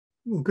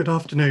Well, good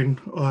afternoon,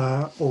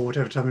 or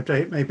whatever time of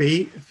day it may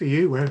be for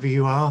you, wherever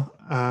you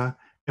are,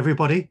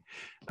 everybody.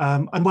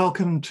 And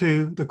welcome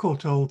to the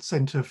Courtauld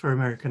Centre for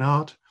American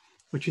Art,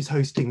 which is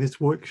hosting this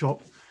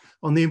workshop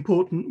on the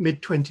important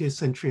mid-20th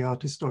century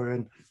art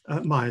historian,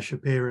 Meyer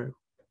Schapiro.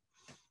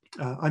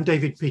 I'm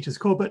David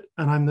Peters-Corbett,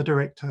 and I'm the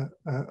director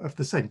of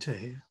the centre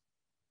here.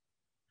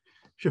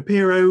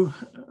 Schapiro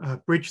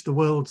bridged the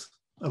worlds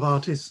of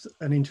artists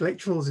and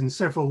intellectuals in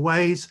several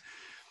ways.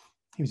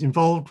 He was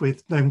involved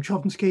with Noam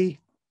Chomsky,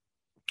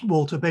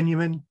 Walter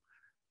Benjamin,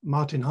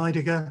 Martin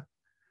Heidegger,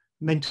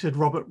 mentored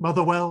Robert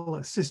Motherwell,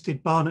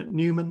 assisted Barnett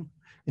Newman,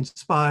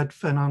 inspired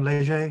Fernand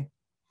Léger.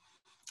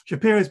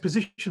 Shapiro's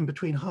position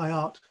between high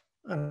art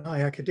and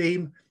high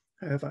academe,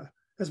 however,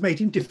 has made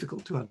him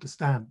difficult to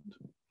understand.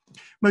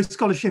 Most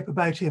scholarship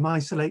about him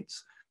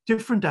isolates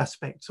different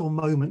aspects or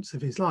moments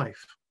of his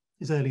life: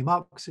 his early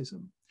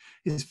Marxism,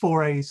 his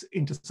forays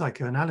into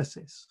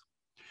psychoanalysis,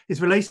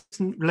 his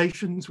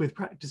relations with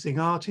practicing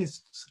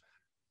artists,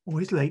 or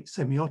his late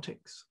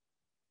semiotics.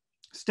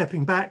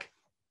 Stepping back,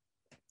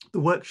 the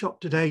workshop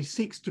today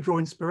seeks to draw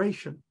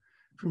inspiration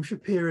from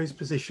Shapiro's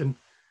position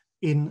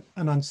in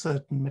an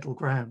uncertain middle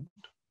ground.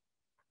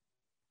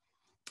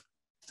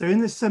 So in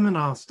this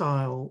seminar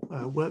style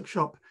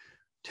workshop,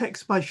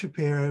 texts by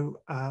Schapiro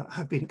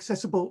have been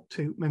accessible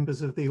to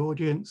members of the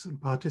audience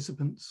and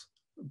participants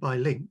by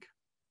link.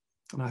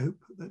 And I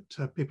hope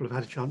that people have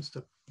had a chance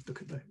to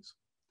look at those.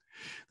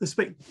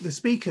 The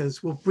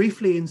speakers will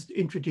briefly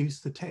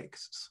introduce the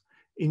texts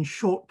in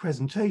short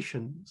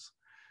presentations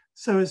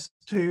so as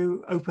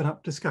to open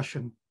up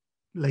discussion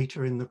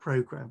later in the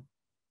programme.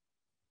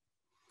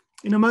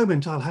 In a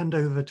moment, I'll hand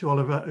over to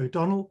Oliver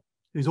O'Donnell,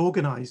 who's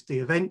organised the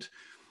event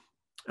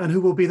and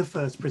who will be the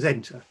first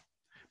presenter.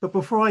 But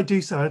before I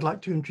do so, I'd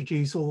like to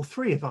introduce all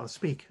three of our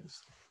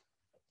speakers.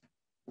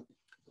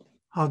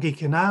 Hagi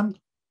Kenan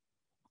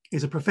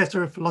is a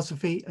professor of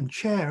philosophy and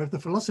chair of the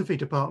philosophy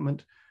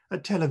department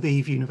at Tel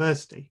Aviv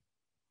University.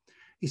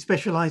 He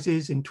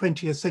specialises in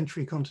 20th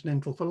century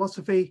continental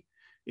philosophy,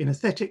 in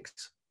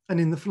aesthetics, and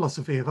in the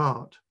philosophy of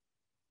art.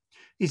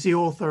 He's the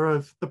author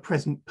of The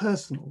Present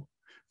Personal,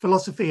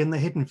 Philosophy and the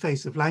Hidden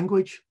Face of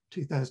Language,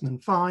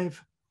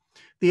 2005,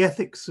 The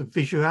Ethics of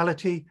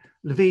Visuality,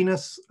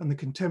 Levinas and the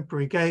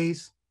Contemporary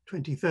Gaze,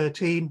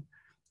 2013,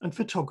 and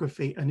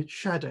Photography and its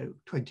Shadow,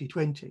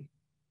 2020.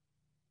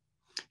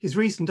 His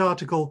recent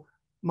article,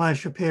 Meyer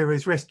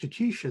Schapiro's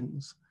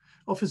Restitutions,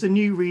 offers a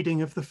new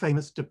reading of the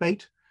famous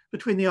debate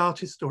between the art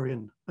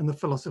historian and the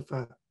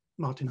philosopher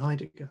Martin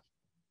Heidegger.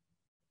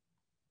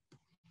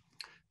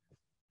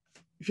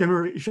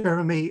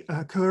 Jeremy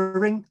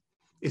Coering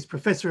is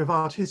Professor of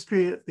Art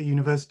History at the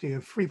University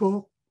of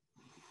Fribourg.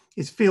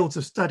 His fields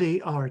of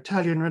study are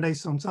Italian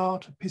Renaissance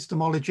art,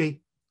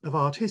 epistemology of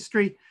art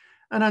history,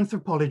 and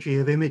anthropology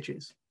of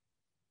images.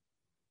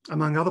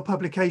 Among other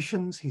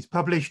publications, he's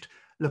published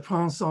Le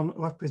Prince en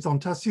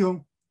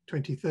Représentation,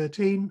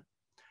 2013,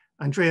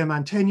 Andrea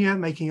Mantegna,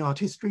 Making Art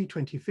History,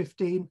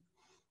 2015,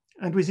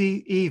 and with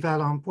Yves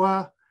Alain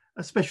Bois,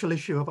 a special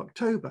issue of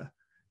October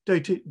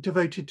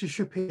devoted to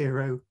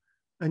Schapiro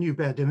and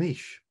Hubert de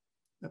Miche,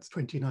 that's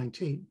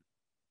 2019.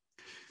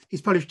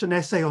 He's published an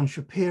essay on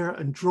Schapiro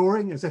and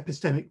drawing as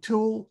epistemic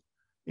tool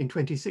in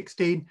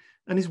 2016,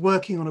 and is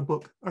working on a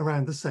book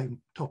around the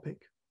same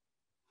topic.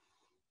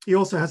 He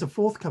also has a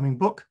forthcoming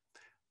book,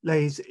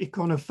 Les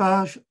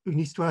Iconophages, une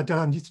histoire de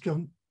la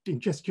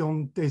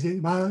gestion des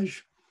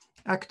images,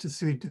 Actes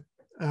Sud,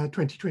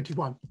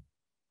 2021.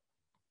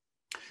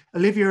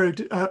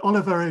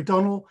 Oliver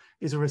O'Donnell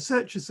is a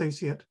research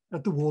associate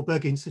at the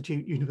Warburg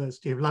Institute,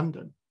 University of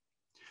London,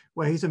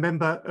 where he's a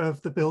member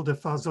of the Bilder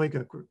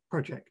Fahrzeuge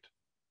project.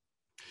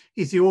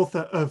 He's the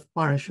author of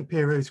Meyer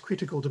Schapiro's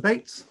Critical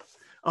Debates,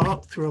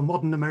 Art Through a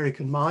Modern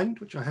American Mind,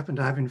 which I happen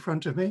to have in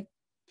front of me,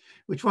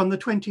 which won the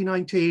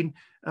 2019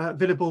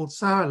 Willibald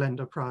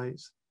Sauerländer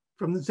Prize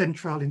from the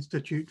Zentrale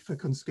Institut für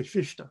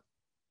Kunstgeschichte.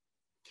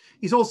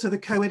 He's also the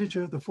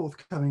co-editor of the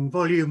forthcoming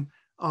volume,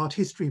 Art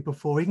History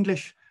Before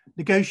English,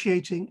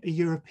 Negotiating a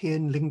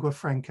European Lingua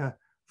Franca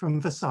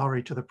from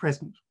Vasari to the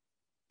Present.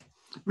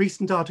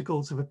 Recent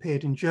articles have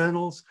appeared in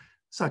journals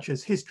such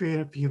as History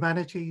of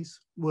Humanities,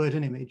 Word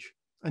and Image,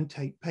 and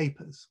Tate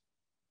Papers.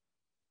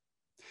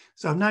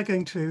 So I'm now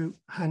going to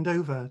hand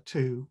over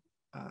to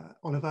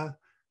Oliver,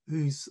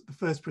 who's the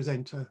first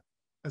presenter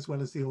as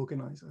well as the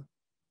organizer.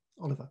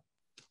 Oliver.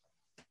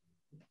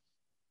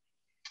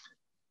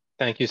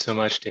 Thank you so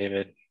much,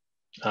 David,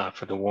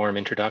 for the warm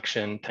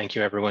introduction. Thank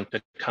you everyone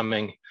for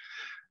coming.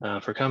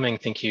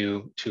 Thank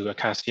you to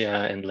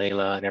Acacia and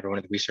Layla and everyone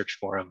at the Research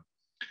Forum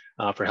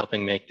for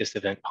helping make this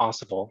event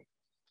possible.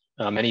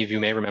 Many of you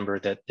may remember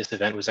that this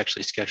event was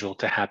actually scheduled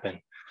to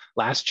happen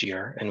last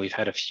year, and we've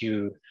had a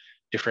few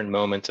different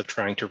moments of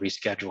trying to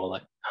reschedule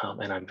it.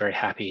 And I'm very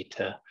happy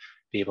to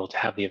be able to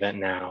have the event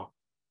now.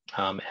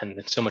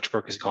 And so much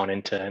work has gone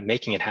into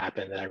making it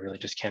happen that I really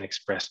just can't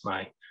express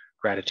my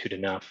gratitude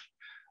enough.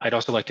 I'd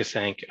also like to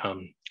thank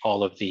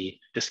all of the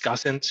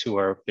discussants who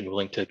have been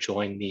willing to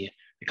join the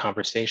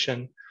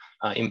conversation.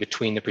 In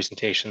between the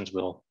presentations,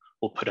 we'll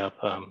put up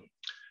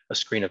a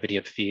screen of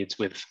video feeds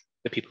with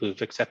the people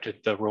who've accepted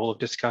the role of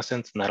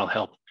discussants, and that'll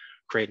help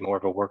create more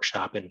of a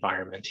workshop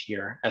environment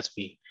here as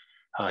we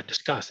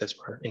discuss, as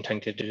we're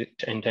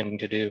intending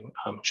to do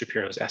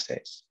Shapiro's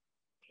essays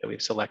that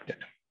we've selected.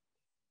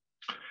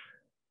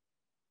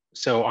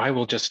 So I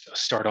will just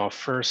start off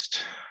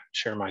first,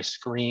 share my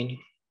screen.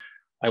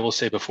 I will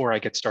say before I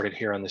get started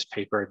here on this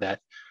paper that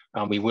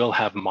we will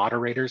have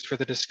moderators for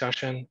the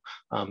discussion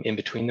in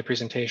between the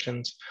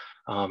presentations,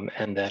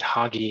 and that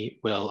Hagi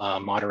will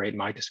moderate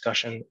my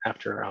discussion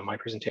after my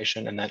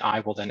presentation, and that I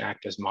will then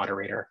act as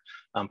moderator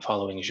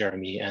following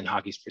Jeremy and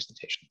Hagi's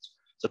presentations.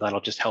 So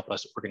that'll just help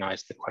us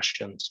organize the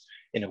questions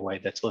in a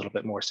way that's a little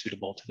bit more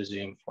suitable to the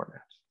Zoom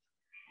format.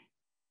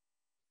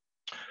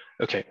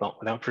 Okay, well,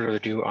 without further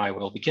ado, I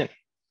will begin.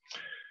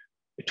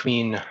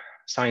 Between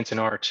science and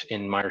art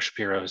in Meyer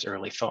Schapiro's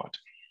early thought.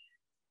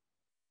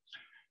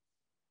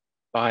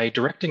 By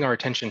directing our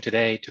attention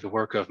today to the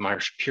work of Meyer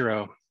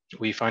Schapiro,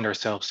 we find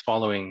ourselves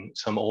following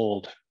some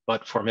old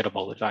but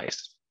formidable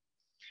advice.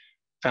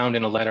 Found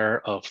in a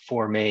letter of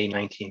 4 May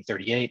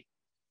 1938,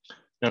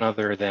 none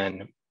other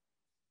than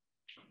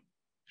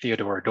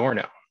Theodor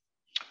Adorno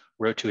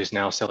wrote to his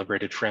now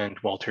celebrated friend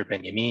Walter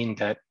Benjamin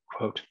that,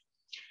 quote,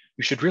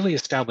 "You should really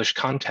establish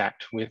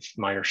contact with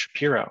Meyer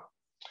Schapiro,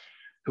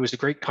 who is a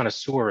great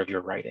connoisseur of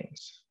your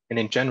writings, and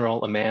in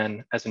general, a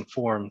man as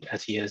informed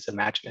as he is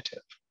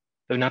imaginative,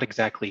 though not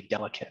exactly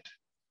delicate.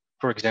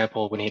 For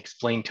example, when he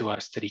explained to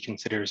us that he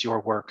considers your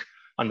work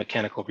on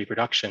mechanical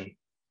reproduction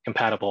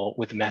compatible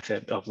with the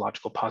method of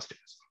logical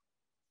positivism."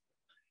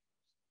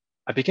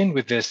 I begin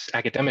with this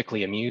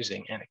academically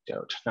amusing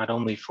anecdote, not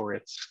only for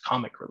its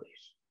comic relief.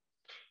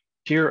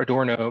 Here,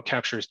 Adorno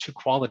captures two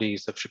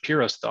qualities of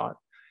Shapiro's thought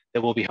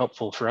that will be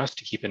helpful for us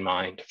to keep in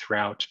mind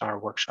throughout our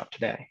workshop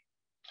today: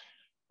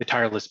 the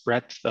tireless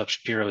breadth of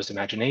Shapiro's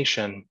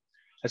imagination,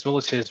 as well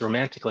as his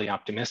romantically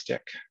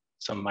optimistic,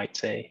 some might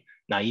say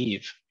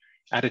naive,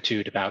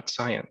 attitude about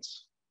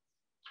science.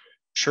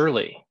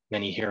 Surely,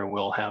 many here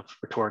will have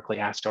rhetorically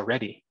asked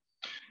already,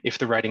 if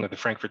the writing of the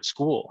Frankfurt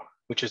School,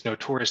 which is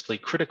notoriously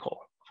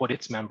critical of what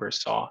its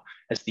members saw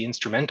as the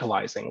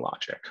instrumentalizing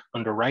logic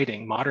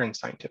underwriting modern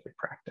scientific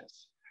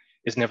practice,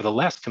 is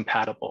nevertheless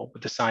compatible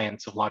with the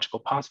science of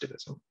logical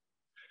positivism,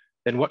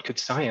 then what could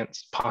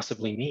science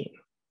possibly mean?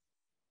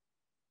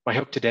 My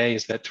hope today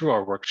is that through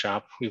our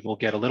workshop, we will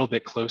get a little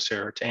bit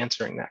closer to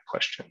answering that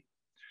question,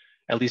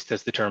 at least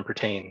as the term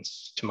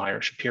pertains to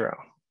Meyer Schapiro.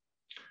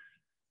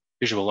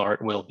 Visual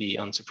art will be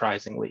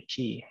unsurprisingly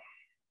key.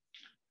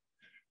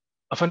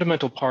 A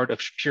fundamental part of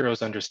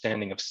Shapiro's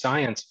understanding of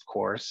science, of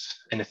course,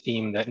 and a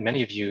theme that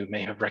many of you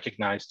may have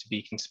recognized to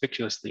be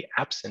conspicuously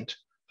absent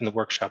from the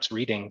workshop's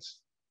readings,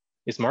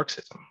 is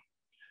Marxism,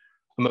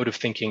 a mode of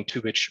thinking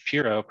to which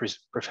Schapiro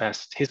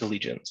professed his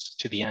allegiance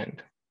to the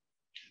end.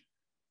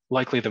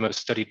 Likely the most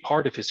studied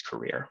part of his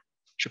career,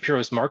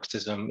 Shapiro's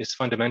Marxism is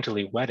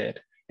fundamentally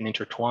wedded and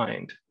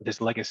intertwined with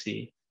his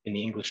legacy in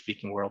the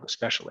English-speaking world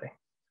especially,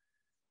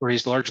 where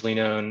he's largely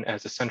known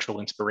as a central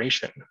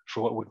inspiration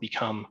for what would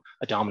become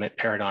a dominant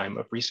paradigm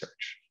of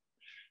research,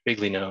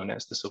 vaguely known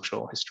as the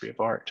social history of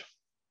art.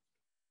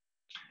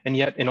 And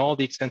yet, in all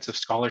the extensive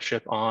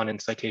scholarship on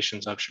and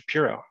citations of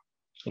Schapiro,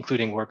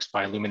 including works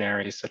by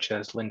luminaries such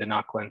as Linda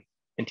Nochlin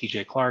and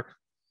T.J. Clark,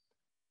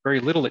 very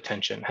little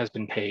attention has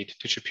been paid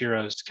to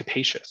Shapiro's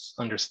capacious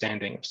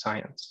understanding of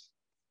science.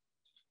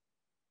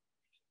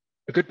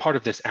 A good part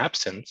of this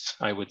absence,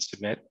 I would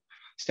submit,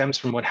 stems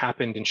from what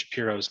happened in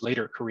Shapiro's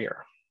later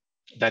career,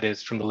 that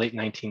is, from the late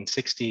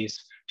 1960s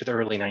to the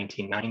early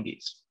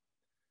 1990s,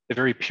 the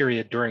very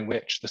period during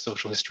which the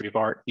social history of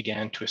art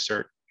began to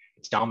assert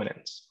its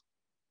dominance.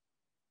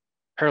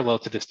 Parallel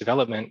to this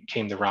development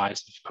came the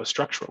rise of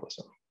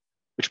post-structuralism,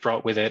 which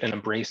brought with it an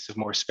embrace of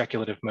more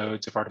speculative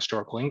modes of art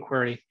historical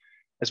inquiry,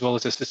 as well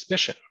as a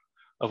suspicion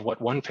of what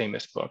one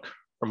famous book,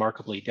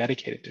 remarkably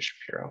dedicated to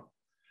Schapiro,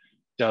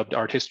 dubbed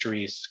art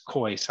history's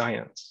coy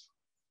science.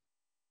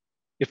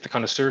 If the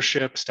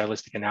connoisseurship,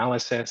 stylistic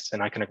analysis,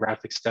 and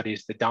iconographic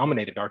studies that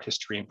dominated art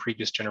history in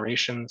previous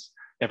generations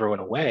never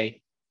went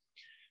away,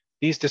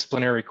 these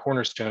disciplinary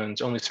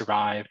cornerstones only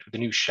survived with a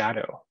new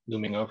shadow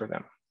looming over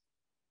them.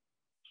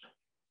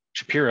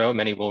 Schapiro,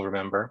 many will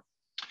remember,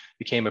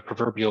 became a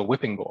proverbial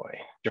whipping boy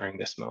during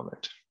this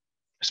moment,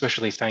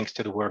 especially thanks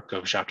to the work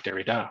of Jacques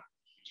Derrida,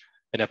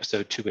 an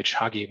episode to which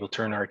Hagi will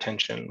turn our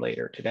attention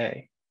later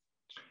today.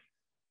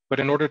 But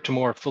in order to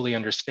more fully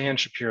understand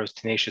Shapiro's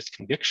tenacious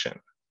conviction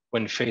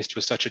when faced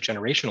with such a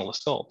generational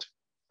assault,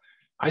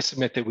 I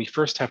submit that we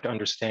first have to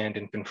understand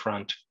and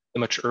confront the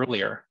much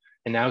earlier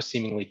and now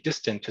seemingly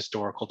distant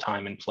historical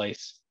time and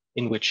place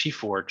in which he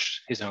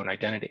forged his own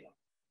identity: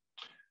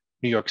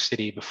 New York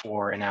City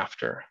before and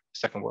after the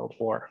Second World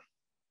War.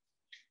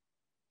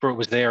 For it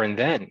was there and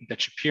then that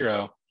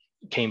Schapiro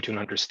came to an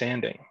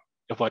understanding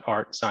of what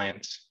art,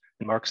 science,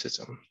 and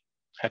Marxism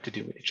had to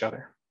do with each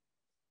other.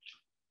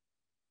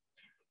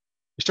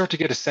 We start to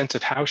get a sense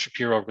of how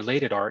Schapiro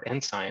related art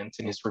and science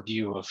in his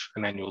review of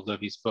Emmanuel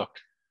Levy's book,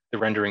 The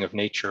Rendering of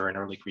Nature in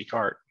Early Greek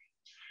Art,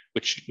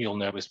 which you'll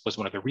know was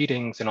one of the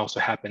readings and also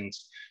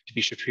happens to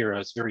be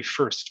Shapiro's very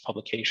first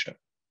publication,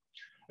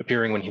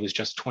 appearing when he was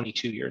just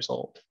 22 years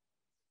old.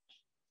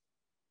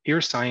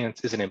 Here,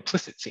 science is an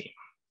implicit theme,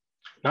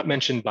 not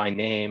mentioned by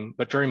name,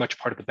 but very much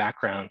part of the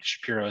background to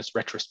Shapiro's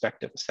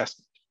retrospective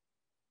assessment.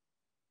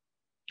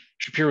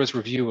 Shapiro's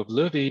review of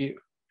Léger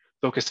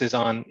focuses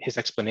on his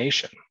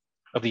explanation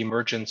of the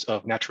emergence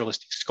of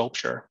naturalistic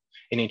sculpture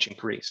in ancient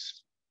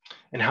Greece,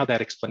 and how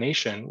that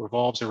explanation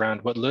revolves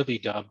around what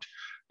Léger dubbed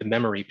the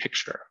memory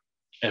picture,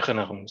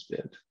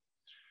 Erinnerungsbild,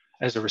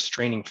 as a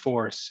restraining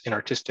force in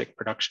artistic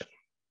production.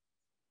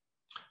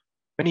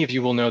 Many of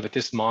you will know that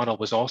this model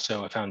was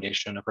also a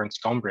foundation of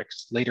Ernst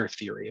Gombrich's later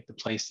theory of the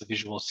place of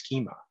visual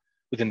schema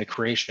within the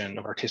creation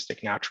of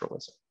artistic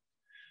naturalism,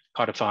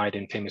 codified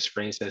in famous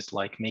phrases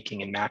like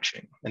making and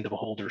matching and the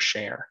beholder's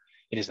share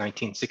in his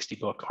 1960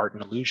 book, Art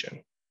and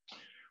Illusion,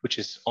 which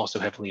is also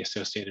heavily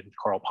associated with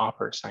Karl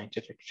Popper's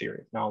scientific theory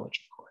of knowledge,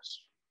 of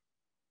course.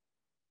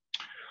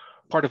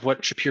 Part of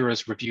what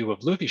Shapiro's review of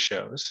Léger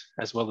shows,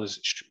 as well as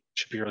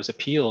Shapiro's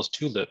appeals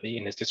to Léger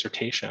in his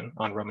dissertation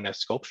on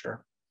Romanesque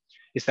sculpture,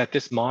 is that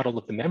this model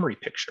of the memory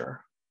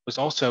picture was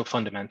also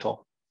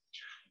fundamental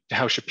to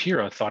how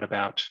Shapiro thought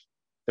about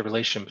the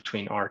relation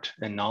between art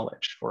and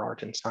knowledge, or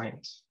art and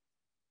science.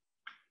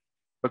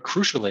 But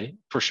crucially,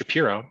 for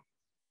Shapiro,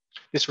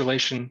 this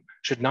relation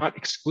should not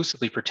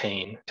exclusively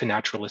pertain to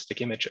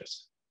naturalistic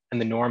images and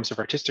the norms of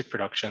artistic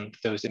production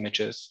that those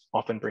images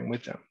often bring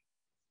with them.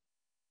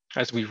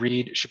 As we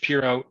read,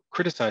 Shapiro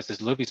criticizes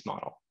Léger's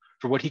model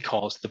for what he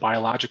calls the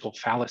biological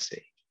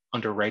fallacy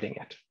underwriting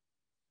it,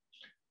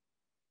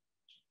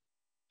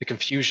 the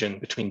confusion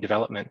between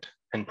development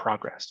and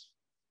progress.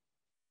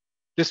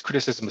 This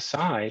criticism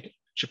aside,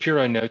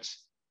 Shapiro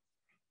notes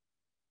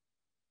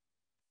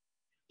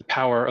the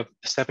power of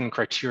the 7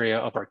 criteria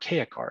of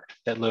archaic art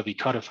that Léger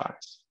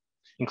codifies,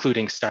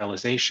 including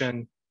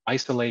stylization,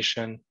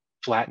 isolation,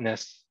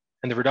 flatness,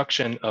 and the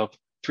reduction of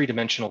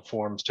 3-dimensional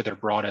forms to their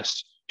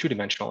broadest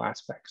 2-dimensional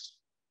aspects.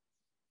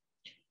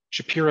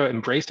 Shapiro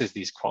embraces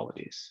these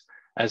qualities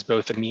as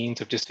both a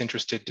means of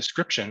disinterested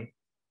description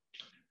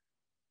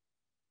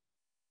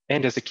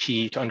and as a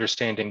key to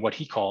understanding what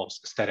he calls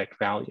aesthetic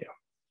value.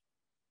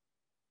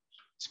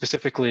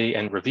 Specifically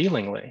and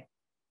revealingly,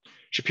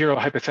 Shapiro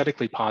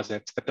hypothetically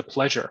posits that the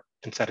pleasure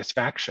and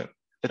satisfaction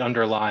that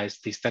underlies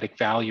the aesthetic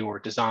value or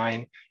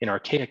design in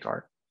archaic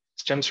art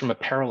stems from a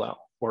parallel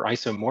or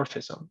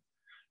isomorphism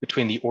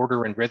between the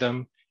order and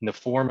rhythm in the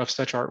form of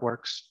such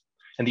artworks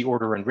and the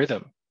order and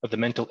rhythm of the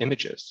mental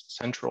images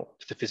central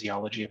to the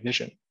physiology of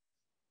vision.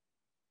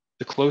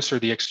 The closer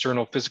the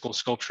external physical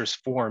sculpture's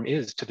form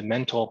is to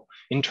the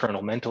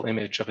internal mental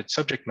image of its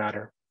subject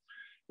matter,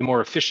 the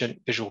more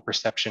efficient visual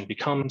perception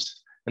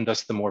becomes, and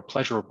thus the more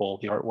pleasurable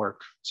the artwork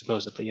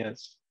supposedly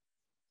is.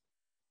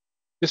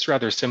 This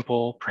rather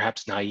simple,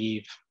 perhaps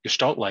naive,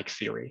 Gestalt-like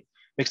theory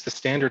makes the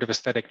standard of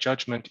aesthetic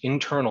judgment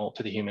internal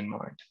to the human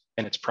mind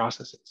and its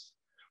processes,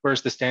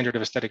 whereas the standard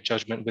of aesthetic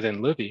judgment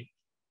within Léger,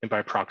 and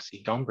by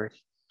proxy Gombrich,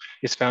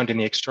 is found in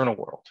the external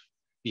world,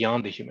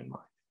 beyond the human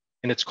mind,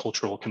 and its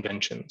cultural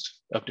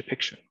conventions of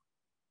depiction.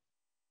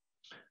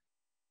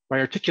 By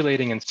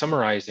articulating and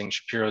summarizing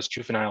Shapiro's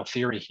juvenile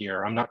theory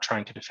here, I'm not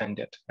trying to defend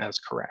it as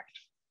correct.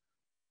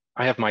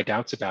 I have my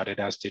doubts about it,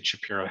 as did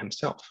Shapiro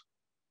himself.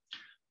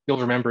 You'll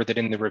remember that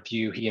in the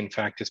review, he in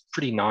fact is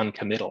pretty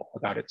non-committal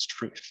about its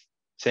truth,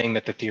 saying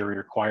that the theory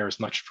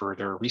requires much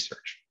further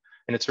research,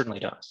 and it certainly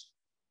does.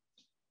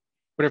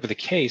 Whatever the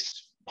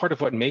case, part of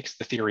what makes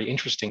the theory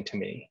interesting to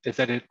me is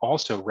that it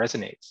also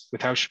resonates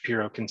with how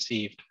Shapiro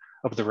conceived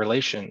of the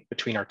relation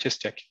between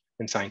artistic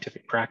and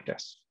scientific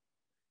practice,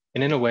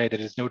 and in a way that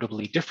is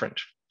notably different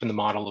from the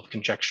model of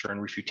conjecture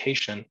and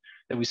refutation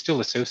that we still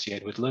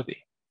associate with Léger,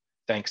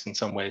 thanks in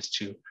some ways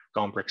to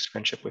Gombrich's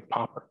friendship with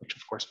Popper, which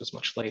of course was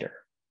much later.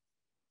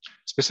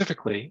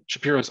 Specifically,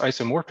 Shapiro's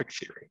isomorphic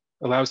theory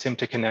allows him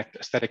to connect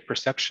aesthetic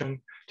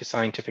perception to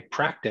scientific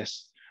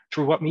practice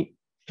through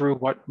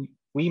what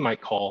we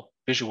might call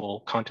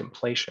visual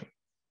contemplation.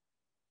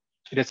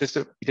 It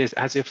is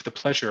as if the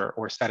pleasure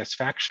or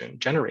satisfaction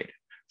generated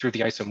through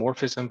the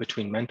isomorphism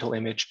between mental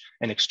image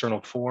and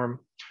external form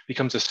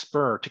becomes a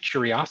spur to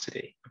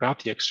curiosity about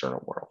the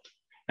external world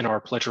and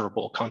our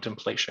pleasurable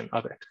contemplation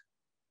of it.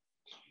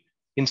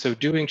 In so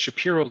doing,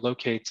 Shapiro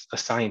locates a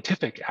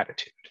scientific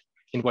attitude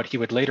in what he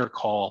would later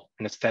call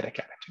an aesthetic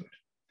attitude,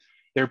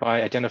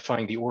 thereby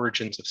identifying the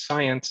origins of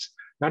science,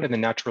 not in the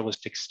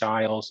naturalistic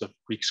styles of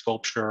Greek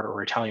sculpture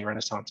or Italian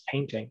Renaissance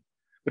painting,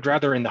 but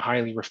rather in the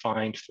highly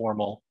refined,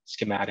 formal,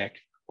 schematic,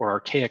 or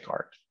archaic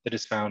art that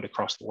is found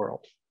across the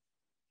world.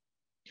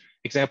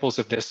 Examples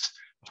of this,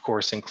 of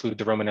course, include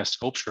the Romanesque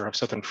sculpture of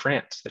southern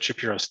France that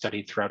Shapiro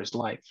studied throughout his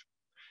life,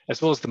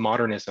 as well as the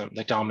modernism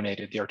that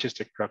dominated the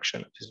artistic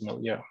production of his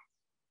milieu,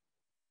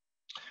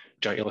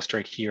 which I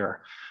illustrate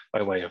here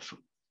by way of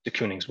de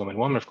Kooning's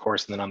Woman, of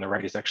course, and then on the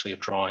right is actually a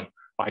drawing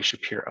by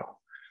Shapiro,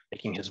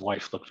 making his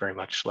wife look very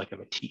much like a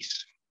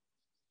Matisse.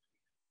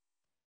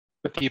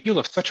 But the appeal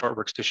of such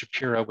artworks to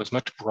Shapiro was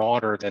much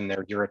broader than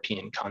their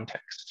European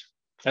context.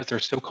 as their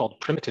so-called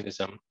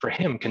primitivism for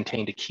him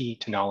contained a key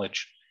to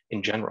knowledge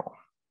in general.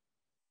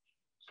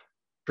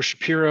 For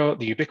Schapiro,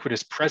 the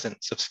ubiquitous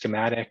presence of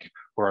schematic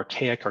or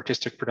archaic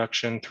artistic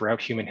production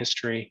throughout human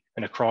history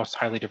and across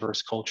highly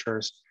diverse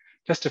cultures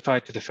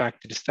testified to the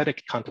fact that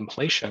aesthetic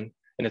contemplation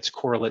and its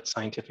correlate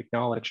scientific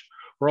knowledge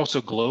were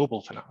also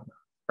global phenomena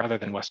rather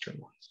than Western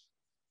ones.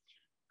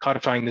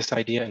 Codifying this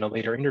idea in a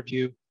later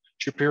interview,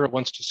 Schapiro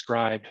once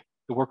described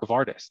the work of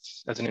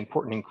artists as an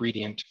important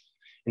ingredient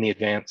in the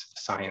advance of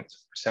the science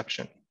of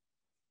perception.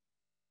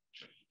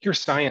 Here,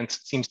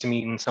 science seems to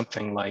mean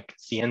something like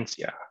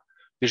ciencia,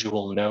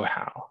 visual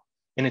know-how,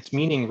 and its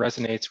meaning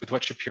resonates with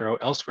what Schapiro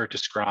elsewhere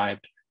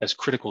described as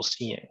critical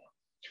seeing,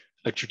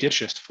 a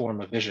judicious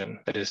form of vision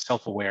that is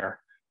self-aware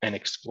and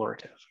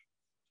explorative.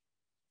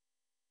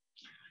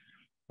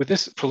 With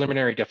this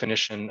preliminary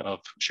definition of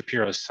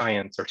Shapiro's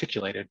science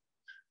articulated,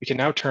 we can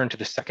now turn to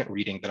the second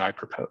reading that I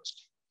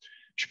proposed,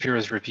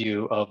 Shapiro's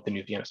review of the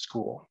New Vienna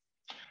School,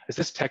 as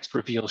this text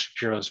reveals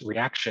Shapiro's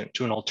reaction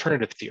to an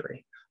alternative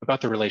theory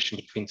about the relation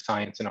between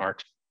science and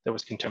art that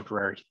was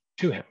contemporary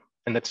to him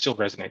and that still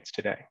resonates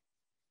today.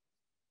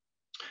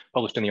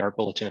 Published in the Art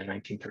Bulletin in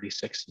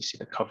 1936, you see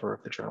the cover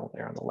of the journal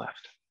there on the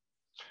left.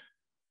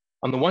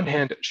 On the one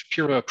hand,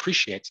 Schapiro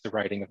appreciates the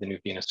writing of the New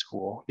Vienna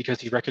School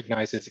because he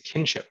recognizes a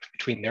kinship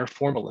between their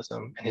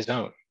formalism and his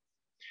own.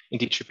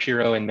 Indeed,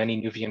 Schapiro and many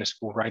New Vienna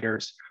School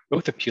writers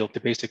both appealed to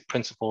basic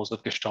principles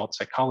of Gestalt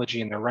psychology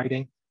in their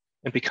writing,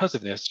 and because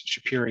of this,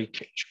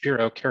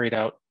 Schapiro carried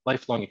out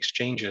lifelong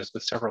exchanges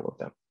with several of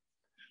them,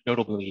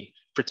 notably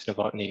Fritz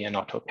Novotny and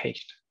Otto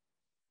Pecht.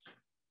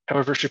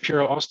 However,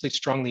 Schapiro also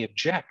strongly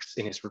objects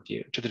in his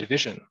review to the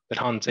division that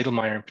Hans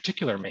Edelmeier in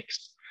particular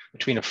makes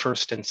between a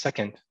first and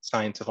second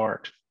science of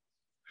art,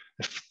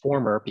 the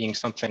former being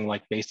something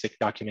like basic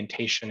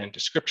documentation and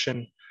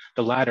description,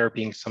 the latter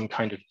being some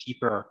kind of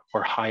deeper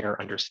or higher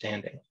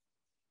understanding.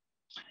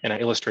 And I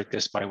illustrate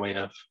this by way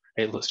of,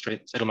 I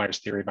illustrate Edelmeier's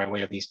theory by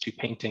way of these two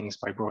paintings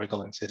by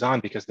Bruegel and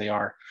Cézanne, because they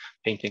are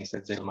paintings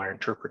that Edelmeier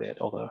interpreted,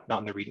 although not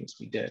in the readings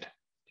we did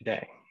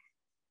today.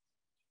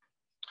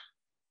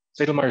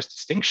 Edelmeier's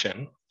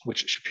distinction,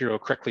 which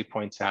Schapiro correctly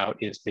points out,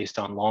 is based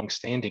on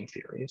long-standing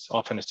theories,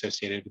 often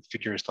associated with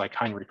figures like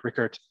Heinrich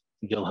Rickert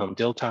and Wilhelm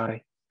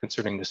Dilthey,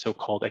 concerning the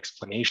so-called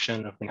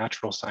explanation of the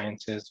natural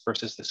sciences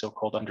versus the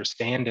so-called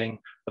understanding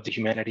of the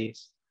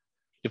humanities,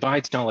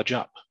 divides knowledge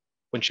up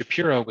when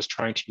Schapiro was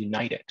trying to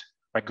unite it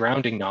by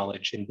grounding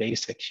knowledge in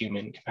basic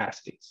human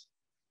capacities.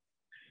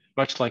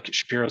 Much like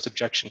Shapiro's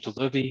objection to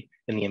Loewi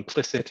and the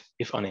implicit,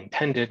 if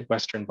unintended,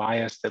 Western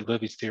bias that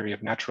Loewi's theory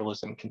of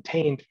naturalism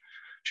contained,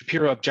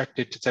 Schapiro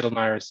objected to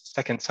Edelmeier's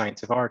second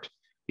science of art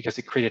because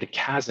it created a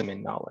chasm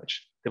in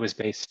knowledge that was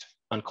based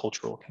on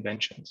cultural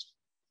conventions.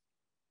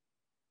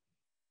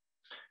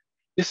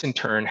 This in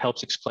turn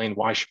helps explain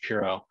why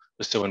Schapiro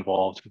was so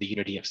involved with the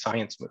unity of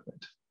science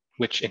movement,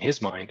 which in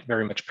his mind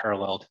very much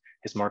paralleled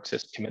his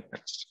Marxist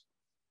commitments.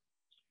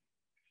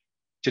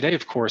 Today,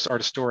 of course,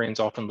 art historians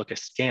often look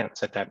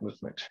askance at that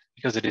movement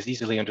because it is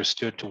easily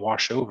understood to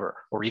wash over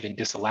or even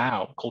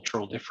disallow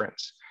cultural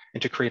difference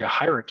and to create a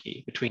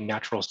hierarchy between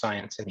natural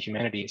science and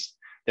humanities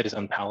that is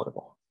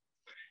unpalatable.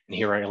 And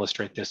here I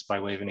illustrate this by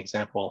way of an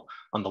example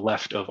on the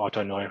left of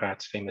Otto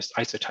Neurath's famous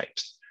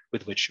isotypes,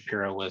 with which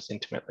Schapiro was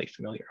intimately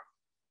familiar.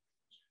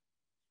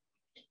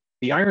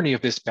 The irony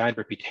of this bad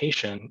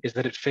reputation is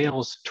that it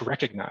fails to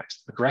recognize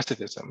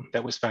aggressivism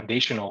that was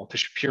foundational to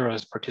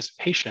Shapiro's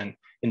participation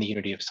in the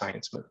unity of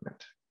science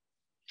movement.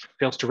 It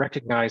fails to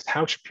recognize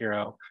how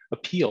Schapiro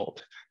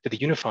appealed to the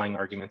unifying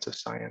arguments of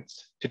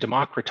science to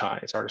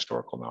democratize art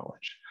historical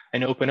knowledge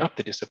and open up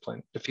the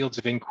discipline to fields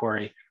of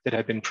inquiry that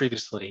had been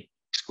previously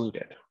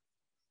excluded.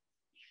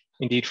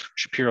 Indeed,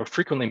 Schapiro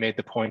frequently made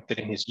the point that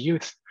in his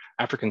youth,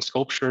 African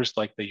sculptures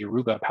like the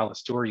Yoruba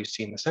palace door you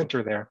see in the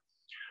center there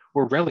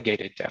were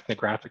relegated to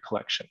ethnographic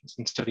collections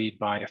and studied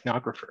by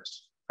ethnographers,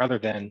 rather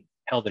than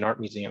held in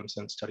art museums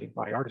and studied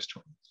by art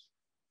historians.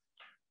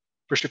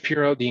 For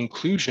Schapiro, the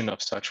inclusion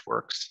of such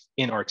works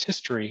in arts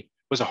history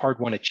was a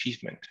hard-won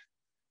achievement,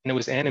 and it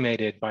was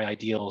animated by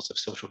ideals of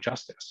social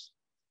justice,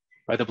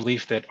 by the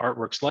belief that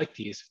artworks like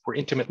these were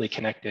intimately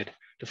connected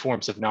to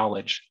forms of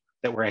knowledge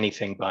that were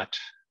anything but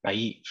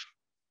naive.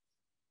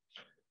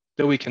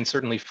 Though we can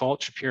certainly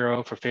fault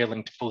Schapiro for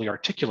failing to fully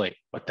articulate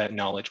what that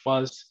knowledge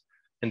was,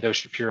 and though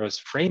Shapiro's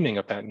framing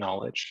of that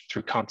knowledge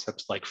through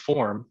concepts like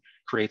form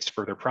creates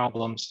further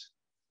problems,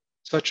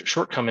 such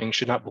shortcomings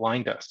should not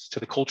blind us to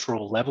the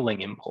cultural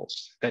leveling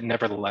impulse that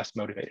nevertheless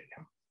motivated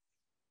him.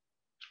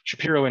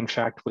 Schapiro, in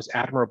fact, was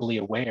admirably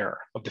aware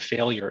of the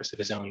failures of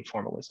his own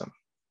formalism.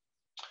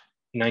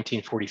 In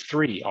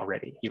 1943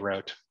 already, he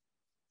wrote,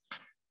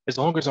 "As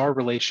long as our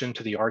relation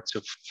to the arts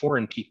of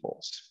foreign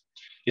peoples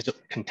is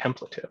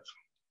contemplative,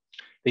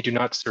 they do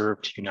not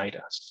serve to unite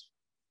us.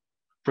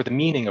 For the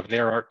meaning of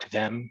their art to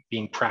them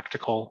being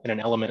practical and an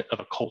element of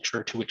a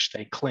culture to which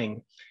they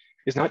cling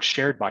is not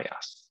shared by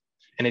us,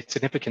 and its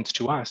significance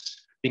to us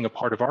being a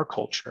part of our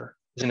culture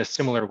is in a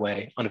similar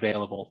way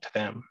unavailable to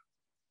them.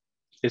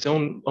 It is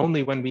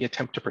only when we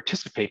attempt to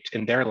participate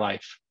in their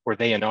life or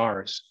they in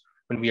ours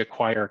when we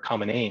acquire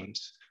common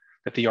aims,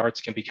 that the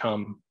arts can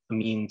become a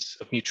means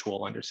of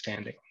mutual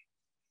understanding.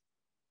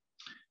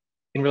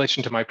 In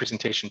relation to my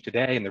presentation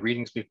today and the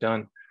readings we've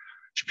done,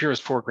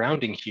 Shapiro's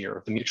foregrounding here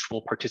of the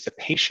mutual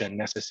participation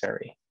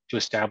necessary to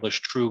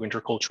establish true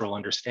intercultural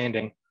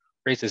understanding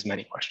raises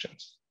many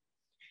questions,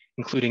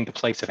 including the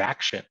place of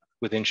action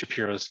within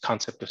Shapiro's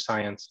concept of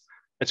science,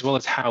 as well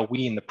as how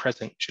we in the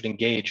present should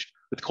engage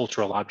with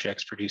cultural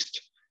objects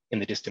produced in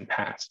the distant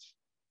past.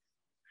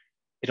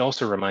 It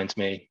also reminds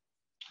me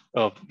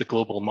of the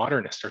global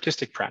modernist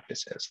artistic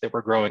practices that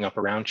were growing up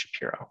around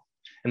Shapiro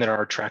and that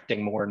are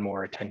attracting more and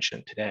more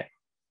attention today.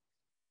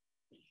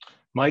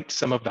 Might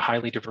some of the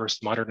highly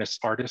diverse modernist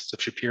artists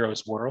of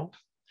Shapiro's world,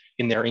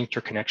 in their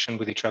interconnection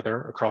with each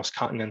other across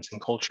continents and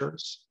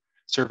cultures,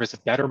 serve as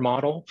a better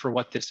model for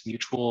what this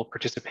mutual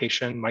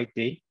participation might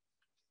be?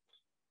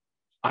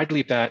 I'd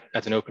leave that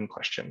as an open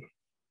question.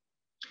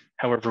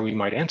 However we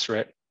might answer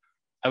it,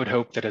 I would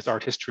hope that as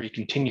art history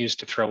continues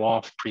to throw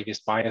off previous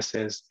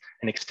biases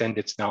and extend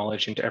its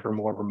knowledge into ever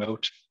more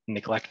remote and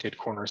neglected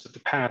corners of the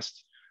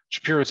past,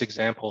 Shapiro's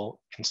example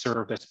can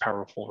serve as a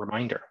powerful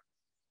reminder.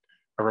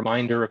 A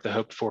reminder of the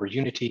hoped for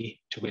unity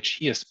to which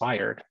he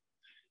aspired,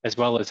 as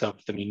well as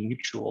of the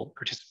mutual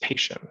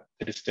participation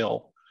that is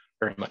still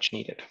very much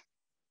needed.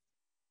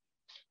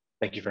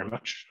 Thank you very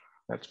much.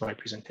 That's my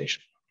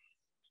presentation.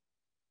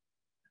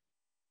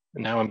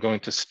 And now I'm going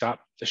to stop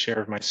the share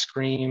of my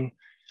screen,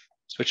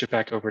 switch it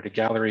back over to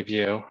gallery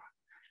view,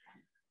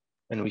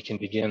 and we can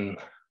begin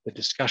the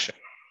discussion.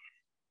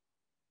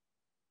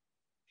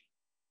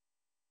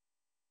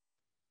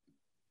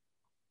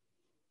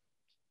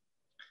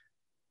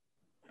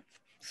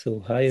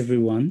 So hi,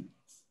 everyone.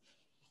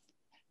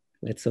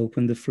 Let's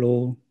open the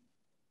floor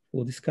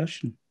for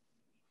discussion.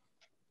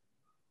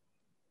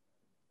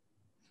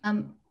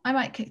 I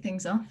might kick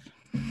things off.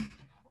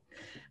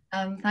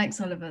 Thanks,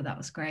 Oliver, that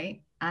was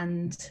great.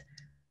 And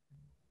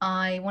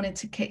I wanted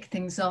to kick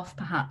things off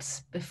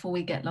perhaps before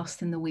we get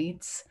lost in the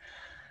weeds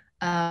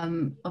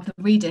of the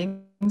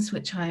readings,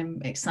 which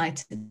I'm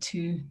excited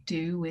to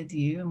do with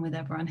you and with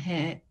everyone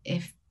here.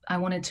 If I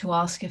wanted to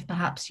ask if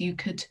perhaps you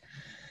could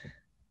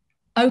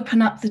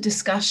open up the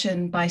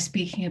discussion by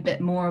speaking a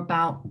bit more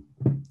about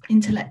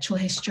intellectual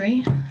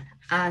history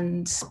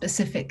and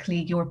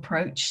specifically your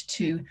approach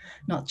to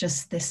not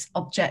just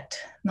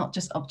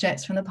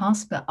objects from the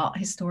past, but art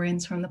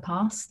historians from the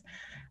past.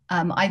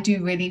 I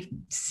do really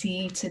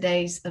see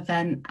today's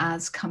event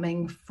as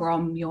coming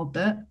from your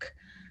book,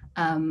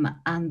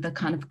 and the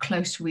kind of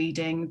close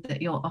reading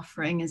that you're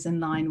offering is in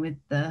line with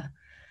the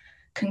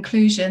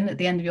conclusion at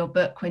the end of your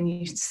book when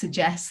you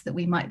suggest that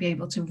we might be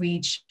able to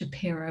read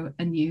Shapiro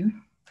anew.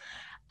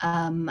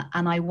 And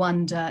I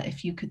wonder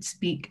if you could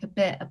speak a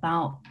bit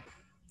about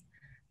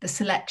the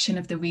selection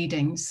of the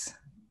readings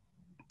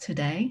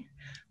today,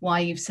 why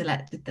you've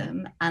selected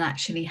them, and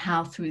actually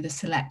how through the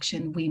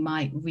selection we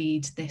might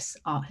read this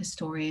art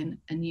historian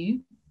anew.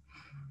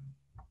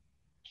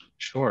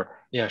 Sure,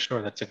 yeah,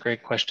 sure. That's a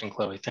great question,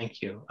 Chloe.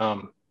 Thank you.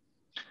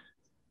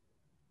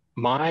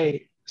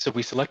 So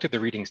we selected the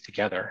readings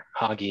together,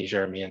 Hagi,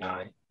 Jeremy,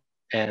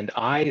 and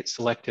I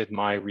selected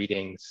my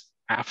readings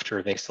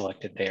after they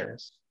selected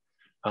theirs.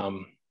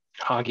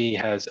 Hagi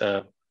has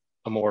a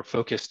more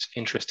focused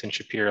interest in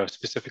Shapiro,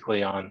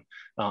 specifically on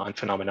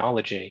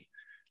phenomenology,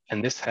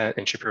 and this had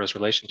in Shapiro's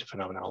relation to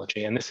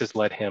phenomenology, and this has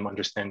led him,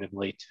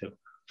 understandably, to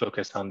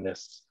focus on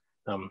this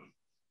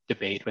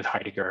debate with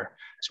Heidegger,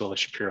 as well as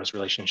Shapiro's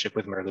relationship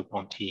with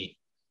Merleau-Ponty.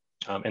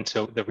 And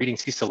so the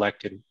readings he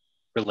selected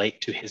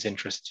relate to his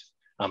interest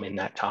in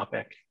that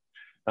topic.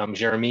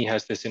 Jeremy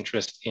has this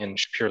interest in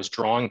Shapiro's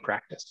drawing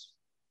practice,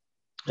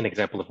 an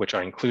example of which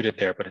I included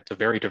there, but it's a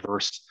very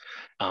diverse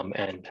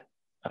and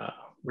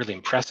really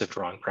impressive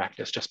drawing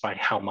practice just by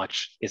how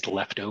much is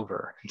left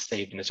over and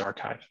saved in his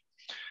archive.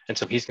 And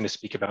so he's going to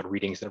speak about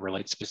readings that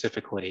relate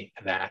specifically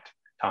to that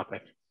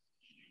topic.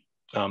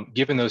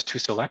 Given those two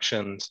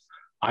selections,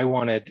 I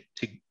wanted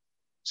to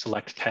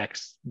select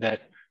texts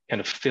that kind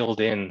of filled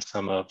in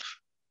some of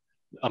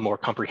a more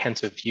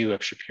comprehensive view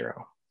of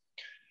Shapiro.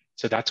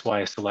 So that's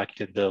why I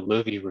selected the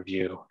Loewy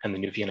Review and the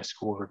New Vienna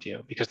School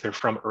Review, because they're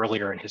from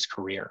earlier in his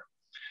career.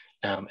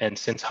 And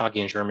since Hagi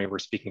and Jeremy were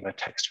speaking about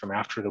texts from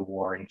after the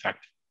war, in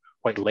fact,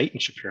 quite late in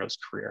Shapiro's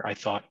career, I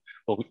thought,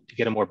 well, to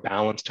get a more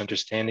balanced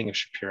understanding of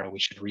Shapiro, we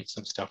should read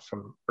some stuff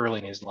from early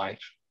in his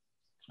life.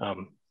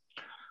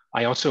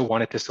 I also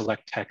wanted to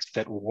select texts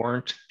that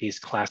weren't these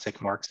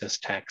classic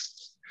Marxist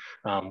texts,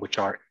 which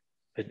are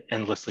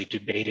endlessly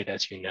debated,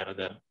 as you know,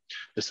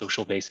 the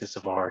social basis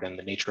of art and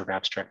the nature of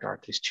abstract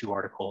art, these two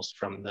articles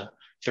from the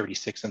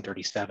 36 and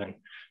 37,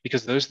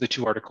 because those are the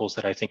two articles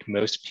that I think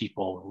most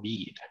people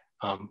read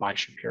by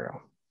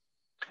Shapiro.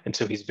 And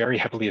so he's very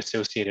heavily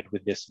associated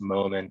with this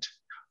moment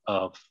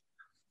of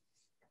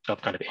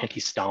kind of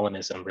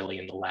anti-Stalinism really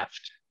in the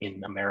left,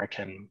 in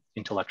American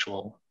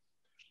intellectual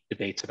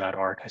debates about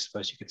art, I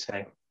suppose you could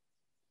say.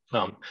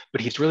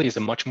 But he's really is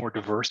a much more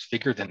diverse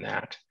figure than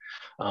that.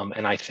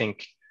 And I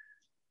think,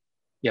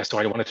 yeah, so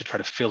I wanted to try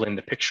to fill in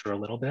the picture a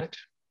little bit.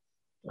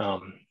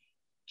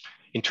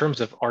 In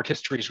terms of art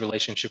history's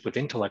relationship with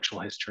intellectual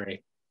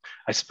history,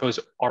 I suppose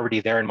already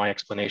there in my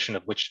explanation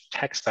of which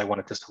text I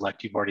wanted to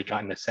select, you've already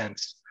gotten a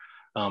sense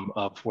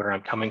of where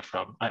I'm coming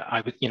from.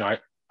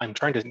 I'm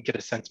trying to get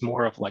a sense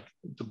more of like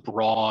the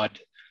broad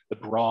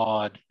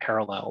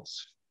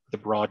parallels, the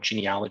broad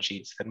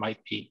genealogies that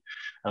might be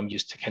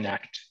used to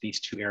connect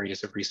these two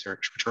areas of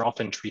research, which are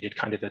often treated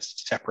kind of as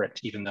separate,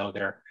 even though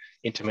they're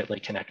intimately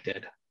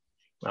connected.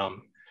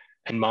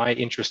 And my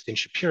interest in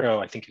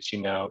Schapiro, I think, as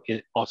you know,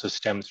 it also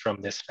stems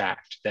from this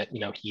fact that,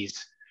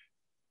 he's,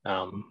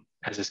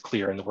 as is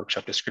clear in the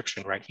workshop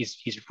description, right?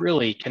 He's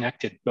really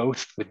connected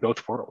with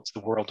both worlds,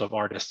 the world of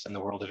artists and the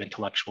world of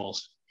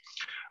intellectuals.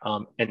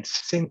 And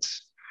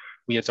since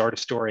we as art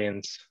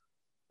historians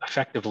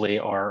effectively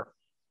are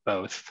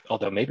both,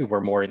 although maybe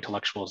we're more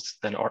intellectuals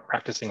than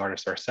practicing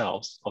artists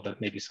ourselves, although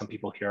maybe some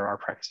people here are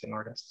practicing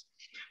artists,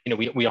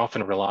 we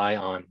often rely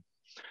on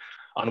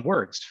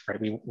words, right?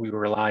 We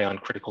rely on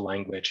critical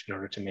language in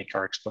order to make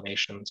our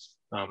explanations.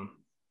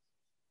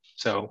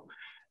 So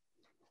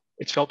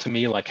it's felt to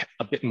me like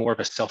a bit more of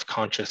a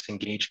self-conscious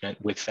engagement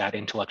with that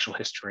intellectual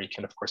history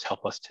can, of course,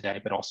 help us today,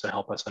 but also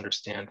help us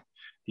understand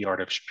the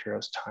art of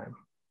Shapiro's time.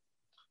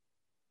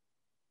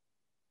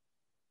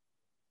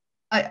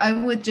 I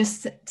would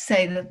just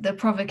say that the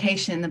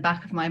provocation in the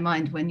back of my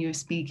mind when you were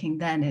speaking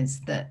then is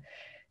that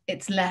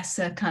it's less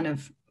a kind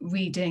of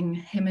reading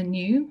him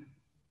anew,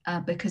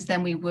 because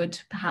then we would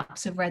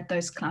perhaps have read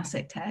those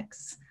classic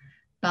texts,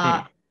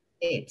 but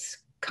it's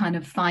kind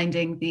of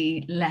finding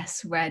the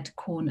less read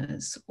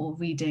corners or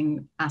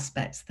reading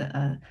aspects that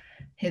are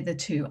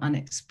hitherto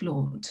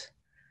unexplored,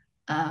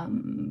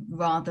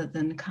 rather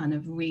than kind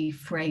of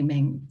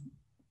reframing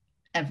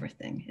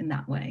everything in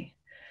that way.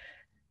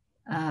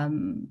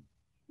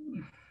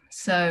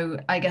 So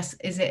I guess,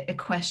 is it a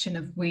question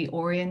of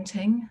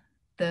reorienting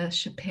the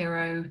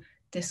Schapiro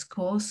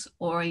discourse,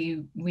 or are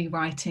you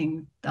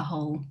rewriting the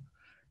whole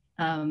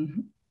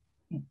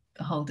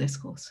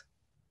discourse?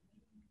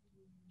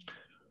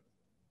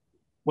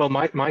 Well,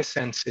 my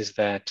sense is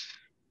that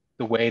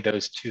the way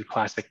those two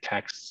classic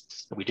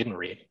texts that we didn't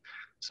read,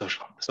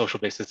 Social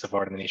Basis of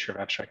Art and the Nature of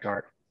Abstract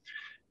Art,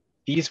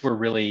 these were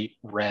really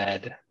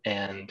read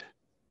and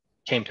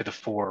came to the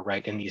fore,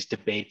 right, in these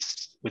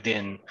debates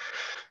within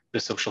the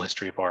social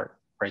history of art,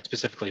 right,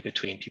 specifically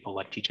between people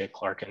like T.J.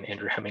 Clark and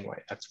Andrew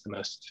Hemingway. That's the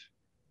most,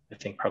 I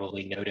think,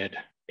 probably noted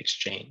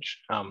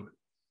exchange. And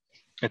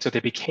so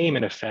they became,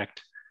 in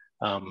effect,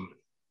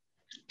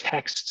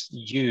 texts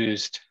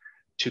used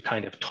to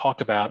kind of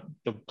talk about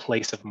the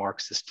place of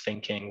Marxist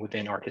thinking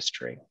within art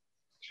history.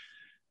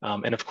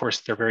 And of course,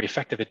 they're very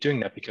effective at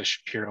doing that because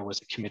Schapiro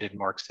was a committed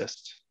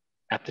Marxist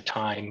at the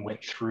time,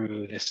 went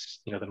through this,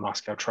 the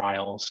Moscow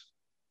trials,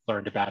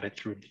 learned about it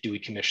through the Dewey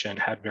Commission,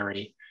 had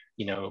very,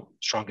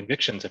 strong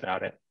convictions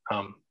about it.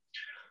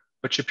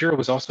 But Schapiro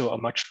was also a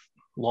much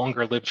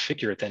longer lived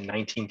figure than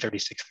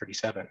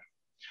 1936-37.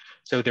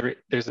 So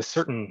there's a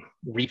certain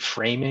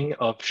reframing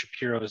of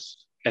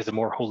Shapiro's as a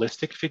more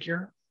holistic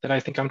figure that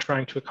I think I'm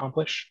trying to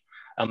accomplish.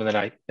 And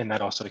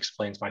that also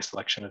explains my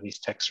selection of these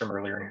texts from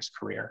earlier in his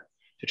career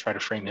to try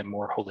to frame him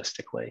more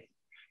holistically.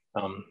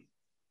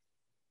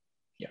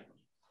 Yeah.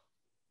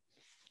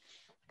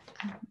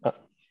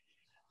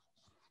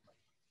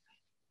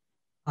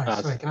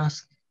 Hi, sorry, can I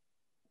ask?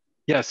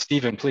 Yes,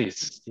 Stephen, please,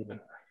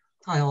 Stephen.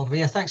 Hi, Oliver.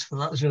 Yeah, thanks for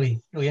that. That was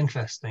really, really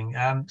interesting.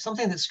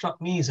 Something that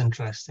struck me as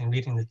interesting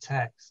reading the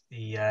text,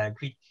 the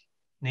Greek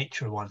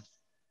nature one,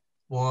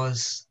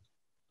 was,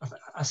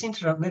 I seem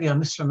to, maybe I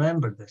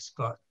misremembered this,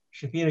 but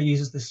Schapiro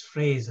uses this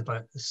phrase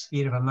about the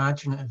sphere of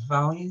imaginative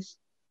values.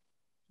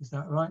 Is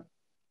that right?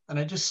 And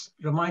it just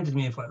reminded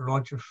me of like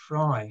Roger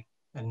Fry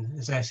and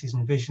his essays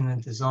in Vision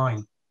and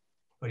Design,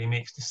 where he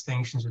makes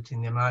distinctions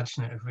between the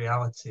imaginative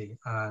reality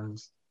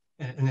and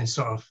then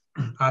sort of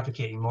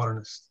advocating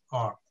modernist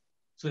art.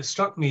 So it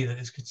struck me that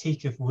his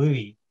critique of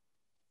Louis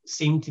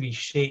seemed to be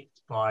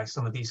shaped by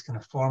some of these kind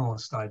of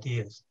formalist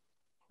ideas.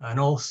 And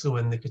also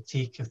in the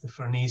critique of the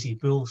Farnese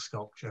bull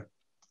sculpture,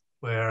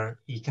 where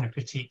he kind of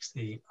critiques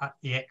the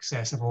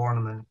excess of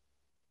ornament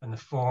and the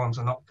forms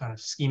are not kind of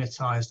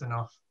schematized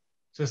enough.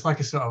 So it's like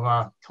a sort of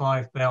a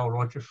Clive Bell,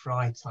 Roger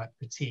Fry type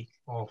critique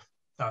of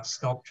that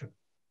sculpture.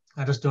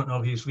 I just don't know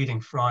if he was reading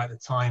Fry at the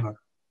time or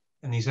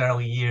in these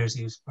early years,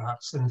 he was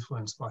perhaps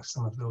influenced by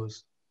some of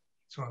those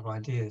sort of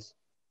ideas.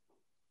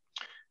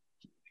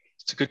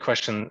 It's a good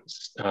question,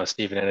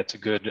 Stephen, and it's a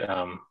good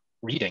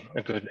reading,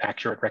 a good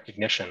accurate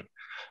recognition.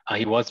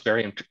 He was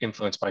very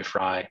influenced by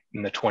Fry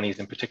in the 20s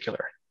in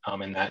particular.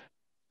 And that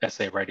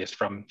essay, right, is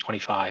from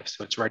 25.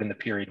 So it's right in the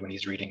period when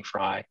he's reading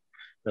Fry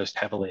most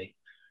heavily.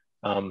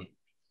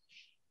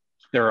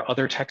 There are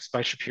other texts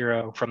by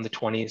Schapiro from the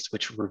 20s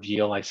which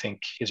reveal, I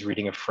think, his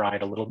reading of Fry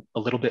a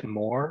little bit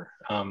more.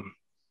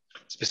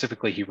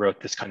 Specifically, he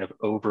wrote this kind of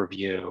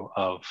overview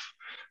of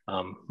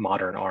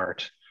modern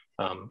art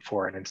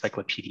for an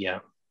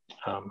encyclopedia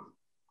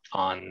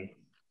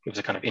it was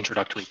a kind of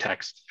introductory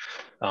text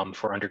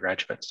for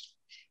undergraduates.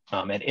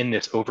 And in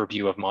this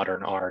overview of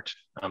modern art,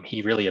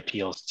 he really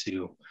appeals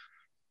to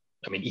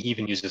I mean, he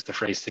even uses the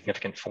phrase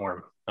significant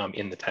form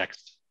in the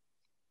text.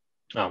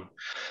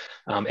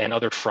 And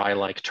other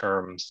Fry-like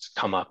terms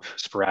come up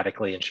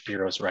sporadically in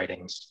Shapiro's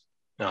writings.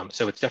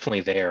 So it's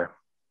definitely there.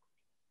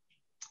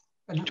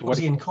 And was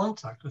he in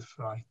contact with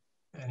Fry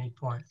at any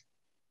point?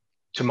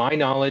 To my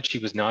knowledge, he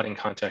was not in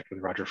contact with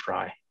Roger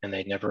Fry, and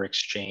they never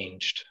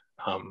exchanged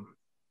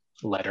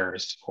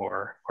letters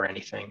or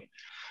anything.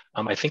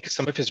 I think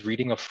some of his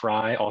reading of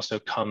Fry also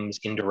comes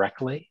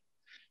indirectly.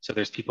 So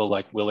there's people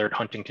like Willard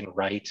Huntington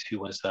Wright, who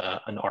was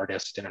an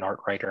artist and an art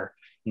writer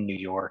in New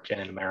York and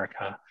in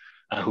America,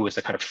 who was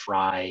a kind of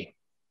Fry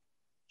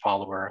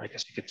follower, I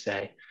guess you could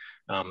say.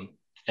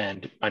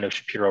 And I know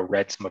Shapiro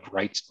read some of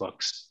Wright's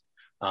books.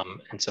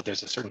 And so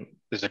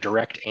there's a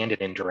direct and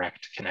an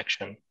indirect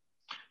connection.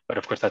 But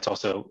of course, that's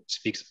also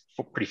speaks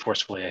pretty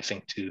forcefully, I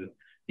think, to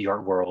the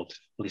art world,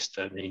 at least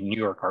the New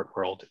York art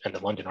world and the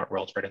London art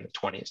world right in the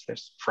 20s.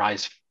 There's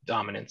Fry's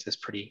dominance is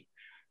pretty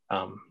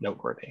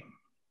noteworthy.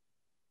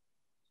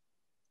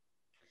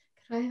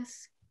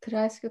 Could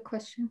I ask a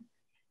question?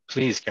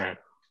 Please, Karen.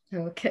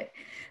 Okay,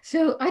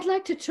 so I'd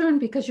like to turn,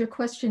 because your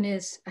question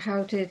is,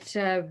 how did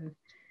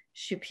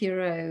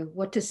Schapiro,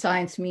 what does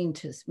science mean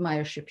to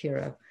Meyer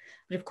Schapiro?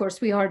 But of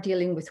course, we are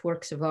dealing with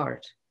works of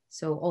art.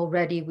 So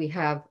already we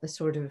have a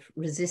sort of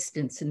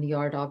resistance in the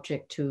art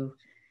object to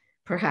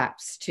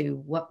perhaps to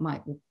what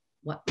one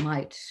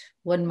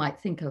might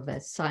think of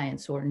as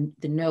science, or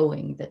the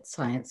knowing that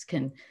science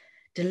can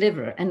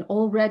deliver. And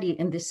already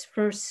in this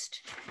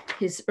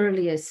his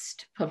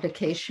earliest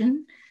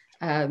publication,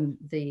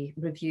 the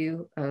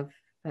review of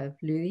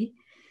Louis,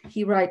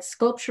 he writes,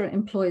 sculpture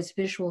employs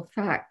visual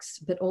facts,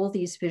 but all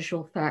these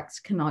visual facts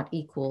cannot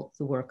equal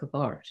the work of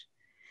art.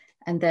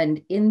 And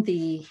then in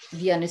the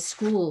Vienna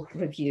School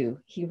Review,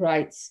 he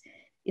writes,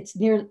 it's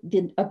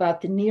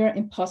about the near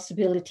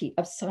impossibility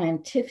of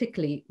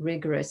scientifically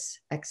rigorous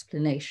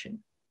explanation.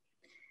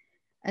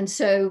 And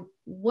so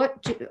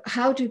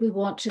how do we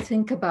want to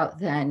think about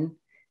then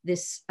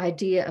this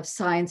idea of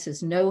science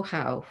as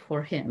know-how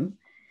for him,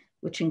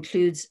 which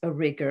includes a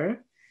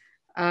rigor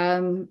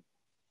and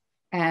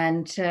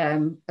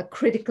a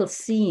critical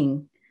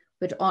seeing,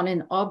 but on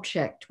an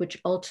object which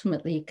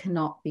ultimately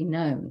cannot be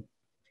known.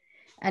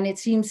 And it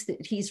seems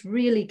that he's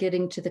really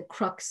getting to the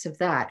crux of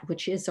that,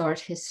 which is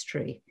art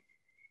history,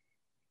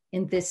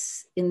 in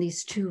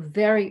these two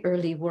very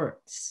early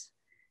works.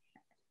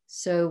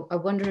 So I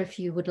wonder if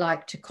you would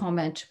like to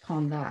comment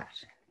upon that,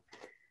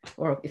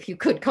 or if you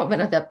could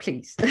comment on that,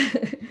 please.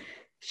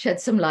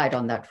 Shed some light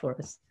on that for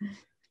us.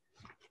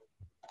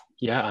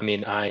 Yeah, I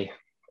mean,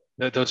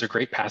 those are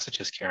great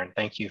passages, Karen.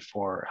 Thank you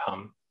for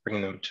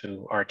bringing them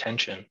to our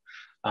attention.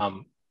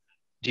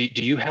 Do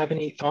you have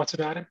any thoughts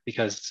about it?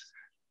 Because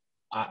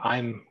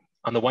I'm,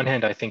 on the one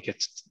hand, I think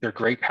they're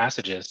great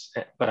passages,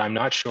 but I'm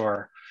not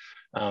sure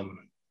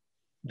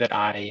that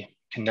I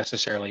can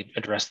necessarily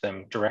address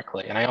them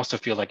directly. And I also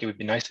feel like it would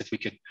be nice if we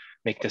could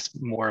make this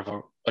more of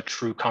a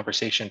true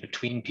conversation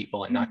between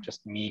people and not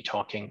just me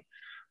talking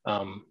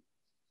to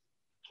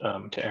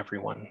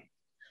everyone.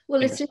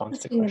 Well, it's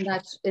interesting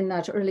in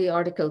that early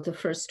article, the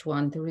first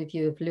one, the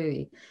review of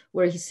Louis,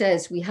 where he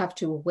says we have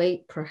to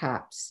await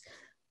perhaps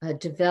a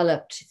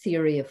developed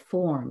theory of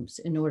forms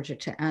in order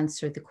to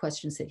answer the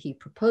questions that he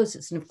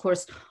proposes. And of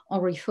course,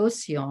 Henri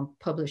Faucillon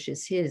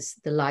publishes his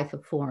The Life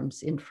of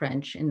Forms in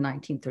French in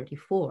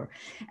 1934.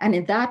 And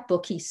in that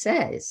book, he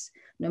says,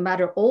 no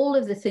matter all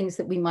of the things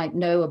that we might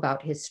know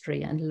about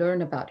history and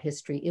learn about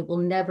history, it will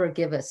never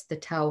give us the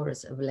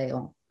towers of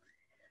Léon.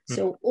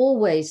 So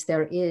always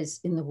there is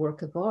in the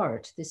work of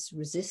art, this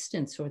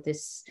resistance or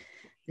this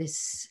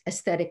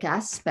aesthetic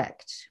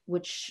aspect,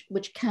 which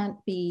can't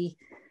be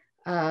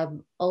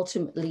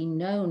ultimately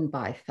known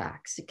by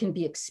facts. It can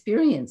be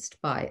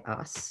experienced by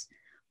us,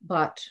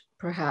 but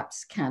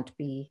perhaps can't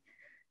be,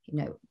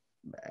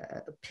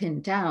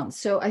 pinned down.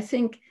 So I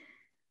think,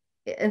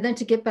 and then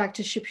to get back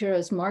to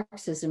Shapiro's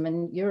Marxism,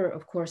 and you're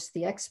of course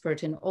the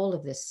expert in all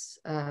of this,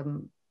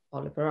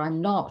 Oliver,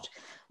 I'm not,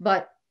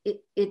 but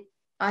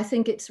I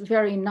think it's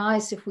very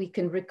nice if we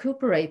can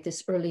recuperate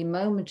this early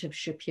moment of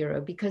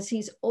Schapiro, because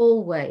he's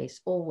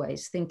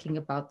always thinking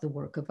about the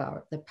work of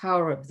art, the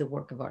power of the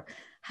work of art,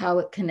 how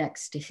it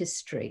connects to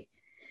history.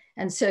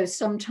 And so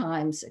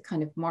sometimes a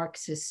kind of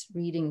Marxist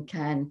reading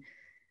can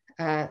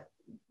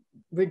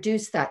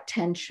reduce that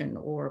tension,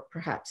 or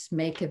perhaps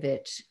make of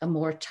it a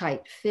more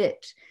tight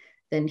fit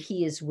than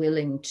he is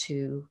willing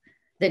to,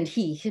 than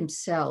he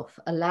himself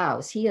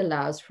allows. He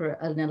allows for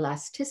an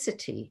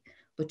elasticity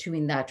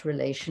between that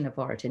relation of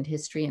art and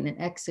history, and an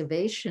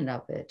excavation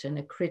of it, and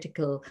a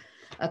critical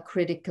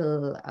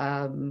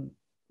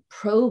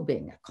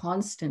probing, a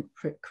constant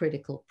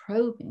critical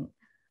probing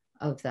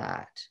of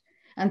that.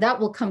 And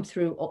that will come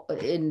through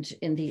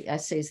in the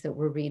essays that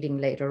we're reading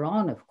later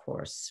on, of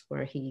course,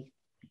 where he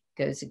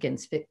goes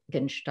against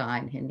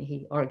Wittgenstein and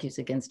he argues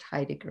against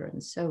Heidegger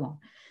and so on.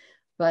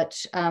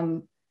 But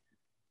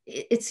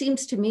it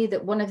seems to me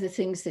that one of the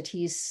things that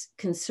he's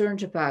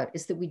concerned about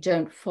is that we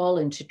don't fall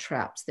into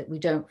traps, that we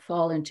don't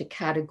fall into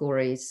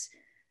categories,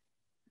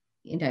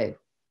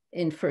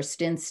 in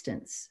first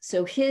instance.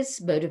 So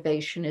his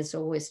motivation is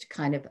always to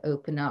kind of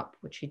open up,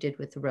 which he did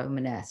with the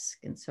Romanesque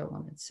and so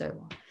on and so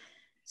on.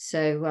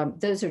 So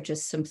those are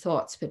just some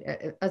thoughts, but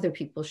other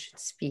people should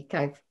speak.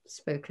 I've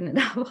spoken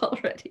enough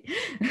already.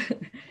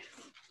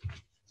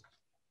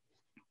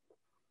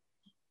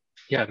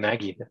 Yeah,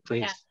 Maggie,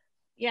 please.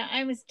 Yeah,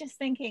 I was just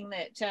thinking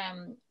that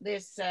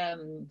this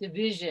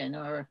division,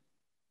 or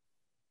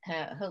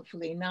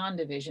hopefully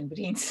non-division,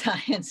 between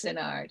science and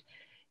art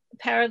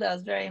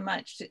parallels very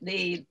much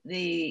the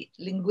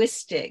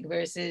linguistic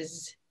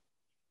versus,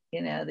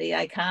 you know, the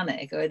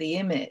iconic or the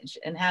image,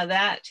 and how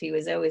that he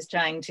was always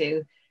trying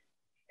to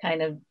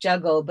kind of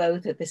juggle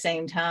both at the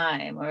same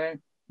time, or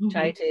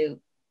try to,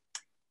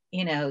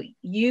 you know,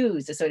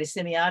 use a sort of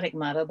semiotic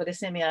model, but a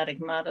semiotic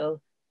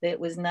model that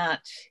was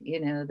not, you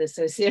know, the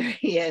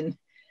Saussurian,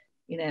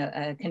 you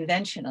know,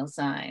 conventional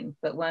sign,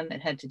 but one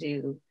that had to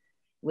do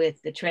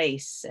with the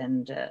trace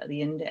and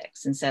the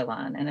index and so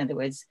on. In other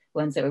words,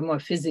 ones that were more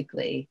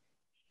physically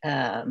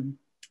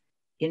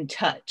in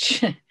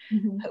touch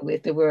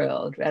with the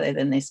world rather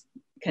than this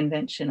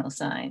conventional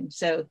sign.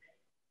 So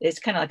it's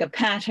kind of like a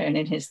pattern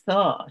in his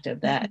thought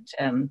of that,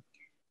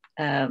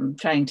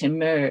 trying to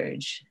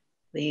merge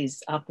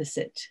these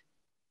opposite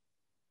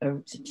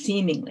or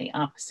seemingly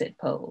opposite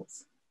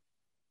poles.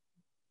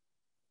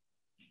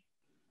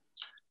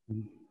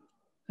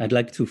 I'd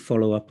like to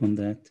follow up on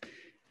that.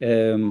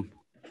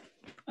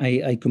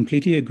 I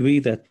completely agree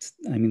that,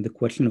 I mean, the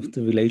question of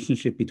the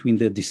relationship between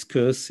the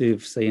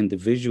discursive, say, and the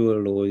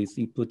visual, or as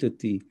he put it,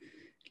 the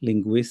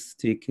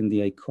linguistic and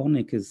the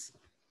iconic is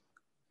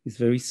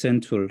very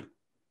central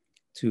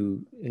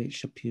to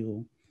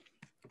Schapiro.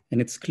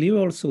 And it's clear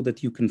also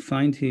that you can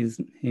find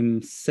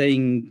him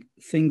saying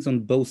things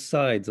on both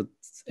sides.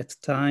 At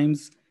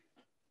times,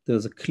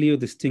 there's a clear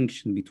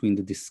distinction between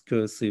the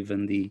discursive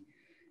and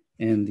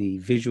the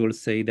visual.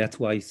 Say that's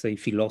why, say,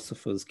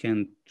 philosophers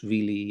can't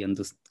really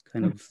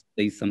kind of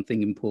say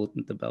something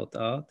important about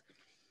art.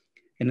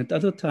 And at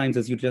other times,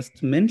 as you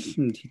just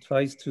mentioned, he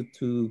tries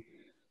to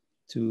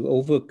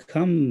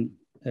overcome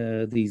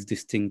these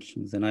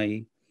distinctions. And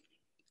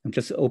I'm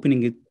just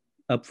opening it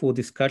up for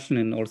discussion,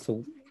 and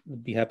also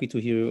would be happy to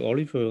hear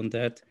Oliver on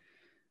that.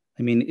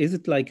 I mean, is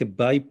it like a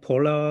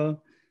bipolar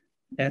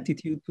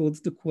attitude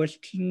towards the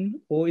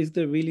question, or is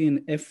there really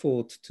an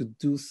effort to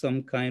do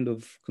some kind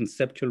of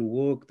conceptual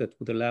work that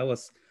would allow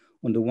us,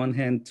 on the one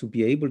hand, to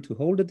be able to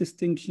hold a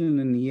distinction,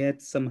 and yet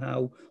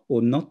somehow,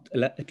 or not,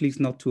 at least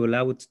not to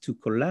allow it to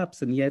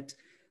collapse, and yet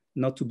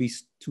not to be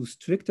too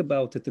strict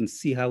about it, and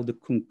see how the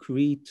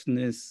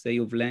concreteness, say,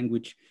 of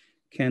language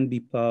can be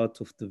part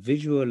of the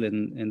visual,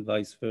 and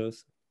vice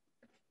versa?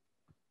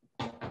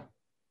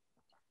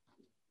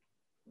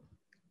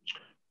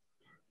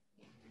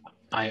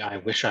 I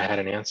wish I had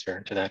an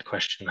answer to that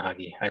question,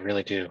 Hagi. I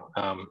really do.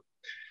 Could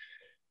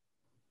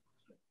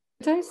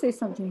I say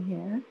something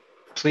here?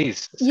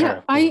 Please,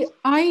 Sarah. Yeah,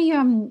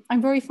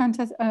 I'm very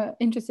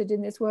interested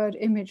in this word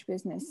image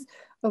business,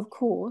 of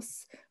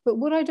course. But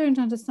what I don't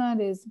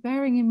understand is,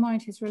 bearing in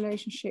mind his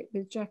relationship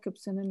with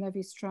Jacobson and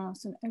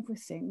Levi-Strauss and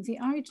everything, the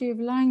idea of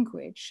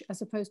language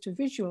as opposed to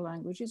visual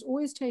language is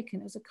always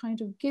taken as a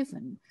kind of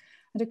given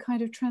and a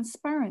kind of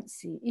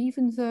transparency,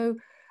 even though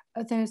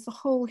there's the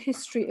whole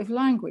history of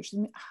language.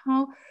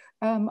 How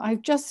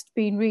I've just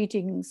been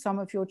reading some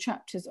of your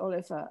chapters,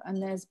 Oliver,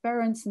 and there's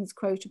Berenson's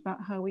quote about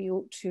how we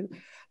ought to,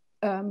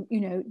 you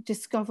know,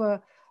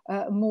 discover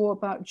more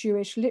about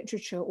Jewish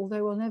literature,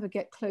 although we'll never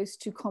get close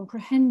to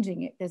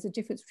comprehending it. There's a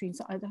difference between,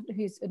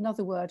 here's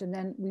another word, and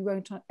then we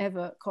won't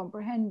ever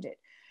comprehend it.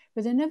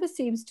 But there never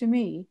seems to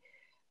me,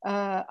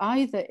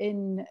 either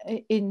in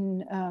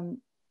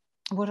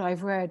what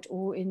I've read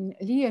or in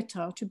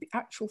Lyotard, to be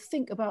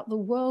think about the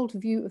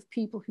worldview of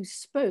people who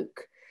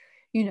spoke,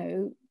 you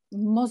know,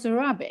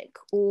 Mozarabic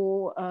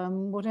or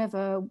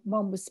whatever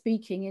one was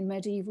speaking in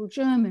medieval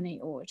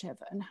Germany or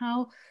whatever, and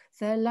how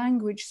their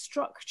language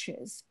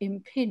structures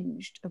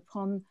impinged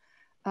upon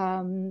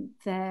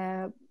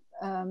their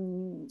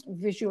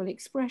visual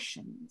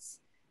expressions.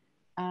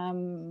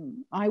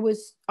 I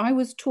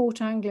was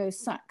taught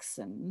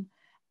Anglo-Saxon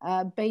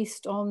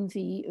based on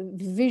the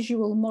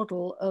visual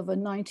model of a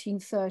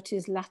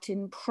 1930s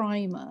Latin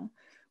primer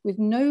with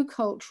no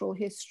cultural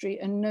history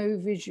and no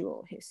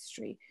visual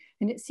history.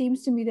 And it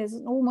seems to me there's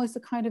almost a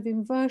kind of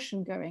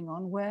inversion going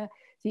on where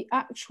the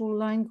actual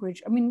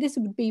language, I mean, this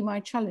would be my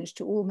challenge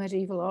to all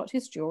medieval art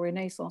history or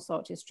Renaissance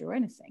art history or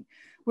anything,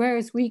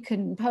 whereas we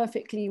can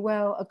perfectly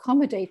well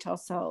accommodate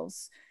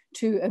ourselves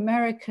to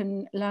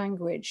American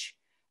language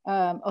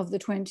of the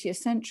 20th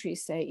century,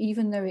 say,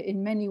 even though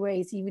in many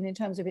ways, even in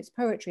terms of its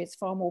poetry, it's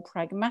far more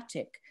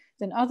pragmatic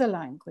than other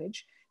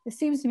language. There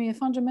seems to me a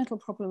fundamental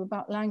problem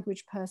about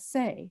language per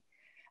se.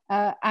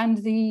 And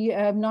the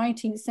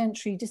 19th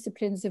century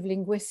disciplines of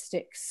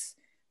linguistics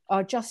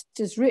are just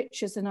as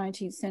rich as the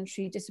 19th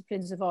century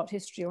disciplines of art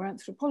history or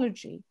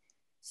anthropology.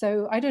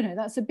 So I don't know,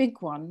 that's a big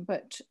one,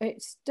 but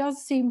it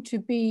does seem to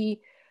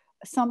be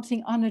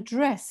something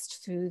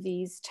unaddressed through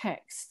these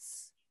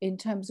texts. in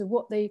terms of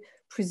what they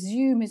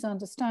presume is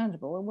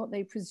understandable and what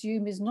they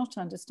presume is not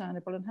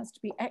understandable and has to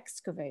be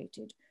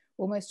excavated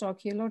almost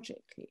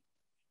archaeologically.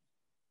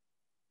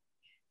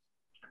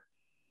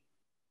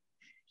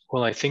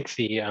 Well, I think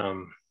the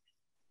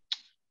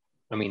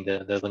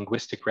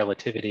linguistic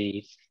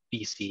relativity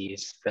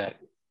theses that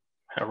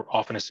are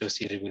often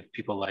associated with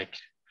people like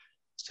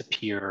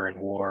Schapiro and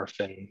Worf,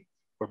 and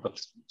we're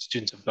both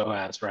students of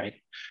Boas, right?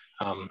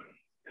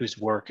 Whose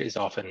work is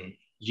often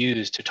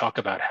used to talk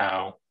about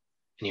how,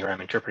 and here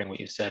I'm interpreting what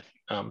you said,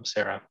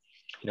 Sarah,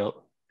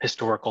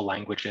 historical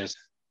languages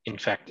in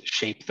fact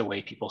shape the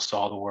way people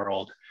saw the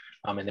world,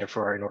 and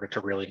therefore in order to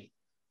really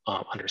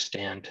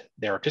understand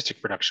their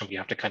artistic production, we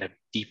have to kind of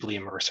deeply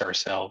immerse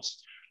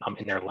ourselves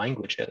in their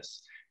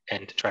languages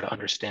and to try to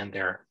understand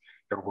their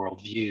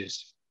worldviews.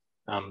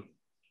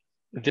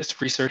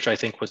 This research, I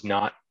think,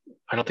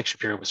 I don't think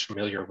Schapiro was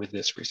familiar with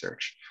this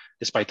research,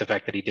 despite the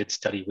fact that he did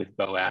study with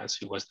Boas,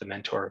 who was the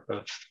mentor of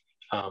both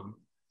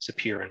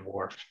Schapiro and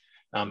Worf.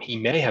 He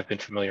may have been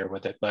familiar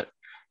with it, but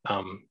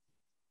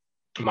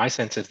my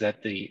sense is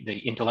that the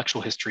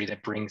intellectual history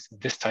that brings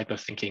this type of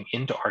thinking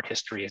into art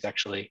history is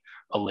actually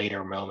a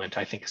later moment.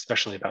 I think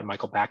especially about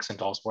Michael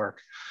Baxendall's work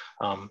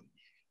on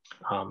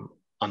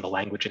the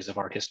languages of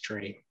art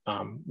history,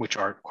 which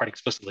are quite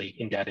explicitly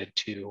indebted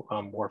to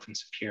Worf and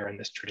Schapiro in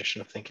this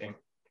tradition of thinking.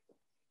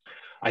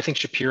 I think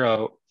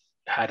Schapiro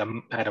had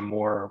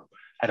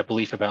a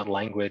belief about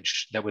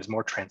language that was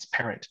more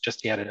transparent.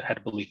 Just he had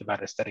a belief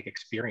about aesthetic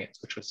experience,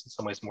 which was in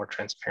some ways more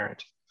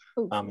transparent.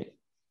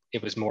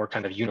 It was more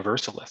kind of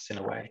universalist in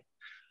a way.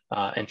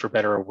 And for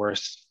better or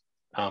worse,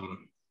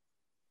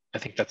 I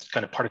think that's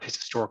kind of part of his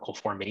historical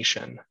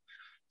formation.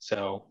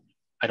 So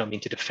I don't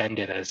mean to defend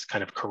it as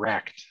kind of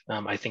correct.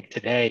 I think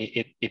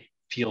today it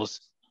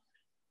feels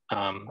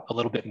a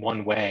little bit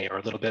one way, or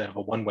a little bit of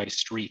a one-way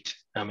street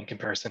in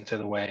comparison to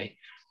the way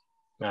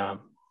art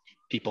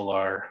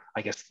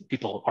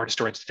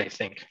historians today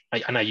think.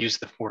 And I use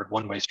the word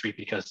one-way street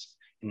because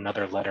in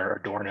another letter,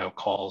 Adorno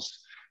calls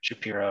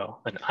Schapiro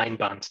an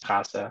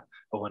Einbahnstrasse,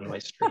 a one-way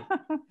street,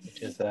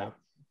 which is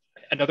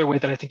another way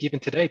that I think even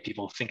today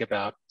people think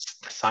about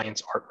the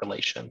science-art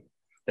relation,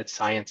 that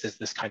science is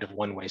this kind of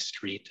one-way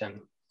street, and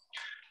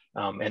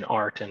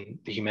art and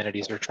the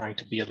humanities are trying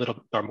to be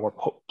are more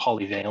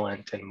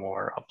polyvalent and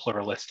more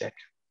pluralistic.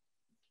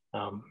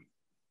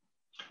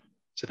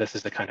 So this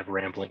is the kind of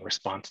rambling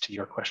response to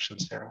your question,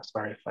 Sarah.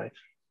 Sorry if I've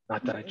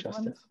not done it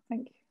justice.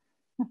 Thank you.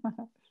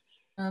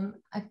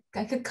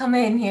 I could come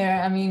in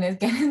here. I mean,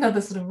 again, another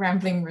sort of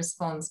rambling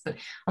response, but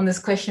on this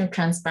question of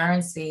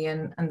transparency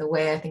and the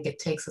way I think it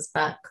takes us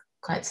back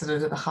quite sort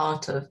of to the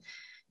heart of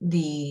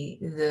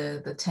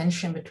the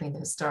tension between the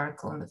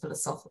historical and the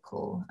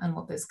philosophical, and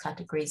what those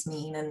categories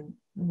mean, and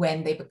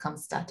when they become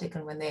static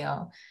and when they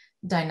are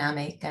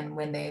dynamic, and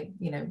when they,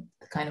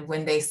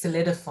 when they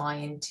solidify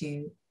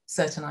into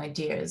certain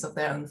ideas of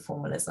their own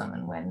formalism,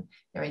 and when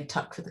they're in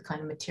touch with the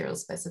kind of material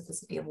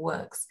specificity of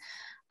works.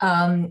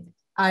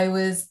 I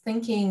was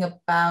thinking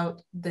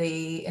about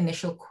the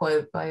initial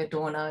quote by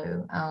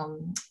Adorno,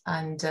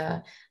 and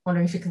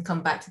wondering if you can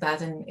come back to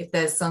that, and if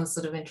there's some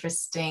sort of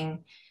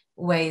interesting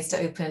ways to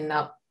open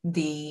up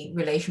the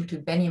relation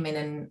between Benjamin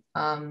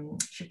and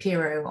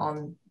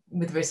Schapiro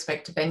with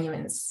respect to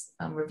Benjamin's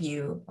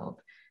review of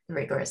the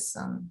rigorous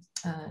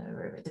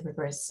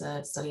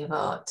study of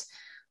art.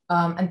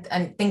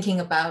 And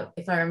thinking about,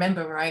 if I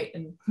remember right,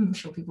 and I'm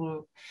sure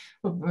people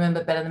will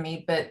remember better than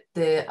me, but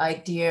the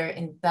idea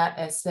in that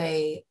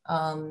essay,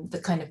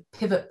 the kind of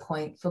pivot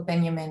point for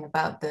Benjamin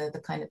about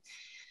the kind of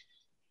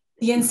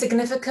the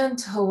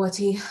insignificant, or what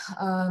he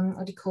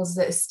calls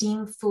the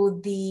esteem for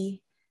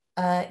the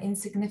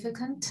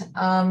insignificant,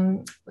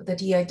 that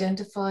he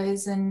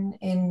identifies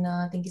in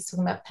I think he's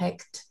talking about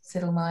Pecht,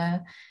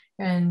 Sedlmayr,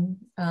 and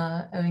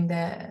owing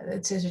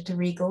to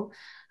Riegel.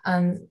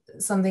 And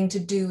something to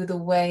do with the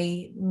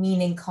way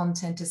meaning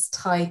content is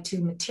tied to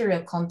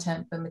material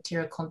content, but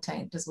material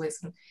content is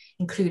always sort of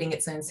including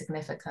its own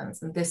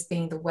significance. And this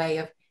being the way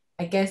of,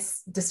 I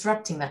guess,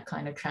 disrupting that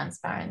kind of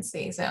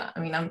transparency. So, I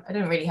mean, I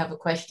don't really have a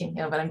question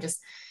here, but I'm just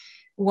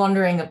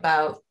wondering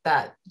about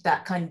that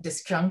kind of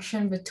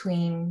disjunction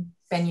between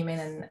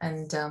Benjamin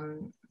and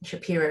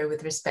Schapiro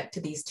with respect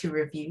to these two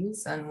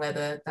reviews, and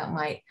whether that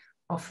might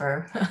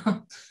offer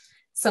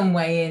some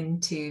way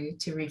into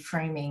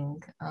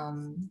reframing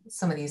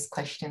some of these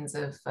questions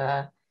of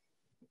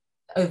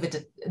over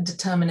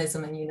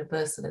determinism and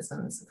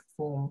universalism as a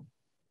form.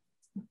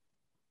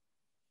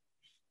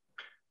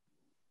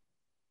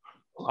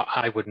 Well,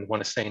 I wouldn't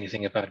want to say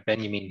anything about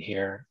Benjamin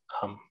here,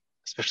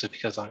 especially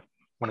because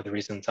one of the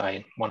reasons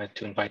I wanted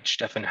to invite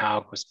Stefan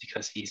Haug was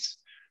because he's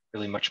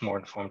really much more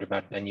informed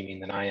about Benjamin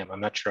than I am.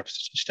 I'm not sure if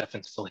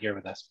Stefan's still here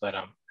with us, but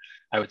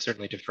I would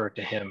certainly defer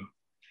to him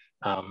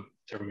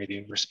to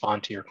maybe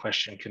respond to your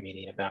question,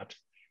 Kamini, about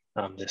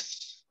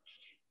this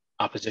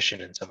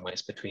opposition in some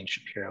ways between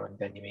Schapiro and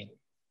Benjamin.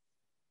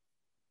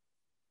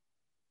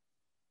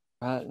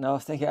 No,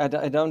 thank you. I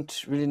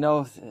don't really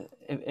know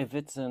if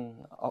it's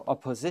an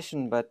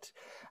opposition, but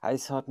I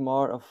thought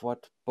more of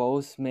what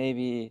both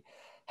maybe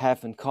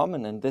have in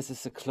common, and this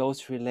is a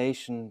close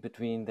relation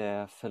between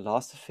their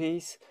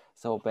philosophies.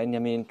 So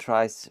Benjamin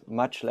tries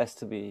much less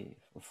to be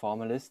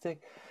formalistic,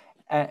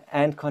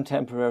 and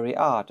contemporary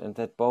art, and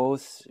that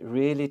both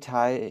really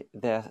tie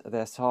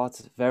their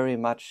thoughts very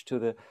much to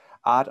the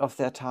art of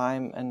their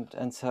time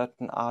and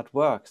certain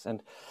artworks.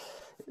 And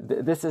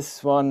this is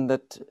one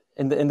that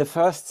in the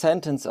first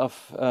sentence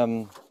of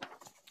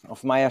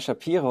Meyer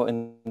Schapiro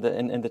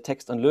in the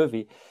text on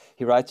Löwy,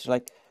 he writes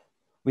like,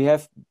 we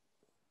have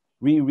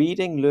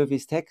rereading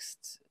Löwy's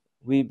texts,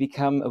 we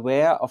become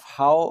aware of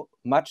how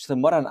much the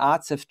modern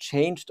arts have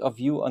changed our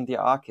view on the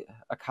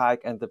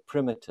archaic and the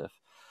primitive.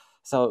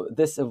 So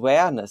this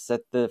awareness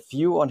that the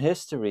view on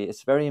history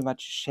is very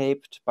much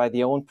shaped by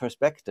the own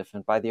perspective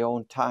and by the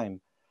own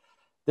time.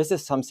 This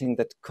is something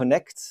that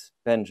connects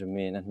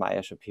Benjamin and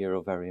Meyer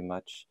Schapiro very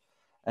much.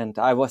 And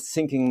I was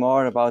thinking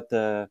more about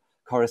the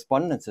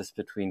correspondences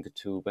between the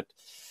two, but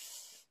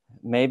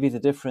maybe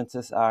the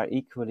differences are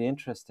equally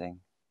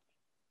interesting.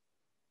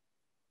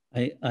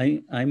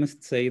 I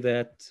must say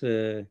that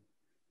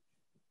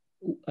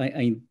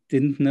I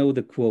didn't know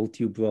the quote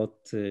you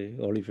brought,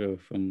 Oliver,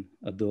 from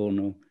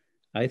Adorno.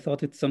 I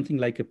thought it's something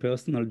like a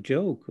personal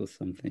joke or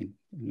something.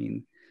 I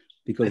mean,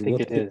 because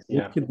what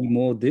could be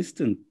more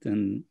distant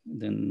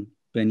than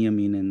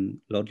Benjamin and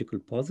logical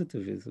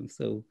positivism?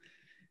 So,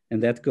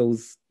 and that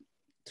goes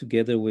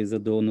together with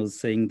Adorno's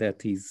saying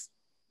that he's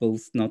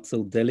both not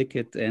so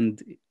delicate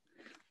and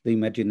the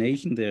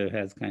imagination there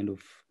has kind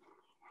of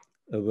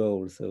a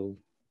role. So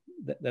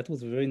that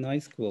was a very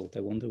nice quote.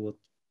 I wonder what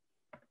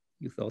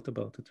you thought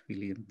about it,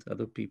 really, and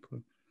other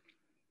people.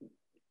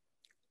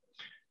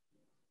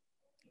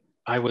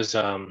 I was,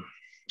 I'm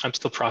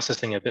still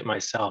processing a bit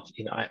myself.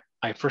 You know,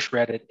 I first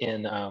read it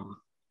in the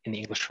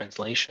English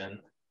translation,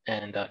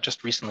 and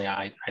just recently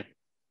I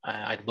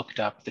looked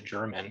up the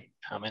German,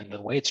 and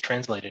the way it's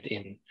translated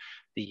in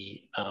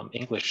the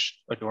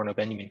English Adorno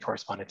Benjamin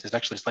correspondence is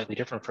actually slightly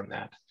different from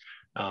that.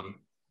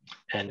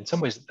 And in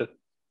some ways,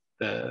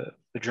 the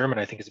German,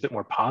 I think, is a bit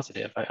more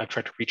positive. I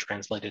tried to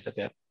retranslate it a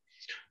bit,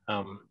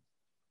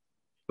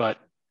 but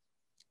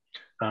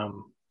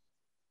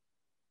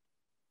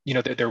you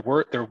know, there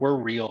were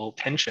real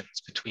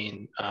tensions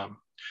between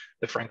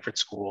the Frankfurt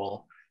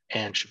School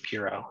and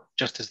Schapiro,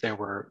 just as there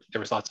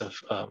was lots of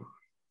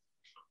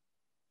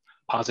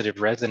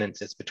positive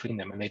resonances between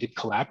them, and they did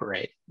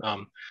collaborate.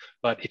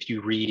 But if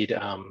you read,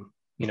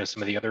 you know,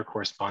 some of the other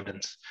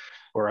correspondence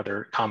or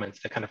other comments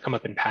that kind of come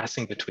up in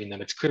passing between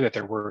them, it's clear that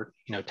there were,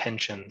 you know,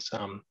 tensions.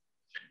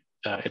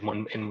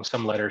 In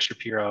some letters,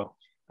 Schapiro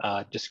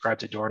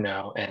describes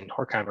Adorno and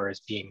Horkheimer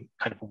as being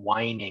kind of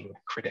whining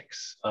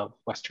critics of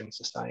Western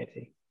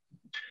society.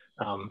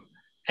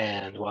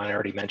 And well, I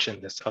already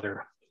mentioned this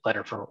other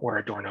letter where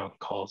Adorno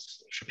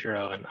calls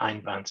Schapiro an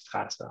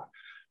Einbahnstraße,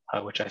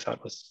 which I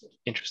thought was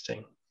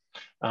interesting.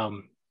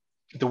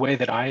 The way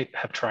that I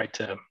have tried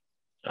to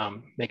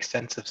make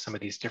sense of some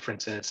of these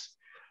differences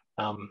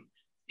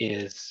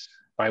is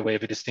by way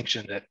of a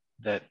distinction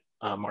that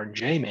Martin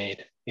Jay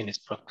made in his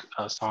book,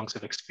 Songs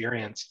of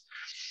Experience,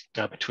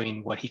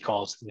 between what he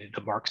calls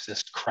the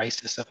Marxist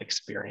crisis of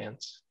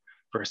experience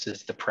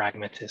versus the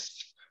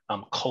pragmatist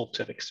cult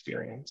of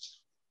experience.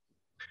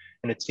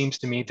 And it seems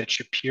to me that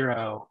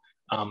Schapiro,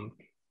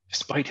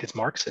 despite his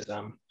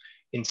Marxism,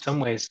 in some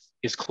ways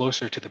is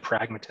closer to the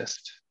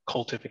pragmatist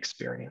cult of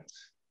experience.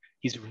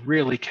 He's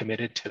really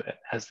committed to it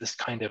as this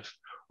kind of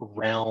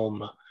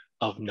realm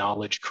of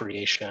knowledge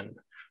creation,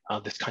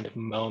 this kind of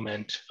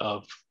moment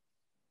of,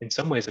 in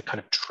some ways, a kind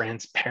of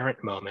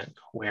transparent moment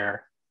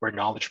where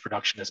knowledge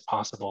production is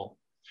possible.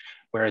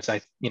 Whereas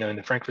in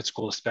the Frankfurt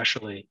School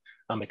especially,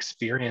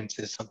 experience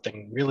is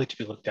something really to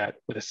be looked at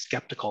with a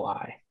skeptical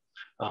eye,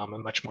 a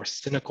much more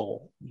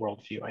cynical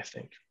worldview, I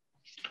think.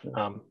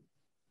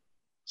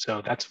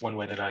 So that's one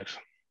way that I've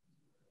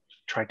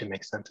tried to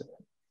make sense of it.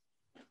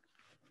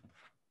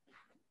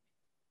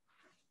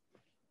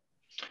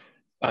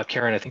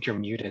 Karen, I think you're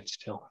muted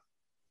still.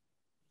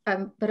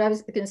 But I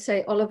was going to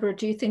say, Oliver,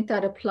 do you think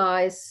that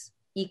applies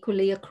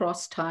equally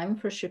across time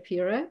for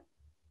Schapiro?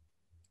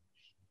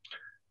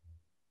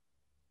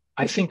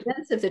 I think in the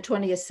sense of the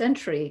 20th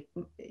century,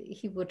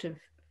 he would have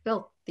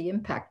felt the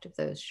impact of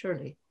those,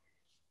 surely.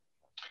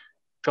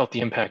 Felt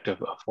the impact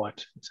of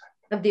what?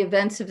 Of the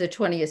events of the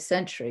 20th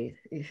century.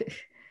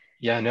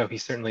 Yeah, no, he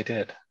certainly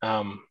did.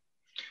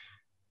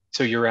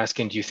 So you're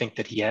asking, do you think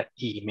that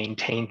he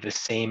maintained the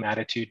same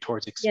attitude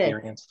towards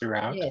experience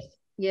throughout? Yes,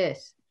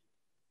 yes.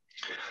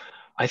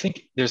 I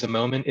think there's a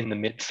moment in the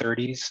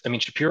mid-30s. I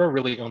mean, Schapiro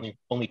really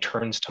only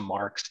turns to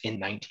Marx in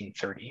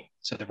 1930.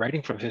 So the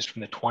writing from the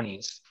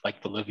 20s,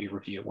 like the Löwy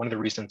Review, one of the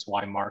reasons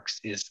why Marx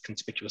is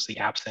conspicuously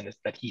absent is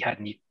that he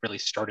hadn't really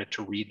started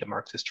to read the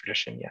Marxist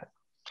tradition yet.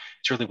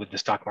 It's really with the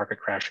stock market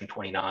crash in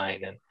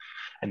 29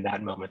 and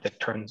that moment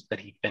that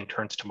he then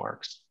turns to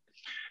Marx.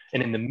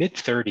 And in the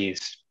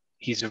mid-30s,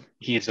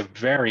 he is a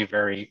very,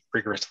 very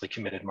rigorously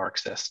committed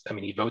Marxist. I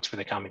mean, he votes for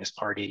the Communist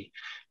Party,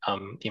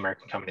 the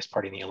American Communist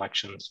Party in the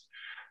elections.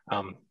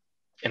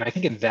 And I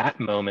think in that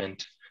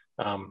moment,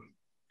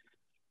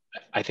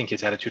 I think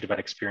his attitude about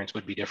experience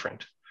would be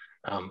different.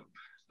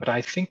 But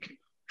I think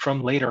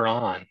from later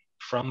on,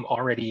 from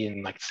already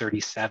in like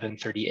 37,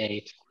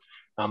 38,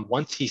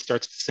 once he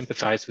starts to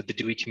sympathize with the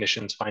Dewey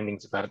Commission's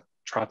findings about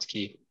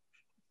Trotsky,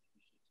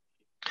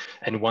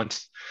 and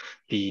once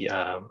the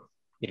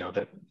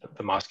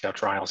Moscow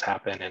trials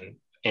happen and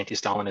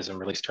anti-Stalinism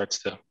really starts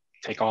to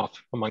take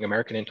off among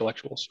American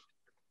intellectuals,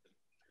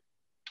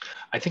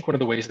 I think one of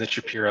the ways that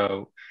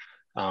Schapiro,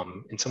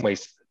 in some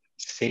ways,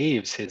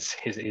 saves his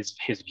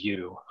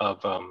view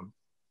of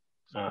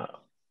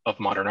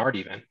modern art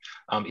even,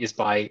 is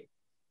by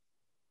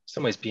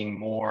some ways being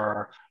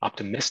more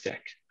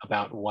optimistic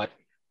about what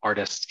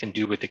artists can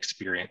do with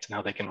experience and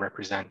how they can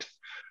represent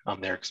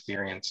their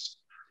experience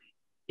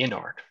in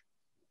art.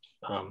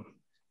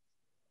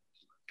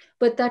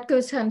 But that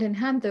goes hand in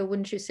hand, though,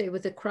 wouldn't you say,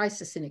 with a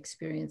crisis in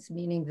experience,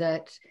 meaning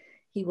that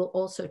he will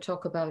also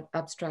talk about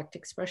abstract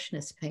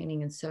expressionist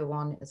painting and so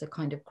on as a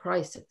kind of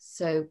crisis.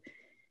 So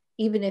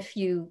even if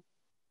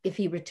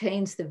he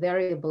retains the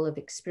variable of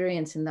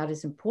experience and that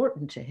is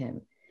important to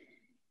him,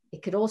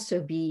 it could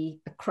also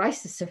be a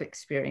crisis of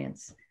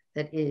experience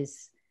that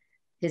is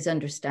his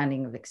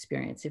understanding of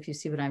experience, if you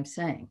see what I'm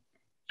saying.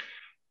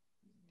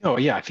 Oh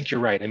yeah, I think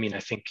you're right. I mean, I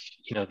think,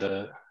 you know,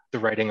 the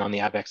writing on the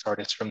Avex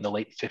artists from the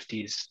late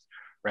 50s,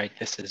 right?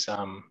 This is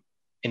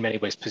in many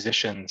ways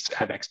positions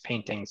Avex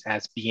paintings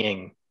as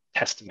being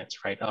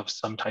testaments, right, of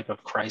some type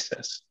of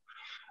crisis.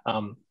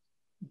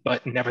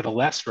 But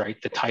nevertheless,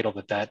 right, the title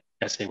that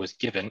essay was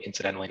given,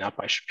 incidentally not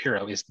by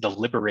Schapiro, is The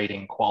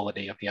Liberating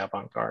Quality of the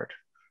Avant-Garde,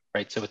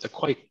 right? So it's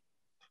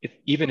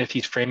even if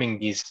he's framing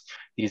these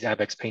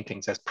Avex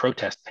paintings as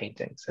protest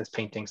paintings, as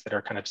paintings that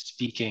are kind of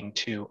speaking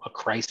to a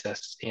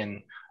crisis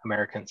in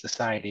American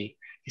society,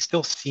 he's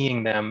still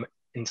seeing them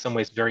in some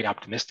ways very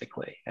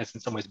optimistically, as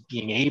in some ways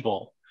being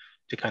able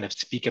to kind of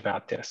speak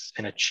about this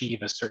and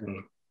achieve a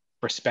certain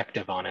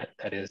perspective on it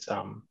that is,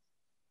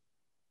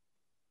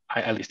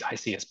 at least I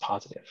see as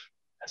positive,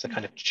 as a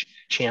kind of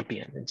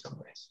champion in some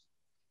ways,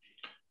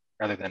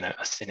 rather than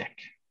a cynic.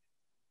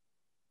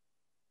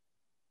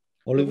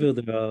 Oliver,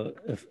 there are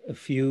a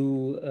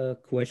few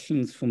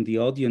questions from the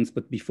audience,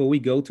 but before we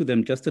go to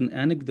them, just an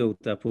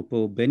anecdote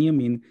apropos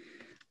Benjamin,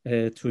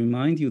 to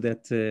remind you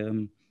that,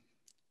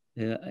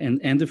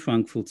 and the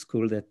Frankfurt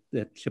School, that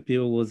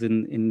Schapiro was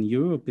in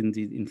Europe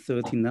in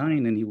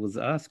 39, and he was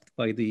asked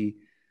by the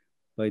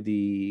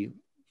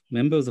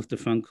members of the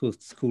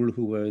Frankfurt School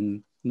who were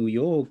in New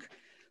York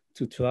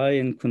to try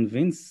and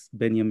convince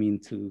Benjamin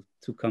to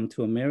come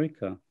to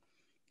America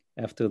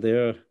after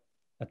their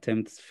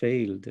attempts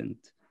failed, and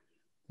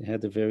they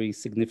had a very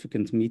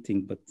significant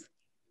meeting, but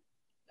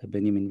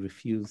Benjamin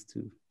refused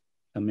to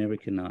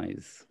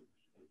Americanize.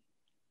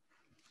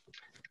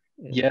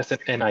 Yes,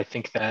 and I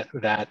think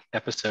that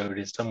episode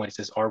in some ways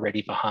is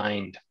already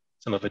behind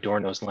some of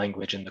Adorno's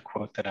language in the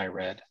quote that I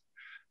read.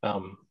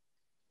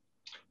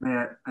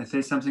 May I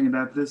say something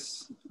about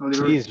this,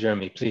 Oliver? Please,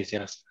 Jeremy, please,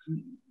 yes.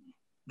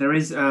 There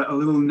is a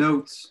little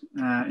note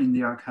in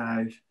the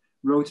archive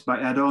wrote by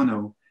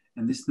Adorno,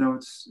 and this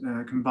note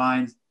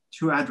combines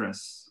two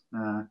addresses,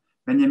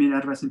 Benjamin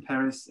address in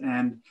Paris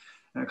and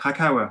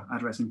Krakauer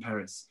address in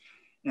Paris.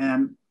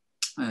 And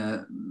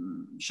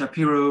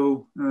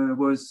Schapiro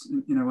was,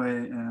 in a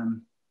way,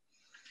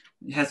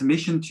 he has a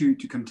mission to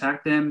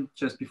contact them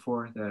just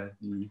before to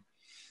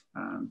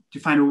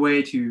find a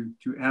way to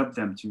help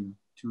them to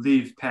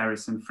leave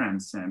Paris and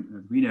France.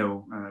 And we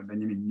know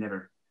Benjamin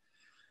never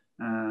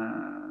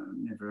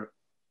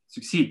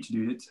succeed to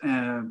do it,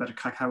 but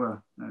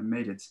Krakauer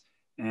made it.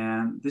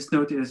 And this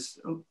note is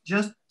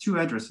just two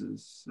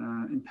addresses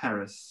in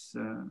Paris.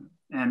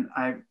 And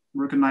I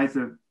recognize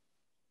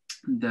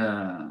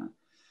the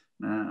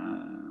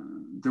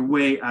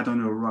way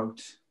Adorno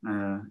wrote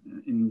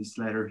in this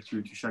letter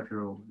to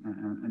Schapiro,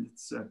 and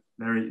it's a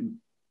very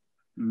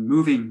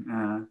moving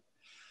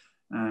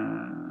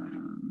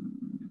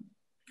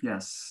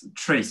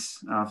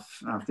trace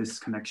of this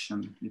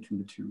connection between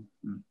the two.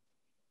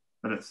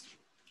 But it's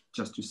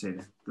just to say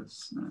that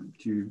that's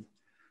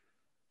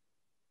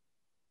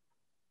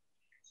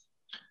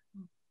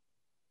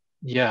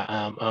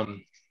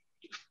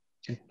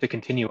to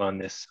continue on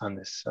this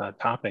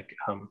topic,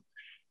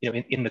 you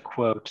know, in the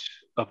quote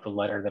of the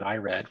letter that I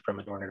read from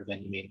Adorno to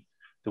Benjamin,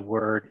 the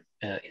word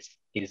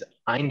is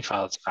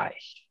einfallsreich,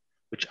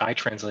 which I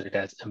translated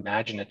as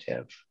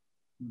imaginative,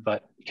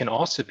 but can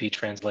also be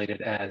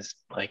translated as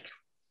like,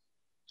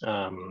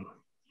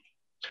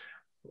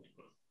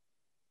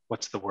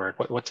 what's the word?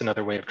 What's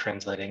another way of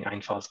translating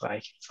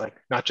einfallsreich? It's like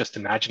not just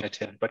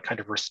imaginative, but kind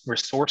of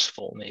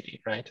resourceful,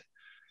 maybe, right?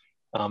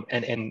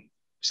 And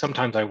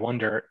sometimes I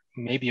wonder,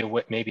 maybe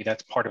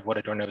that's part of what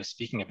Adorno is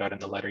speaking about in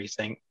the letter. He's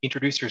saying,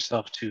 introduce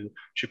yourself to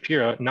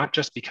Schapiro, not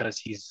just because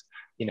he's,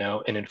 you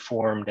know, an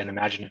informed and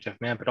imaginative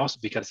man, but also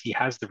because he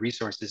has the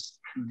resources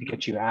to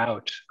get you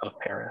out of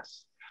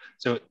Paris.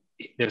 So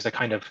there's a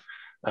kind of,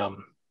 well,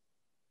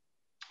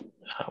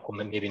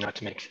 maybe not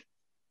to make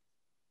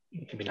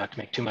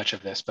too much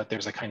of this, but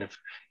there's a kind of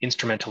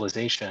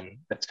instrumentalization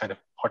that's kind of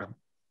part of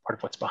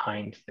what's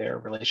behind their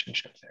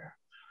relationship there.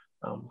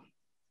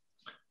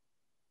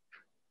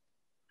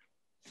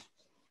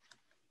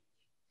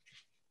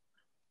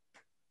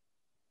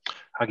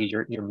 Hagi,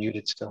 you're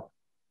muted still.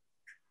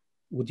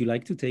 Would you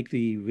like to take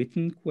the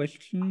written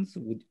questions?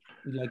 Would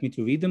you like me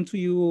to read them to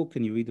you, or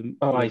can you read them?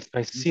 Oh, I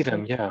see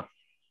them, yeah.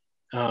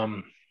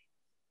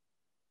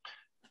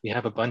 We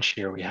have a bunch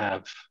here. We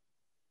have,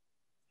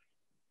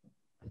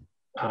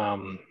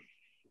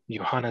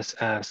 Johannes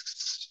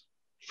asks,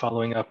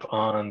 following up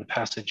on the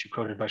passage you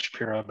quoted by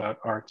Shapiro about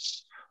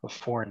arts of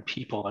foreign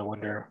people, I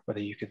wonder whether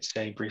you could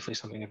say briefly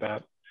something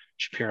about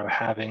Shapiro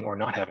having or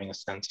not having a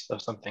sense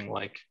of something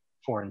like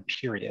foreign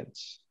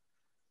periods.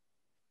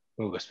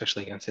 Ooh,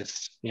 especially against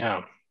his,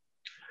 yeah.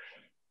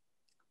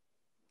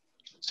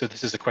 So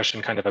this is a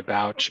question kind of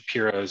about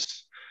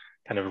Shapiro's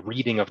kind of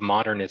reading of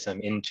modernism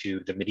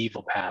into the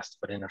medieval past,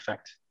 but in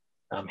effect,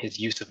 his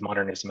use of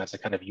modernism as a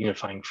kind of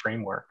unifying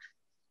framework.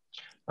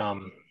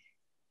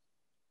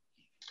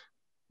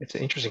 It's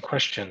an interesting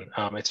question.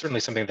 It's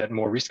certainly something that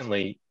more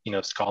recently,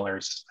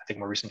 scholars, I think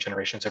more recent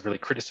generations have really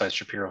criticized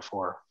Shapiro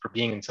for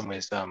being in some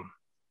ways a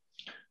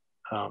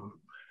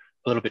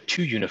little bit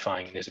too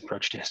unifying in his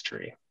approach to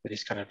history, that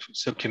he's kind of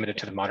so committed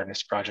to the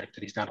modernist project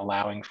that he's not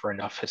allowing for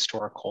enough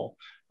historical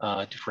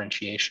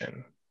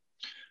differentiation.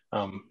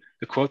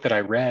 The quote that I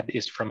read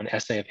is from an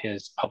essay of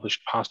his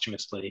published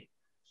posthumously.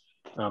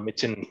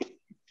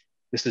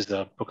 This is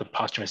the book of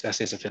posthumous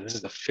essays of his. This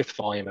is the 5th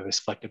volume of his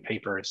collected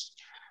papers,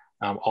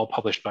 all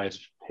published by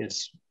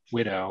his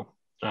widow.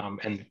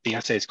 And the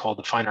essay is called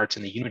The Fine Arts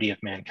and the Unity of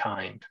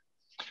Mankind.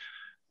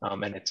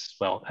 And it's,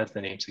 well, as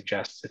the name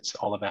suggests, it's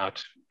all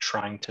about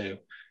trying to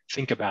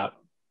think about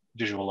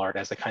visual art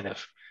as a kind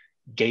of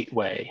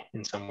gateway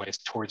in some ways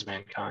towards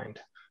mankind,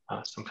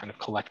 some kind of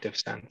collective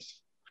sense.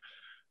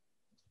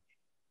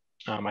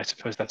 I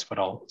suppose that's what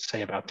I'll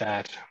say about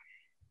that.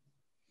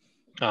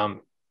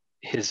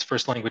 His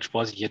first language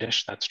was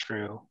Yiddish, that's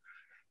true.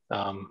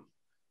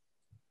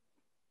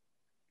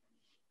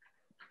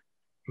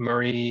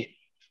 Murray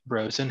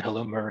Rosen,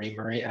 hello Murray.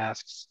 Murray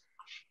asks,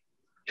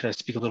 could I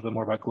speak a little bit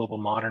more about global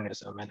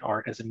modernism and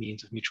art as a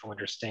means of mutual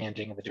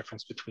understanding and the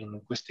difference between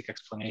linguistic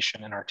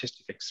explanation and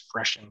artistic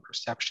expression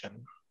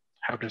perception?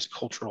 How does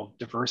cultural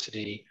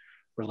diversity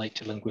relate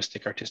to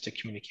linguistic artistic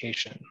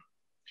communication?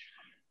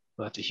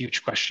 Well, that's a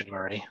huge question,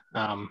 Murray.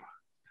 I'm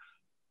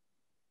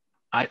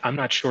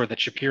not sure that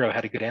Shapiro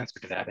had a good answer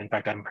to that. In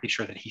fact, I'm pretty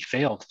sure that he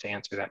failed to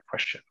answer that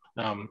question.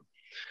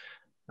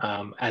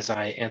 As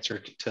I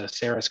answered to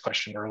Sarah's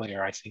question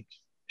earlier, I think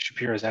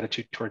Shapiro's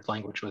attitude towards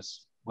language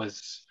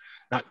was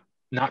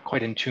not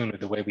quite in tune with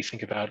the way we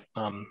think about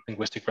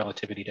linguistic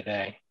relativity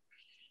today.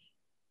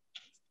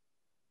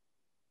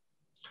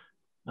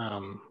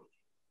 And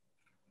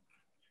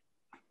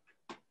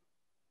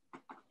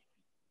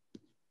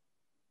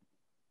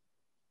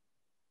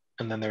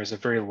then there's a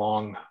very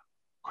long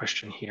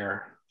question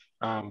here,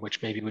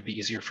 which maybe would be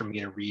easier for me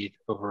to read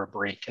over a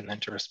break and then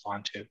to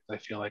respond to. I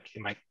feel like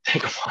it might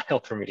take a while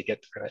for me to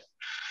get through it.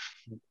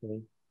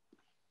 Okay.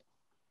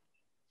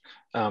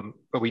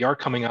 But we are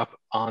coming up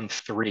on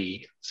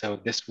 3. So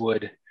this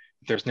would,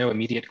 if there's no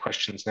immediate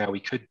questions now, we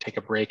could take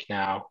a break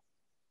now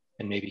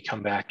and maybe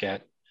come back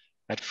at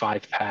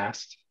 5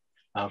 past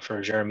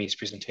for Jeremy's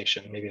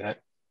presentation. Maybe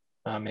that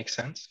makes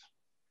sense.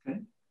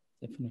 Okay,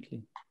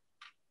 definitely.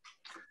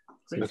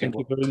 Okay, Thank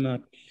you very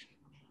much.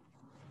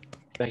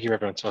 Thank you,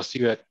 everyone. So I'll see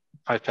you at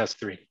 5 past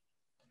 3.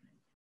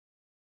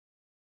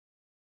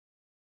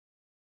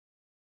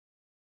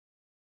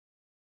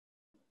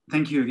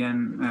 Thank you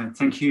again.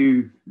 Thank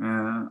you,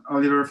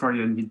 Oliver, for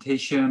your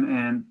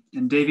invitation,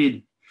 and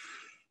David.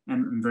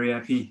 And I'm very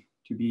happy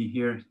to be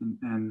here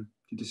and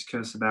to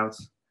discuss about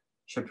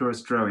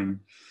Shapiro's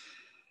drawing.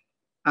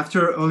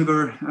 After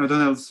Oliver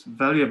O'Donnell's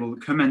valuable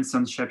comments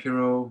on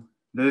Shapiro,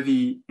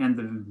 Levy, and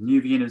the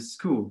New Vienna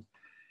School,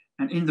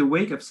 and in the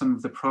wake of some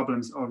of the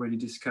problems already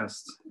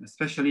discussed,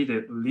 especially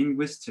the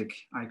linguistic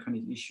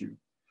iconic issue,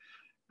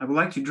 I would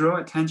like to draw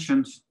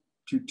attention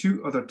to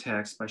 2 other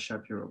texts by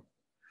Shapiro,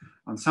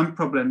 on some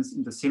problems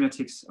in the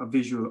semiotics of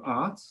visual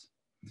art,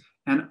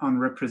 and on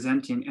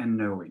representing and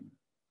knowing.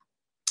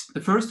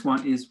 The first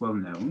one is well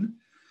known.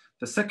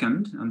 The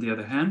second, on the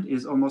other hand,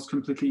 is almost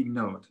completely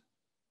ignored.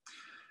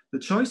 The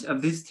choice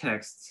of these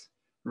texts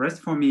rests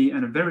for me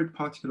on a very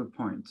particular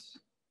point.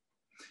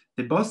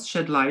 They both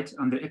shed light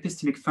on the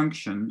epistemic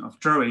function of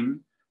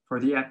drawing for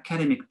the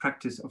academic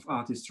practice of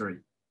art history.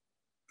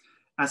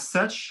 As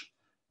such,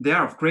 they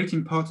are of great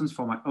importance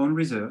for my own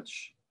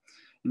research.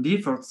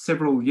 Indeed, for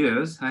several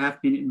years, I have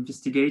been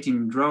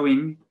investigating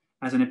drawing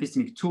as an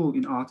epistemic tool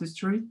in art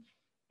history,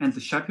 and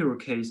the Shapiro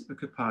case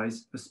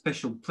occupies a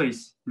special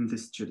place in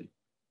this study.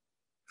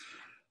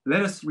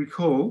 Let us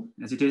recall,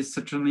 as it is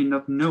certainly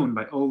not known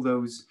by all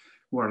those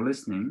who are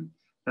listening,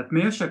 that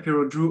Meyer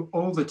Schapiro drew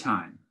all the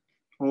time.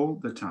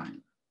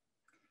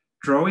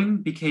 Drawing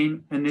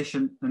became an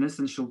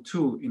essential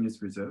tool in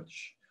his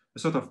research, a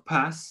sort of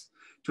path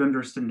to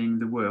understanding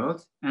the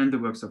world and the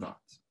works of art.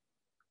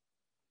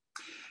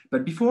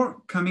 But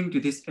before coming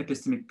to this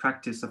epistemic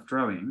practice of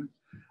drawing,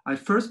 I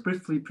first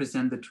briefly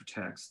present the 2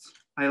 texts,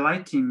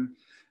 highlighting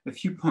a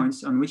few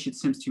points on which it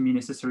seems to me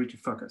necessary to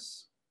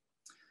focus.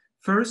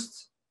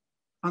 First,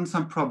 on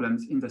some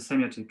problems in the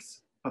semiotics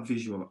of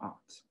visual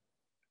art.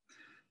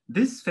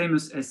 This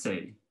famous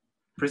essay,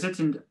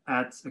 presented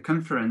at a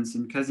conference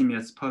in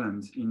Kazimierz,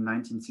 Poland in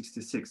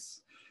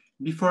 1966,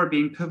 before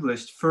being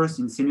published first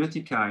in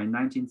Semiotica in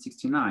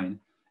 1969,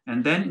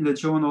 and then in the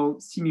journal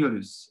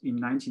Simiolus in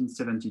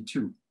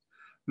 1972,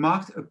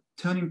 marked a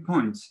turning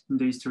point in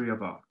the history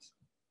of art.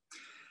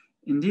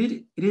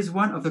 Indeed, it is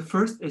one of the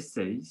first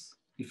essays,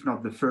 if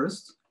not the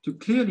first, to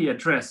clearly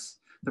address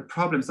the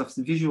problems of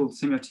visual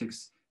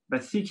semiotics by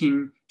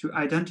seeking to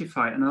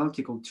identify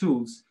analytical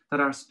tools that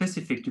are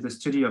specific to the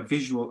study of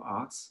visual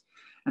arts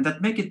and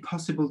that make it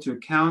possible to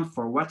account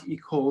for what he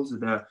calls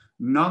the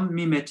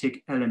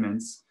non-mimetic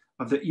elements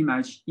of the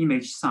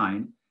image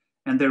sign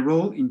and their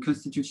role in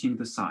constituting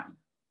the sign.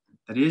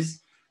 That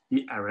is,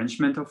 the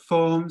arrangement of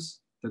forms,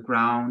 the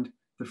ground,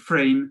 the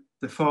frame,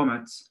 the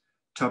format,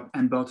 top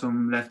and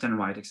bottom, left and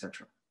right,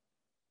 etc.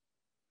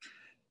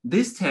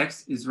 This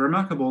text is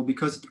remarkable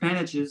because it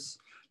manages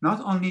not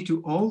only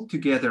to hold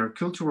together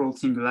cultural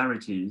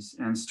singularities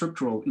and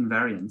structural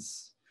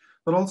invariants,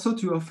 but also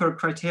to offer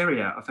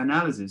criteria of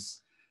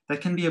analysis that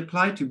can be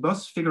applied to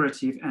both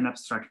figurative and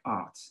abstract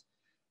art,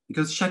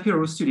 because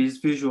Schapiro studies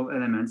visual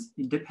elements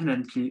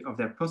independently of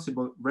their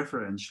possible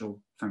referential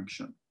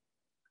function.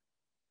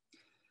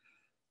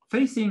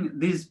 Facing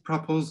these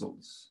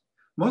proposals,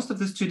 most of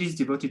the studies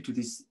devoted to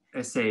this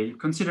essay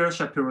consider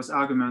Shapiro's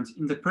argument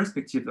in the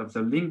perspective of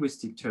the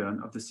linguistic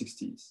turn of the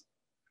 60s.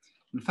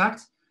 In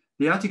fact,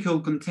 the article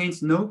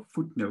contains no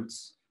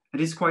footnotes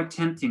and is quite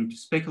tempting to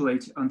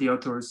speculate on the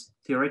author's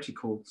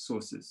theoretical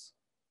sources.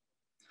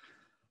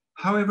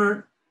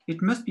 However,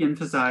 it must be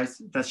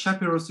emphasized that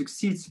Schapiro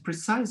succeeds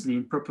precisely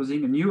in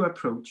proposing a new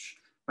approach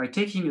by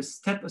taking a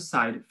step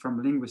aside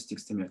from linguistic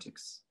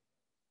semiotics.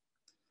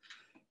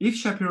 If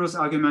Shapiro's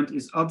argument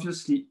is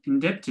obviously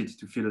indebted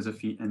to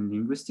philosophy and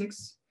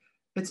linguistics,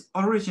 its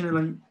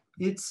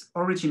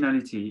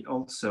originality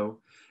also,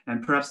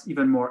 and perhaps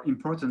even more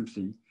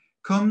importantly,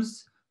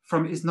 comes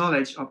from his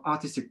knowledge of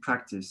artistic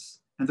practice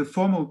and the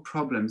formal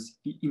problems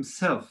he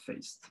himself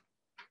faced.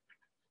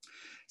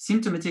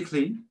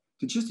 Symptomatically,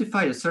 to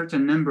justify a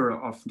certain number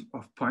of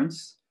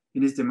points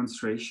in his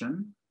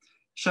demonstration,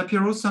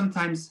 Schapiro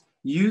sometimes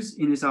used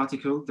in his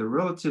article the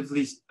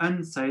relatively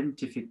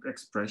unscientific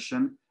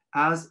expression,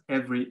 as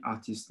every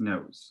artist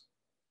knows.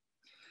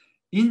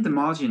 In the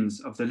margins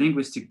of the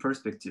linguistic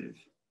perspective,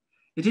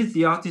 it is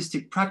the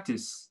artistic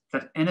practice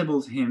that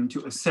enables him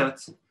to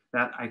assert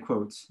that, I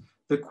quote,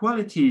 the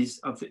qualities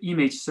of the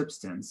image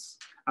substance,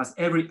 as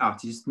every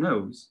artist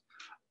knows,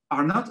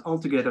 are not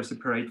altogether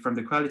separate from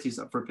the qualities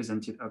of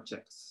represented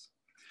objects.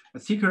 A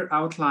thicker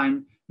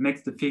outline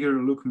makes the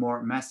figure look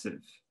more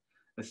massive.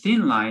 A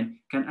thin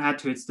line can add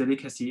to its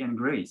delicacy and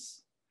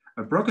grace.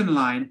 A broken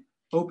line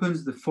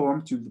opens the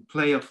form to the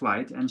play of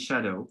light and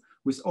shadow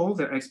with all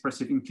their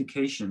expressive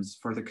implications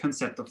for the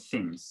concept of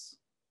things.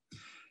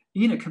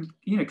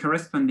 In a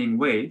corresponding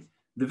way,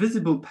 the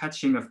visible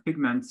patching of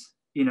pigments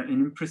in an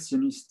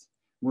impressionist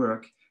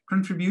work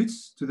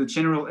contributes to the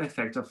general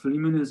effect of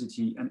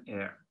luminosity and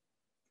air.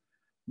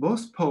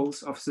 Both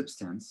poles of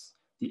substance,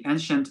 the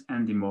ancient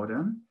and the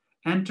modern,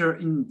 enter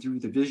into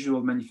the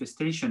visual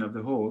manifestation of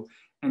the whole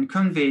and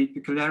convey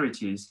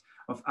peculiarities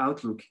of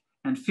outlook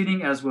and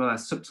feeling as well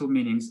as subtle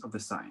meanings of the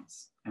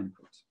signs, end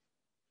quote.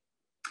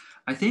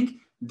 I think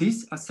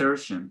this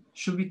assertion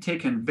should be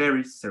taken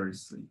very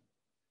seriously.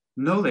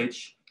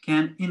 Knowledge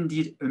can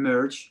indeed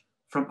emerge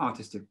from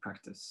artistic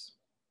practice.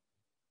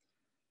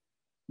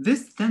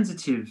 This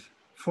sensitive,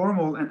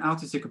 formal and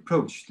artistic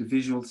approach to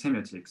visual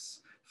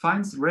semiotics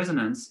finds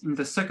resonance in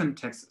the second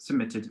text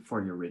submitted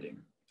for your reading,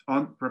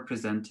 on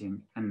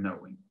representing and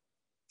knowing.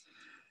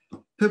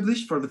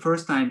 Published for the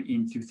first time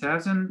in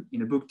 2000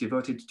 in a book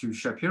devoted to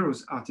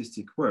Shapiro's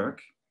artistic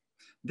work,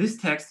 this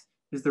text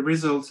is the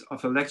result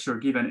of a lecture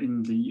given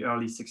in the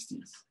early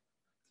 60s.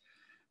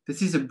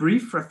 This is a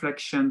brief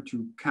reflection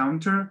to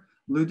counter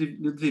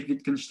Ludwig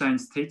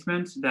Wittgenstein's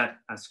statement that,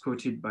 as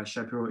quoted by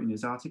Schapiro in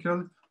his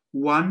article,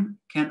 one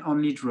can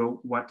only draw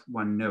what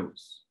one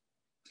knows.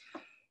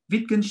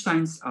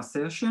 Wittgenstein's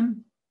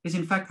assertion is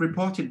in fact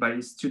reported by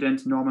his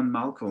student Norman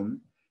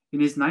Malcolm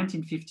in his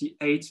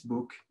 1958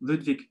 book,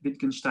 Ludwig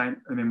Wittgenstein,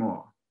 a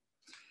Memoir.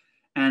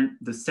 And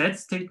the said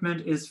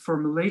statement is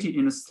formulated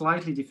in a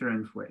slightly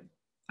different way.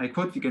 I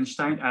quote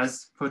Wittgenstein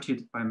as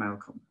quoted by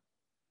Malcolm.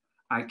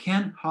 I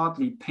can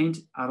hardly paint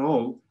at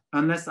all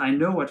unless I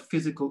know what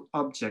physical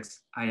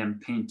objects I am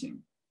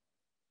painting.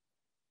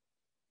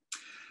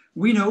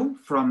 We know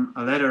from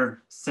a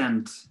letter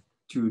sent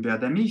to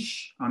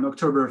Berdamisch on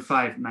October 5,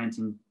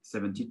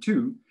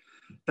 1972,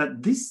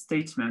 that this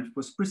statement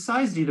was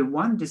precisely the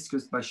one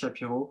discussed by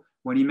Schapiro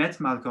when he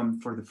met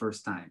Malcolm for the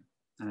first time.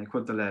 And I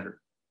quote the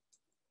letter.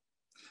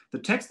 The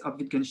text of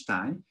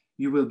Wittgenstein,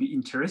 you will be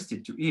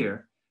interested to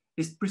hear,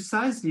 is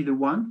precisely the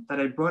one that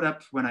I brought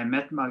up when I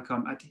met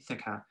Malcolm at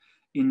Ithaca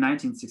in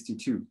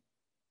 1962.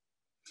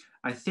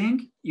 I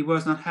think he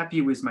was not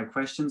happy with my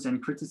questions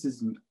and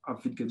criticism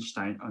of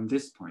Wittgenstein on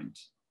this point.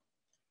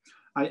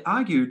 I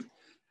argued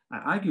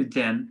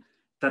then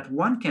that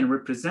one can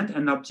represent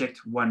an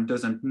object one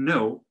doesn't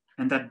know,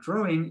 and that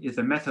drawing is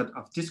a method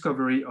of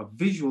discovery of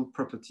visual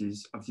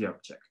properties of the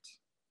object.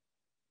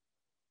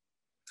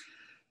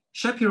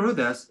 Schapiro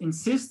thus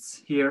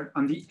insists here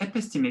on the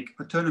epistemic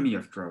autonomy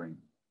of drawing.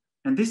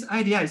 And this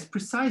idea is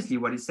precisely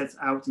what he sets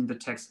out in the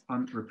text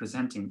on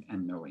representing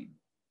and knowing.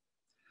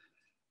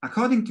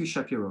 According to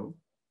Schapiro,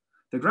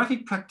 the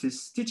graphic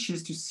practice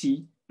teaches to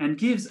see and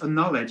gives a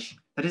knowledge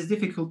that is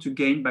difficult to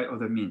gain by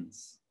other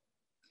means.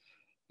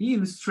 He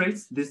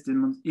illustrates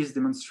his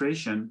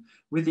demonstration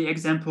with the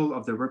example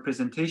of the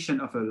representation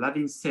of a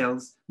living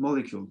cell's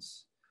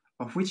molecules,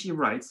 of which he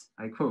writes,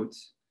 I quote,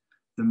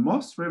 "The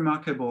most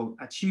remarkable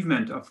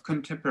achievement of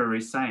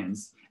contemporary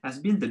science has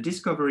been the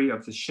discovery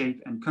of the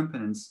shape and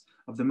components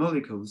of the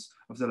molecules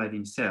of the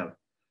living cell,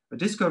 a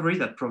discovery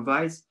that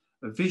provides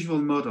a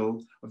visual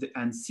model of the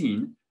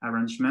unseen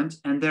arrangement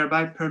and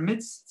thereby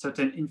permits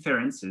certain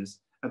inferences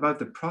about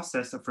the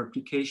process of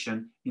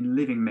replication in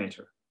living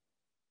matter.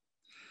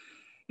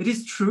 It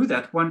is true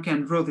that one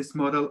can draw this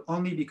model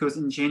only because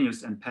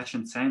ingenious and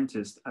passionate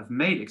scientists have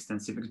made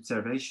extensive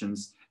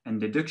observations and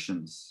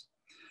deductions.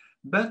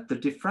 But the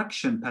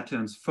diffraction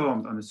patterns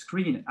formed on a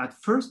screen had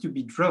first to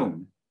be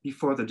drawn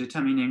before the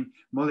determining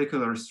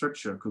molecular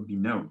structure could be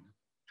known.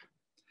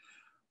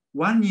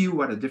 One knew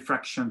what a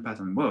diffraction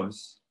pattern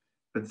was,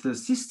 but the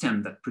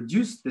system that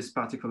produced this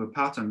particular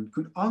pattern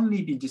could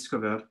only be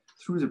discovered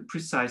through the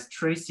precise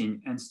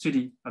tracing and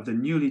study of the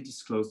newly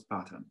disclosed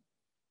pattern."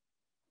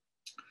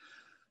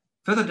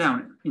 Further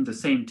down in the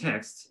same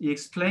text, he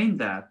explained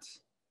that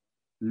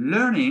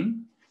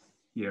learning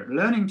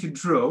to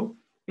draw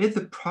is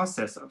the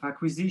process of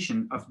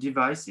acquisition of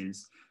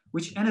devices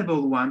which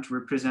enable one to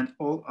represent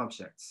all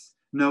objects,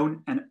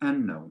 known and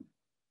unknown.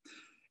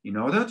 In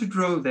order to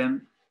draw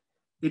them,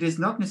 it is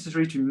not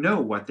necessary to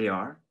know what they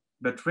are,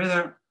 but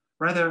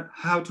rather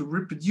how to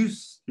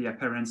reproduce the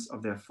appearance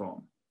of their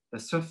form, their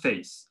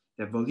surface,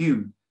 their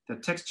volume, their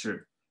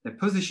texture, their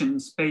position in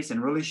space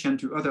and relation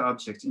to other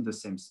objects in the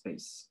same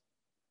space.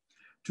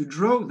 To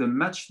draw the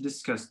much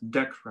discussed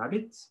duck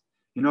rabbit,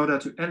 in order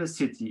to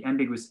elicit the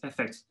ambiguous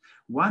effect,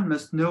 one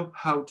must know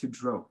how to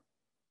draw.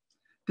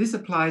 This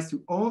applies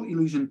to all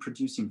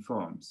illusion-producing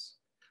forms.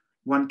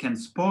 One can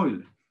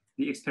spoil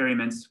the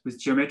experiments with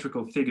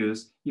geometrical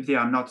figures if they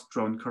are not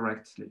drawn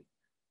correctly.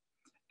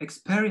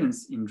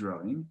 Experience in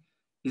drawing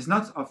is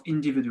not of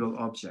individual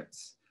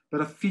objects, but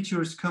of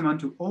features common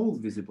to all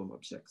visible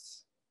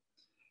objects.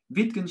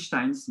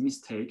 Wittgenstein's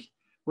mistake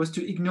was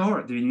to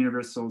ignore the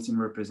universals in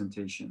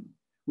representation,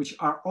 which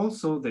are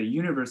also the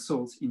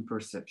universals in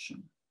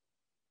perception.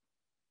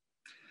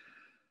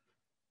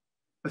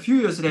 A few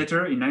years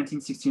later, in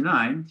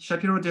 1969,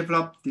 Schapiro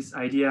developed this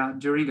idea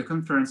during a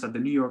conference at the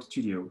New York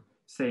studio,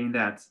 saying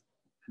that,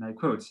 and I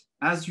quote,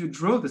 "As you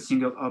draw the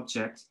single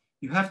object,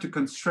 you have to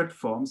construct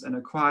forms and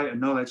acquire a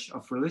knowledge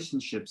of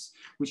relationships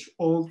which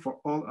hold for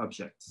all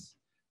objects.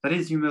 That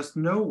is, you must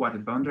know what a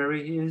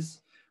boundary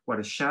is, what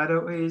a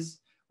shadow is,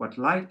 what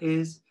light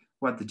is,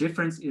 what the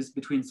difference is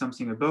between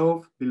something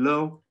above,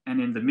 below, and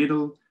in the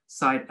middle,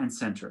 side, and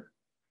center.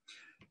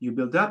 You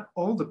build up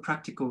all the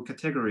practical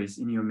categories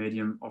in your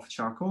medium of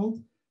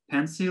charcoal,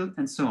 pencil,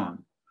 and so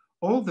on.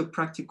 All the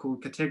practical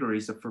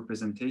categories of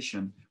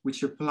representation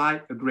which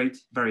apply a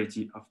great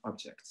variety of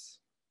objects.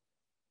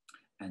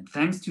 And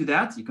thanks to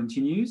that," he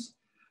continues,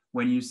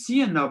 "when you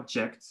see an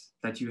object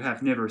that you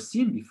have never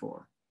seen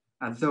before,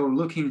 as though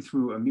looking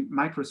through a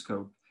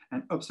microscope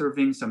and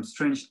observing some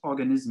strange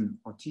organism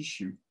or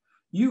tissue,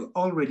 you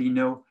already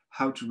know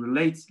how to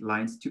relate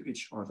lines to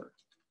each other."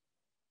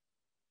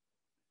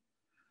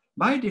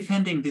 By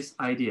defending this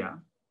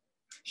idea,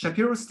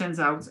 Schapiro stands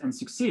out and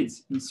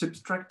succeeds in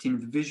subtracting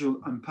the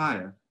visual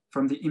empire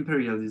from the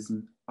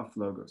imperialism of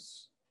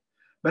logos.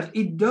 But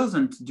it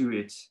doesn't do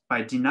it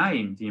by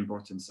denying the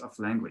importance of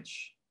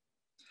language.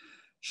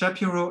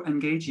 Schapiro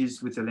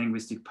engages with the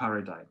linguistic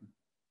paradigm.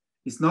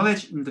 His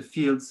knowledge in the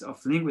fields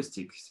of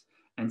linguistics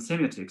and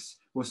semiotics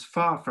was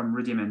far from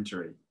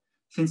rudimentary,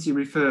 since he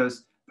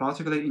refers,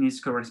 particularly in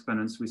his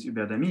correspondence with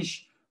Hubert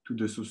Damisch, to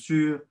de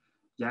Saussure,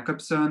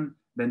 Jacobson,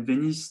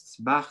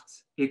 Benveniste,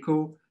 Barthes,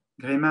 Eco,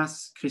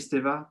 Greimas,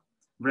 Kristeva,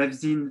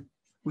 Revzin,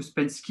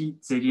 Uspensky,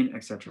 Zegin,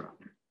 etc.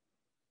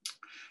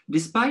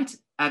 Despite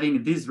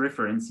having these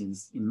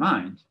references in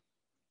mind,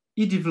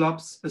 he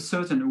develops a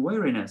certain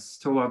wariness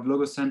toward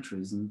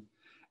logocentrism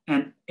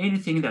and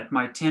anything that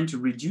might tend to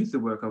reduce the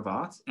work of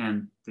art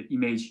and the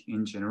image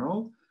in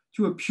general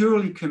to a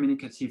purely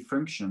communicative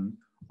function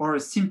or a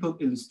simple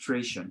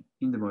illustration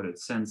in the modern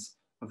sense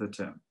of the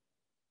term.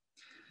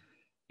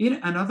 In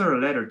another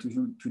letter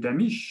to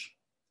Damisch,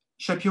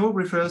 Schapiro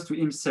refers to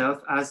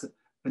himself as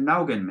an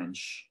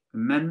Augenmensch, a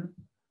man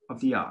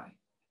of the eye,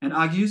 and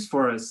argues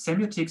for a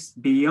semiotics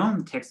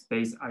beyond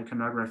text-based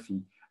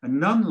iconography, a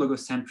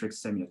non-logocentric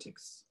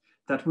semiotics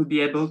that would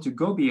be able to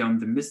go beyond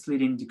the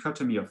misleading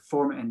dichotomy of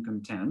form and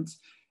content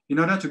in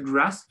order to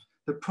grasp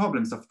the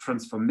problems of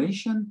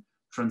transformation,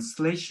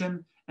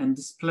 translation, and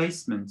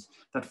displacement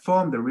that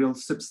form the real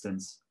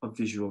substance of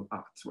visual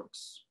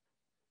artworks.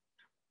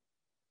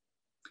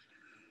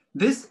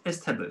 This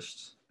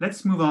established,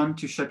 let's move on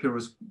to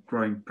Shapiro's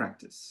drawing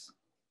practice.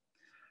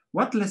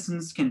 What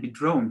lessons can be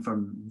drawn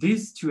from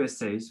these two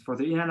essays for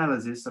the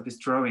analysis of his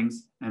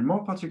drawings, and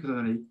more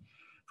particularly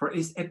for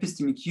his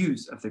epistemic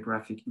use of the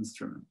graphic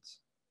instrument?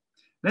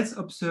 Let's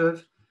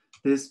observe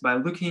this by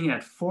looking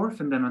at 4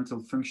 fundamental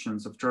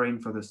functions of drawing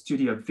for the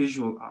study of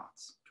visual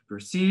arts: to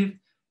perceive,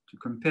 to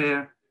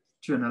compare,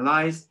 to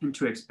analyze, and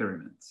to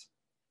experiment.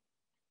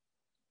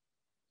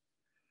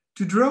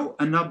 To draw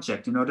an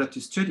object in order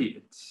to study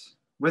it,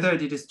 whether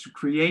it is to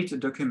create a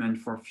document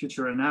for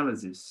future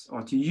analysis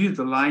or to use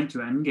the line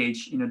to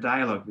engage in a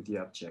dialogue with the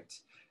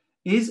object,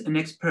 is an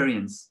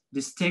experience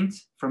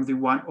distinct from the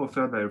one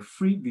offered by a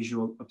free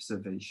visual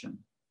observation.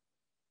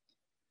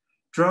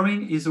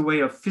 Drawing is a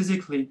way of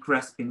physically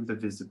grasping the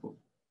visible.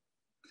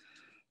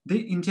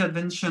 The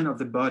intervention of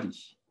the body,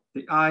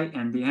 the eye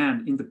and the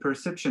hand in the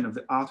perception of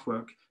the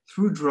artwork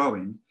through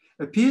drawing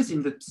appears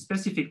in the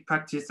specific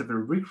practice of a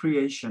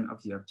recreation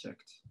of the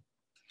object.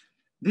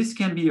 This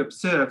can be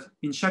observed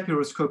in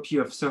Shapiro's copy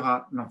of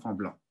Seurat L'Enfant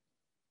Blanc.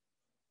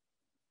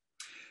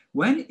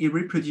 When he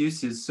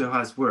reproduces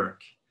Seurat's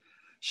work,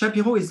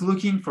 Schapiro is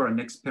looking for an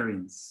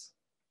experience,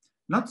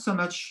 not so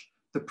much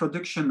the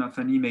production of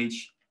an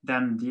image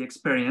than the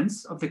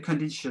experience of the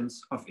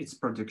conditions of its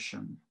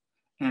production,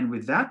 and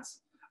with that,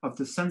 of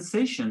the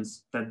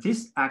sensations that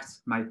this act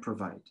might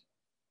provide.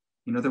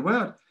 In other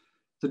words,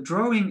 the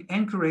drawing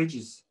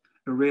encourages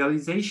a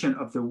realization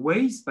of the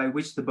ways by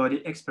which the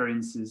body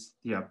experiences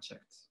the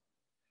object.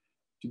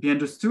 To be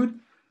understood,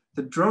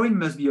 the drawing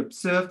must be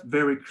observed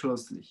very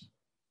closely.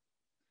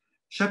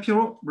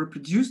 Schapiro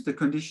reproduced the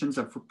conditions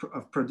of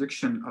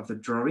production of the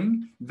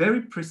drawing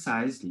very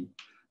precisely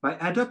by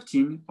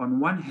adopting, on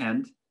one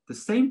hand, the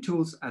same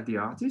tools as the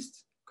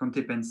artist,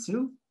 Conté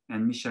pencil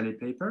and Michelet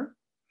paper,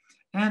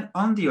 and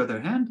on the other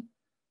hand,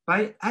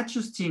 by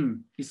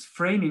adjusting his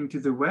framing to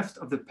the weft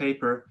of the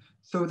paper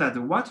so that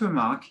the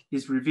watermark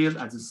is revealed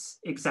at the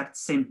exact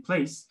same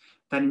place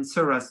than in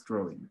Seurat's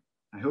drawing.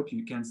 I hope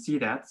you can see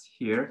that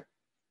here,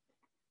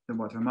 the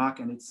watermark,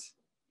 and it's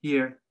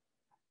here,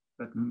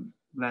 but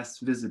less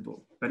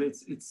visible, but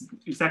it's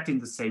exactly in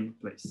the same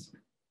place.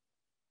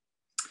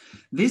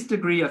 This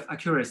degree of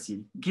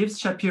accuracy gives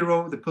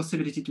Schapiro the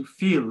possibility to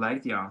feel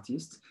like the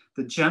artist,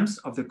 the jumps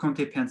of the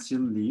Conté pencil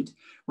lead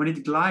when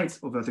it glides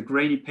over the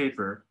grainy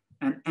paper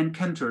and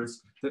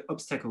encounters the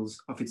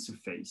obstacles of its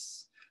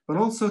surface, but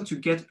also to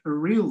get a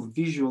real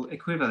visual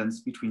equivalence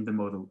between the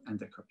model and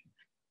the copy.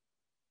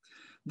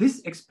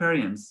 This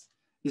experience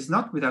is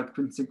not without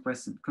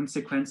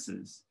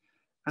consequences,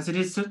 as it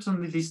is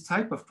certainly this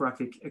type of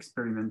graphic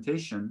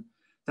experimentation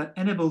that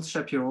enables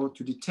Schapiro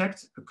to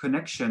detect a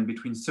connection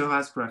between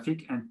Seurat's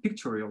graphic and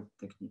pictorial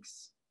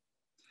techniques.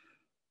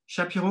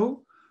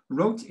 Schapiro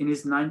wrote in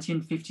his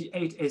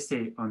 1958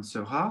 essay on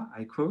Seurat,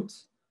 I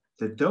quote,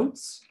 "The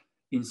dots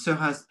in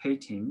Seurat's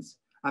paintings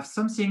have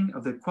something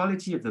of the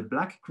quality of the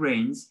black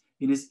grains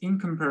in his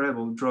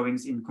incomparable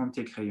drawings in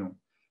Conté crayon,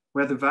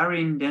 where the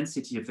varying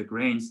density of the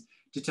grains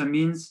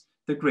determines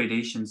the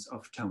gradations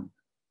of tone."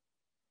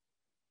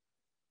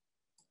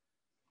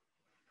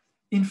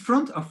 In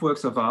front of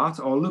works of art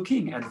or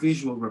looking at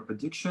visual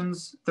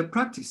reproductions, the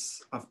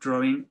practice of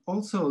drawing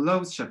also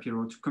allows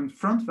Schapiro to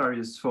confront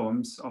various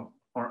forms or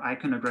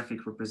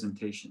iconographic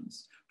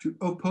representations, to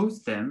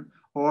oppose them,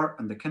 or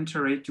on the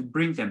contrary, to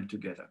bring them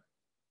together.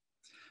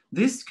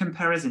 This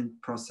comparison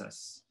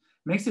process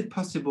makes it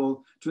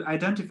possible to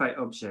identify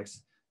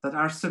objects that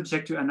are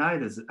subject to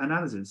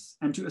analysis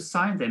and to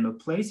assign them a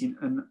place in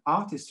an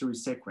art history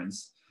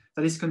sequence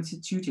that is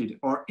constituted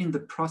or in the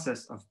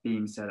process of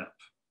being set up.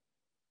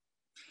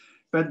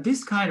 But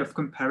this kind of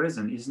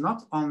comparison is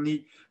not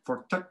only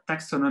for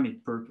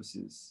taxonomic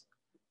purposes.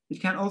 It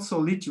can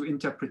also lead to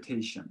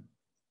interpretation.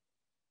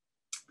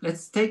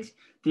 Let's take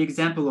the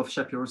example of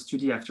Schapiro's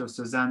study after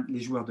Cézanne, Les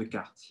Joueurs de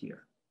Cartes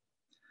here.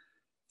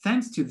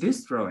 Thanks to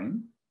this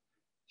drawing,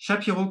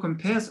 Schapiro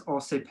compares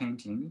Orsay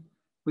painting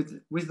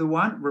with the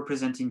one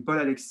representing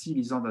Paul Alexis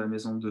lisant dans la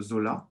maison de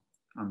Zola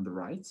on the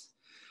right,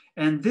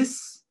 and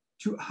this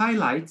to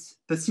highlight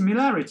the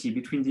similarity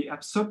between the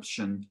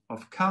absorption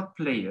of card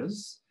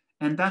players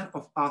and that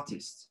of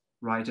artists,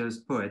 writers,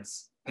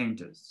 poets,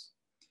 painters.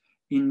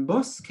 In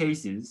both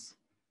cases,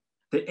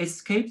 they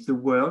escape the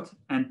world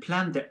and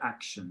plan their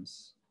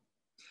actions.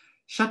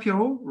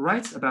 Schapiro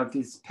writes about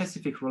this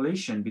specific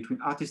relation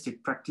between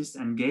artistic practice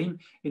and game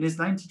in his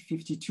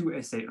 1952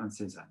 essay on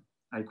Cézanne.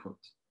 I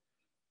quote,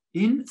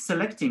 "In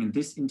selecting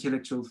this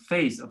intellectual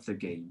phase of the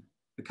game,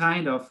 a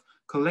kind of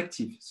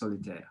collective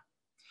solitaire,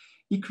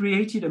 he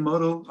created a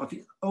model of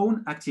his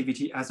own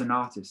activity as an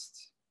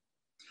artist.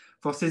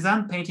 For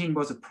Cézanne, painting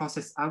was a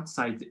process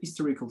outside the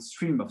historical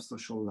stream of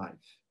social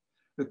life,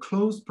 a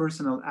closed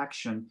personal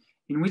action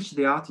in which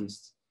the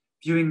artist,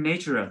 viewing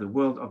nature as a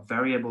world of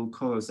variable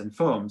colors and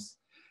forms,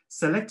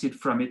 selected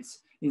from it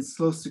in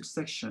slow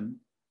succession,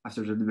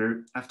 after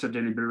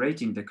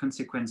deliberating the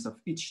consequence of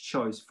each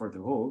choice for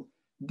the whole,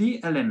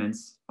 the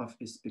elements of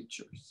his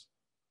pictures."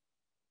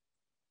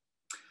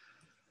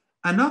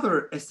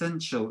 Another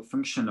essential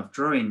function of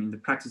drawing in the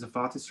practice of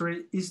art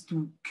history is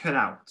to cut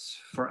out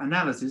for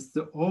analysis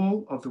the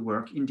whole of the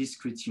work in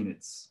discrete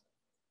units.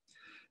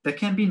 There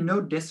can be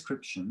no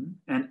description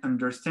and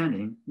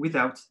understanding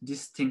without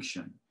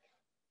distinction.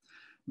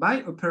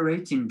 By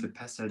operating the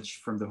passage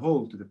from the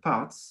whole to the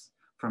parts,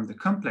 from the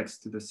complex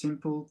to the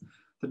simple,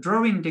 the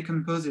drawing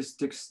decomposes,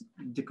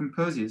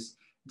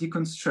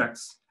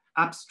 deconstructs,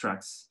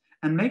 abstracts,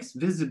 and makes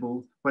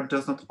visible what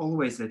does not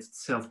always let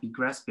itself be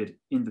grasped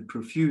in the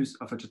profuse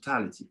of a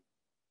totality.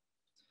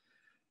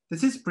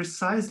 This is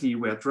precisely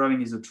where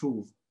drawing is a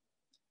tool.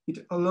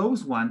 It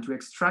allows one to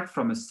extract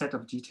from a set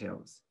of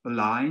details, a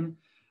line,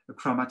 a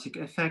chromatic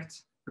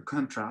effect, a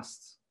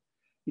contrast.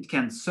 It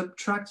can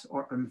subtract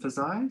or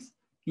emphasize,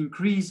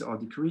 increase or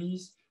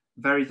decrease,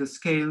 vary the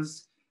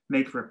scales,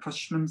 make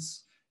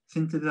rapprochements,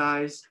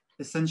 synthesize,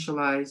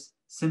 essentialize,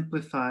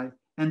 simplify,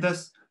 and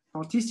thus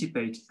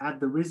participate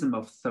at the rhythm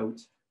of thought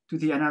to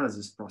the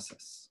analysis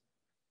process.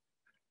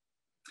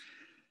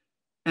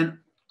 And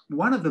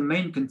one of the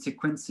main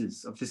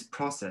consequences of this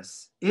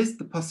process is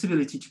the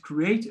possibility to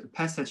create a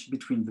passage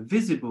between the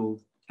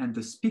visible and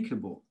the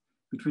speakable,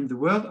 between the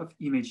world of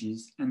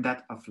images and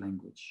that of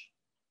language.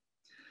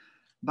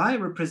 By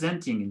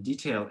representing in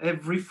detail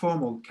every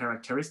formal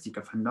characteristic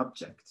of an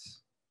object,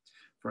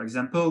 for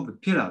example, the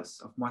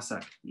pillars of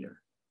Moissac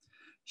here,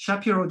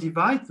 Schapiro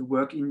divides the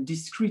work in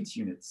discrete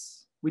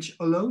units, which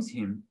allows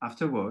him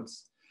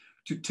afterwards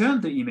to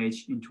turn the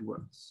image into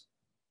words.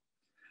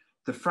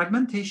 The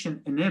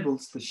fragmentation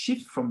enables the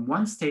shift from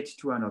one state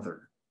to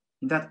another,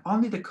 in that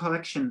only the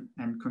collection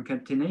and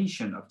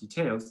concatenation of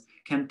details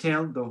can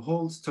tell the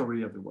whole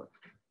story of the work.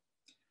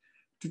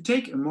 To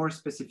take a more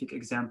specific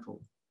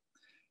example,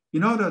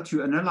 in order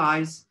to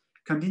analyze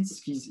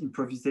Kandinsky's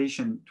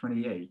Improvisation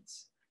 28,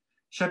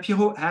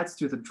 Schapiro adds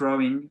to the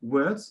drawing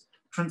words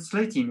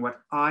translating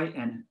what eye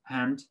and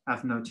hand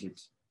have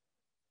noted.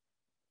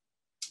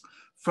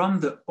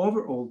 From the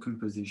overall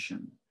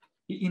composition,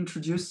 he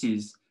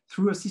introduces,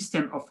 through a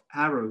system of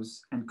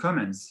arrows and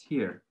comments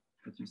here,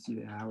 that you see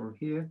the arrow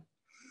here,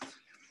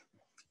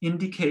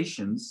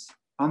 indications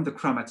on the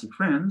chromatic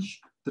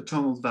range, the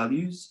tonal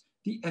values,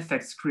 the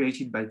effects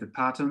created by the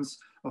patterns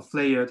of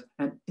layered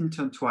and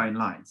intertwined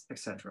lines,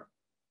 etc.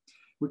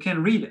 We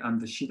can read on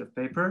the sheet of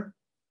paper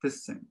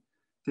this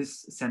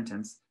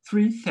sentence: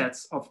 3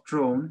 sets of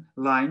drawn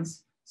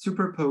lines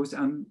superposed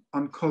on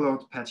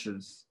colored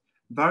patches,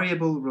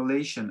 variable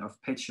relation of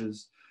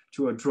patches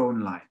to a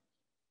drawn line.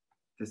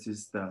 This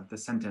is the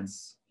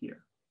sentence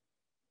here.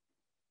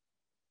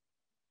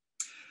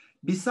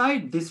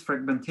 Beside this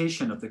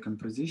fragmentation of the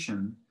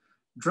composition,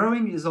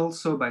 drawing is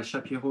also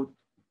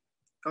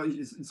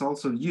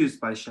used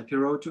by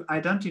Schapiro to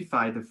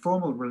identify the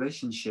formal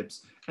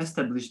relationships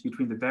established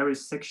between the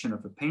various sections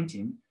of a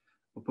painting: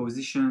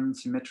 opposition,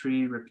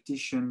 symmetry,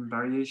 repetition,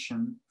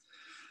 variation.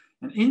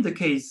 And in the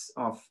case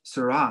of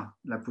Seurat,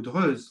 La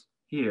Poudreuse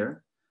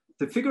here,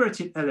 the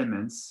figurative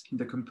elements in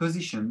the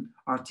composition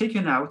are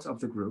taken out of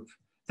the group,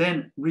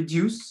 then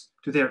reduced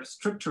to their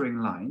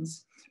structuring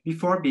lines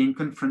before being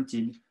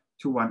confronted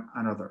to one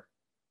another.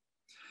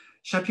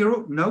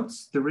 Schapiro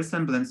notes the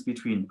resemblance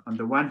between, on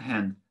the one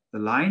hand, the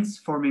lines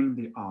forming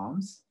the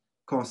arms,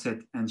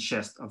 corset, and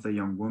chest of the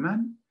young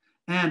woman,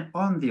 and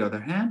on the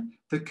other hand,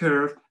 the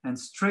curve and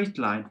straight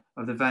line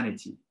of the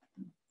vanity.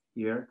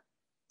 Here,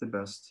 the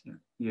bust,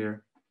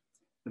 here,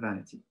 the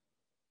vanity.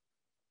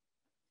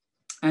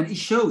 And it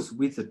shows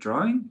with the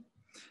drawing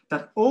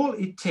that all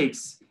it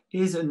takes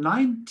is a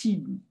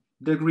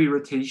 90-degree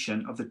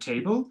rotation of the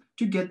table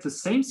to get the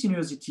same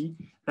sinuosity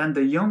than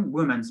the young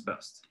woman's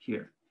bust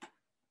here,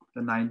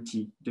 the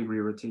 90-degree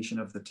rotation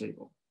of the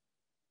table.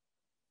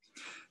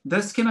 The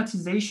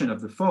schematization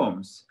of the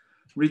forms,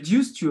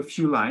 reduced to a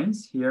few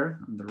lines here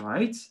on the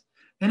right,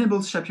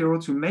 enables Schapiro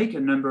to make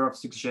a number of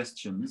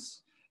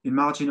suggestions in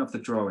margin of the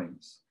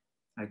drawings.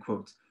 I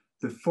quote,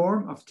 "The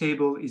form of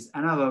table is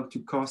analog to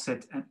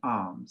corset and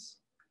arms.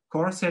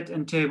 Corset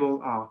and table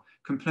are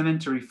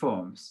complementary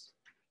forms.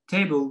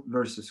 Table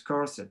versus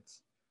corset,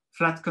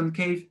 flat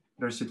concave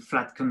versus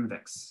flat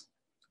convex."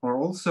 Or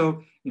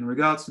also, in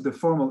regards to the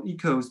formal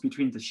echoes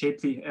between the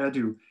shapely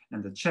hairdo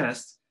and the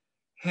chest,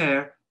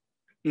 hair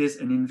is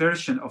an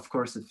inversion of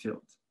corset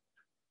field.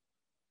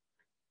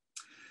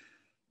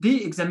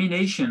 The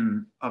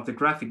examination of the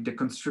graphic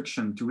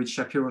deconstruction to which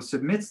Schapiro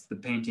submits the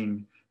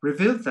painting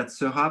reveals that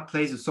Seurat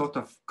plays a sort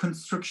of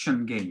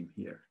construction game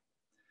here.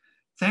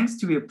 Thanks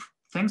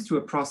to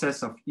a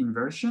process of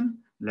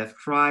inversion,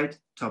 left-right,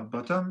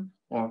 top-bottom,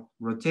 or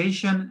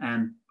rotation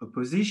and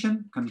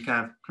opposition,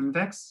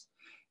 concave-convex,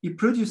 he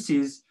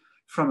produces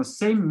from a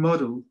same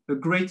model a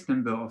great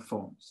number of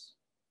forms.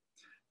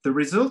 The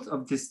result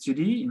of this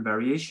study in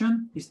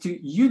variation is to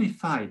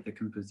unify the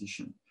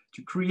composition,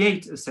 to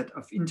create a set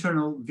of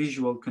internal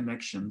visual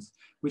connections,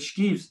 which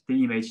gives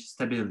the image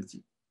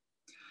stability.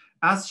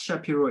 As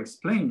Schapiro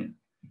explained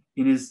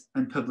in his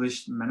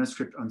unpublished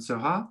manuscript on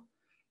Seurat,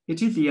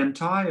 it is the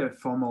entire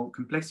formal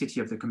complexity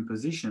of the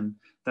composition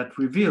that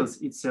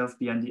reveals itself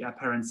beyond the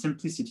apparent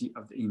simplicity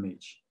of the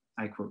image.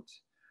 I quote,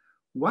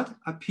 what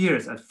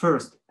appears at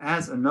first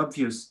as an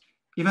obvious,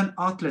 even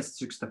artless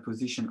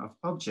juxtaposition of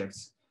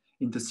objects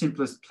in the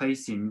simplest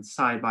placing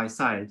side by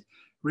side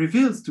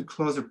reveals to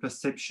closer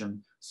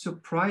perception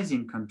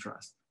surprising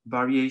contrast,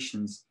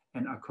 variations,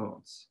 and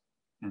accords,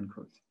 end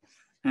quote.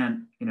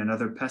 And in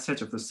another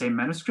passage of the same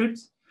manuscript,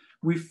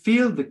 we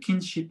feel the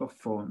kinship of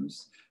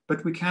forms,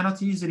 but we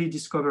cannot easily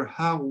discover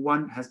how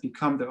one has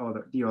become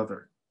the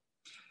other.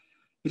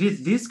 It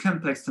is these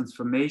complex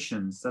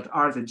transformations that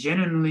are the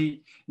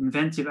genuinely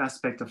inventive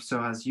aspect of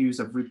Seurat's use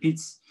of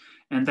repeats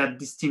and that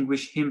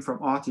distinguish him from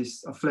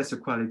artists of lesser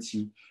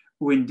quality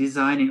who in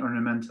designing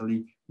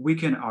ornamentally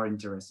weaken our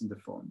interest in the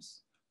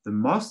forms. The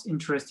most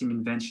interesting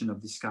invention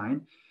of this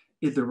kind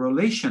is the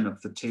relation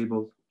of the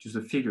table to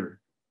the figure.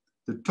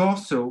 The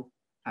torso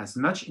has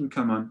much in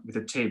common with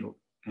the table,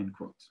 end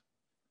quote.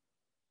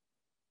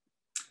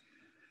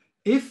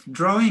 If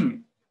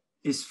drawing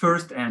is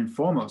first and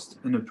foremost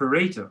an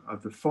operator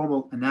of the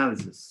formal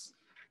analysis,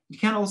 it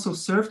can also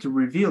serve to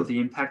reveal the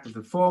impact of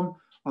the form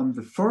on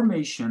the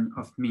formation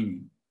of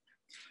meaning.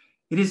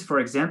 It is, for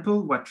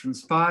example, what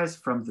transpires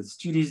from the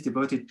studies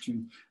devoted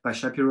by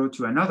Schapiro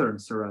to another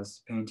of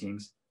Seurat's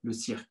paintings, Le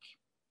Cirque.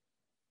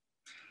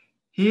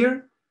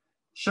 Here,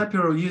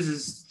 Schapiro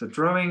uses the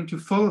drawing to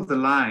follow the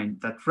line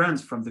that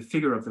runs from the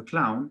figure of the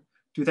clown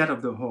to that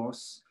of the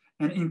horse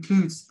and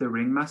includes the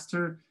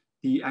ringmaster,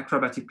 the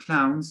acrobatic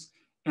clowns,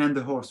 and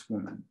the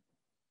horsewoman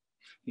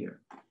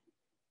here.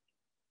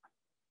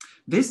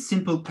 This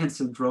simple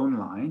pencil drawn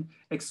line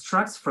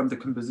extracts from the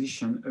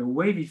composition a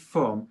wavy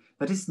form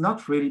that is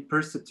not really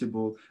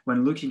perceptible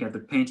when looking at the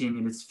painting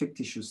in its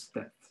fictitious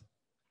depth.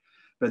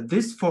 But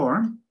this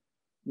form,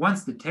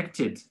 once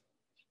detected,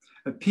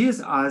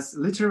 appears as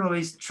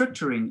literally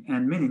structuring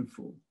and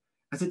meaningful,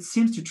 as it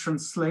seems to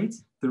translate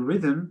the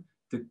rhythm,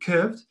 the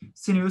curved,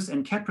 sinuous,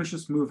 and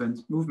capricious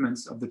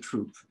movements of the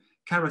troupe,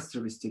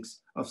 characteristics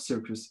of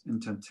circus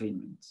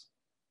entertainment.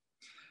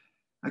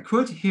 I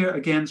quote here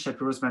again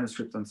Shapiro's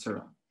manuscript on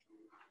Seurat.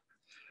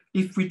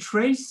 If we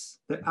trace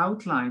the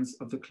outlines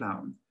of the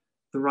clown,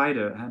 the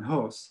rider and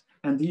horse,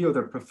 and the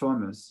other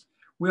performers,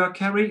 we are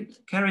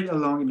carried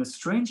along in a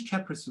strange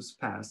capricious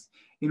path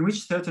in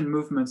which certain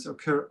movements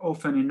occur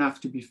often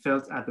enough to be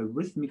felt at the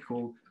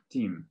rhythmical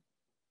theme.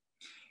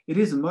 It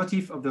is a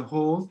motif of the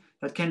whole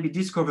that can be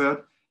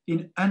discovered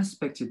in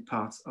unexpected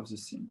parts of the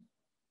scene.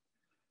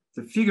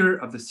 The figure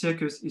of the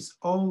circus is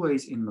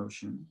always in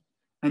motion,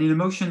 and in a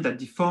motion that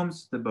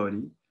deforms the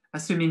body,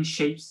 assuming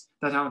shapes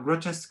that are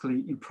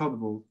grotesquely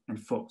improbable and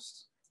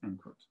forced,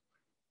 end quote.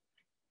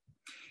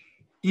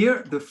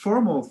 Here, the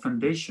formal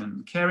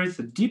foundation carries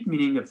the deep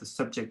meaning of the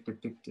subject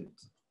depicted.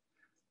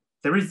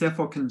 There is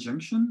therefore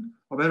conjunction,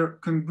 or better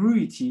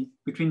congruity,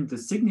 between the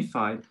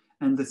signified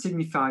and the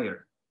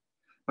signifier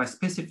by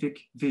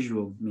specific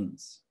visual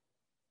means.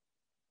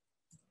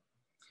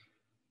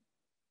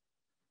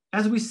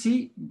 As we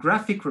see,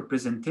 graphic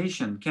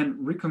representation can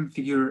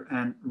reconfigure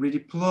and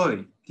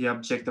redeploy the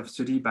object of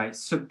study by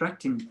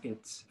subtracting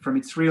it from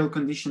its real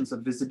conditions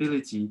of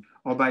visibility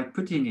or by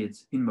putting it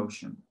in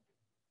motion.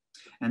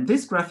 And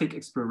this graphic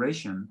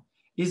exploration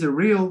is a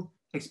real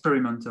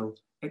experimental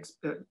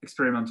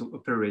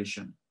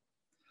operation.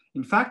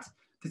 In fact,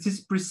 this is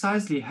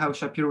precisely how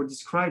Schapiro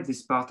described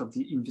this part of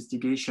the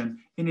investigation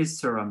in his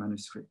Seurat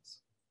manuscript.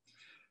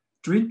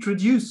 To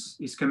introduce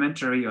his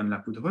commentary on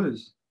La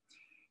Poudreuse,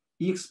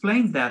 he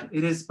explained that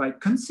it is by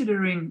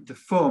considering the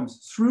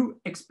forms through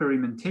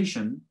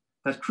experimentation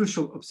that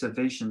crucial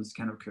observations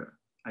can occur.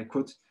 I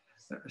quote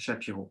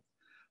Schapiro,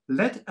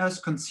 "Let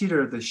us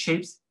consider the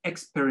shapes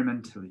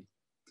experimentally,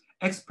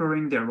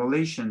 exploring their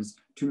relations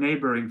to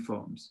neighboring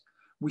forms.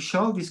 We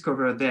shall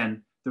discover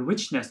then the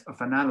richness of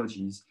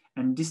analogies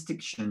and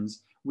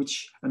distinctions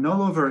which an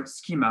all-over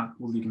schema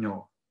will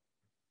ignore."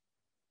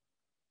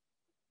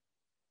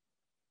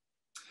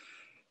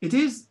 It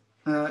is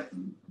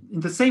in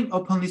the same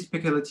openly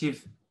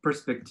speculative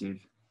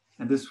perspective,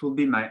 and this will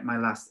be my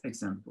last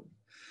example.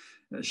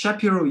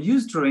 Schapiro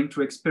used drawing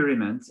to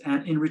experiment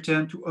and in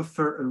return to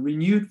offer a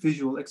renewed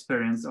visual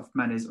experience of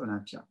Manet's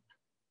Olympia.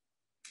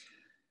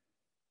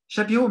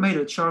 Schapiro made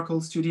a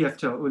charcoal study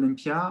after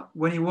Olympia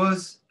when he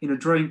was in a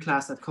drawing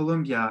class at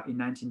Columbia in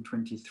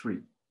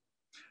 1923.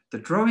 The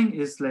drawing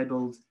is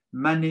labeled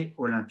Manet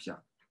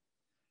Olympia,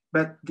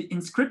 but the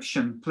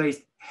inscription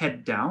placed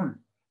head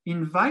down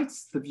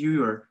invites the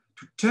viewer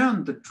to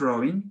turn the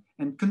drawing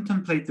and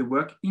contemplate the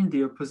work in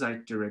the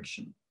opposite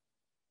direction.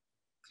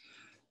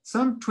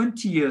 Some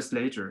 20 years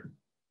later,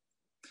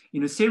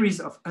 in a series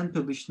of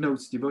unpublished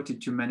notes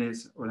devoted to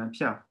Manet's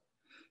Olympia,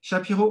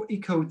 Schapiro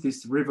echoed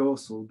this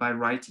reversal by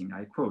writing,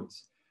 I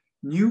quote,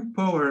 "New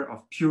power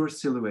of pure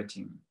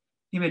silhouetting,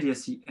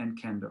 immediacy and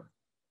candor.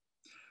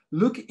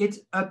 Look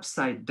it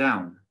upside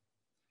down.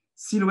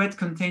 Silhouette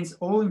contains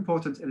all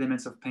important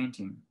elements of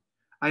painting,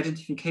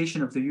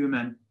 identification of the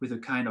human with a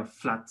kind of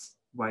flat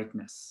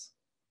whiteness."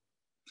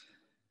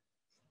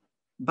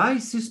 By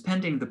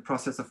suspending the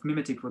process of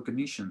mimetic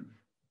recognition,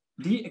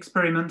 the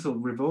experimental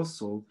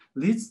reversal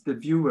leads the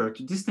viewer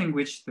to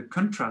distinguish the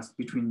contrast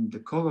between the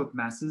colored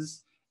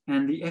masses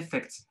and the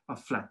effects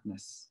of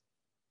flatness.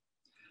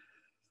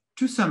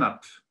 To sum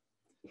up,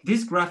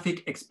 these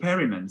graphic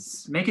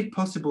experiments make it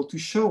possible to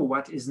show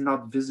what is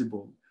not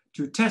visible,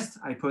 to test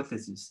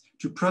hypotheses,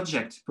 to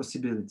project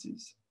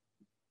possibilities.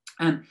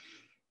 And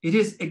it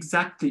is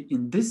exactly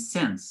in this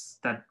sense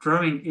that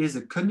drawing is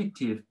a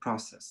cognitive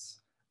process,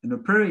 an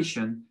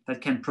operation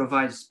that can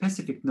provide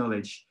specific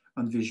knowledge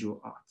on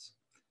visual art.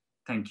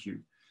 Thank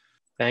you.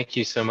 Thank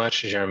you so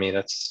much, Jeremy.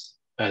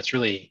 It's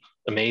really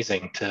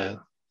amazing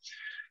to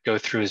go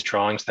through his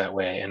drawings that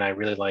way. And I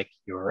really like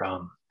your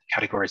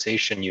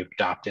categorization you've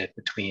adopted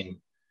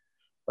between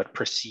what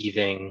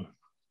perceiving,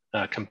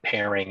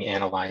 comparing,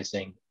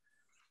 analyzing.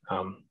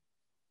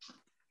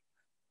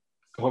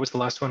 What was the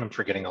last one? I'm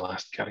forgetting the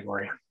last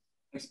category.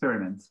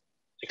 Experiment.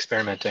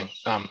 Experimenting.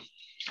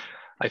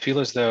 I feel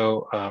as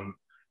though,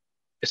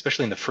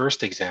 especially in the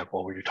first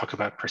example, where you talk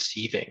about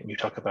perceiving, you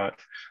talk about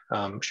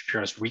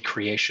Shapiro's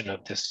recreation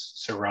of this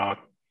Seurat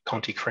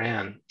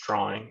Conti-Cran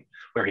drawing,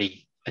 where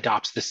he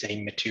adopts the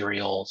same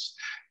materials,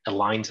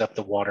 aligns up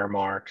the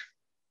watermark,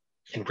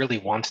 and really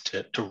wants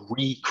to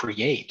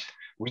recreate,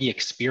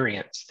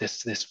 re-experience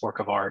this work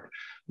of art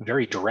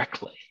very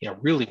directly.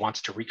 Really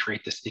wants to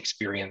recreate this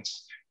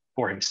experience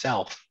for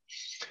himself,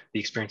 the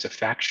experience of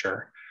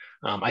facture.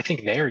 I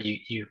think there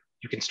you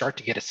can start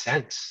to get a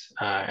sense,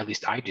 at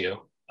least I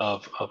do,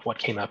 of what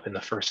came up in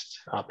the first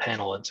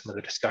panel and some of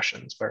the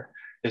discussions, where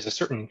there's a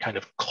certain kind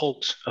of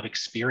cult of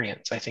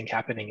experience, I think,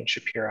 happening in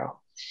Schapiro.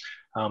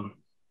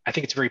 I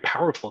think it's very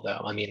powerful,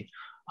 though. I mean,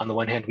 on the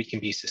one hand, we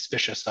can be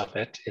suspicious of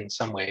it in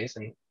some ways,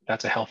 and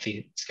that's a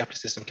healthy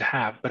skepticism to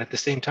have. But at the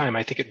same time,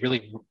 I think it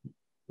really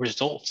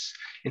results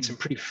in some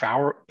pretty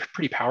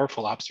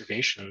powerful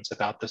observations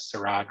about the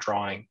Seurat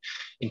drawing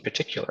in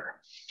particular.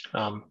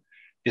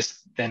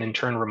 This then in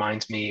turn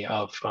reminds me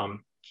of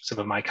some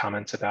of my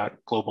comments about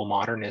global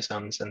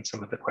modernisms and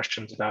some of the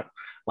questions about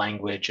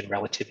language and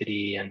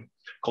relativity and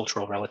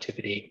cultural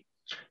relativity.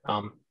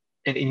 And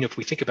if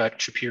we think about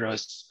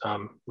Shapiro's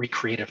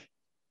recreative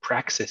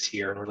praxis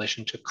here in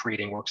relation to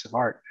creating works of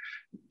art,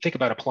 think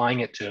about applying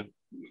it to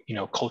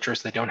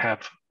cultures that don't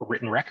have a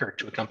written record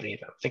to accompany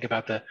them. Think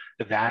about the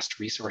vast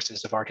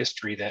resources of art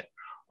history that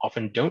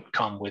often don't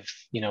come with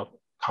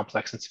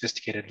complex and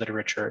sophisticated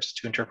literatures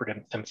to interpret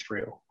them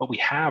through. What we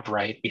have,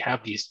 right? We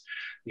have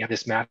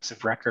this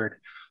massive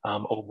record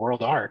of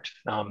world art,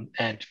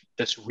 and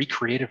this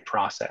recreative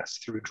process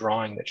through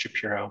drawing that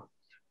Schapiro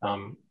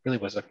really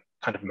was a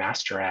kind of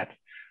master at.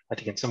 I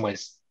think in some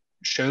ways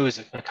shows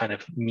a kind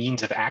of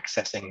means of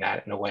accessing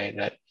that in a way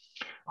that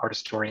art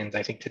historians,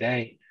 I think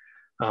today,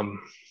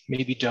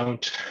 maybe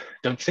don't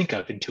think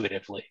of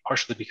intuitively,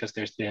 partially because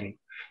there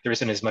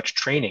isn't as much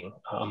training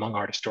among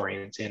art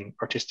historians in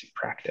artistic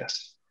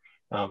practice.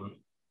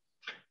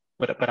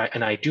 But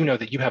I do know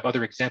that you have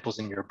other examples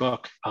in your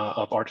book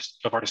of art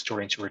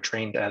historians who are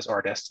trained as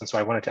artists, and so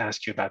I wanted to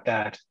ask you about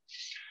that.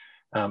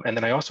 And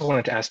then I also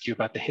wanted to ask you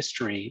about the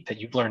history that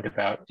you've learned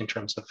about in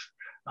terms of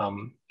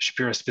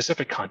Shapiro's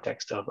specific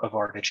context of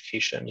art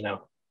education.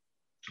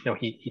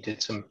 He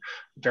did some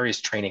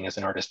various training as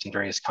an artist in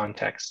various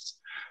contexts.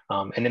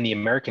 And in the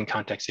American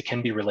context, it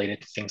can be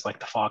related to things like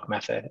the Fogg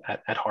method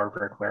at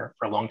Harvard, where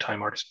for a long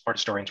time art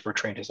historians were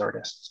trained as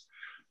artists.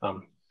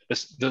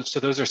 So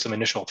those are some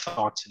initial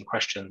thoughts and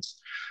questions,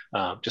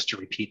 just to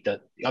repeat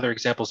the other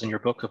examples in your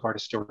book of art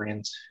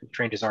historians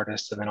trained as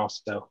artists, and then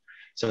also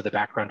some of the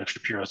background of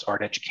Shapiro's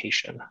art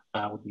education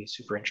would be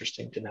super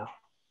interesting to know.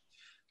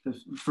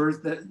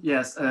 First,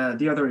 yes,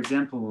 the other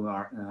example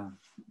are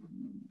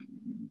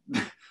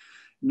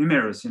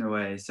numerous in a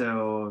way.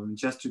 So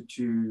just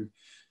to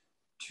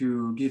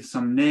give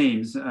some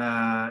names,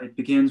 it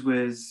begins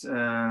with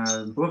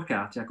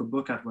Burckhardt. Jacob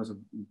Burckhardt was a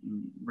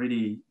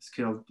really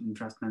skilled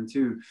draftsman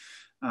too.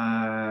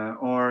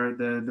 Or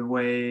the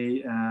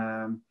way,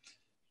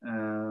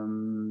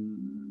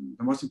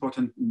 the most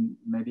important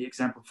maybe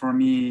example for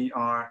me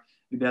are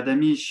Hubert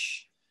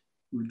Damisch,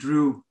 who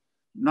drew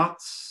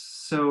not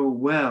so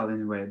well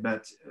in a way,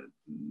 but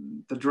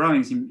the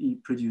drawings he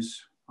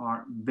produced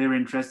are very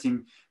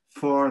interesting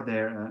for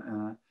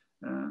their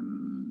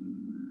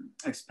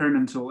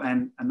experimental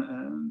and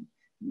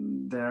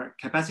their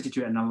capacity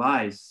to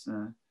analyze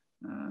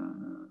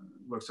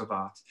works of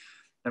art.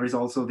 There is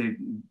also the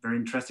very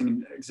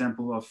interesting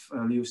example of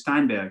Leo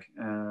Steinberg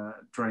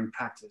drawing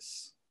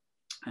practice.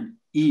 And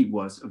he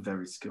was a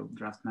very skilled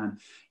draftsman.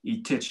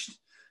 He taught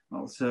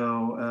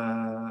also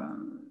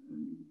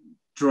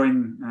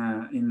drawing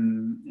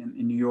in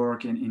New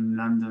York and in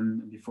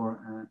London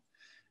before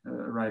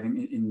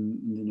arriving in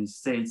the United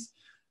States.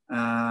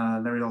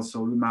 There is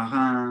also Louis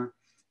Marin.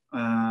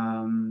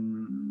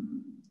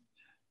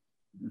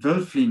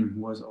 Wölflin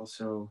was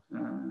also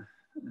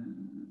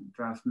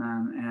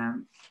draftsman,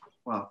 and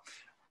well,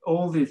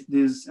 all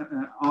these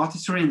art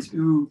historians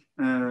who,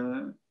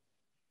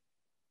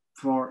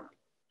 for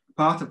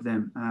part of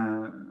them,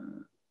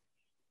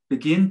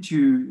 begin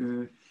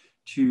to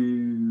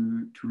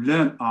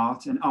learn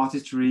art and art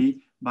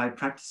history by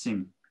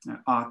practicing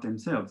art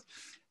themselves.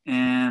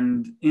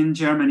 And in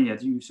Germany,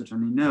 as you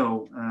certainly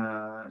know,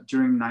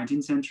 during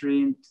 19th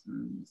century,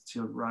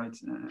 still right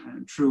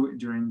and true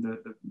during the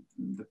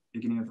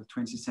beginning of the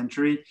 20th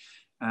century,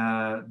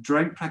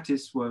 drawing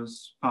practice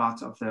was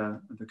part of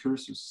the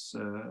cursus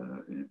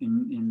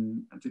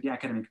in the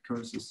academic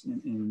cursus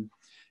in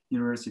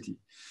university.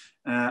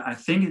 I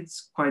think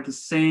it's quite the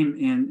same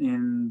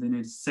in the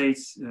United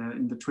States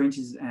in the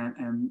 20s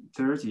and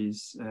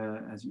 30s,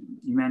 as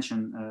you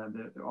mentioned,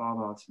 the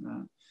Harvard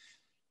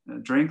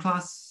drawing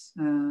class.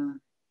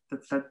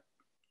 That's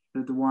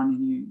the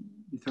one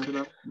you thought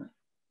about?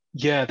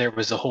 Yeah, there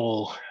was a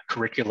whole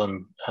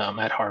curriculum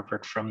at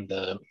Harvard from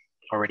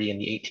already in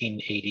the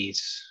 1880s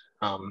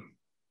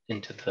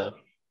into the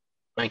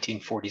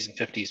 1940s and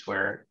 50s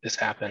where this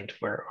happened,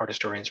 where art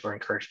historians were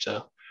encouraged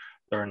to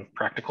learn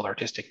practical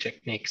artistic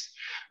techniques.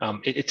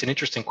 It's an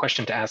interesting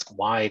question to ask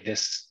why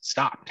this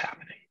stopped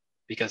happening,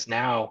 because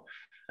now,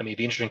 I mean, it'd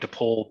be interesting to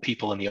poll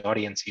people in the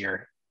audience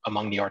here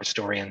among the art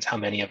historians, how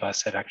many of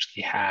us have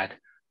actually had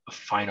a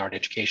fine art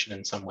education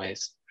in some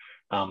ways.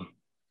 I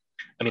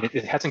mean,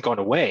 it hasn't gone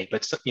away,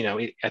 but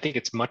I think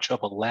it's much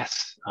of a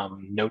less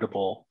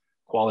notable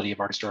quality of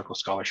art historical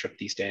scholarship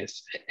these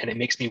days. And it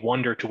makes me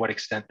wonder to what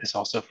extent this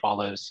also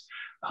follows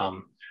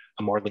a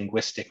more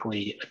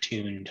linguistically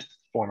attuned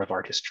form of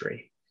art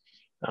history.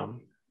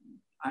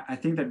 I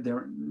think that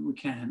we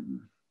can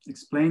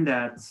explain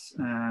that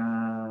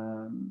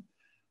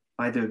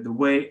by the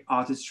way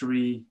art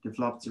history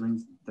developed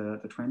during the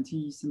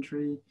 20th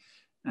century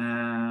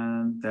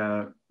and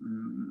the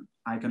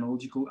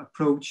iconological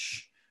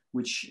approach,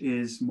 which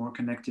is more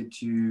connected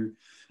to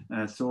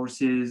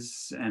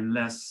sources and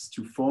less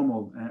to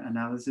formal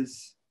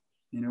analysis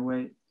in a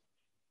way.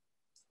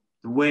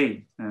 The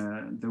way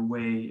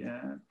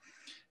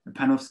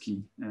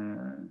Panofsky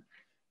in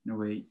a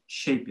way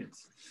shape it.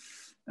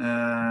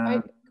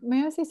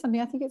 May I say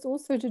something? I think it's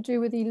also to do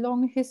with the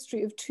long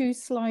history of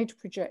two-slide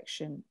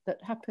projection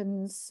that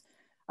happens,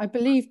 I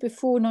believe,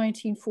 before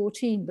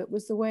 1914, but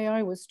was the way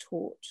I was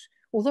taught,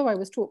 although I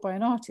was taught by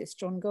an artist,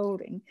 John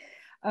Golding.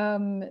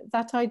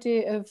 That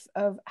idea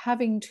of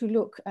having to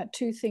look at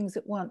two things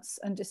at once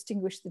and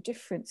distinguish the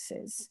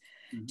differences,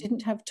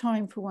 didn't have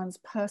time for one's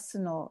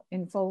personal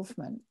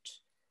involvement.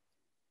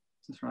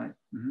 That's right.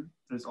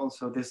 There's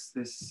also this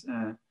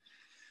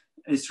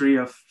history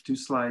of two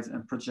slides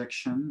and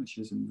projection, which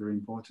is a very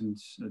important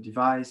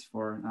device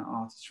for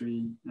art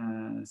history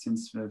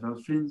since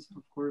Veltlin,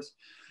 of course.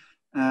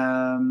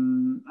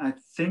 I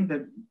think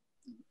that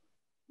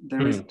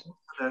there is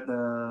at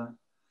the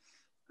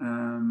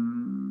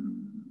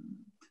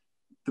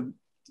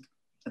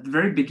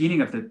very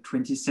beginning of the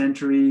 20th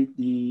century,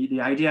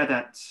 the idea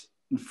that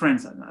in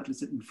France, at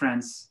least in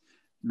France,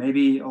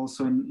 maybe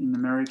also in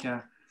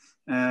America,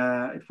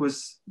 it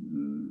was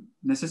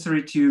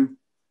necessary to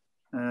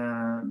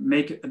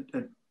make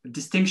a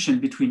distinction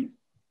between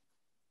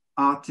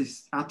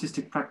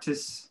artistic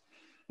practice,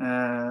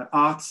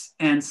 arts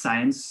and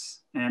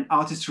science, and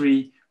art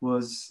history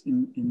was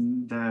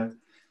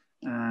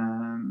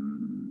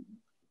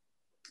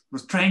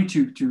was trying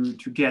to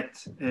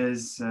get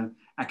as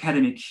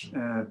academic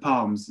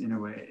palms in a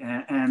way,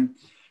 and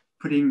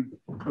putting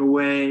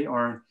away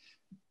or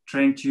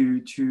trying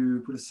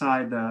to put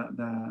aside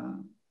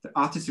the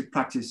artistic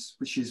practice,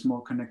 which is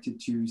more connected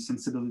to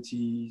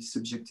sensibility,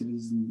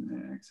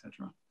 subjectivism,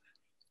 etc.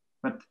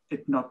 But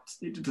it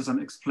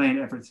doesn't explain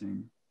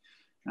everything.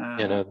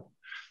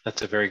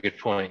 That's a very good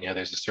point. Yeah,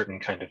 there's a certain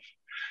kind of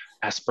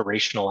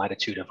aspirational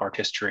attitude of art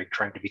history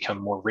trying to become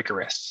more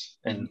rigorous.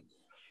 And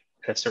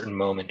at a certain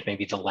moment,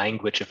 maybe the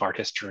language of art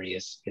history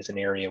is an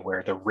area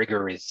where the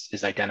rigor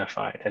is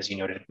identified, as you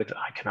noted, with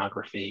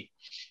iconography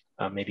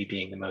maybe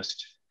being the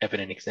most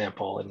evident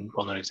example and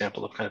well-known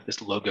example of kind of this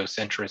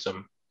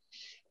logocentrism.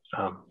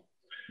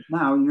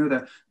 Now,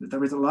 that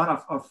there is a lot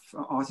of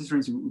art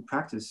historians who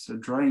practice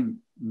drawing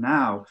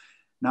now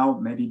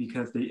maybe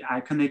because the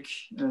iconic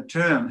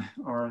term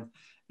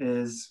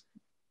is,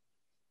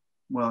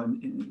 well,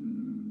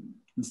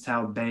 in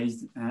style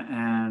based,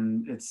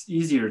 and it's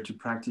easier to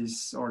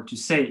practice or to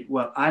say,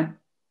 well, I'm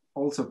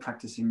also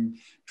practicing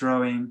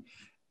drawing,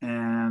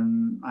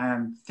 and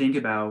I think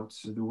about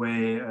the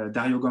way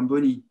Dario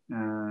Gamboni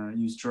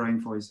used drawing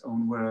for his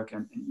own work,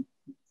 and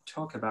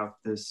talk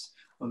about this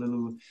a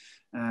little.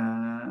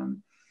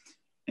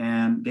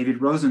 And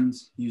David Rosen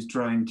used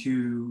drawing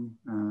too.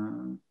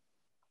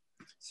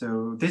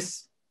 So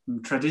this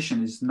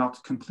tradition is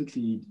not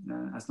completely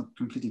has not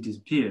completely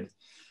disappeared.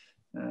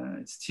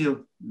 It's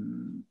still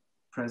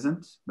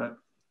present, but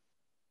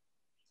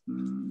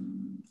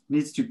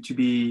needs to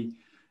be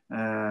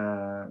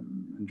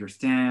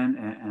understand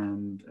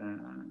and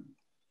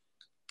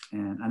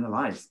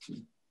analyzed.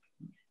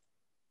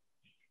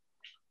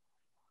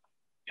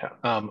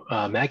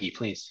 Yeah, Maggie,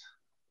 please.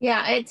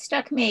 Yeah, it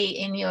struck me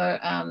in your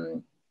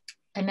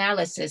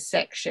analysis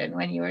section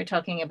when you were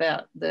talking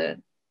about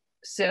the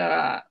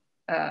Seurat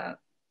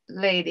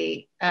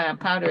lady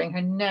powdering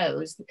her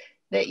nose,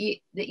 that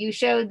you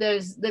showed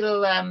those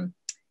little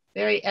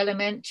very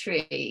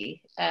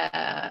elementary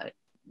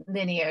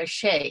linear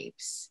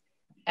shapes,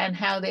 and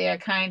how they are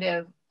kind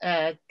of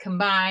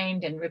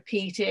combined and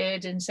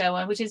repeated and so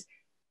on, which is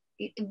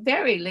a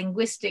very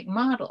linguistic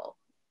model.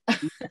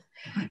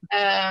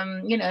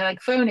 You know,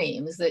 like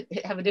phonemes that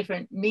have a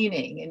different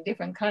meaning in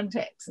different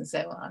contexts and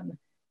so on.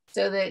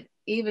 So that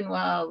even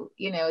while,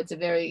 you know, it's a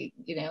very,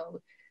 you know,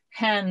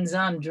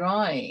 hands-on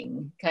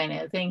drawing kind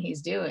of thing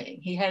he's doing,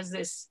 he has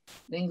this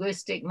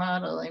linguistic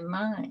model in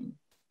mind.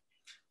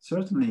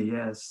 Certainly,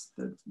 yes.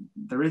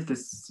 There is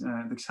this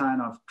the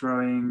kind of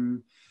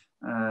drawing.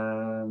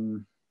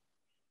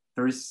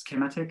 There is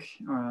schematic,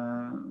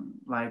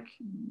 like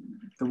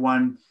the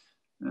one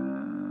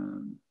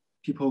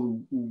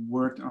people who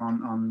worked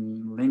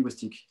on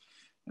linguistic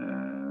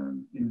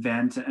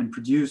invent and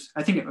produce.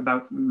 I think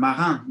about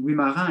Marin. Louis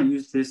Marin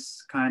used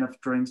this kind of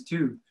drawings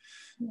too.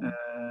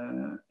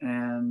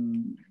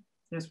 And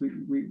yes,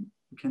 we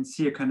can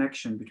see a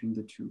connection between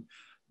the two.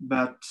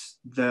 But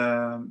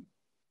the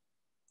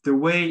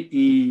way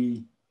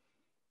he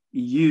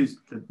used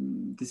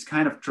this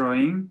kind of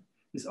drawing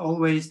is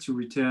always to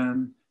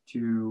return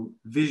to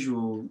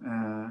visual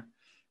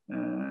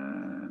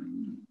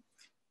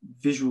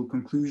visual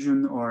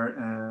conclusion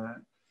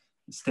or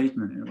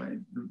statement in a way.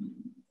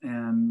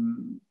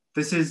 And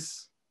this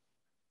is,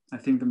 I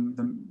think,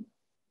 the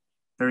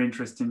very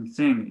interesting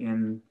thing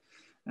in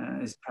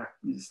his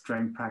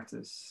drawing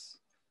practice.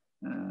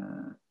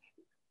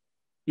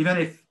 Even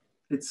if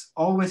it's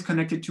always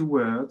connected to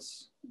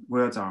words,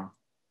 words are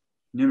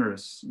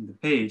numerous in the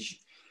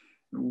page.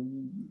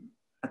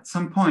 At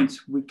some point,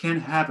 we can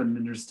have an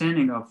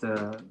understanding of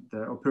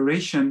the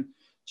operation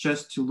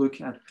just to look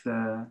at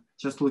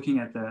looking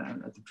at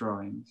the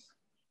drawings.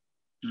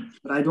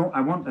 But I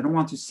don't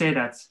want to say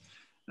that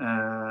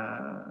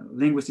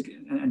linguistic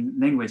and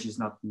language is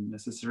not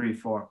necessary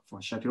for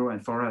Schapiro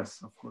and for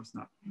us, of course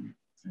not.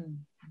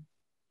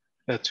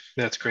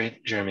 That's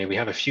great, Jeremy. We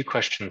have a few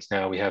questions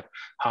now. We have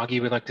Hagi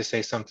would like to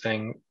say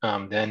something,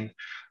 then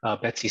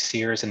Betsy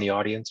Sears in the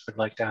audience would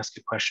like to ask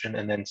a question,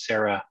 and then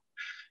Sarah,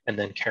 and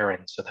then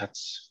Karen. So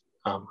that's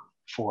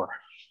 4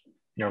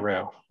 in a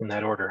row in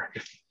that order.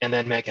 And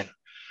then Megan.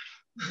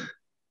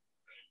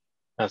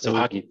 So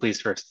Hagi,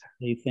 please first.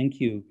 Hey, thank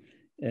you.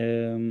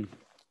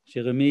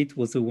 Jeremy, it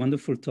was a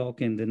wonderful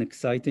talk and an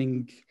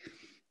exciting,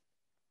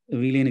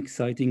 really an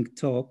exciting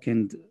talk.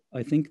 And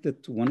I think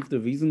that one of the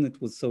reasons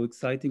it was so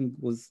exciting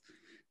was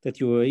that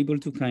you were able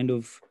to kind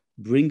of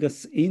bring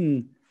us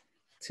in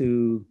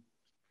to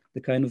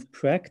the kind of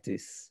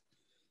practice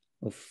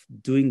of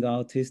doing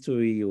art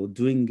history or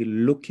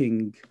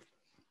looking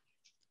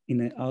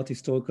in an art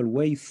historical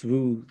way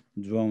through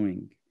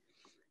drawing.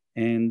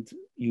 And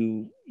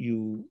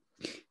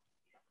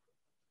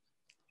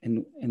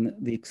and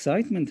the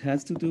excitement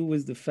has to do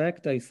with the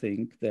fact, I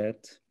think,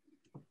 that,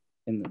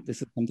 and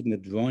this is something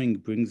that drawing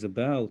brings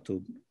about,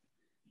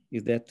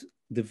 is that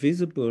the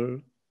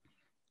visible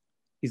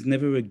is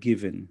never a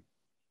given.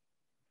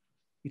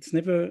 It's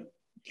never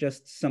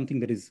just something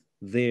that is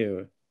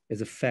there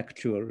as a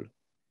factual,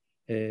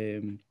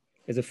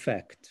 as a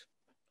fact.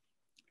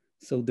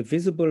 So the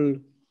visible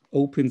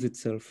opens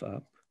itself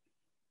up,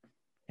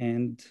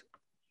 and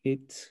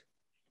it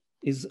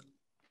is,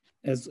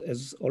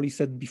 as Ollie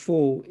said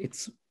before,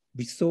 it's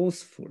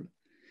resourceful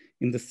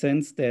in the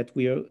sense that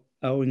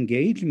our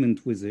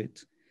engagement with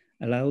it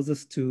allows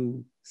us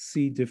to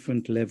see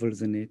different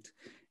levels in it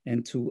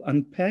and to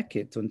unpack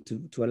it and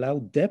to allow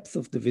depth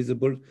of the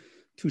visible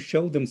to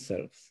show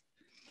themselves.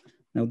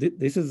 Now,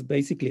 this is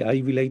basically, I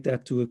relate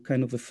that to a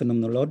kind of a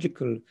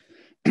phenomenological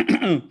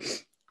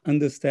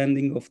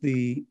understanding of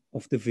the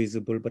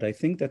visible, but I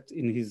think that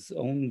in his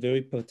own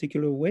very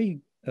particular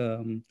way,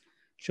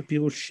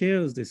 Schapiro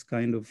shares this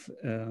kind of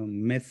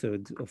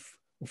method of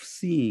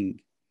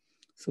seeing.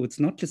 So it's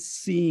not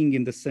just seeing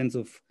in the sense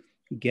of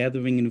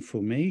gathering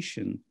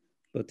information,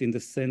 but in the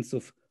sense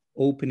of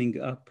opening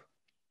up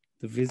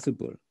the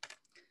visible.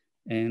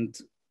 And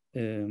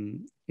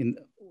in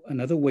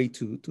another way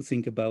to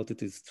think about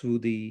it is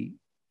through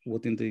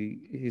what in the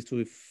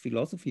history of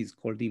philosophy is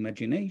called the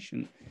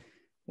imagination,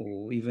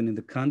 or even in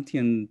the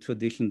Kantian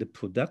tradition, the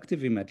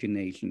productive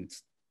imagination.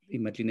 It's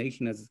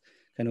imagination as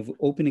kind of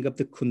opening up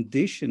the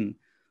condition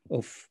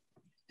of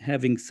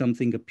having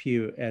something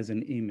appear as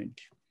an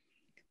image.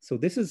 So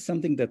this is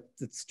something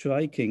that's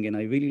striking, and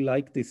I really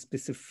like the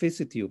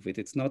specificity of it.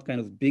 It's not kind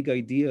of big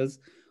ideas,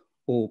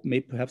 or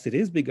maybe perhaps it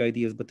is big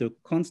ideas, but they're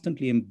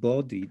constantly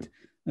embodied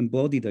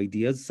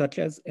ideas, such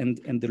as,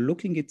 and the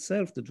looking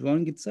itself, the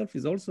drawing itself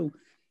is also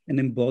an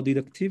embodied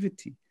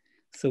activity.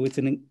 So it's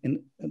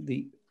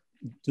the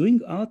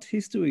doing art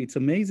history, it's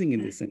amazing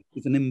in this sense.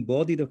 It's an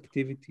embodied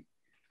activity.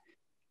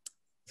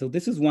 So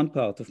this is one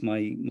part of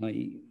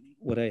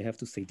what I have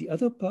to say. The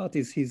other part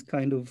is his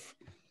kind of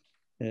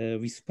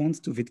response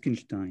to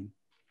Wittgenstein,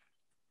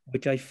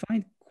 which I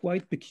find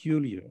quite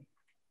peculiar,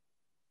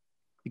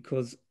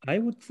 because I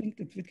would think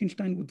that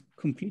Wittgenstein would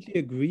completely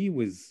agree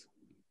with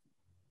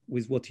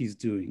what he's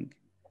doing.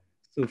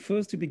 So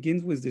first he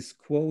begins with this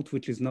quote,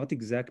 which is not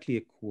exactly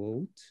a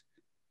quote.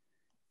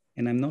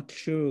 And I'm not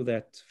sure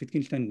that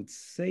Wittgenstein would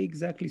say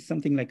exactly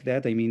something like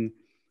that. I mean,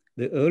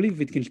 the early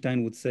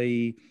Wittgenstein would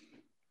say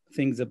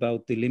things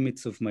about the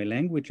limits of my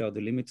language are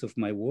the limits of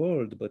my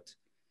world. But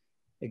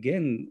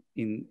again,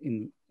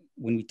 when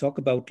we talk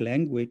about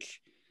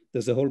language,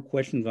 there's a whole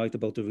question, right,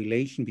 about the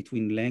relation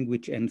between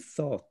language and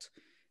thought.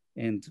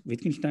 And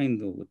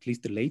Wittgenstein, or at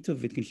least the later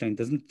Wittgenstein,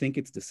 doesn't think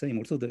it's the same.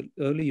 Also, the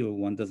earlier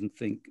one doesn't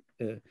think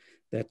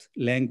that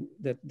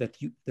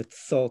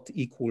thought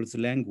equals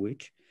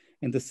language.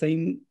 And the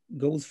same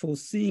goes for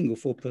seeing or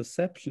for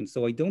perception.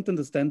 So I don't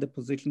understand the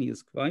position he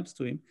ascribes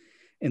to him.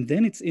 And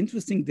then it's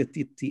interesting that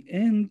at the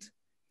end,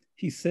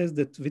 he says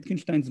that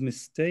Wittgenstein's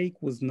mistake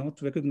was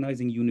not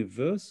recognizing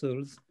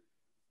universals,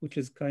 which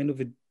is kind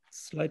of a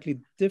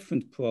slightly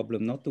different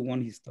problem, not the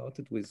one he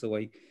started with. So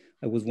I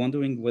was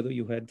wondering whether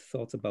you had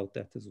thoughts about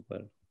that as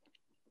well.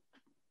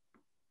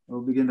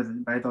 We'll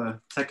begin by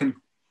the second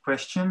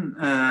question,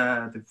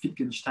 the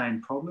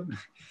Wittgenstein problem,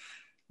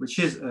 which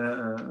is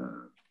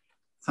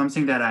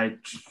something that I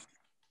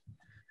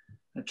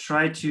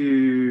try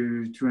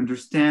to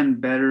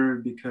understand better,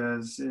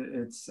 because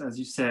it's, as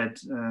you said,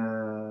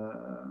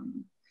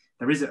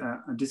 there is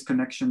a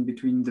disconnection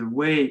between the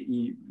way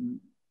he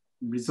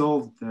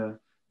resolved the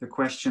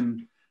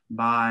question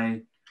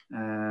by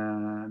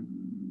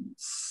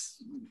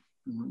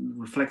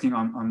reflecting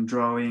on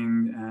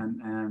drawing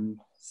and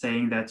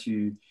saying that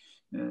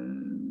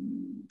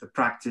the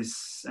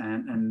practice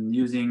and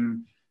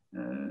using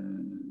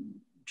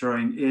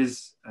drawing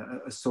is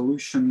a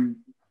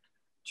solution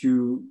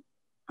to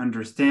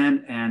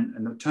understand, and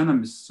an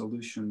autonomous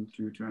solution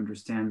to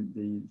understand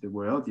the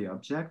world, the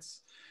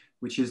objects,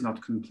 which is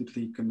not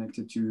completely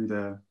connected to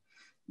the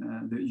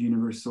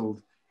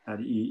universal that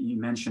he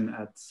mentioned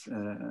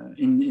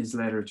in his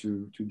letter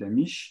to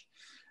Damisch.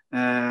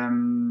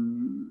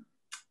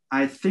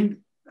 I think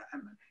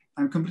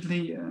I'm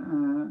completely,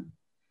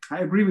 I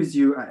agree with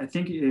you. I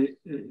think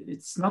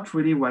it's not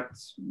really what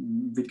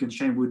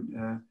Wittgenstein would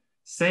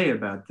say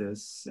about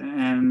this.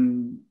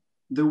 And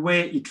the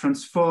way he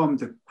transformed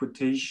the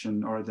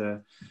quotation or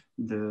the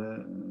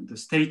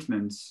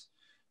statements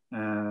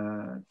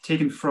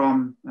taken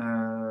from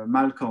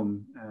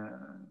Malcolm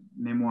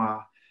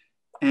memoir,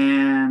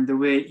 and the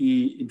way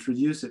he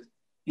introduced it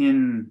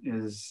in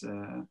his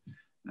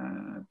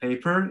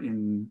paper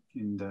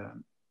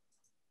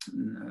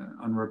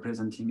on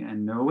representing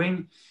and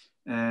knowing,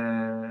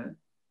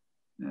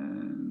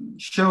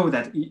 show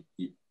that he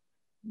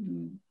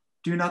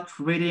do not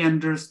really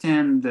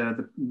understand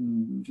the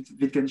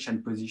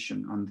Wittgenstein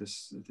position on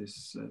this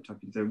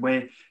topic. The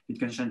way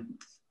Wittgenstein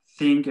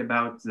think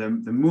about the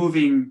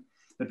moving,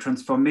 the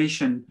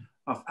transformation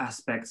of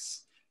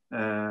aspects,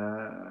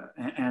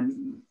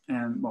 and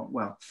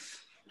well,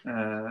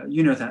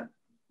 you know that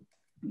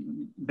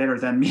better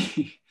than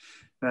me,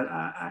 but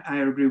I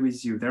agree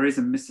with you. There is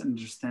a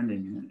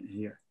misunderstanding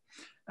here.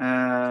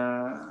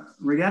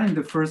 Regarding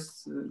the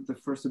first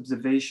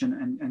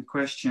observation and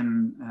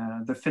question,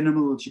 the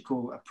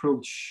phenomenological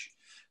approach,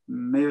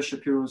 Meyer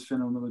Schapiro's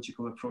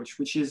phenomenological approach,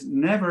 which is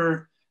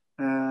never,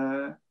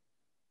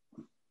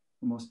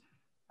 almost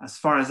as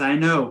far as I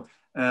know,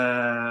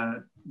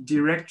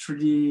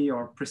 directly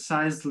or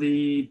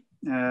precisely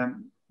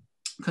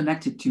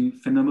connected to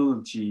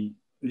phenomenology.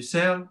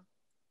 Husserl,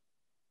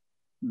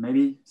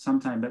 maybe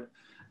sometime, but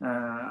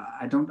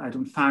I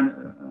don't find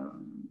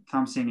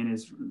something in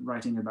his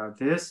writing about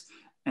this,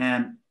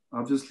 and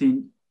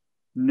obviously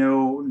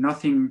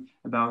nothing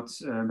about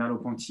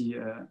Merleau-Ponty,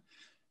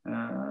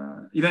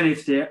 even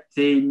if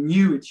they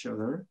knew each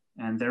other,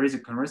 and there is a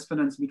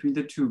correspondence between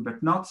the two,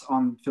 but not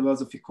on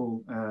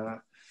philosophical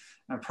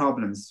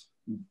problems.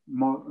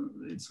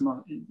 It's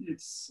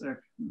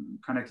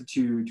connected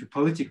to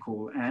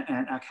political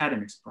and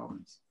academics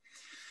problems.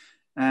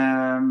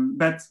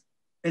 But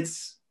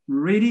it's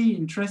really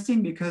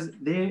interesting because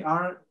they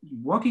are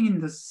walking in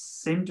the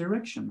same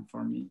direction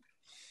for me.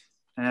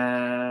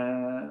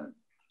 And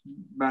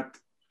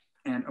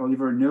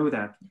Oliver know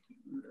that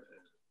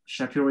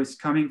Schapiro is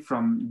coming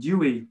from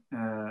Dewey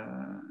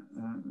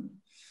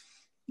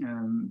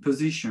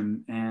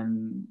position,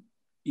 and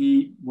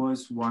he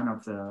was one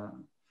of the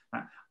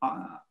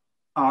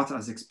Art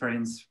as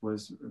Experience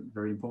was a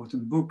very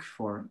important book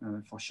for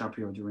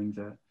Schapiro during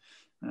the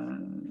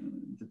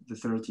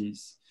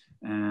 30s,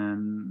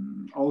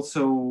 and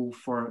also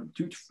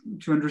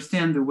to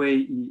understand the way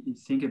he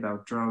think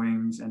about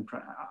drawings and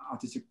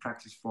artistic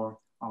practice for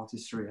art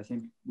history. I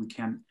think we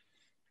can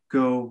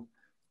go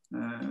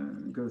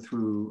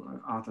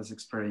through Art as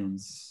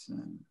Experience.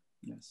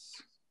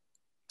 Yes.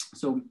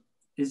 So,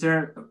 is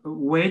there a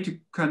way to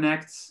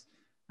connect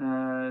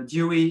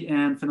Dewey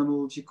and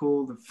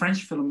the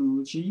French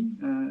phenomenology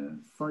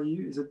for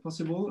you? Is it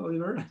possible,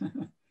 Oliver?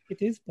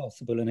 It is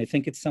possible, and I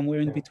think it's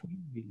somewhere in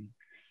between, really.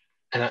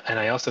 And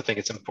I also think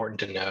it's important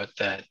to note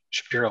that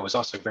Schapiro was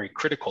also very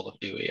critical of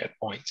Dewey at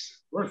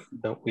points.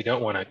 We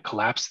don't want to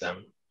collapse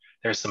them.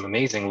 There's some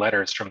amazing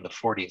letters from the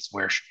 40s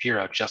where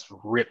Schapiro just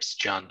rips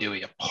John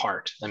Dewey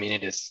apart. I mean,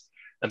 it is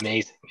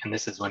amazing. And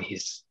this is when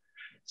he's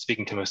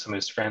speaking to some of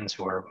his friends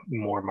who are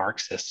more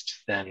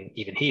Marxist than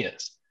even he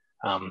is.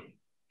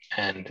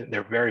 And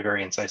they're very,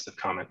 very incisive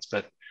comments.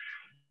 But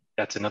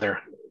that's another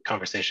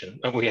conversation.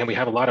 We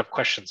have a lot of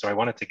questions, so I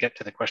wanted to get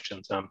to the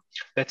questions.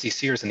 Betsy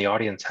Sears in the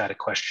audience had a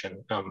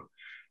question.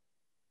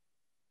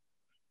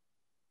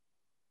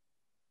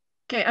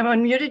 Okay, I'm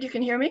unmuted. You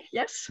can hear me?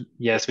 Yes?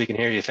 Yes, we can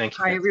hear you. Thank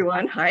you. Hi,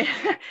 everyone. Hi.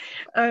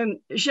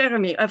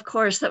 Jeremy, of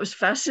course, that was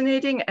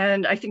fascinating.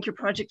 And I think your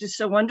project is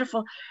so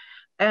wonderful.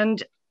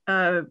 And,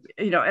 you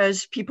know,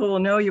 as people will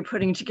know, you're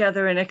putting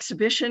together an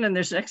exhibition and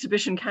there's an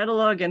exhibition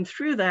catalog. And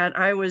through that,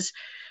 I was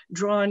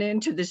drawn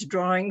into this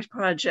drawing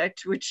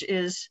project, which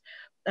is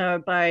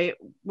by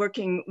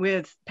working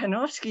with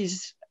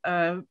Panofsky's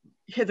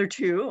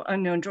hitherto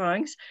unknown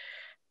drawings.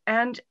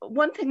 And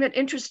one thing that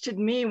interested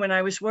me when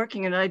I was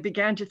working and I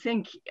began to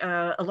think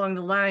along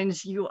the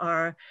lines you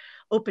are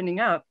opening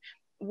up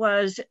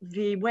was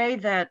the way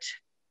that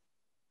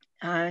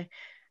the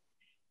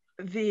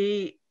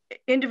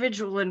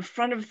individual in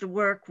front of the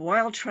work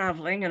while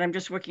traveling, and I'm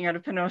just working out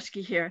of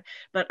Panofsky here,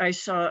 but I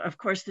saw, of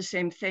course, the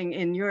same thing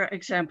in your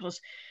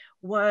examples,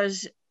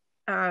 was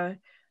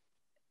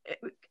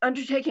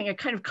undertaking a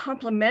kind of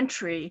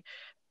complementary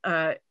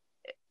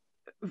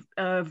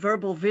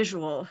verbal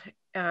visual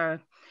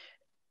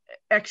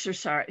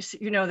exercise,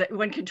 you know, that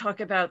one can talk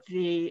about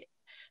the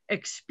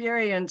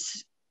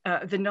experience,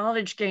 the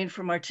knowledge gained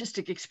from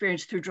artistic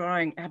experience through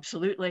drawing,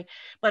 absolutely.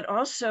 But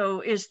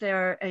also, is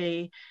there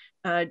a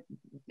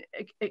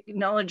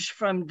knowledge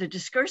from the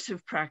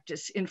discursive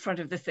practice in front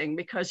of the thing,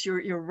 because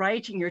you're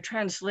writing, you're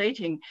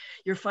translating,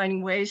 you're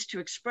finding ways to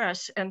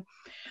express. And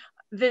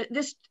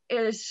this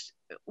is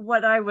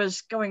what I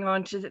was going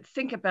on to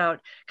think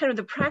about, kind of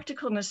the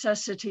practical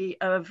necessity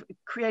of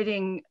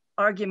creating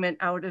argument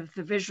out of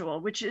the visual,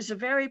 which is a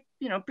very,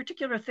 you know,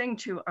 particular thing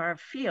to our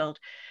field.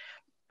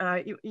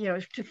 You know,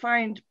 to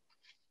find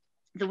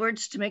the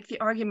words to make the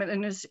argument,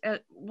 and is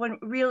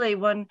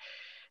one.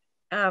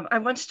 I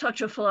once talked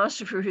to a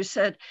philosopher who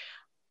said,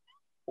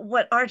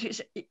 "What art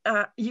is?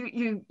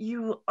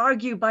 You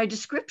argue by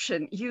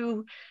description.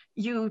 You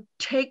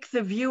take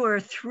the viewer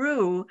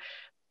through."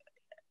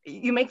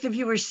 You make the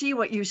viewer see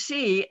what you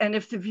see, and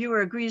if the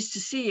viewer agrees to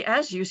see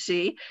as you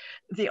see,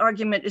 the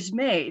argument is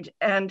made.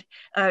 And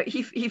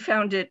he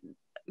found it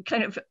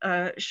kind of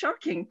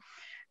shocking.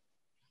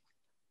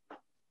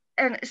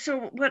 And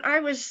so what I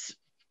was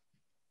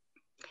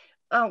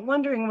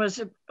wondering was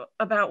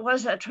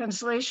that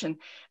translation.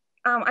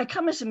 I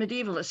come as a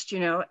medievalist, you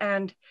know,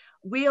 and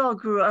we all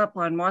grew up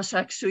on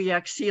Mossack,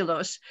 Suyak,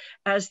 Silos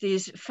as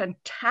these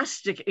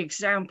fantastic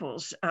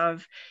examples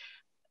of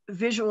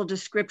visual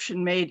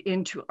description made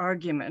into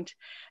argument.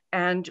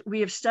 And we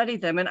have studied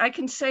them. And I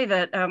can say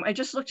that, I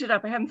just looked it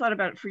up. I haven't thought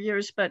about it for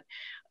years, but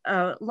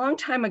a long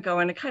time ago,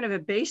 and a kind of a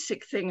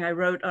basic thing I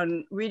wrote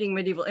on reading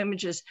medieval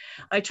images,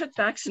 I took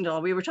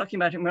Baxendal, we were talking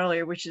about him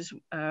earlier, which is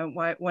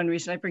one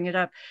reason I bring it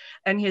up,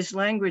 and his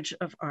language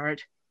of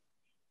art.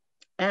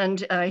 And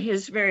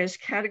his various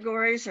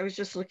categories, I was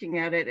just looking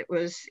at it. It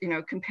was, you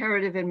know,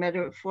 comparative and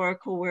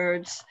metaphorical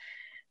words,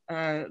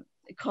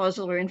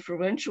 causal or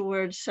inferential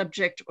words,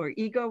 subject or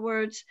ego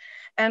words.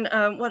 And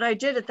what I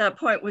did at that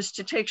point was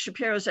to take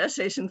Shapiro's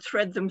essays and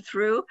thread them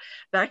through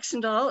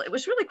Baxendal. It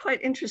was really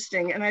quite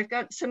interesting. And I've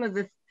got some of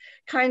the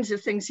kinds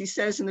of things he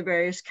says in the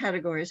various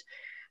categories.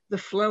 The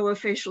flow of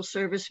facial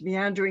service,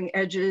 meandering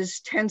edges,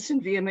 tense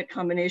and vehement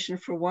combination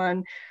for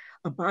one,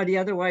 a body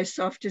otherwise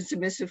soft and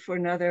submissive for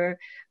another.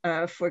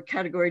 For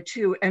category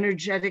 2,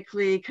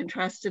 energetically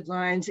contrasted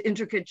lines,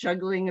 intricate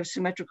juggling of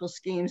symmetrical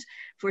schemes.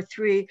 For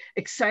 3,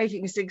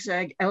 exciting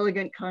zigzag,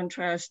 elegant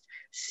contrast,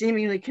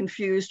 seemingly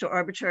confused or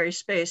arbitrary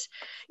space.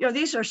 You know,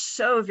 these are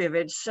so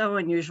vivid, so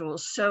unusual,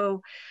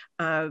 so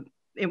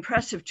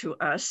impressive to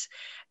us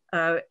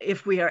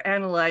if we are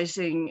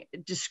analyzing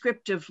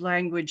descriptive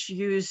language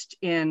used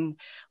in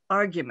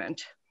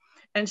argument.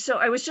 And so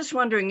I was just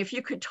wondering if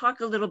you could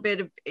talk a little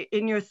bit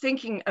in your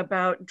thinking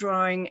about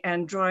drawing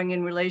and drawing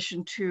in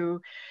relation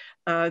to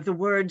the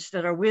words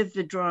that are with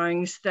the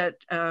drawings that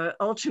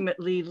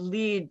ultimately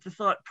lead the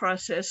thought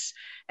process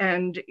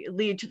and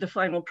lead to the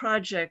final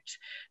project,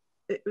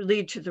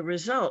 lead to the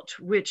result,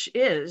 which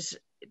is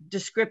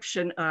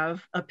description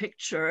of a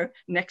picture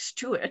next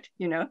to it,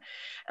 you know,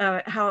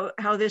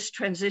 how this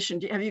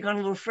transition, have you gone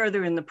a little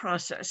further in the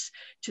process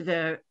to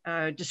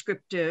the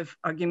descriptive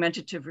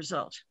argumentative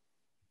result?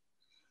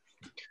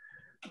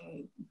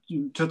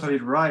 You're totally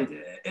right.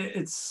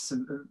 It's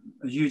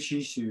a huge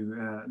issue.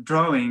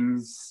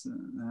 Drawings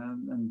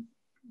and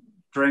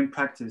drawing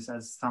practice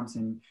as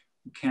something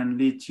can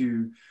lead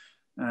to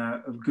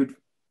a good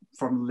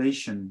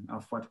formulation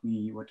of what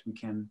we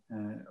can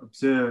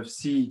observe,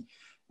 see.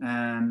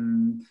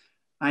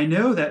 I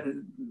know that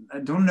I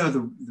don't know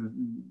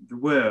the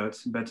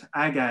words, but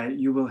Agai,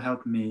 you will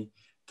help me.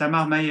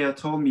 Tamar Meyer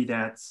told me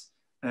that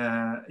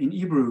in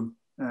Hebrew,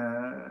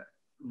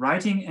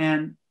 writing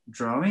and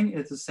drawing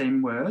is the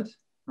same word,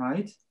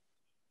 right?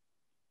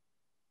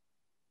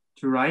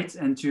 To write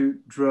and to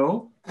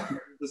draw,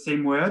 the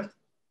same word.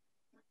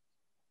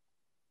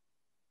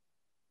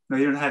 No,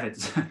 you don't have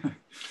it.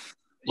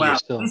 Well, you're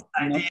still...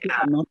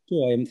 I'm not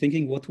sure. I'm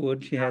thinking what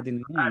word she had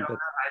in mind.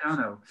 I don't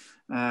know.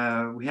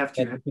 We have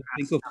to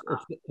think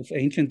of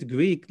ancient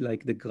Greek,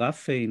 like the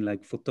graphein,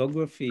 like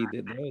photography.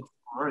 Of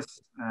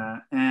course.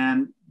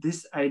 And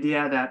this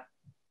idea that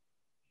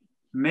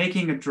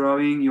making a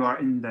drawing, you are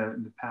in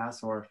the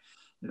past, or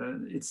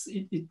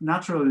it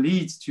naturally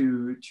leads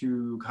to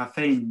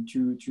graphene,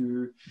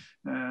 to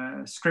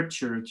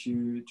scripture,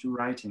 to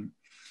writing.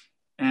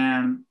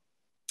 And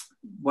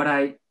what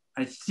I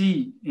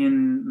see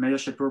in Meyer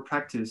Schapiro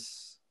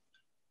practice,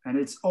 and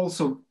it's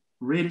also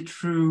really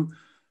true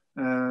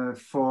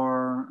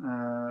for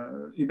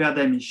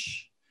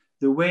Überdemisch,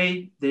 the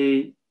way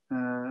they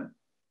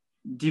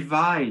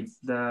divide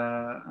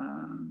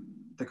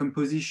the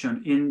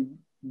composition in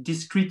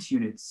discrete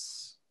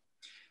units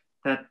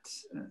that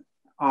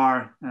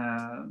are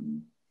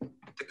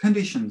the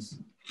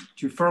conditions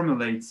to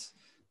formulate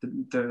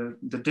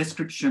the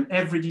description,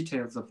 every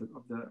details of the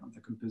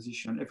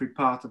composition, every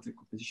part of the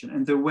composition,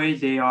 and the way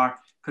they are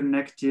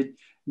connected,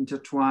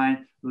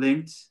 intertwined,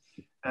 linked.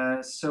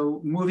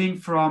 So moving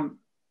from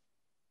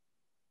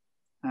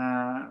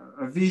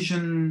a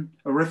vision,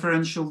 a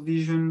referential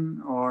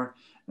vision, or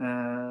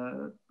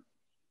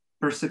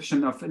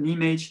perception of an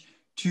image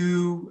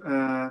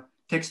to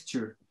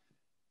texture,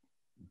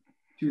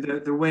 to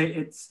the way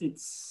it's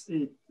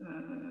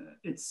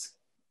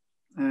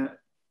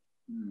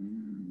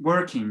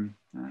working.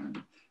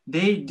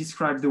 They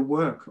describe the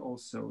work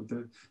also,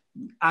 the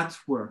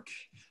artwork,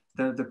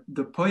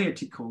 the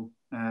poetical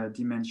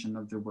dimension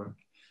of the work,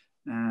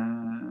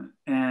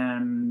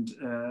 and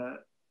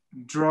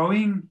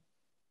drawing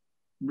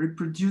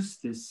reproduce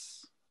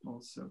this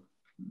also.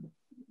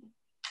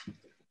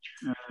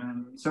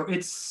 So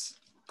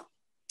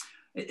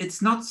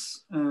it's not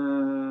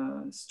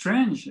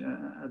strange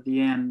at the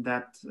end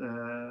that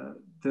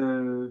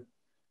the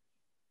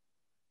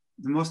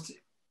most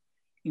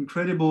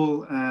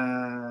incredible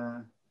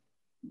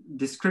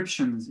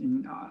descriptions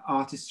in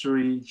art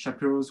history,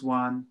 Shapiro's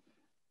one,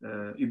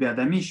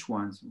 Überdemisch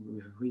one,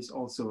 who is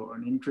also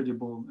an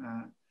incredible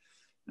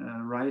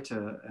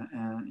writer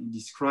and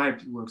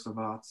described works of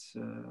art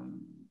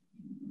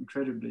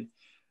incredibly,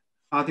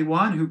 are the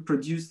one who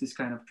produced this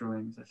kind of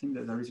drawings. I think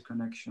that there is a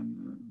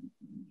connection,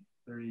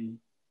 very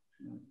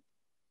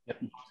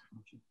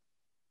important.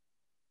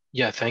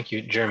 Yeah, thank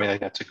you, Jeremy.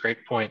 That's a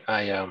great point.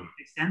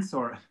 Makes sense,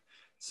 or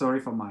sorry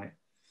for my...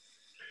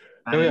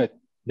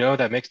 No,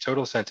 that makes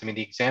total sense. I mean,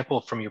 the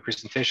example from your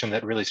presentation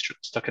that really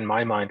stuck in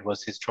my mind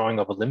was his drawing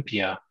of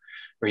Olympia,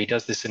 where he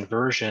does this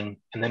inversion.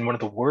 And then one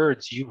of the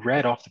words you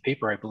read off the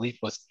paper, I believe,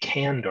 was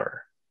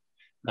candor,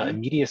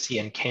 immediacy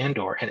and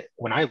candor. And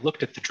when I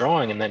looked at the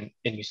drawing and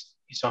you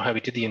saw how he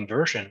did the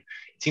inversion,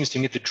 it seems to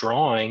me the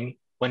drawing,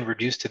 when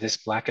reduced to this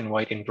black and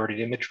white inverted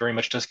image, very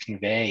much does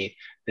convey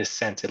this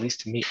sense, at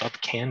least to me,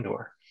 of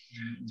candor.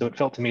 So it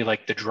felt to me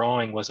like the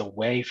drawing was a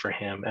way for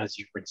him, as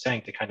you've been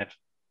saying, to kind of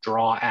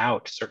draw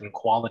out certain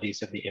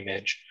qualities of the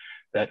image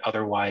that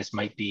otherwise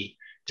might be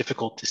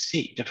difficult to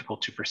see,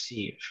 difficult to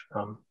perceive.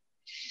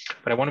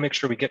 But I want to make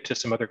sure we get to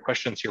some other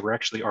questions here. We're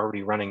actually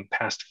already running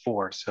past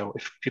 4. So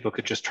if people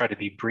could just try to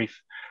be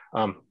brief.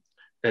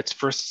 It's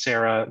first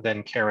Sarah,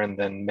 then Karen,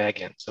 then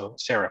Megan. So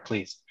Sarah,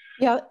 please.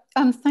 Yeah,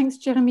 thanks,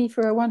 Jeremy,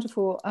 for a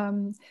wonderful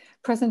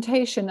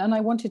presentation. And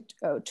I wanted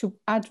to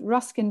add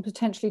Ruskin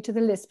potentially to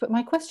the list. But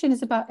my question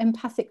is about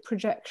empathic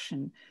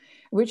projection,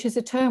 which is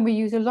a term we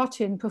use a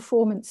lot in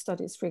performance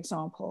studies, for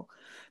example,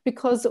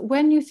 because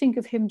when you think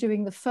of him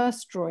doing the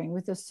first drawing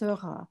with the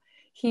Seurat,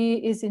 he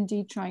is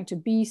indeed trying to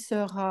be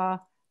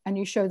Seurat, and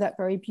you show that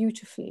very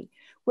beautifully.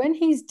 When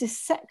he's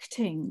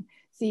dissecting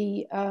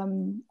the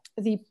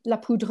La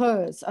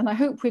Poudreuse, and I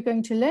hope we're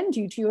going to lend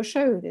you to your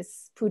show,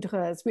 this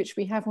Poudreuse, which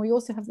we have, and we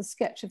also have the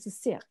sketch of the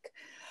Cirque.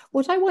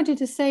 What I wanted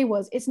to say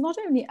was, it's not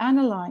only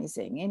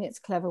analyzing in its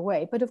clever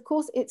way, but of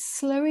course it's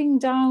slowing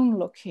down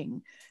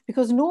looking,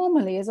 because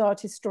normally as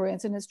art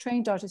historians and as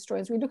trained art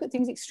historians, we look at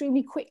things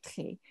extremely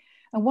quickly.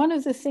 And one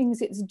of the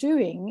things it's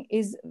doing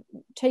is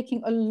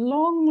taking a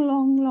long,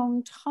 long,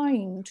 long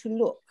time to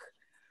look,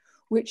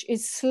 which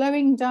is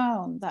slowing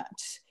down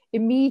that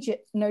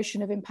immediate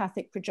notion of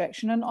empathic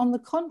projection. And on the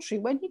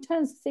contrary, when he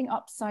turns the thing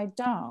upside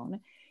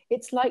down,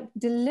 it's like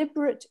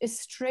deliberate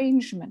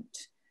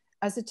estrangement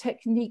as a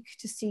technique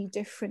to see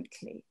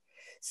differently.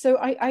 So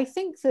I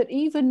think that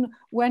even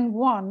when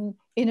one,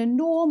 in a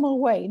normal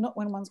way, not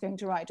when one's going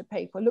to write a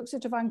paper, looks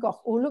at a Van Gogh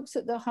or looks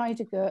at the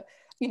Heidegger,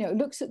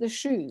 looks at the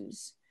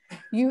shoes,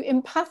 you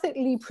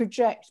empathically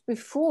project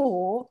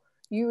before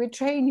you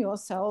retrain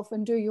yourself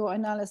and do your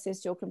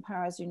analysis, your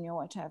comparison, your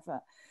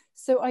whatever.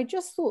 So I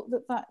just thought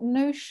that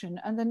notion,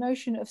 and the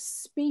notion of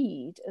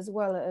speed as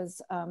well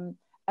as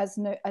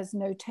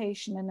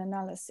notation and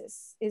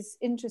analysis, is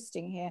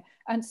interesting here.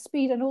 And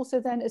speed, and also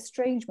then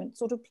estrangement,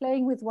 sort of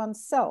playing with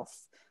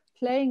oneself,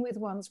 playing with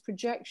one's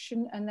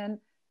projection, and then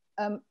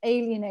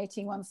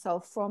alienating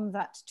oneself from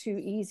that too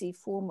easy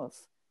form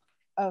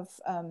of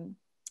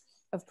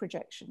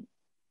projection.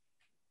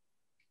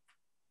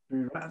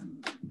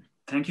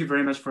 Thank you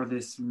very much for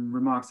these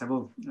remarks. I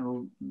will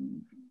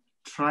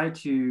try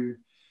to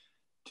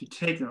to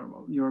take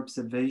your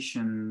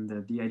observation,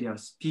 the idea of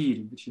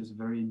speed, which is a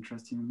very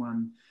interesting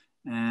one,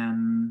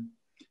 and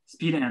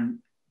speed and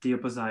the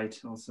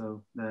opposite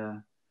also,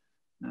 the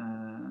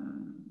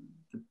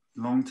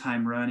long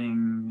time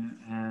running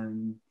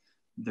and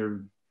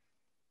the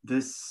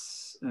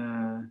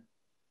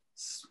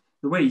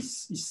way you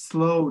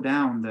slow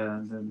down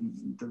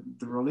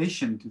the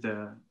relation to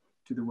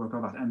the work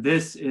of art. And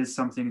this is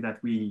something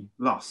that we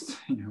lost,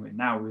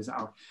 now with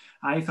our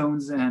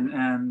iPhones,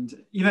 and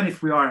even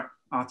if we are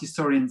art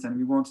historians and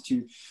we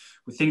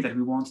think that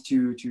we want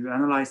to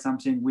analyze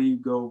something, we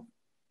go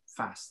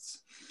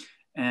fast,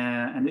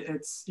 and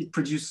it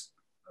produced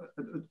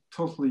a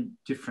totally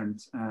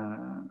different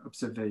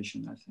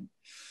observation, I think.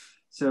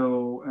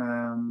 So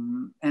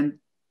and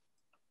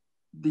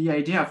the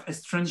idea of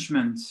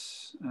estrangement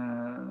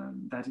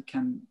that it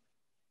can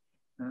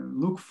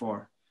look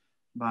for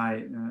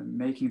by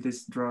making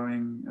this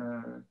drawing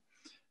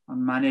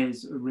on Manet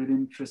is a really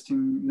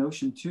interesting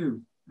notion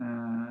too.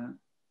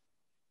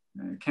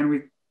 Can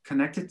we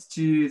connect it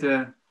to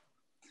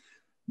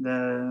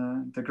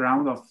the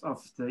ground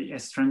of the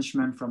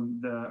estrangement from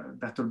the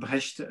Bertolt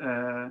Brecht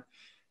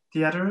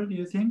theater, do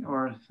you think?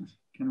 Or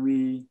can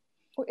we?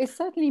 Well, it's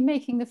certainly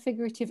making the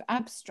figurative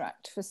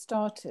abstract for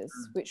starters,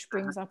 which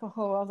brings up a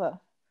whole other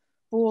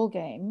ball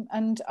game.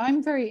 And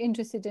I'm very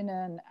interested in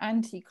an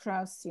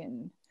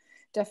anti-Kraussian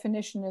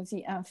definition of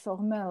the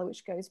informel,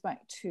 which goes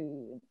back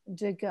to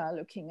Degas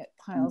looking at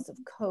piles of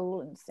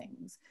coal and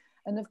things.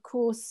 And of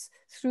course,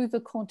 through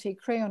the Conte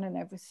crayon and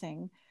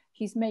everything,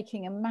 he's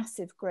making a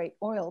massive great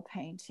oil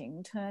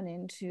painting turn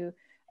into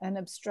an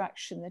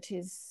abstraction that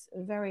is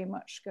very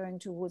much going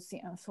towards the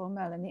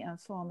informel and the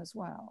informe as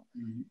well.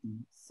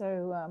 Mm-hmm.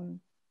 So,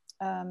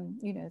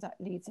 that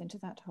leads into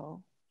that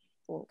whole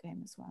ball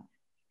game as well.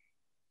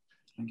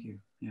 Thank you.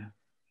 Yeah.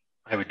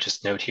 I would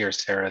just note here,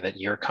 Sarah, that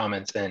your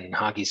comments and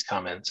Hagi's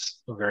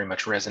comments very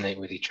much resonate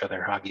with each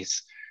other.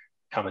 Hagi's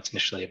comments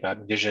initially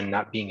about vision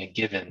not being a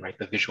given, right?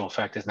 The visual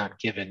fact is not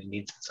given. It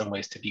needs in some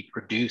ways to be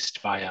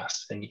produced by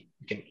us. And you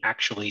can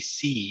actually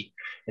see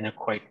in a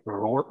quite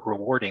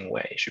rewarding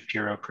way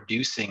Schapiro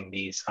producing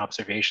these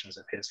observations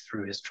of his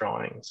through his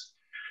drawings.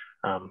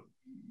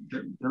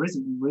 There is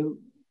a real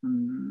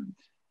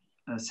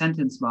a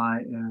sentence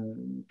by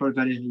Paul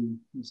Valéry,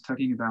 who's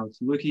talking about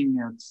looking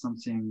at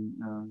something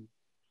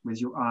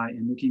with your eye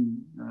and looking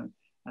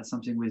at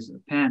something with a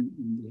pen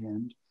in the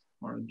hand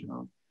or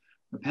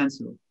a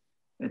pencil.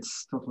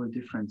 It's totally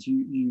different.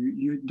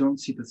 You don't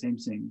see the same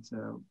thing.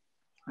 So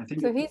I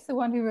think. So he's the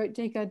one who wrote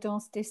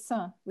Décadence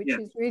Dessin, which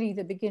is really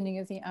the beginning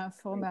of the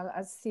informel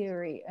as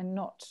theory and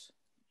not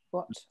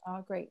what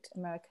our great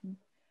American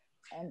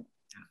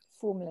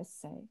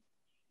formalists say.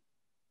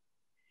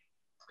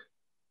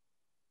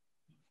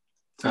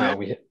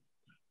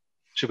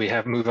 Should we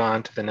move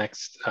on to the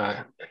next?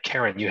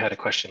 Karen, you had a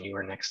question. You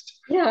were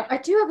next. Yeah, I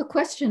do have a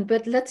question,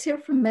 but let's hear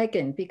from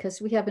Megan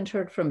because we haven't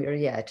heard from her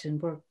yet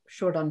and we're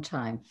short on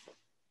time.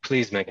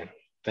 Please, Megan.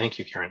 Thank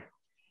you, Karen.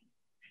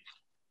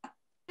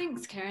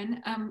 Thanks,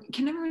 Karen.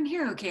 Can everyone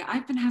hear okay?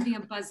 I've been having a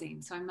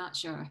buzzing, so I'm not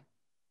sure.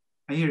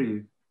 I hear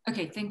you.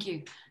 Okay, thank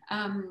you.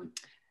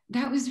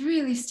 That was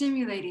really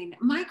stimulating.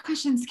 My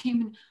questions came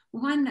in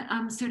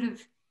one sort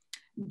of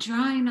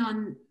drawing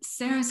on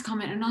Sarah's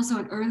comment and also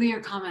an earlier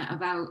comment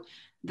about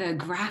the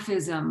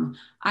graphism.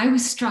 I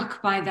was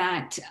struck by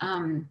that,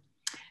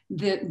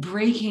 the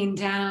breaking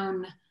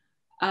down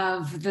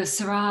of the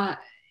Seurat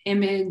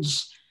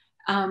image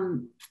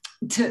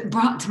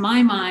brought to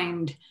my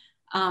mind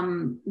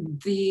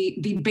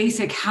the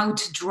basic how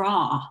to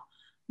draw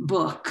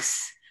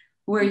books,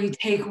 where you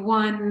take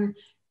one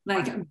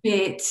like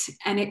bit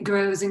and it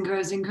grows and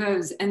grows and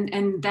grows,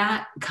 and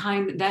that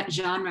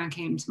genre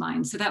came to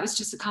mind. So that was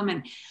just a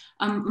comment.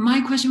 My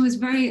question was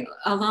very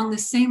along the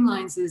same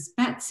lines as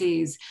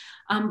Betsy's,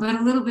 but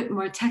a little bit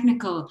more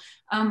technical.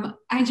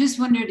 I just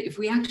wondered if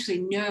we actually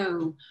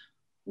know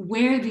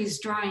where these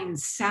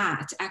drawings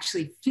sat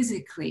actually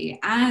physically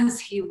as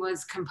he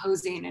was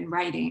composing and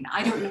writing.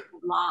 I don't know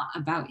a lot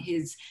about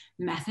his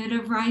method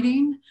of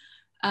writing.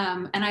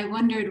 And I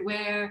wondered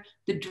where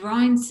the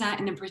drawings sat,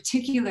 and in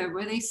particular,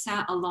 where they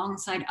sat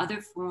alongside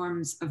other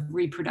forms of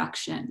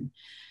reproduction.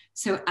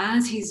 So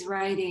as he's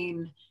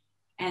writing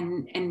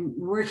and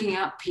working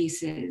out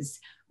pieces,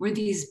 were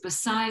these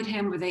beside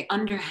him? Were they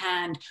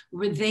underhand?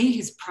 Were they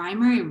his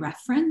primary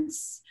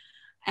reference?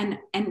 And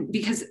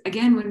because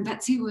again, when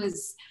Betsy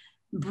was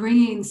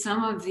bringing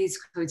some of these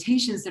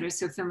quotations that are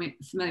so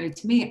familiar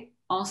to me,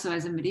 also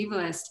as a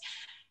medievalist,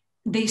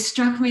 they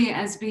struck me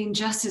as being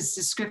just as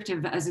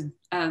descriptive as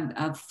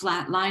a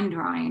flat line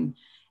drawing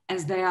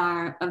as they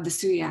are of the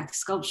Souillac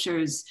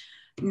sculptures,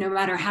 no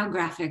matter how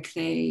graphic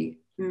they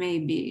may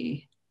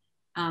be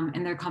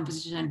in their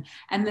composition.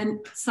 And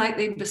then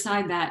slightly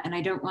beside that, and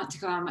I don't want to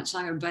go on much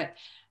longer, but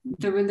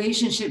the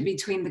relationship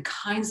between the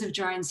kinds of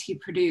drawings he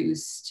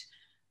produced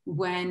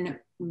when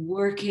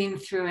working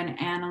through and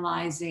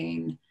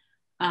analyzing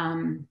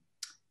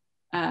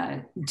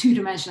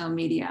two-dimensional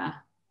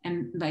media,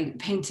 and like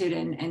painted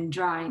and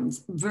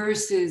drawings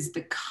versus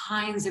the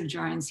kinds of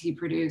drawings he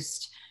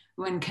produced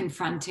when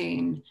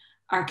confronting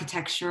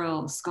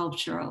architectural,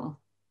 sculptural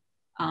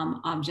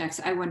objects.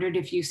 I wondered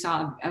if you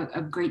saw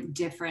a great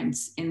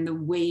difference in the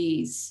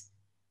ways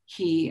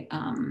he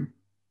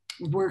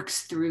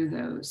works through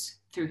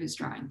his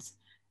drawings.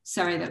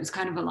 Sorry, that was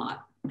kind of a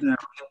lot.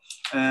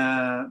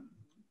 Yeah.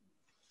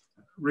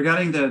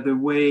 Regarding the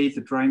way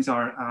the drawings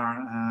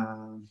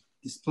are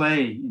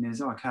displayed in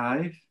his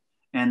archive,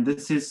 and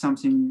this is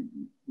something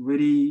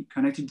really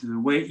connected to the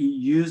way he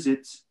used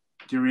it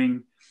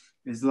during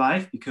his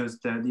life, because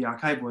the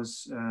archive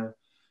was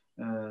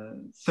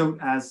thought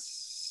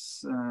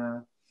as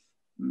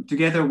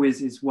together with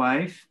his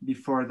wife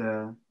before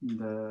the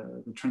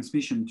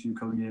transmission to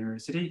Columbia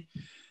University.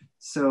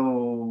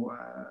 So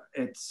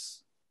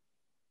it's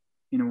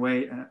in a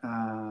way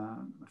a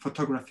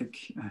photographic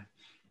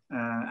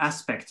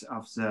aspect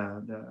of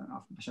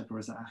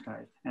Shapiro's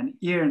archive. And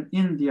here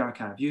in the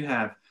archive, you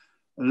have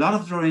a lot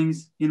of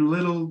drawings in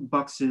little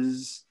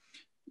boxes,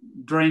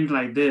 drawing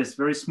like this,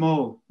 very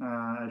small,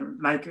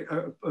 like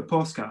a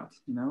postcard,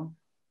 you know,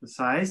 the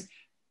size,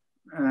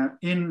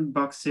 in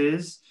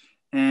boxes.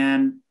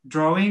 And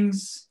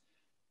drawings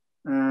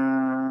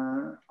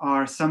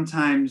are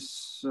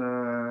sometimes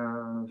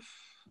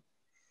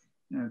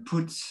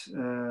put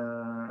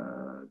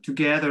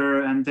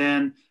together, and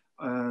then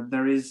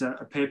there is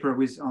a paper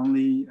with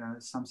only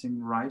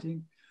something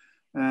writing.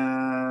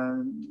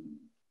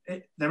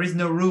 There is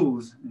no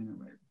rules in a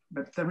way,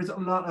 but there is a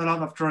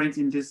lot of drawings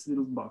in this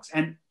little box,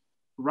 and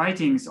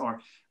writings or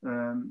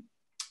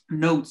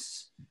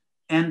notes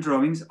and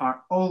drawings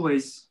are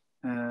always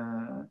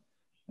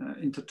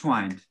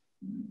intertwined.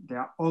 They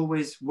are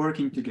always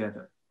working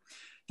together.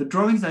 The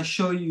drawings I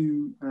show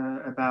you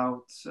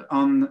about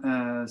on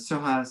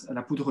Seurat's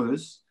La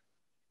Poudreuse,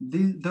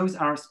 those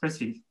are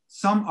specific.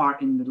 Some are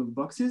in little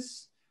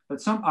boxes,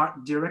 but some are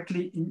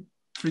directly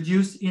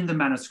introduced in the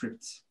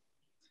manuscript.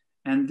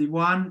 And the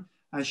one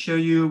I show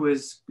you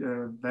with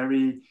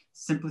very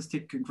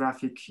simplistic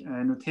graphic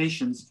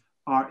notations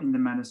are in the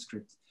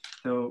manuscript.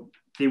 So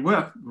they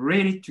work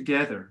really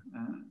together,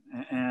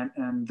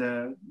 and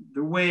the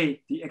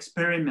way the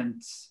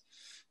experiments,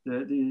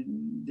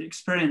 the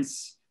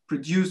experience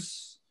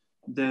produce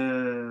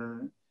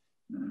the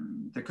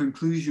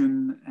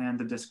conclusion and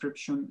the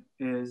description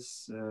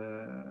is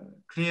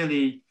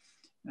clearly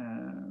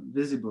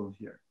visible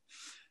here.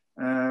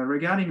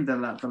 Regarding the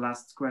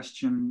last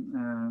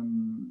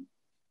question,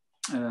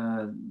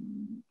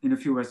 in a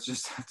few words,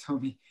 just tell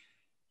me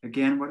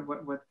again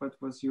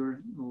what was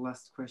your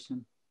last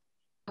question?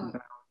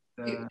 About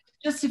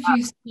just if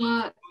you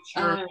saw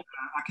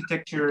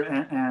architecture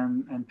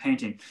and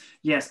painting.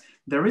 Yes,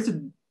 there is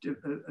a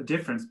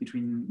difference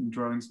between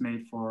drawings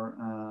made for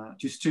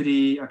to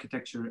study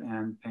architecture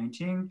and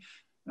painting.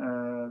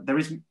 There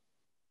is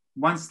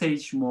one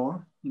stage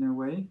more in a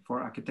way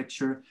for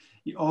architecture.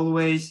 You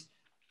always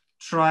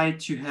try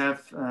to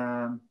have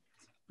a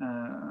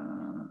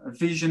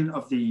vision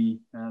of the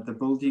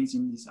buildings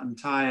in this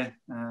entire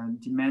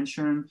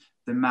dimension.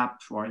 The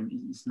map, or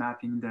is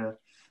mapping the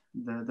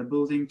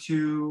building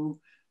too,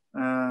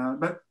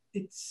 but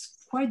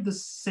it's quite the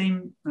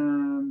same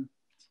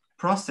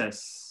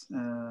process,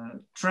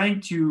 trying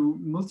to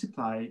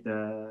multiply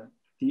the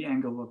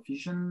angle of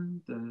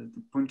vision, the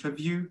point of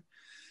view,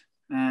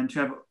 and to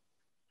have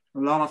a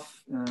lot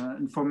of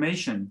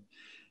information.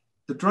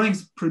 The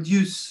drawings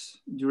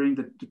produced during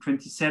the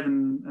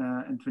 27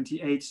 and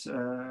 28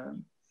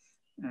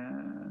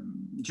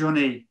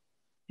 journey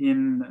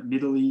in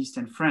Middle East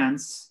and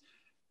France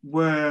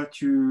were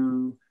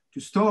to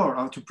store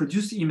or to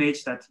produce the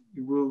image that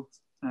he will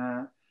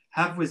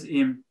have with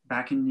him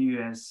back in the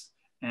US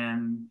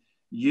and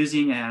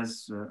using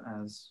as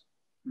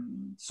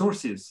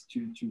sources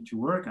to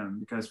work on,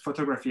 because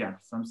photography are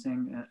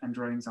something and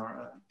drawings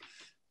are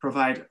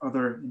provide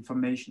other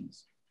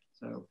informations.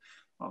 So,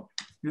 well,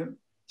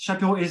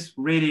 Schapiro is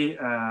really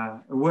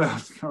a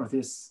world for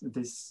this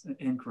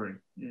inquiry.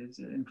 It's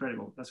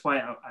incredible. That's why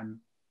I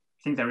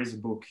think there is a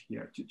book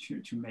here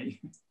to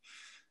make.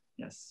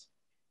 Yes.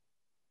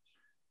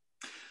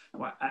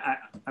 Well,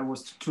 I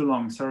was too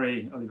long.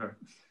 Sorry, Oliver.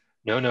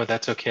 No,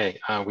 that's okay.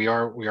 We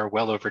are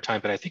well over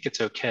time, but I think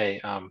it's okay.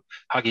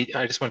 Hagi,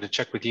 I just wanted to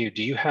check with you.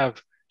 Do you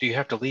have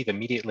to leave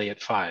immediately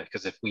at 5?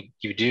 Because if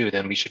you do,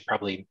 then we should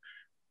probably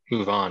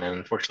move on and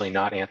unfortunately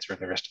not answer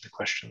the rest of the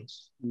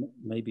questions.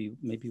 Maybe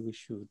we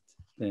should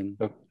then.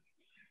 Oh.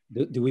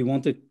 Do we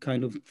want a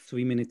kind of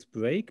 3-minute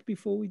break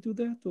before we do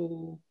that,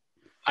 or?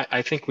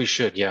 I think we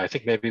should. Yeah, I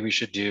think maybe we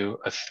should do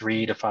a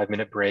 3 to 5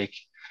 minute break.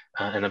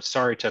 And I'm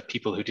sorry to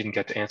people who didn't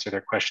get to answer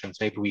their questions.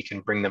 Maybe we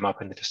can bring them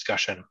up in the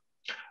discussion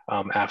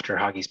after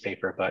Hagi's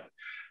paper, but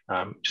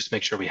just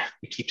make sure we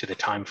keep to the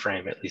time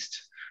frame, at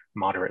least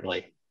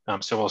moderately.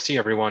 So we'll see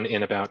everyone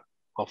in about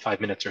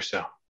 5 minutes or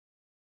so.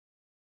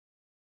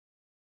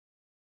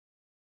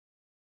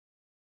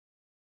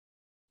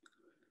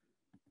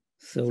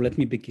 So let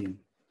me begin.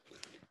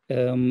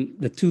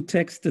 The two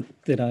texts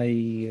that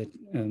I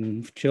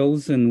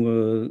chosen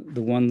were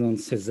the one on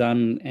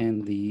Cézanne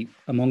and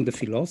Among the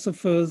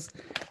Philosophers,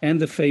 and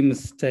the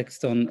famous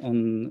text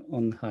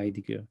on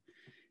Heidegger.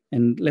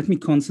 And let me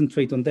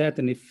concentrate on that.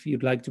 And if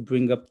you'd like to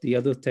bring up the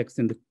other text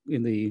in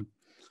the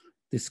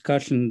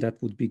discussion,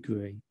 that would be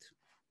great.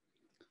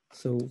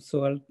 So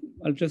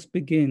I'll just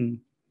begin.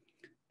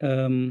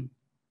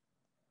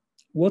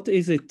 What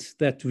is it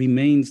that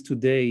remains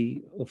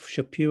today of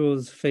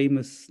Shapiro's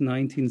famous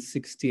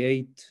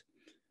 1968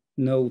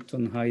 note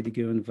on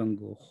Heidegger and Van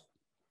Gogh?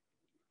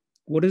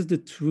 What is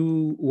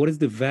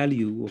the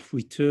value of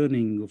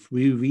returning, of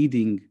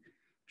rereading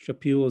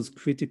Shapiro's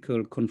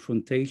critical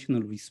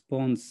confrontational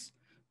response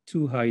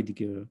to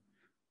Heidegger,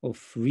 of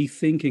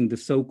rethinking the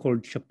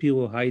so-called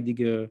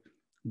Shapiro-Heidegger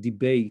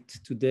debate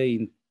today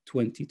in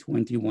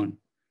 2021?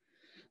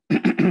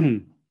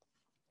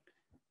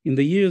 In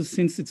the years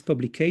since its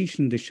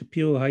publication, the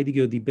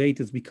Shapiro-Heidegger debate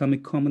has become a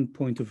common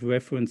point of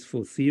reference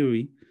for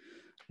theory,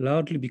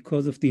 largely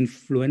because of the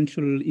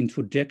influential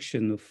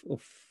introjection of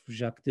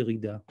Jacques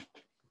Derrida.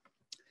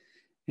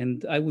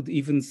 And I would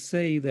even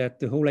say that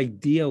the whole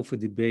idea of a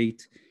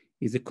debate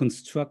is a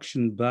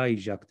construction by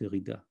Jacques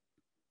Derrida.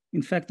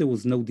 In fact, there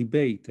was no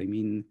debate. I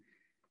mean,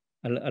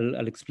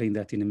 I'll explain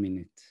that in a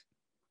minute.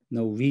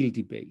 No real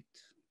debate.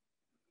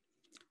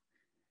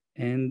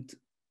 And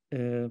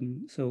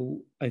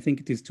so I think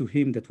it is to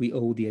him that we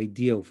owe the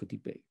idea of a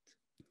debate.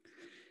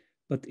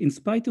 But in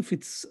spite of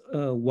its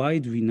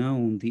wide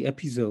renown, the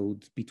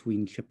episode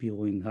between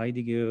Shapiro and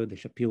Heidegger, the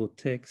Shapiro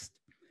text,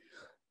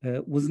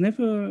 was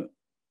never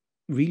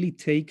really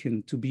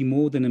taken to be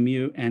more than a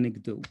mere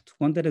anecdote,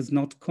 one that has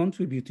not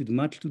contributed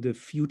much to the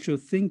future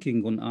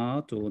thinking on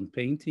art or on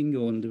painting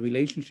or on the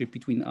relationship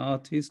between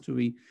art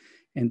history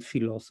and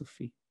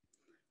philosophy.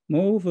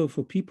 Moreover,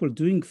 for people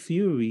doing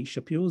theory,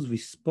 Shapiro's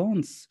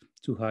response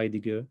to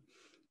Heidegger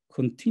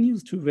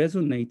continues to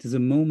resonate as a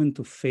moment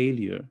of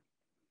failure.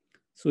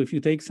 So if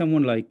you take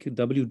someone like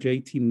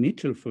W.J.T.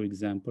 Mitchell, for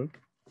example,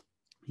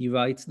 he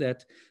writes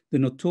that the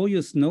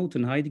notorious note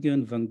on Heidegger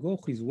and Van Gogh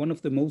is one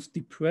of the most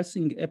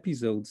depressing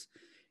episodes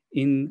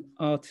in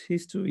art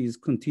history's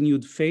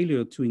continued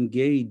failure to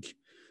engage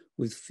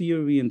with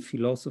theory and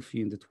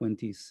philosophy in the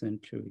 20th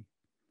century.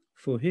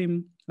 For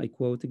him, I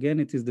quote again,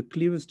 it is the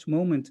clearest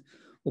moment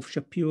of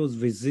Shapiro's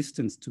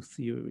resistance to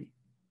theory.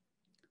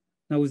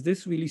 Now, is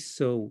this really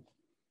so?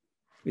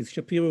 Is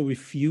Shapiro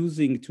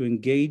refusing to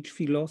engage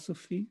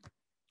philosophy?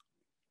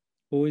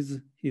 Or is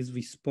his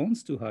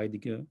response to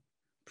Heidegger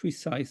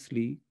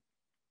precisely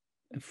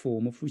a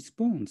form of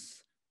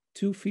response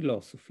to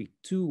philosophy,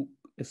 to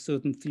a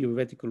certain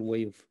theoretical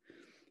way of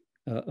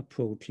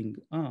approaching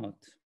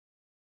art?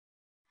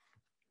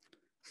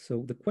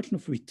 So the question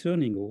of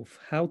returning, or of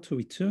how to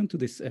return to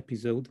this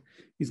episode,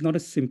 is not a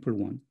simple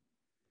one.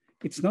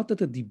 It's not that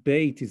the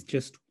debate is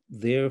just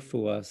there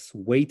for us,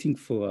 waiting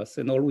for us,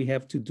 and all we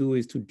have to do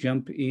is to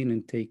jump in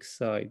and take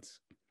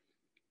sides.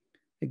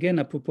 Again,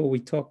 apropos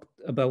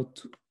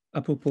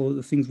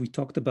the things we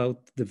talked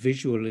about, the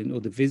visual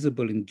or the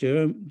visible in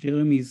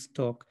Jeremy's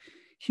talk,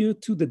 here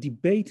too the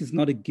debate is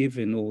not a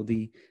given, or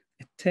a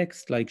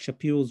text like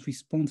Shapiro's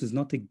response is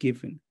not a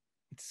given.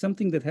 It's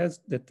something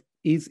that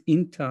is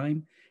in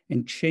time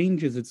and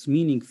changes its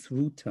meaning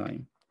through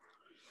time.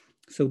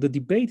 So the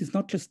debate is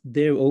not just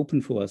there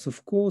open for us.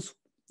 Of course,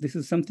 this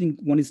is something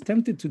one is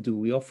tempted to do.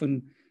 We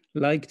often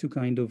like to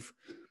kind of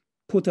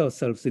put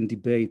ourselves in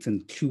debates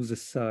and choose a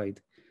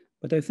side.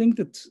 But I think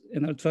that,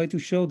 and I'll try to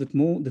show that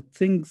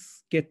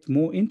things get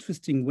more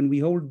interesting when we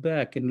hold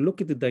back and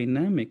look at the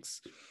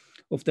dynamics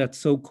of that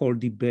so-called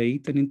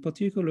debate, and in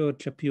particular,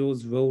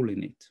 Shapiro's role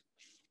in it.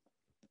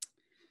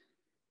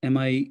 Am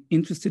I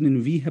interested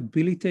in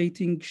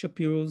rehabilitating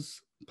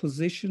Shapiro's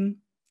position?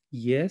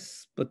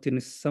 Yes, but in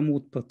a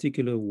somewhat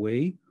particular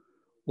way.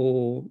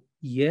 Or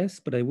yes,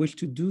 but I wish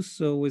to do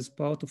so as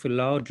part of a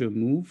larger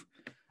move,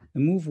 a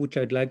move which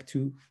I'd like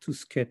to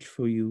sketch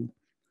for you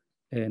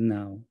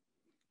now.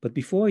 But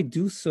before I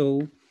do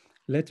so,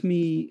 let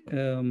me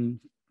kind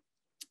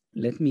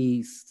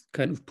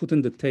of put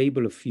on the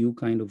table a few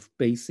kind of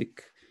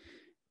basic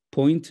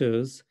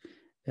pointers.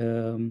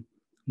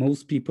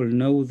 Most people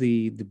know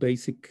the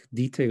basic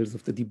details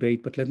of the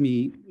debate, but let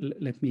me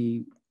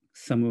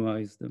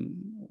summarize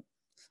them.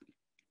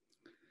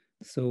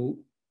 So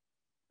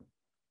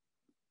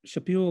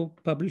Shapiro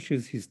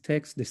publishes his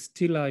text, The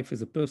Still Life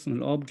as a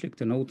Personal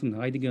Object, a note on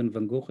Heidegger and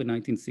Van Gogh in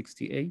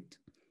 1968.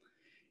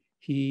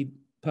 He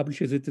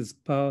publishes it as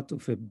part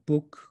of a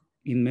book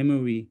in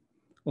memory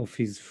of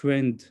his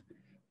friend,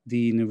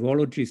 the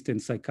neurologist and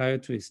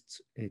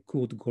psychiatrist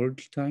Kurt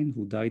Goldstein,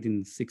 who died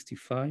in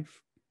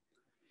 '65.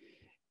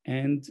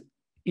 And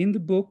in the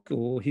book,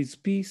 or his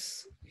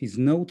piece, his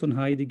note on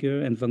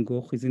Heidegger and Van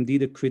Gogh is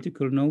indeed a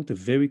critical note, a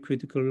very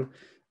critical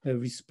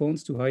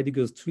response to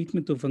Heidegger's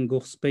treatment of Van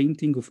Gogh's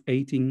painting of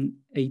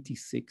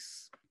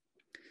 1886.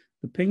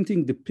 The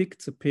painting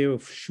depicts a pair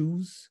of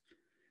shoes,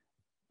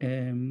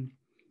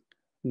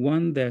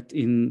 one that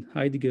in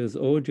Heidegger's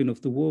Origin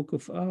of the Work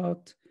of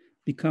Art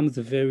becomes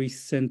a very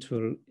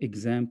central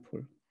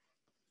example.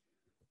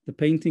 The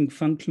painting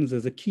functions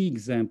as a key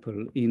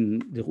example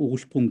in the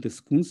Ursprung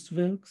des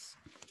Kunstwerks.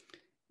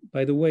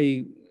 By the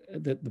way,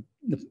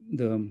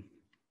 the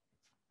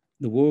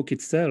work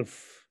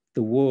itself,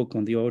 the work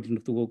on the origin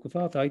of the work of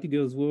art,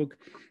 Heidegger's work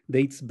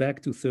dates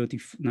back to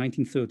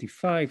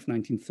 1935,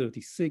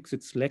 1936.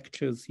 It's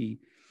lectures he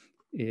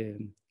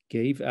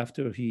gave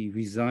after he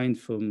resigned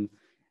from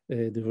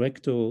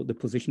the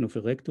position of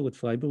a rector at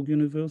Freiburg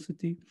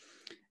University,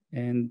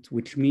 and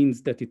which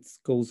means that it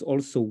goes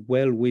also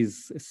well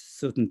with a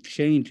certain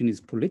change in his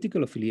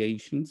political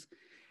affiliations.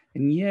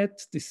 And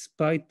yet,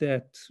 despite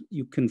that,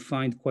 you can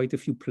find quite a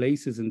few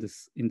places in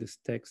this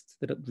text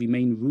that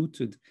remain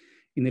rooted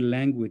in a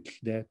language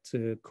that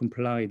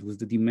complied with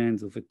the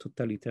demands of a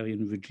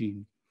totalitarian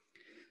regime.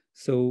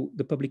 So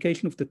the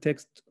publication of the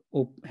text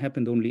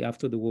happened only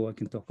after the war. I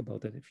can talk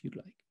about that if you'd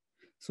like.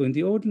 So in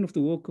the origin of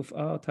the work of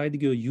art,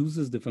 Heidegger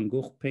uses the Van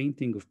Gogh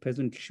painting of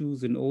peasant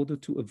shoes in order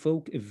to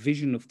evoke a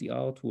vision of the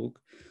artwork,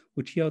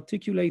 which he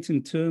articulates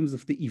in terms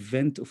of the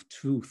event of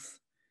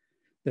truth,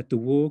 that the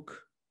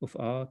work of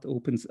art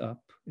opens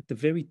up at the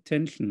very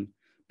tension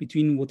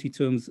between what he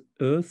terms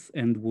earth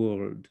and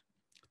world,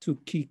 two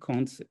key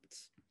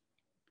concepts.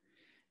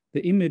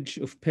 The image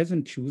of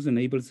peasant shoes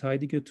enables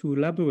Heidegger to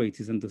elaborate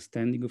his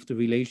understanding of the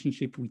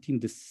relationship between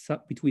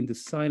the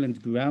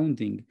silent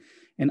grounding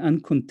and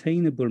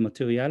uncontainable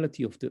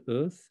materiality of the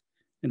earth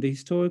and the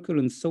historical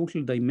and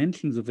social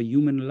dimensions of a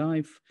human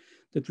life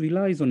that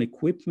relies on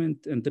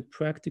equipment and the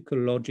practical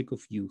logic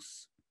of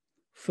use.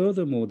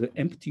 Furthermore, the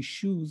empty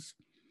shoes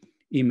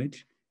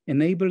image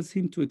enables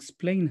him to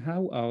explain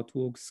how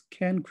artworks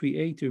can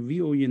create a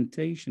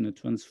reorientation, a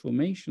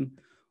transformation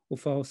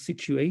of our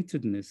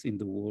situatedness in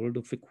the world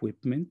of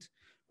equipment,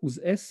 whose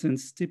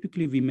essence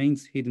typically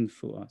remains hidden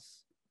for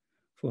us.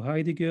 For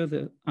Heidegger,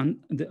 the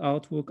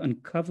artwork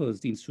uncovers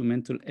the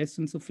instrumental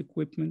essence of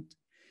equipment,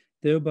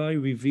 thereby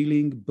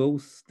revealing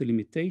both the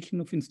limitation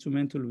of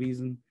instrumental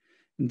reason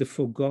and the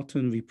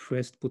forgotten,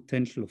 repressed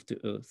potential of the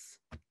earth.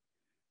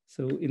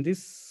 So in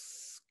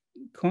this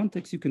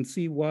context, you can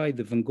see why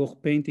the Van Gogh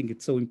painting,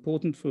 it's so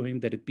important for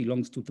him that it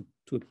belongs to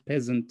a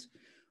peasant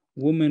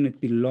woman, it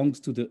belongs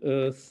to the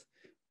earth,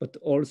 but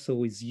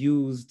also is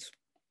used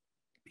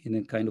in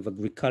a kind of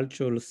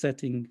agricultural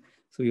setting.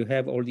 So you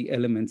have all the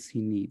elements he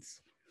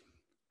needs.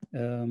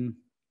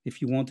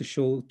 If you want to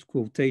show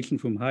quotation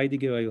from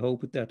Heidegger, I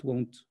hope that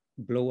won't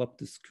blow up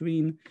the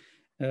screen.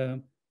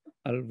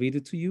 I'll read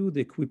it to you. The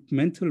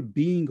equipmental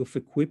being of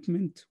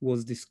equipment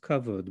was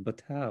discovered,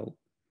 but how?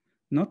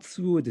 Not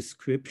through a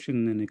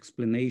description and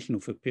explanation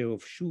of a pair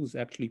of shoes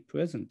actually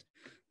present,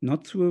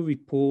 not through a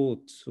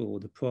report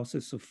or the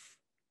process of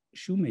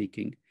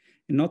shoemaking,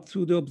 and not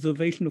through the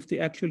observation of the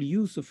actual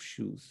use of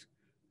shoes.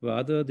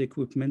 Rather, the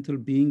equipmental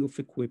being of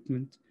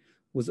equipment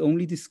was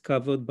only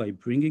discovered by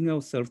bringing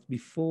ourselves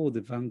before the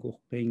Van Gogh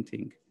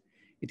painting.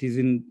 It is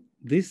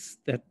this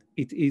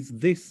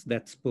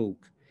that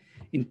spoke.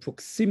 In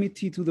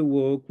proximity to the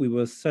work, we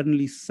were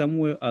suddenly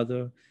somewhere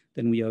other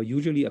than we are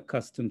usually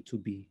accustomed to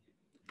be.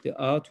 The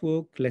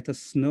artwork let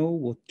us know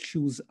what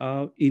shoes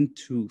are in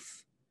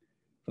truth.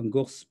 Van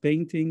Gogh's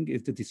painting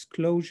is the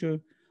disclosure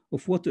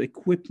of what the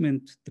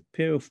equipment, the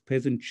pair of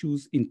peasant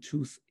shoes in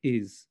truth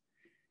is.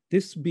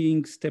 This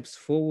being steps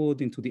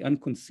forward into the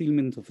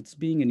unconcealment of its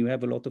being, and you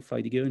have a lot of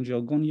Heideggerian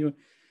jargon here.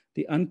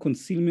 The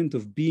unconcealment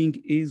of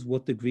being is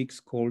what the Greeks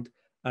called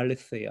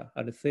aletheia.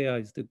 Aletheia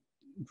is the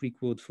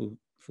Greek word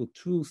for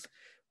truth,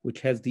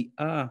 which has the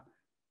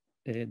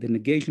the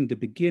negation at the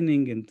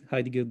beginning, and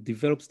Heidegger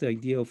develops the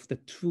idea of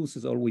that truth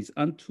is always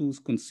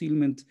untruth,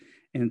 concealment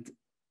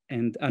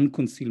and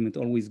unconcealment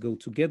always go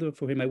together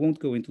for him. I won't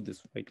go into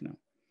this right now.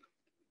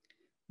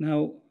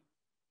 Now,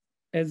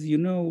 as you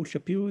know,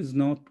 Schapiro is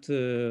not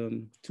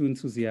too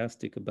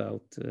enthusiastic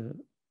about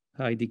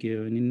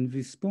Heidegger, and in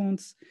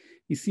response,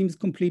 he seems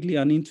completely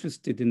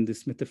uninterested in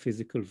this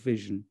metaphysical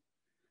vision,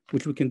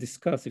 which we can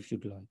discuss if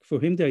you'd like. For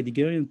him, the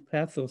Heideggerian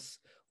pathos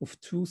of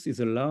truth is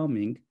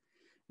alarming,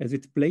 as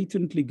it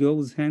blatantly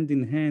goes hand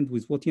in hand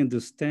with what he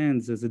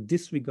understands as a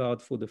disregard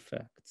for the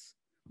facts.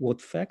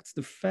 What facts?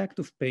 The fact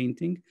of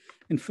painting,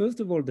 and first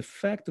of all, the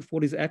fact of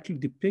what is actually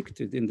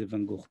depicted in the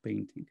Van Gogh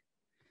painting.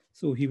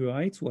 So he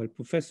writes, while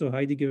Professor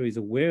Heidegger is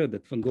aware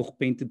that Van Gogh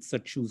painted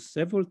such shoes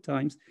several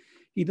times,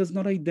 he does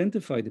not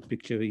identify the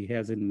picture he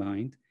has in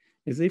mind,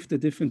 as if the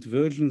different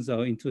versions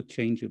are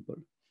interchangeable.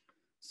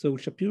 So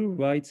Schapiro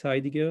writes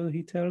Heidegger,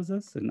 he tells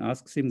us, and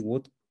asks him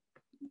what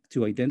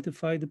to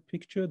identify the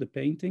picture, the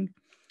painting.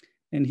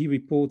 And he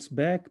reports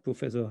back,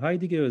 Professor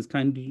Heidegger has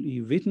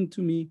kindly written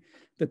to me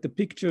that the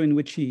picture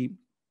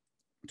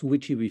to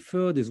which he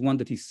referred is one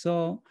that he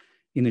saw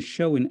in a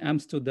show in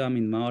Amsterdam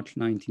in March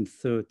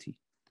 1930.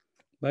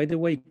 By the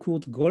way,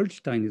 Kurt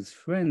Goldstein, his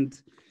friend,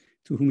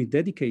 to whom he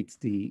dedicates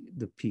the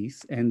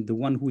piece, and the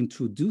one who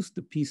introduced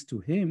the piece to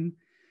him,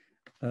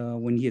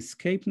 when he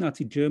escaped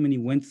Nazi Germany,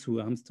 went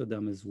through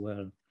Amsterdam as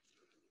well.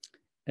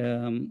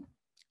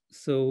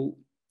 So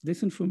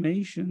this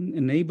information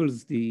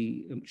enables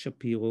the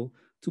Schapiro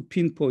to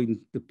pinpoint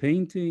the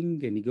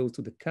painting, and he goes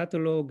to the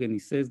catalog and he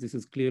says this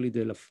is clearly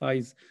the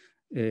Lafay's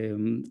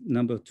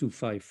number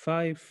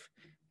 255,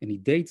 and he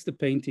dates the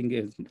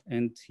painting,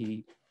 and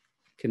he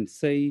can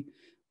say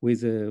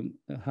with a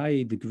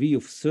high degree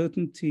of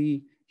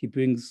certainty, he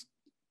brings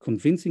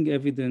convincing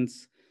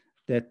evidence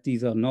that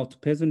these are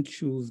not peasant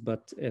shoes,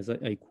 but as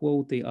I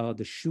quote, they are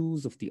the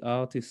shoes of the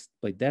artist,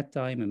 by that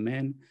time a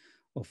man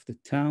of the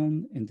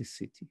town and the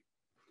city.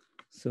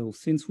 So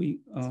since we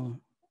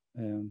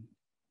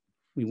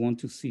want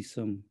to see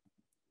some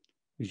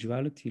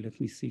visuality, let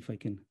me see if I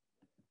can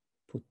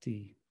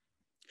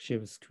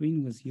share a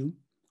screen with you.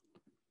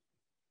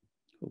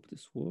 Hope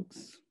this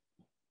works.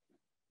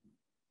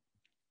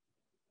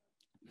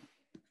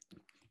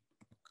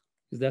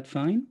 Is that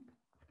fine?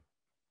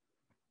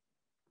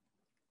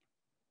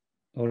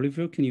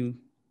 Oliver, can you?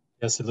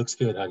 Yes, it looks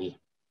good, Hagi.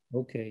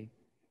 Okay.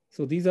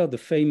 So these are the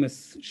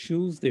famous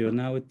shoes. They are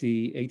now at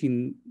the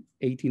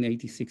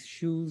 1886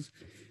 shoes.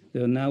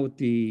 They are now at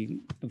the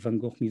Van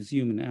Gogh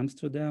Museum in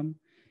Amsterdam.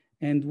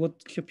 And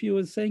what Schapiro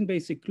is saying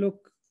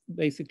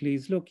basically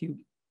is, look, you,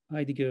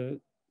 Heidegger,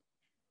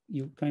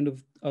 you kind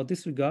of are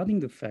disregarding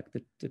the fact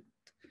that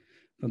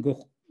Van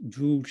Gogh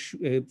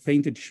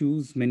painted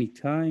shoes many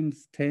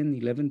times, 10,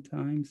 11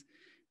 times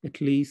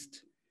at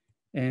least,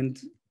 and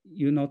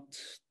you're not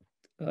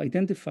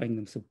identifying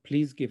them. So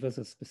please give us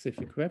a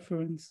specific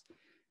reference.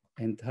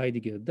 And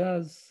Heidegger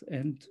does.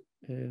 And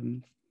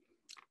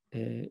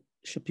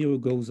Schapiro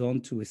goes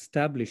on to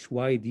establish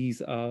why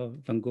these are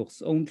Van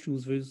Gogh's own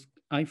shoes.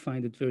 I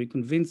find it very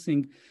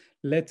convincing.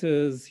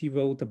 Letters he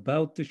wrote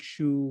about the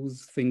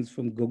shoes, things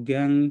from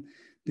Gauguin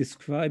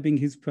describing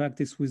his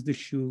practice with the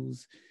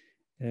shoes,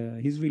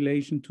 his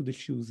relation to the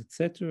shoes,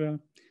 etc.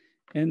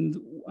 And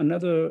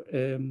another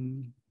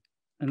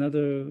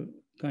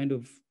kind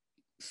of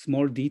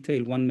small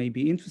detail one may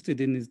be interested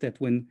in is that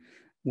when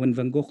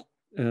Van Gogh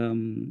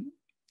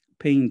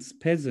paints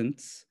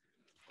peasants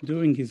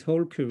during his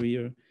whole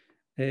career,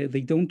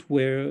 they don't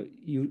wear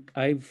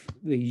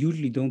they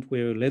usually don't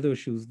wear leather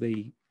shoes.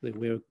 They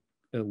wear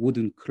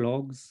wooden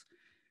clogs,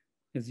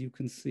 as you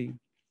can see.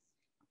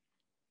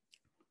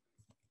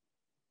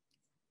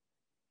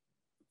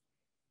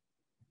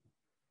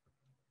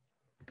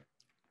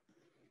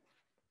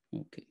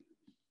 Okay.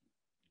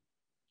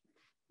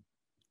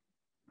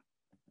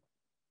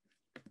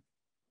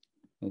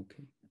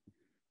 Okay.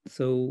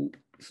 So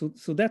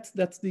that's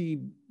the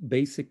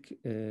basic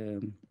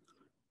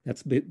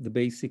the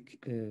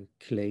basic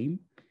claim,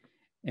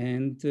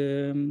 and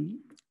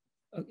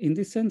in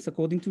this sense,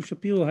 according to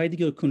Schapiro,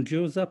 Heidegger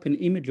conjures up an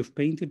image of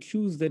painted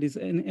shoes that is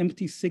an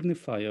empty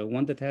signifier,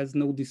 one that has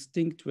no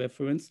distinct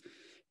reference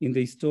in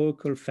the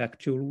historical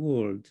factual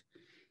world.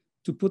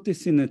 To put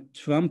this in a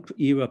Trump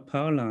era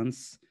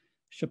parlance,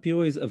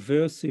 Schapiro is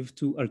aversive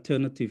to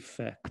alternative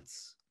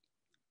facts.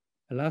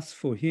 Alas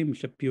for him,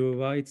 Schapiro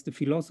writes, the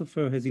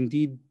philosopher has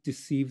indeed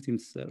deceived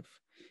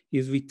himself. He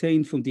has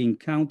retained from the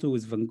encounter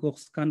with Van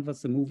Gogh's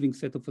canvas a moving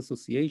set of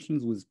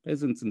associations with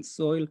peasants and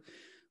soil,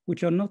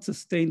 which are not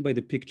sustained by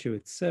the picture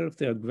itself.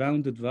 They are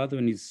grounded rather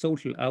in his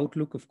social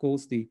outlook. Of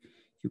course,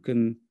 you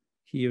can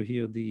hear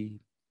here the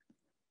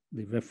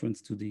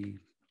reference to the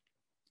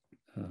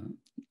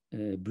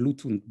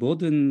Blut und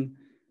Boden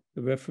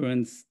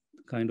reference,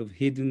 kind of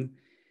hidden.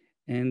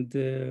 And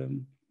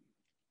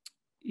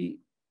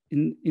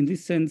in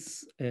this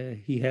sense,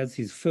 he has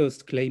his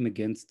first claim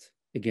against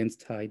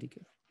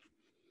Heidegger.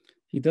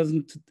 He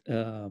doesn't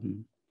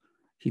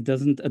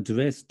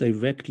address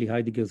directly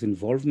Heidegger's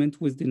involvement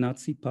with the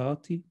Nazi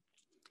party,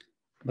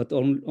 but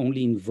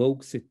only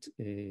invokes it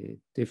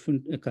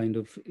kind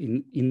of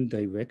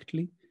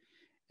indirectly.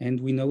 And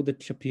we know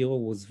that Schapiro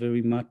was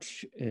very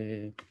much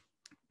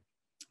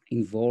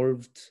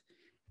involved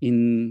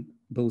in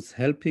both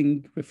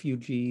helping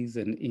refugees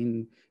and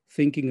in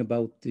thinking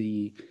about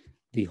the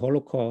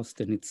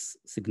Holocaust and its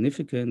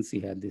significance.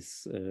 He had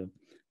this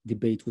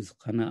debate with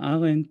Hannah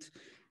Arendt,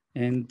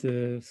 and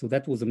so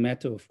that was a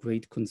matter of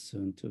great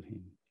concern to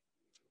him.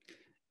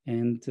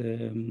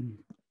 And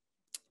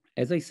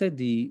as I said,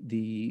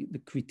 the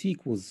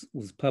critique was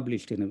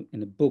published in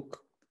a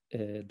book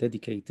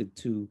dedicated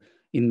to,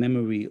 in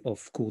memory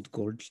of Kurt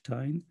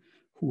Goldstein,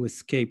 who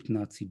escaped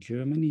Nazi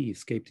Germany. He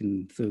escaped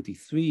in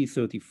 33,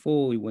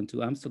 34, he went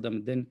to Amsterdam,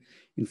 and then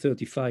in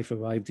 35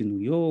 arrived in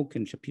New York,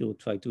 and Schapiro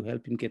tried to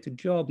help him get a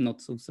job, not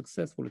so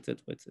successful,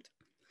 etc., etc.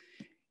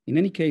 In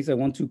any case, I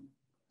want to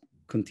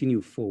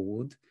continue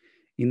forward.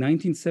 In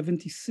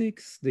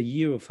 1976, the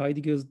year of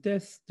Heidegger's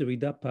death,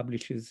 Derrida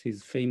publishes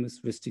his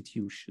famous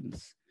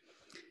Restitutions.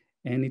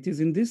 And it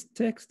is in this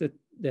text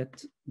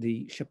that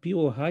the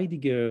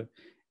Schapiro-Heidegger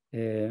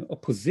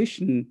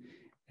opposition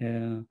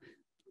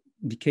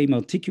became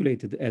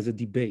articulated as a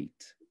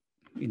debate.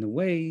 In a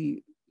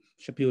way,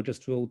 Schapiro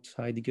just wrote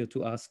Heidegger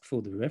to ask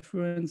for the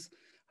reference.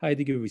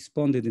 Heidegger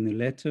responded in a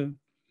letter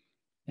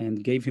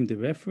and gave him the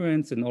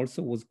reference, and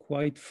also was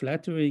quite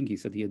flattering. He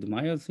said he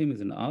admires him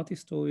as an art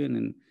historian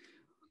and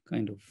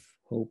kind of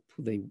hope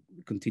they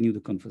continue the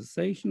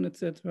conversation,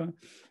 etc.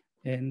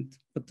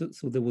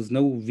 So there was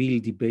no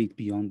real debate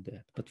beyond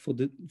that. But for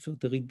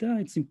Derrida,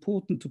 it's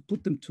important to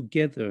put them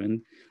together.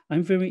 And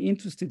I'm very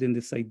interested in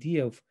this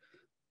idea of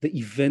the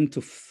event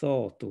of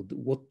thought, or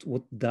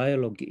what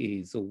dialogue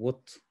is, or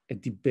what a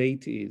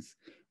debate is.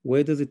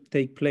 Where does it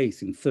take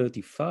place? In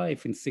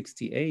 35, in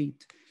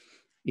 68,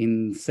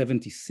 in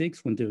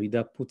 76, when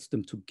Derrida puts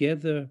them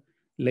together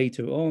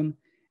later on.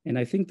 And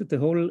I think that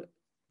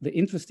the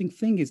interesting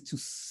thing is to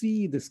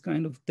see this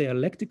kind of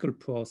dialectical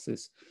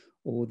process,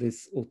 or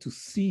to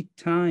see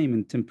time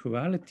and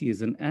temporality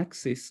as an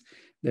axis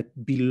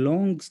that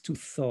belongs to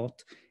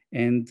thought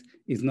and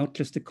is not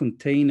just a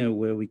container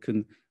where we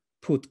can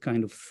put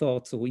kind of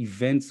thoughts or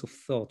events of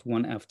thought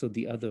one after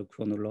the other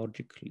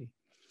chronologically.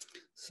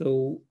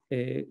 So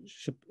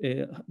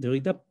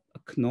Derrida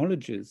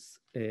acknowledges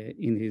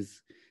in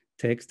his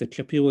text that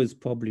Schapiro is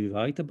probably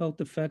right about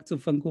the facts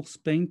of Van Gogh's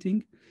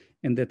painting,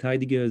 and that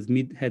Heidegger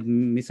had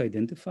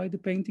misidentified the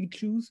painting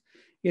shoes,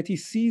 yet he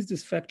sees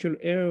this factual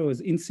error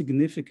as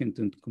insignificant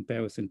in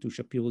comparison to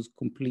Shapiro's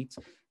complete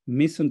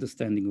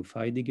misunderstanding of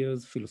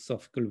Heidegger's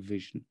philosophical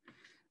vision.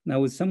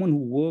 Now, as someone who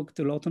worked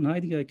a lot on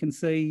Heidegger, I can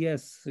say,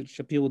 yes,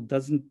 Schapiro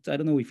doesn't, I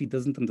don't know if he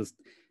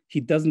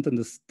doesn't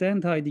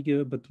understand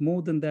Heidegger, but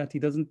more than that, he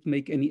doesn't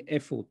make any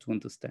effort to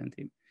understand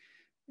him.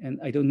 And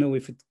I don't know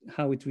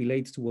how it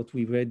relates to what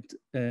we read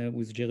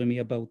with Jeremy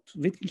about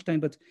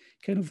Wittgenstein, but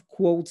kind of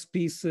quotes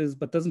pieces,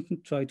 but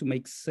doesn't try to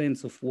make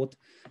sense of what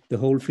the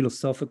whole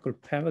philosophical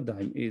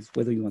paradigm is,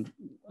 whether you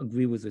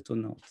agree with it or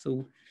not.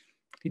 So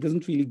he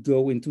doesn't really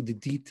go into the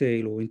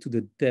detail or into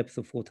the depth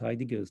of what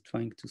Heidegger is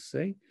trying to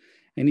say.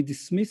 And he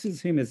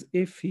dismisses him as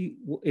if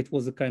it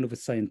was a kind of a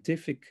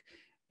scientific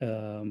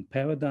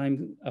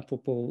paradigm,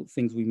 apropos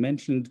things we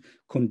mentioned,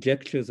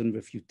 conjectures and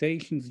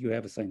refutations. You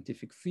have a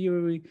scientific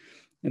theory,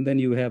 and then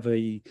you have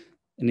an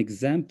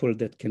example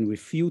that can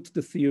refute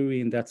the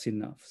theory, and that's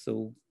enough.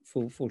 So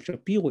for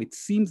Schapiro, it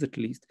seems at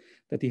least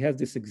that he has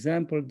this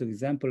example, the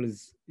example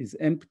is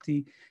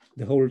empty,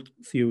 the whole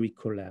theory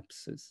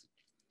collapses.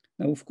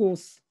 Now, of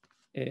course,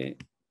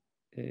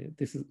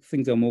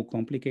 things are more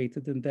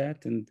complicated than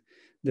that, and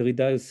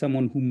Derrida is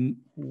someone who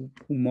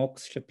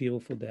mocks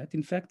Schapiro for that.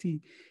 In fact,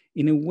 he,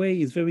 in a way,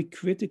 is very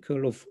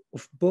critical of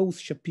both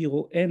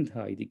Schapiro and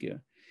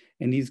Heidegger.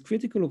 And he's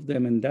critical of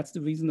them, and that's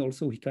the reason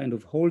also he kind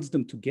of holds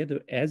them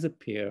together as a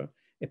pair,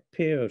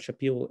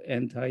 Schapiro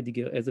and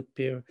Heidegger as a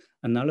pair,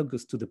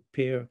 analogous to the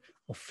pair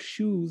of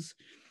shoes,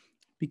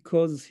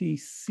 because he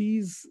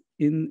sees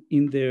in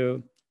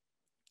their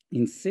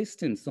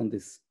insistence on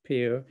this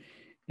pair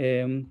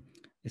a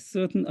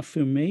certain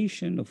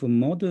affirmation of a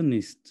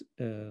modernist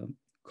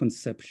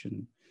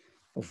conception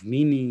of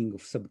meaning,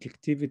 of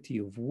subjectivity,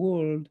 of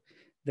world,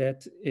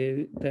 that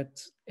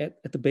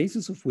at the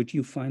basis of which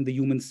you find the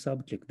human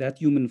subject, that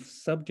human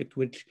subject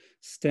which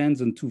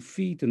stands on 2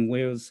 feet and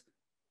wears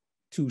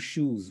 2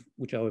 shoes,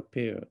 which are a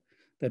pair,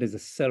 that is a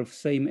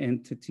self-same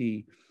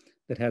entity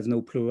that has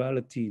no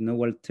plurality, no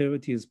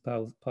alterity as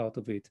part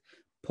of it,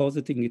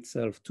 positing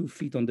itself 2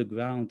 feet on the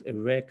ground,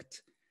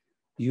 erect,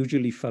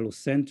 usually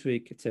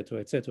phallocentric,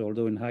 etc.,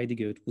 although in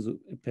Heidegger it was a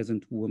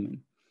peasant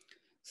woman.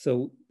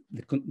 So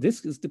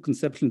this is the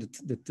conception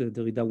that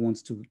Derrida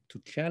wants to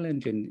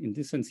challenge, and in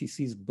this sense he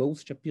sees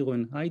both Schapiro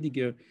and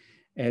Heidegger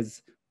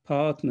as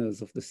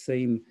partners of the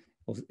same,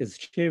 as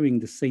sharing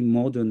the same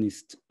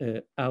modernist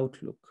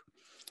outlook.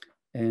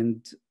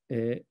 And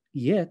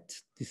yet,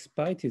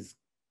 despite his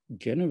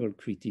general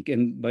critique,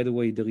 and by the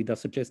way, Derrida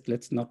suggests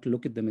let's not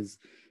look at them as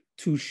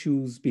 2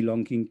 shoes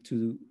belonging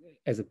to,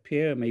 as a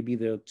pair, maybe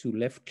they're 2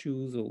 left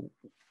shoes or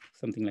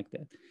something like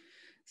that.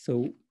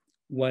 So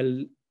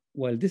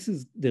while this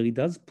is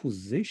Derrida's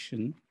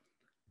position,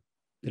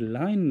 the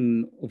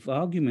line of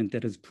argument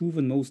that has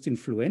proven most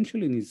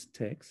influential in his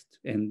text,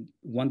 and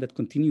one that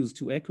continues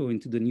to echo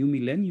into the new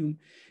millennium,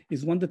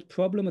 is one that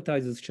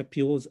problematizes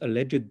Shapiro's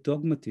alleged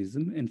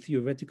dogmatism and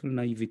theoretical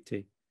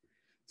naivete.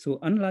 So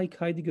unlike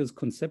Heidegger's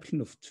conception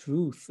of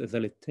truth as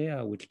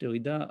aletheia, which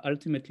Derrida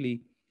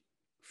ultimately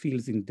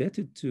feels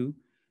indebted to,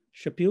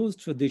 Shapiro's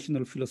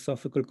traditional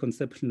philosophical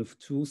conception of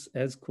truth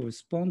as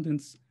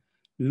correspondence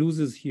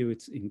loses here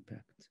its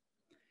impact.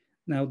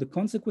 Now, the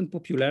consequent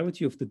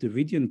popularity of the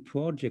Derridian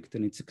project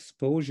and its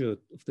exposure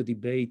of the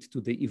debate to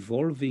the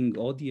evolving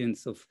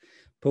audience of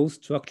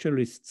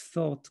post-structuralist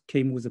thought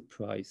came with a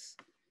price.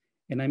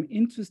 And I'm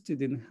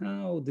interested in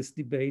how this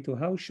debate, or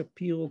how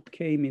Schapiro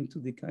came into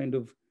the kind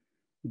of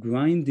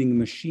grinding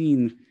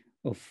machine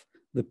of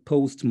the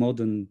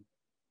postmodern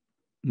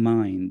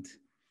mind.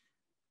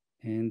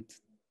 And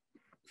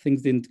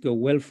things didn't go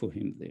well for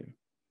him there.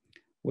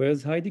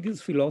 Whereas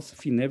Heidegger's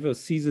philosophy never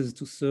ceases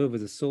to serve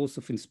as a source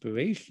of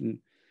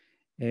inspiration,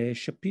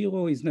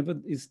 Schapiro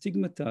is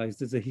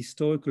stigmatized as a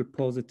historical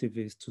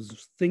positivist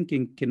whose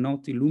thinking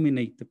cannot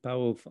illuminate the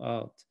power of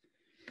art.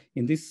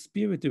 In this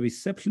spirit, the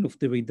reception of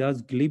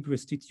Derrida's glib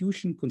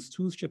restitution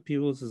construes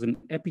Shapiro's as an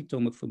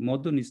epitome of a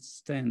modernist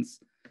stance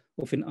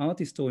of an art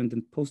historian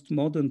that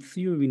postmodern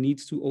theory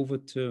needs to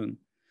overturn.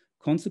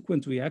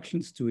 Consequent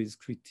reactions to his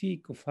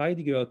critique of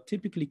Heidegger are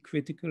typically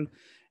critical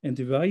and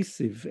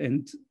derisive,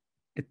 and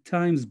at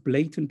times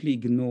blatantly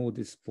ignore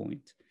this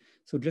point.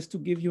 So just to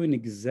give you an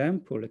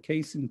example, a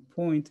case in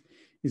point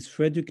is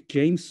Frederick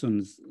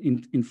Jameson's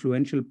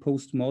influential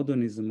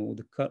postmodernism, or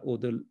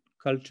the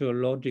cultural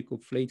logic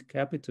of late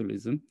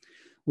capitalism,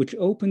 which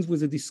opens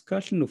with a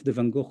discussion of the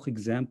Van Gogh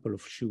example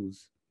of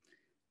shoes.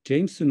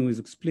 Jameson, who is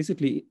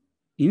explicitly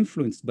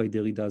influenced by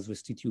Derrida's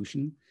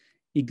restitution,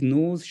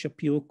 ignores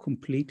Schapiro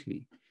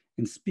completely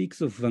and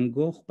speaks of Van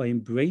Gogh by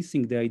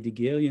embracing the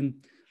Heideggerian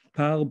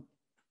Paar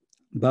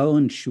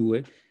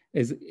Bauernschuhe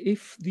as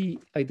if the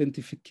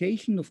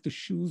identification of the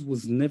shoes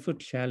was never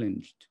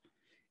challenged.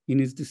 In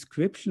his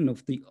description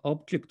of the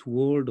object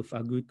world of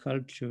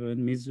agriculture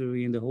and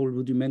misery and the whole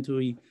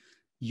rudimentary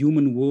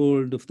human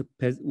world of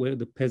where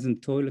the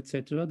peasant toil,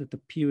 etc., that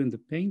appear in the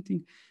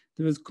painting,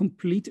 there is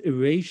complete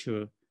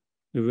erasure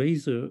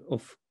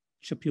of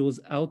Shapiro's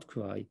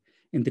outcry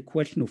and the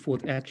question of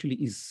what actually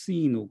is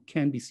seen or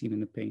can be seen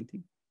in a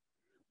painting.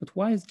 But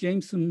why has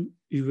Jameson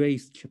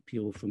erased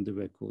Schapiro from the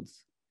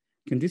records?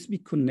 Can this be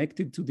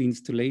connected to the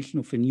installation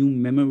of a new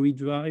memory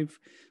drive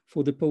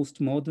for the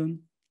postmodern?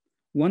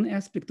 One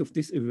aspect of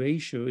this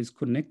erasure is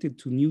connected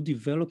to new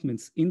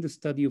developments in the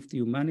study of the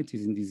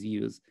humanities in these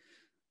years,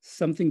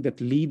 something that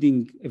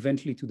leading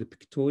eventually to the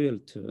pictorial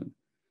turn,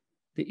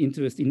 the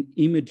interest in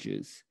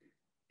images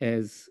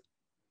as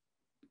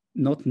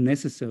not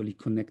necessarily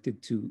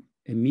connected to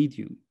a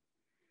medium.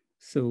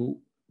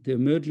 So the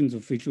emergence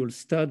of visual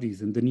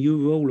studies and the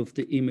new role of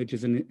the image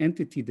as an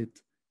entity that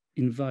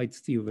invites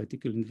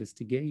theoretical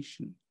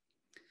investigation.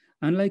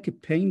 Unlike a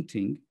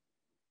painting,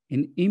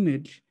 an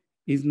image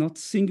is not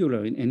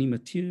singular in any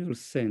material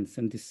sense,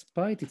 and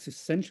despite its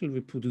essential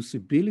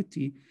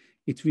reproducibility,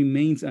 it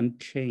remains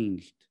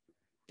unchanged.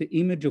 The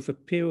image of a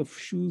pair of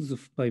shoes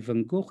by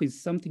Van Gogh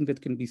is something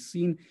that can be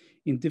seen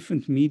in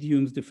different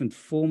mediums, different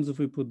forms of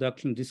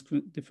reproduction,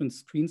 different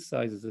screen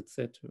sizes,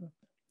 etc.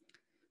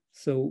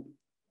 So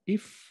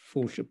if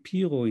for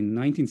Schapiro in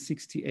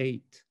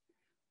 1968,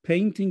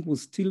 painting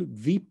was still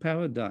the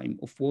paradigm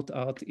of what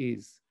art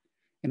is,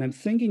 and I'm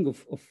thinking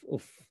of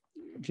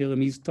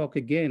Jeremy's talk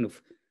again,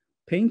 of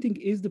painting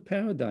is the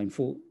paradigm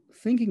for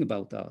thinking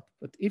about art.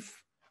 But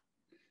if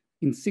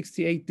in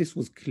 68 this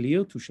was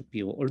clear to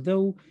Schapiro,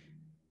 although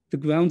the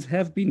grounds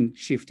have been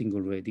shifting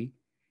already,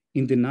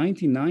 in the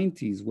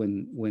 1990s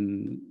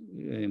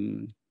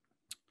when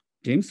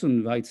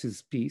Jameson writes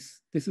his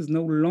piece, this is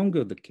no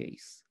longer the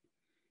case.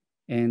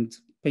 And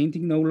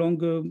painting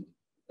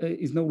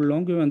is no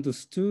longer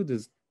understood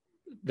as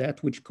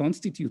that which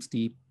constitutes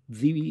the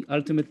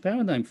ultimate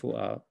paradigm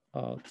for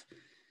art.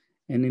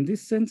 And in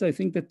this sense, I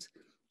think that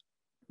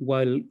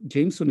while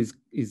Jameson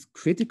is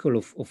critical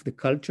of the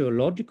cultural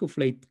logic of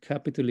late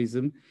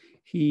capitalism,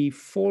 he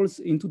falls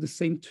into the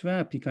same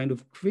trap. He kind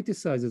of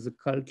criticizes a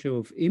culture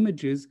of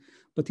images,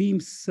 but he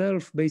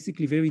himself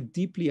basically very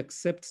deeply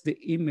accepts the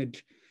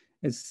image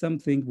as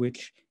something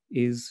which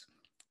is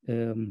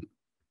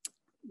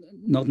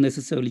not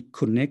necessarily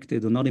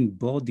connected or not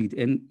embodied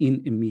in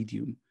a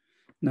medium.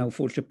 Now,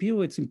 for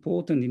Schapiro, it's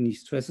important, and he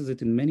stresses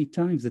it in many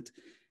times, that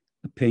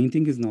a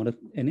painting is not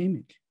an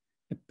image.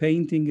 A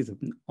painting is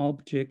an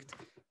object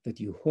that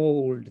you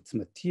hold, it's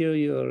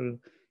material,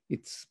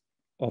 it's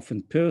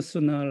often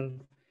personal.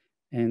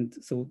 And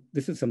so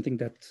this is something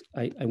that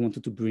I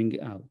wanted to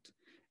bring out.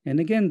 And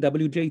again,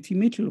 W.J.T.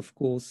 Mitchell, of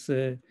course,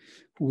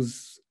 who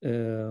is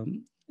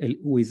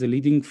a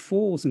leading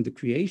force in the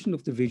creation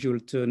of the visual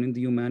turn in the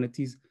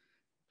humanities,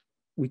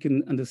 we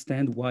can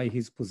understand why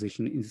his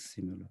position is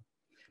similar.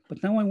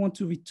 But now I want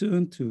to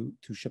return to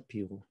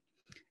Schapiro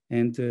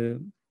and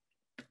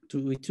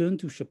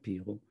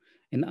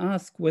and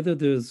ask whether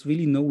there's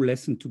really no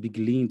lesson to be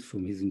gleaned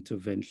from his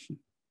intervention.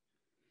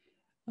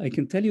 I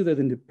can tell you that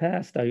in the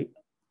past,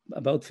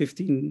 about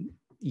 15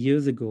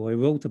 years ago, I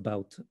wrote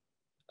about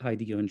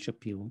Heidegger and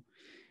Schapiro.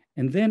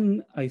 And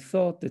then I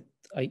thought that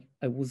I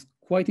was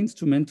quite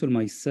instrumental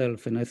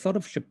myself, and I thought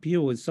of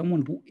Schapiro as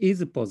someone who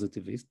is a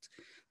positivist.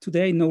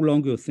 Today, I no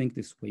longer think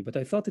this way, but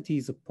I thought that he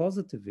is a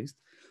positivist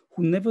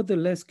who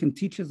nevertheless can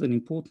teach us an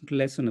important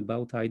lesson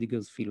about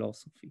Heidegger's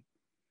philosophy.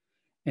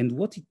 And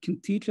what he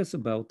can teach us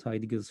about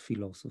Heidegger's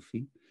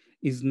philosophy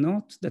is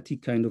not that he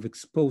kind of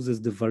exposes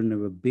the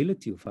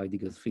vulnerability of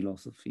Heidegger's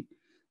philosophy,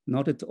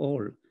 not at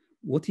all.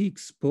 What he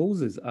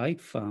exposes, I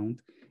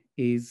found,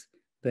 is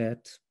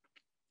that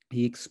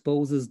he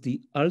exposes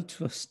the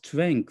ultra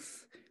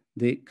strength,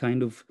 the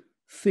kind of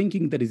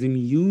thinking that is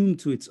immune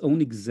to its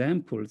own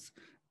examples,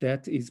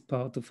 that is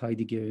part of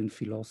Heideggerian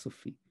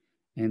philosophy.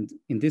 And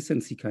in this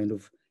sense, he kind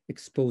of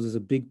exposes a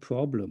big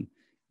problem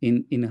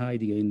in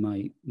Heidegger, in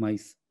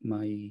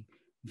my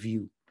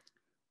view.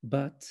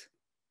 But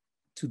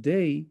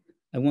today,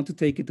 I want to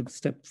take it a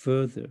step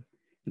further.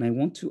 And I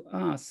want to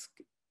ask,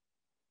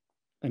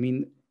 I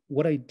mean,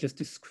 what I just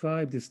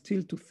described is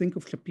still to think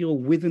of Schapiro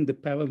within the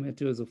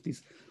parameters of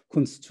this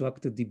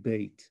constructed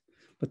debate.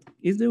 But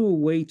is there a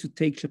way to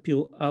take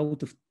Schapiro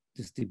out of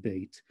this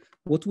debate?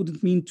 What would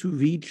it mean to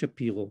read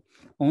Schapiro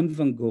on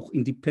Van Gogh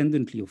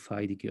independently of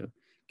Heidegger?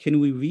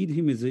 Can we read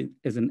him as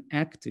an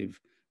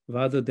active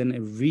rather than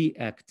a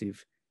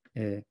reactive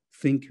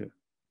thinker?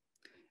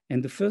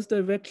 And the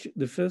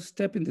first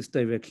step in this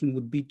direction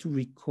would be to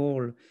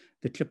recall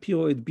that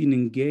Schapiro had been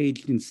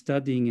engaged in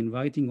studying and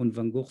writing on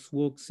Van Gogh's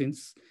work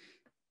since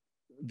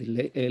the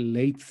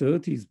late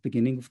 30s,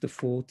 beginning of the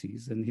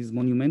 40s. And his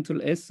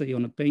monumental essay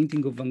on a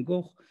painting of Van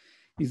Gogh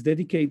is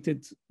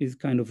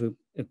kind of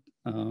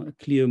a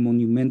clear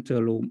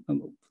monumental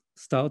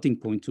starting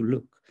point to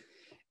look.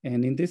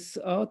 And in this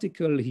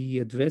article, he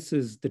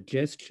addresses the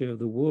gesture,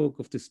 the work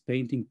of this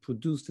painting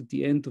produced at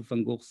the end of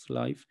Van Gogh's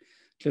life,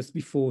 just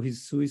before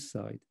his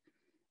suicide,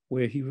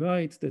 where he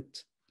writes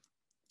that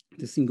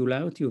the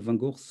singularity of Van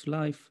Gogh's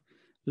life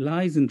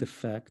lies in the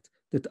fact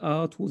that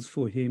art was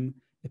for him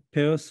a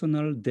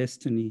personal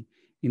destiny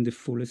in the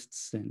fullest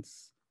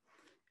sense.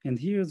 And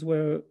here's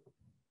where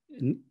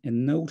a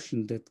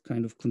notion that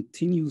kind of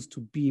continues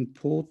to be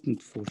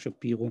important for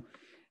Schapiro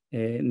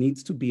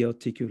needs to be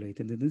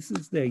articulated. And this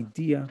is the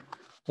idea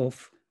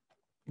of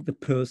the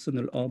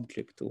personal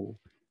object or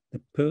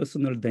the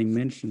personal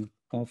dimension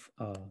of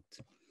art.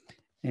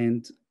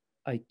 And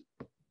I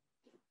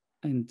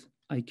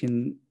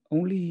can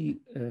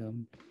only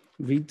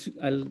read,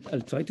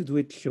 I'll try to do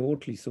it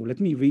shortly. So let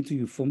me read to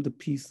you from the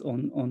piece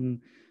on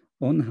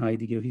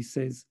Heidegger. He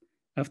says,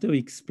 after he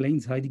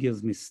explains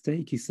Heidegger's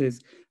mistake, he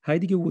says,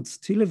 Heidegger would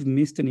still have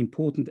missed an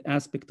important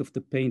aspect of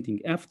the painting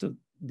after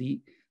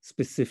the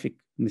specific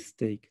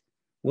mistake.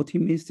 What he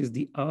missed is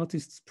the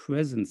artist's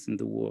presence in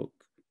the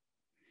work.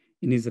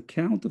 In his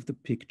account of the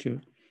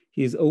picture,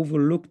 he has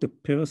overlooked the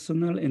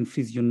personal and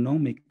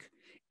physiognomic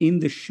in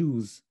the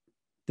shoes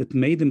that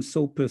made him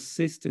so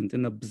persistent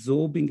and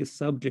absorbing a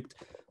subject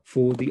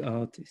for the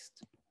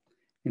artist.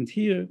 And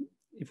here,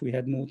 if we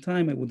had more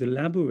time, I would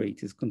elaborate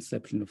his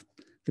conception of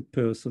the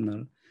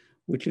personal,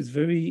 which is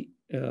very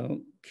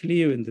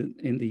clear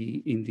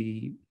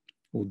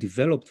or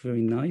developed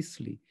very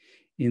nicely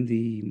in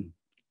the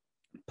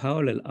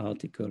parallel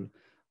article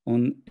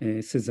on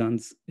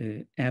Cézanne's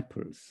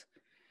apples.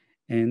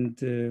 And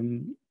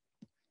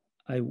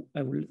I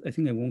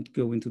think I won't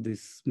go into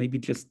this. Maybe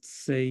just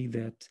say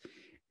that.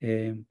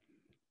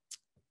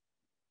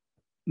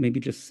 Maybe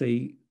just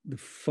say the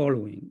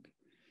following: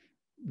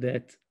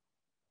 that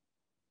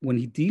when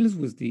he deals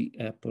with the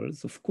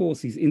apples, of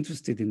course, he's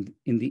interested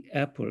in the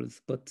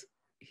apples, but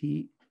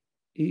he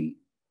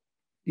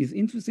is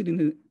interested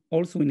in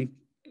also in a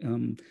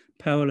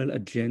parallel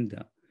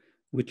agenda,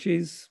 which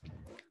is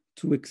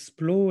to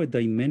explore a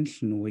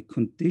dimension or a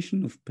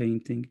condition of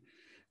painting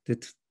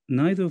that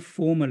neither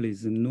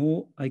formalism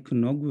nor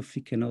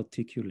iconography can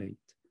articulate.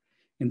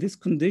 And this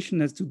condition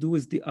has to do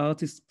with the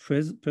artist's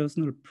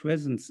personal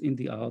presence in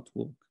the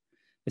artwork,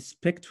 a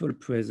spectral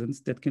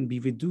presence that can be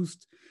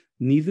reduced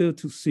neither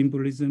to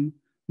symbolism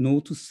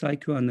nor to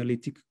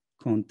psychoanalytic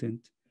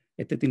content,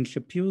 and that in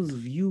Shapiro's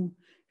view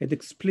had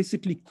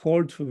explicitly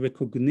called for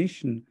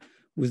recognition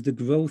with the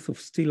growth of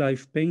still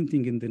life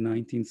painting in the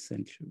 19th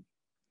century.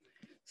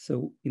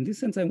 So in this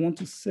sense, I want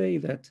to say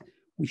that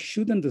we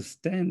should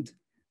understand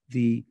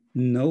the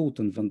note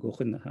on Van Gogh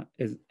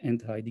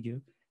and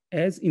Heidegger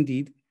as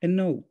indeed a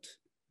note.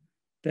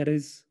 That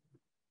is,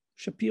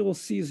 Schapiro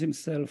sees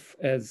himself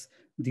as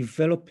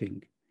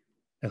developing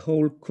a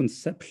whole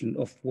conception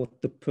of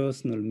what the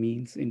personal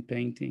means in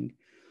painting.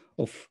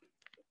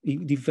 He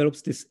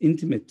develops this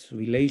intimate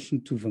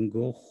relation to Van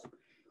Gogh,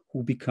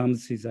 who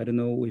becomes his, I don't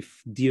know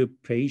if dear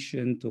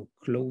patient or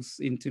close,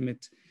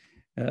 intimate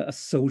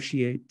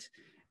associate.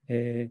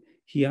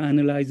 He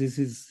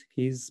analyzes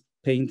his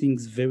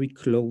paintings very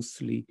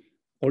closely,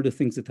 all the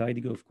things that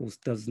Heidegger, of course,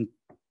 doesn't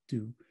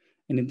do.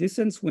 And in this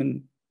sense,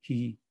 when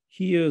he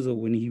hears or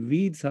when he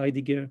reads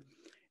Heidegger,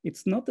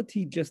 it's not that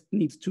he just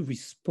needs to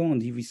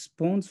respond. He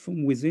responds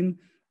from within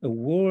a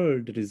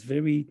world that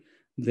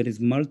is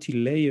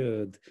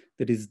multi-layered,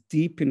 that is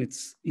deep in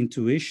its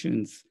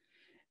intuitions.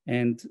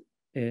 And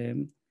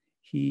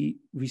he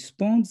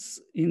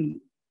responds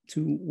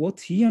to what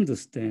he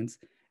understands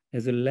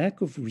as a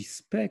lack of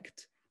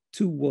respect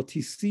to what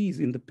he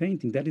sees in the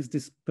painting. That is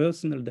this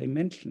personal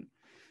dimension.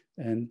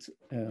 And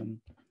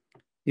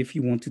if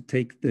you want to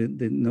take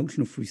the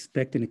notion of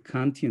respect in a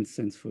Kantian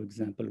sense, for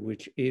example,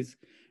 which is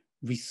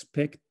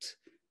respect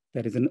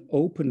that is an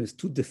openness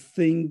to the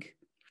thing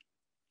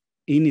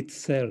in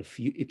itself.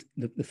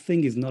 The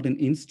thing is not an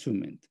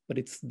instrument, but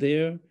it's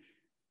there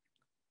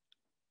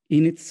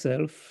in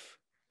itself,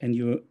 and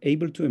you're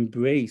able to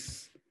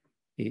embrace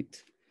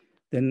it.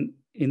 Then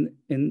in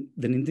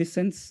this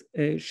sense,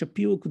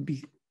 Schapiro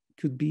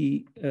could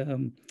be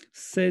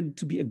said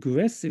to be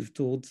aggressive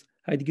towards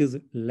Heidegger's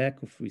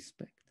lack of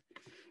respect.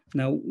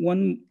 Now,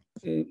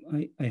 I'll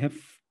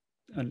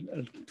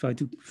try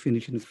to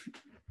finish in a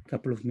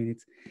couple of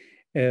minutes.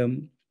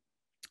 In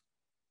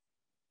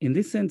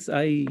this sense,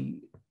 I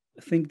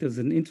think there's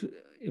a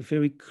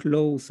very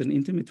close and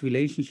intimate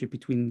relationship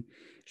between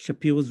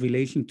Shapiro's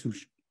relation to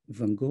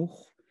Van Gogh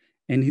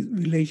and his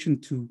relation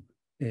to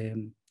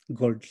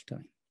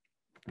Goldstein.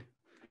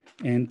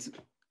 And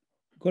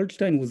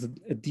Goldstein was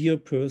a dear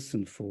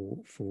person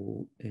for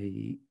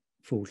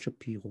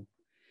Schapiro.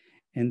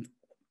 And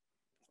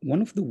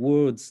one of the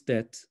words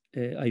that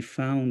I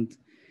found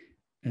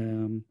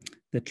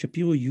that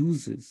Schapiro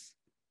uses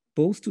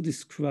both to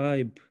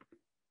describe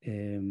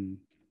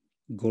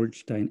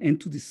Goldstein and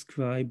to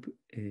describe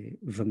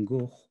Van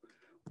Gogh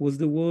was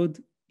the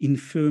word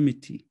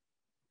infirmity.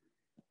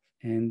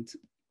 And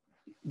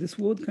this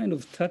word kind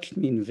of touched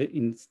me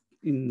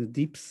in a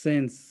deep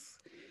sense,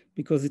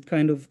 because it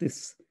kind of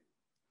this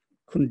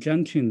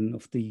conjunction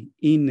of the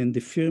in and the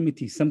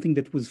firmity, something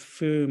that was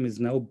firm is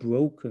now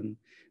broken.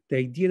 The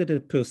idea that a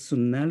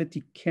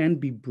personality can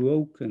be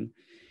broken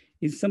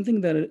is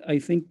something that I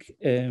think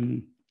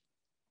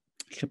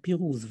Schapiro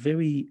was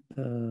very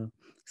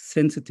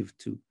sensitive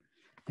to.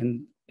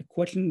 And a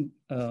question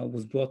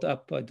was brought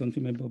up, I don't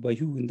remember by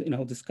who, in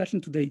our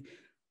discussion today.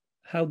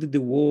 How did the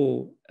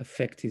war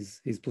affect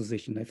his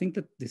position? I think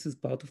that this is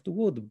part of the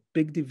war, the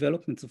big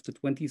developments of the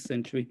 20th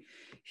century.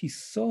 He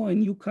saw a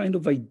new kind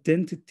of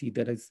identity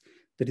that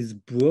is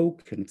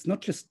broken. It's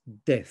not just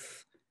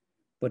death,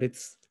 but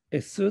it's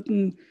a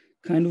certain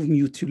kind of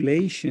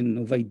mutilation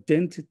of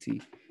identity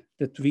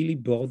that really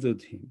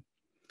bothered him.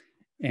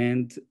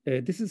 And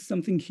this is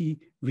something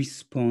he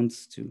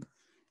responds to.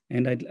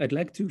 And I'd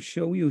like to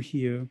show you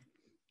here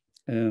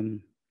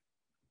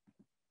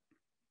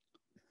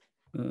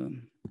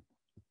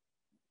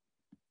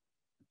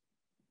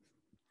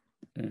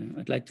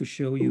I'd like to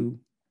show you,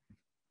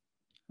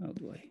 how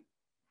do I,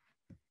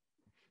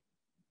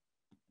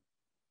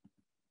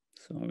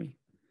 sorry.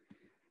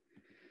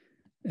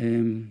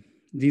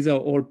 These are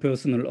all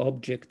personal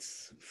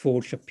objects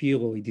for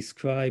Schapiro. He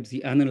describes,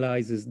 he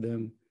analyzes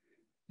them,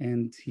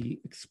 and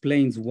he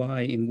explains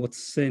why, in what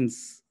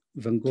sense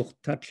Van Gogh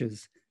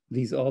touches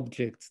these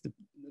objects,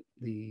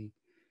 the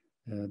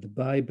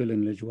Bible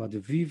and Le Joie de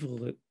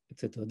Vivre,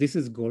 etc. This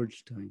is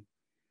Goldstein.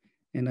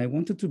 And I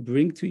wanted to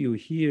bring to you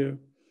here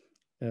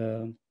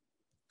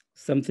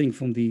something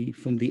from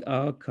the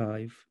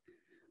archive,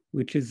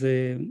 which is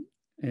a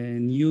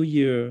New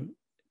Year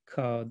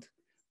card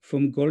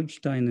from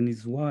Goldstein and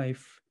his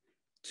wife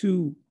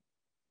to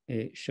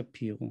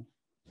Schapiro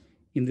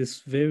in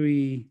this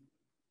very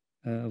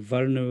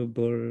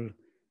vulnerable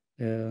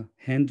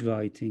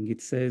handwriting.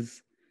 It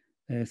says,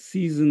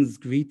 seasons,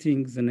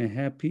 greetings, and a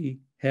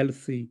happy,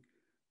 healthy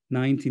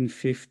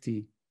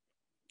 1950,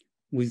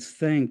 with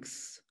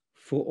thanks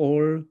for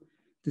all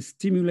the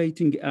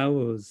stimulating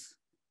hours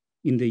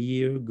in the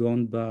year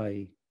gone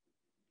by.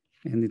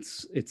 And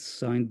it's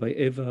signed by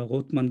Eva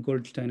Rothman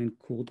Goldstein and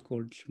Kurt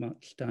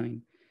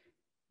Goldstein.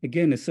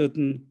 Again, a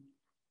certain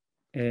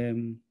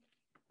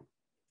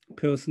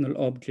personal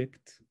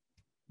object,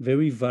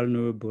 very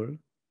vulnerable.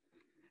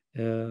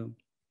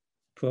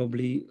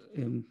 Probably,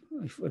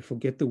 I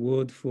forget the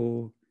word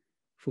for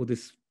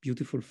this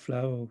beautiful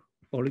flower.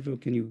 Oliver,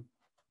 can you,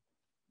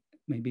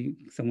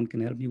 maybe someone can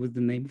help me with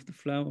the name of the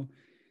flower?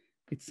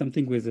 It's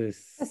something with a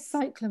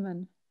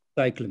cyclamen.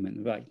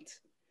 Cyclamen, right.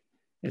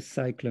 A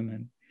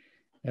cyclamen.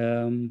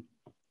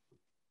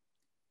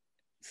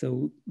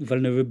 So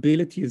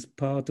vulnerability is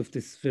part of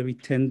this very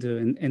tender,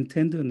 and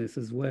tenderness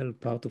as well,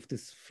 part of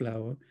this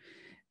flower.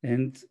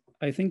 And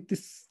I think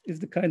this is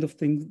the kind of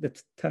thing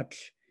that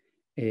touch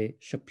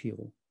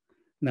Schapiro.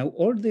 Now,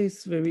 all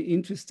this, very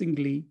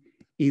interestingly,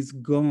 is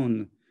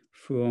gone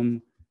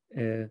from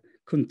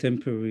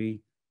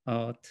contemporary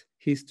art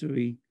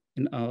history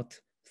and art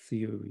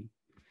theory.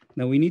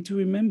 Now, we need to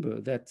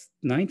remember that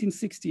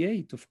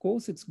 1968, of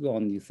course, it's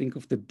gone. You think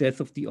of the death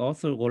of the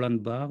author,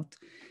 Roland Barthes,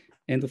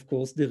 and of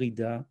course,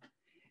 Derrida.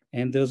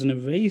 And there's an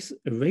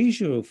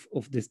erasure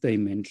of this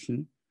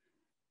dimension,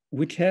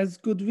 which has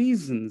good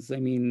reasons. I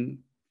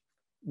mean,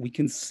 we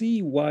can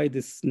see why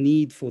this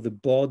need for the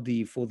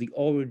body, for the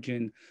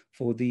origin,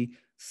 for the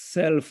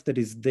self that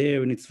is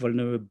there in its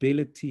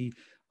vulnerability,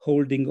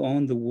 holding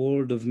on the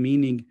world of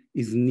meaning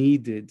is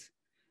needed,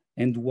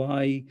 and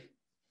why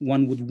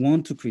one would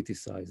want to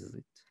criticize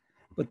it.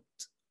 But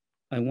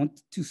I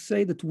want to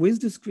say that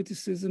with this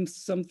criticism,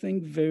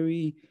 something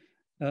very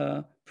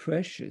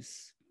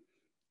precious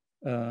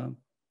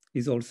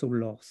is also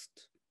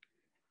lost.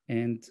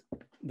 And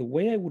the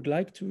way I would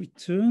like to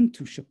return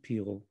to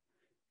Schapiro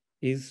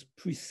is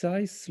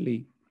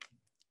precisely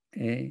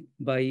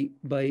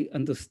by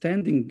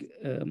understanding,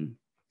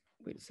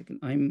 wait a second,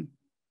 am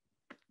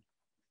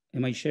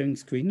I sharing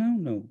screen now?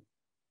 No.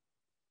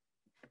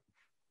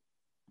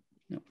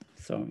 No,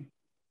 sorry.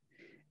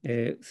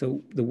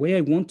 So the way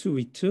I want to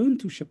return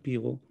to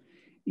Schapiro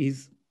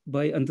is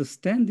by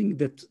understanding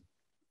that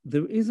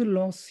there is a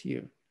loss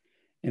here.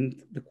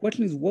 And the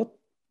question is, what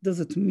does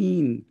it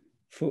mean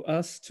for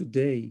us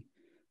today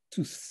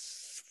to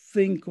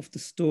think of the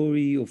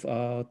story of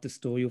art, the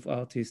story of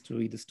art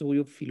history, the story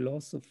of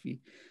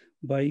philosophy,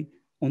 by,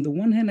 on the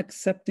one hand,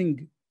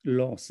 accepting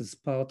loss as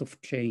part of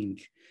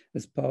change,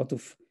 as part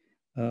of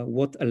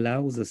what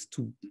allows us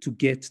to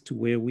get to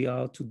where we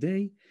are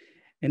today,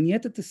 and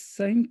yet at the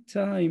same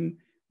time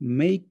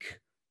make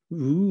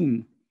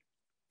room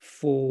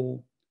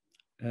for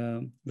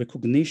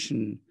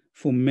recognition,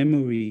 for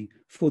memory,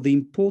 for the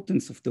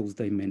importance of those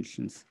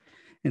dimensions.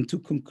 And to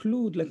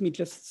conclude, let me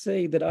just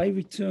say that I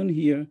return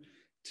here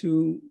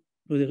to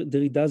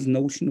Derrida's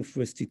notion of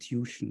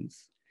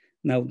restitutions.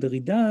 Now,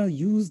 Derrida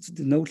used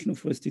the notion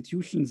of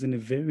restitutions in a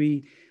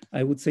very,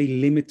 I would say,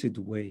 limited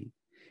way.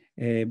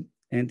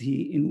 And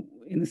he,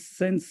 in a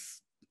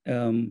sense, wait,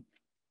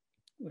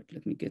 I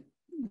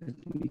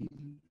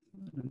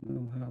don't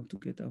know how to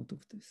get out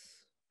of this.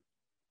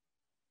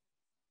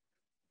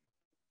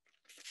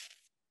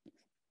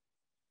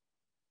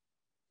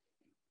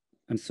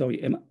 I'm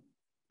sorry, am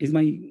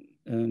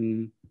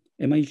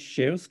I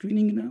share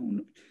screening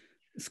now?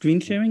 Screen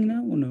sharing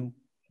now or no?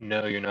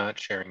 No, you're not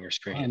sharing your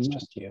screen, it's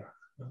just you.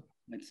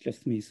 It's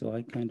just me, so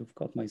I kind of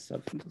got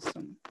myself into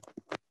some,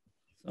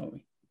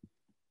 sorry.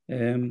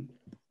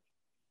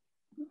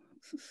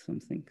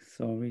 Something,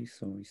 sorry.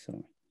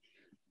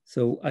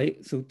 So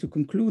to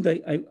conclude,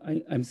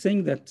 I'm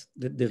saying that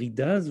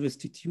Derrida's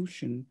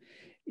restitution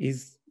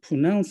is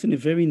pronounced in a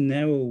very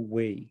narrow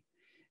way.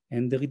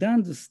 And Derrida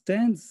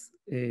understands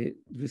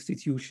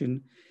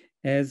restitution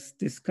as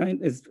this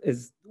kind,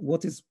 as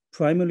what is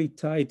primarily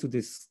tied to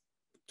this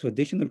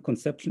traditional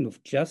conception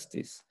of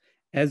justice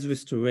as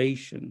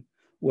restoration,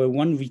 where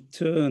one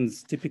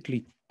returns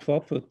typically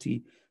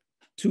property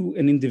to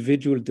an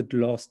individual that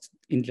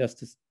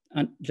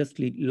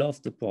unjustly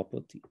lost the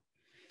property.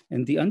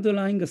 And the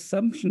underlying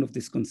assumption of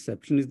this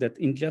conception is that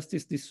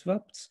injustice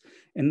disrupts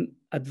an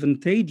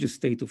advantageous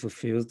state of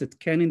affairs that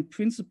can in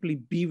principle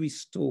be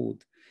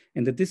restored,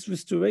 and that this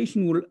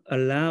restoration will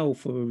allow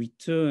for a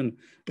return,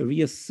 a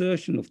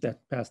reassertion of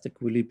that past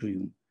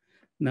equilibrium.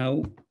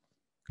 Now,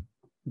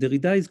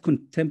 Derrida is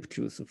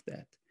contemptuous of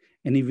that,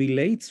 and he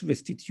relates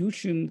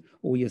restitution,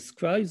 or he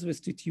ascribes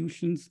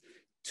restitutions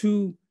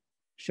to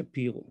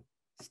Schapiro.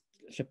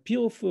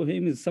 Schapiro for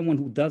him is someone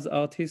who does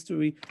art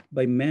history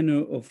by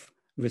manner of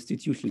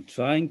restitution,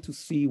 trying to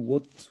see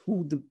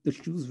who the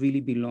shoes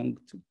really belong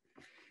to.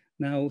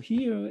 Now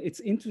here, it's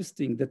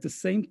interesting that the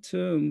same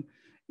term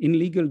in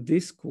legal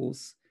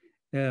discourse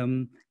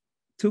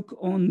took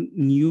on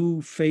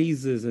new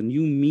phases and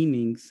new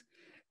meanings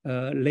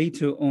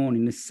later on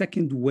in a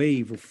second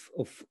wave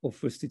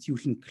of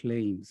restitution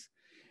claims.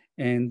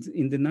 And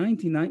in the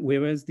 1990s,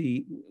 whereas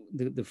the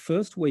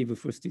first wave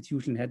of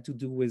restitution had to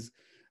do with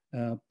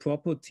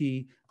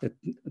property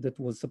that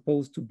was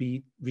supposed to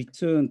be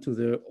returned to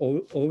their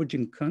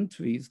origin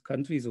countries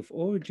of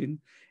origin,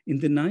 in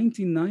the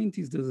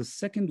 1990s, there's a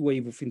second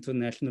wave of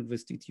international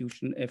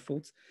restitution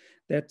efforts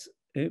that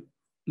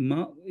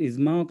is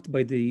marked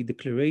by the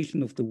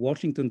declaration of the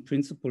Washington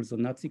Principles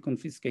on Nazi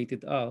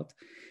confiscated art.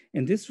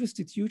 And this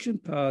restitution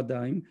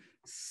paradigm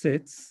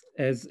sets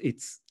as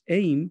its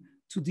aim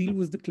to deal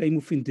with the claim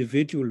of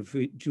individual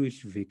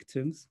Jewish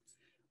victims,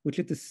 which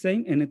at the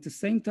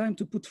same time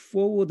to put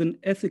forward an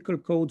ethical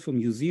code for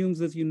museums,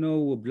 as you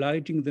know,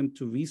 obliging them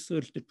to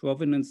research the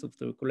provenance of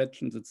their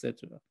collections,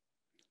 etc.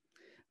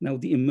 Now,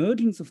 the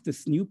emergence of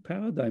this new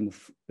paradigm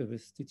of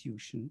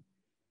restitution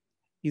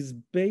is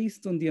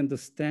based on the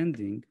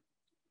understanding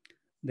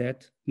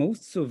that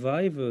most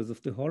survivors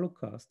of the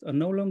Holocaust are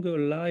no longer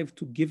alive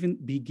to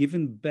be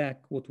given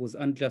back what was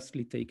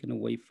unjustly taken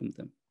away from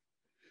them.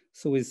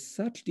 So as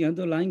such, the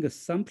underlying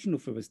assumption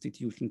of a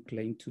restitution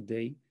claim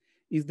today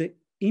is the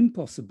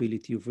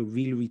impossibility of a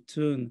real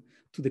return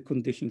to the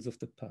conditions of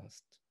the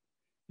past.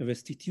 A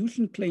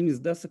restitution claim is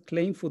thus a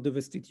claim for the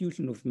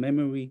restitution of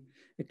memory,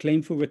 a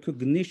claim for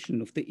recognition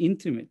of the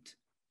intimate,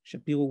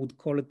 Schapiro would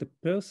call it the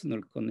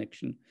personal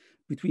connection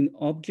between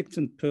objects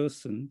and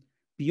person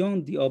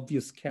beyond the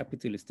obvious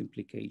capitalist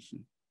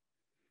implication.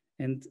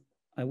 And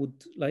I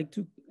would like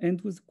to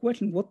end with a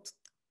question,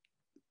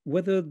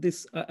 whether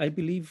this, I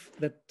believe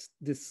that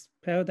this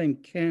paradigm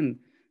can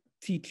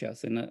teach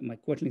us, and my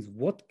question is,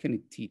 what can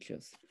it teach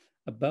us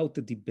about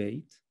the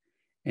debate?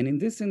 And in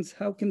this sense,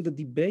 how can the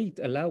debate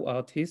allow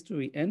art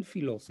history and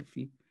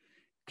philosophy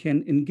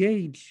can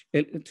engage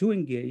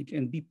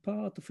and be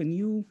part of a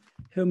new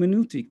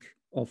hermeneutic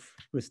of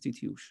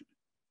restitution?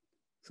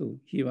 So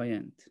here I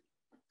end.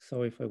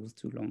 Sorry if I was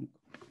too long.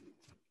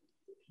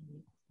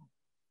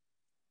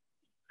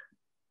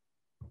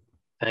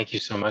 Thank you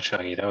so much,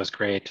 Hagi. That was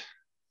great.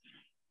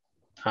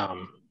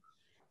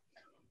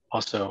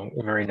 Also,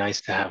 very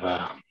nice to have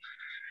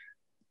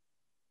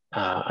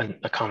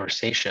a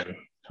conversation.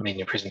 I mean,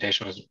 your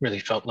presentation really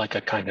felt like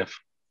a kind of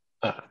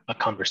a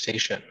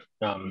conversation,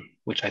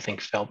 which I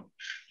think felt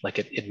like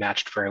it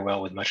matched very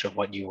well with much of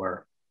what you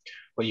were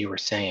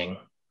saying.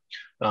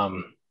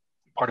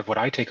 Part of what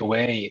I take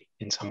away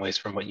in some ways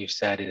from what you've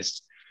said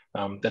is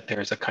that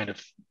there's a kind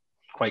of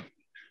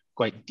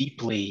quite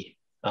deeply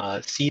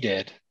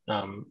seated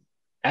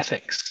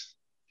ethics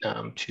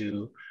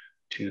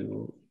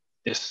to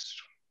this,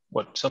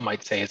 what some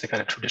might say is a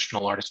kind of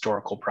traditional art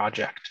historical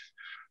project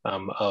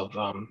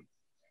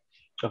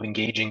of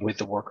engaging with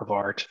the work of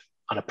art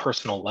on a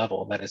personal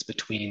level, that is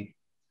between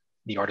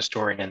the art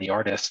historian and the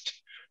artist.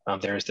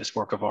 There is this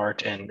work of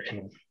art and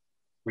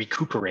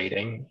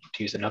recuperating,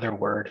 to use another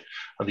word,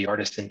 of the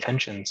artist's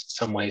intentions, in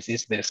some ways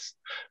is this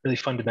really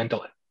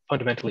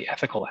fundamentally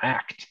ethical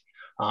act,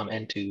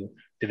 and to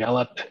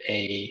develop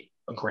a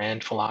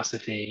grand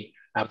philosophy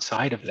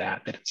outside of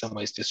that in some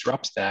ways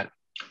disrupts that,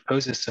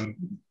 poses some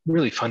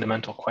really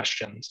fundamental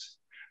questions.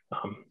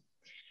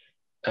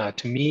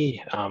 to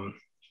me,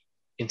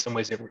 in some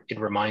ways, it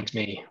reminds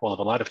me, well, of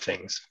a lot of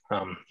things.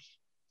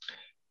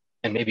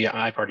 And maybe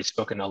I've already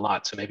spoken a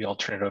lot, so maybe I'll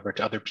turn it over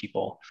to other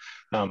people.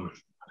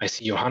 I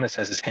see Johannes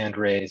has his hand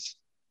raised,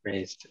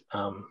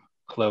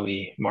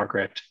 Chloe,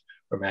 Margaret,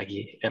 or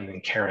Maggie, and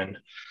then Karen.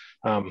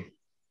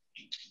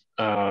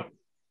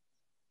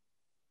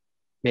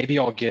 Maybe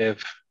I'll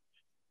give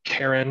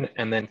Karen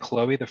and then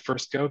Chloe the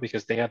first go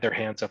because they had their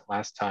hands up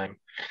last time.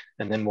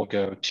 And then we'll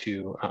go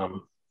to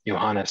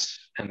Johannes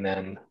and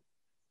then,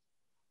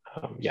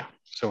 yeah,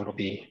 so it'll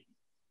be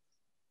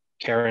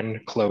Karen,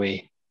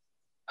 Chloe,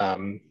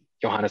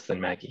 Johannes, then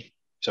Maggie.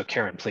 So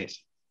Karen,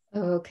 please.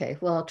 Oh, okay,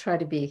 well, I'll try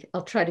to be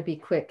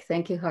quick.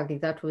 Thank you, Hagi.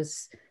 That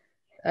was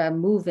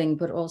moving,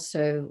 but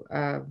also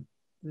a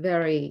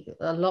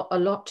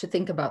lot to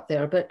think about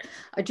there. But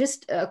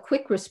just a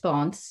quick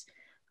response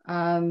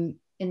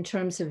in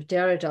terms of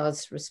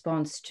Derrida's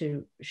response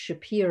to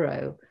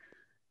Schapiro,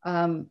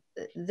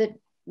 that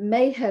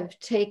may have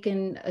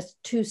taken a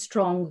too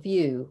strong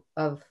view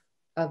of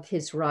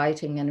his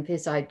writing and of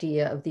his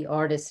idea of the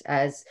artist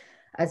as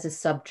a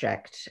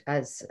subject,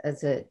 as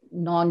a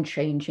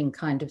non-changing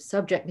kind of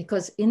subject,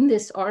 because in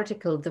this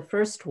article, the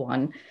first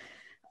one,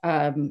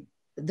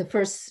 the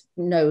first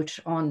note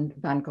on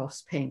Van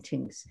Gogh's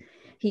paintings,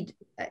 he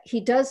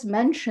does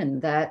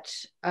mention that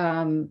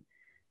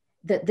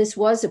that this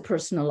was a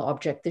personal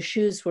object. The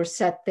shoes were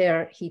set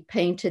there, he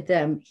painted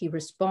them, he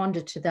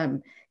responded to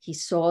them, he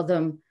saw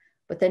them,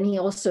 but then he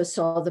also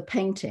saw the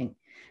painting.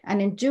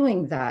 And in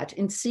doing that,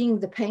 in seeing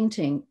the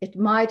painting, it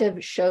might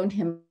have shown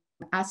him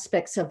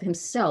aspects of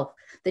himself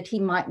that he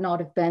might not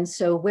have been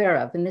so aware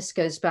of. And this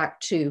goes back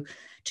to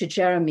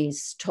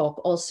Jeremy's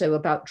talk also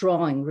about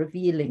drawing,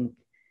 revealing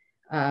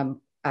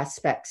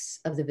aspects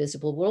of the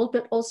visible world,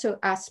 but also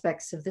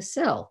aspects of the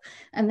self.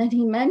 And then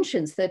he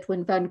mentions that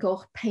when Van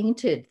Gogh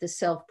painted the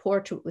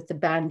self-portrait with the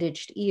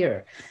bandaged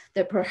ear,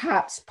 that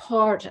perhaps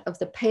part of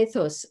the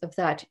pathos of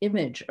that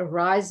image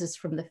arises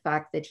from the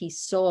fact that he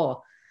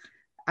saw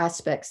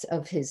aspects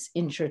of his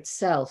injured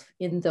self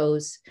in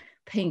those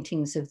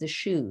paintings of the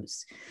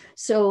shoes.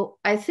 So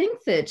I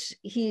think that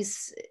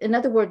in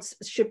other words,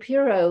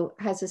 Schapiro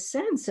has a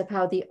sense of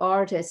how the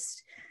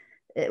artist,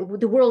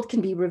 the world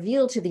can be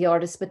revealed to the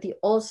artist, but the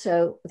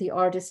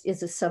artist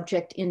is a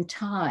subject in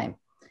time.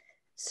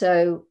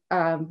 So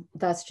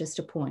that's just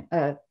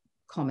a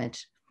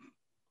comment.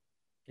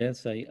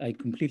 Yes, I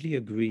completely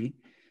agree.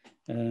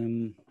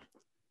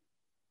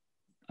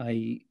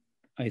 I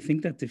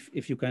think that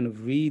if you kind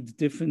of read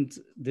different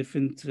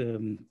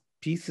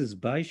pieces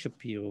by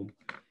Schapiro,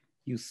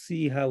 you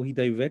see how he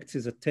directs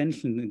his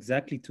attention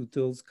exactly to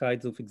those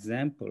kinds of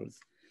examples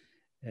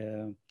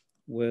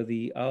where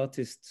the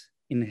artist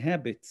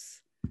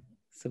inhabits,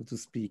 so to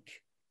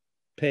speak,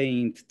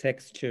 paint,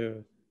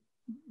 texture,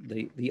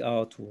 the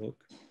artwork.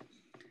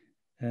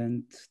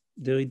 And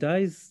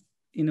Derrida is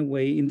in a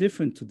way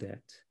indifferent to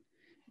that.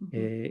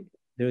 Mm-hmm.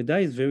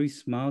 Derrida is very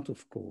smart,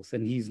 of course,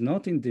 and he's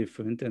not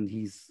indifferent, and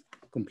he's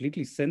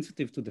completely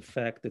sensitive to the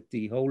fact that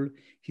the whole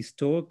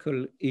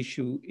historical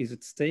issue is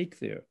at stake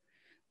there.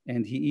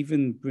 And he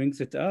even brings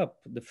it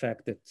up, the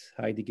fact that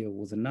Heidegger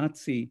was a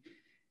Nazi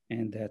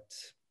and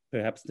that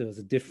perhaps there's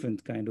a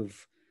different kind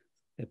of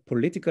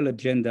political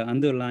agenda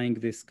underlying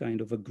this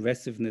kind of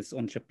aggressiveness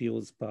on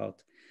Shapiro's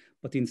part.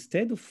 But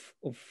instead of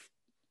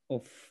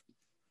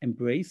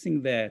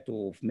embracing that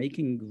or of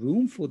making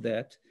room for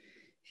that,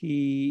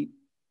 Derrida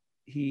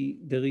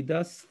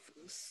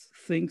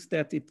thinks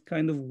that it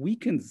kind of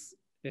weakens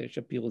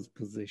Shapiro's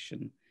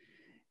position,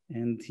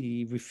 and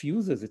he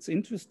refuses. It's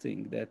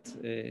interesting that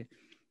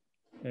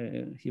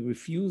he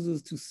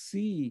refuses to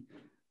see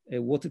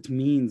what it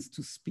means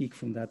to speak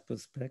from that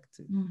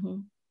perspective. Mm-hmm.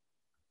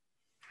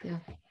 Yeah.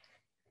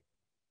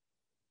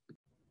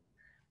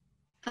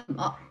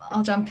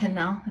 I'll jump in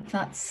now if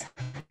that's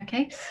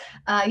okay.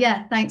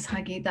 Yeah, thanks,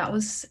 Hagi. That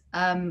was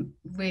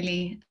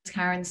really, as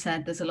Karen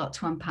said, there's a lot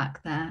to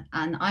unpack there,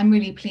 and I'm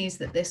really pleased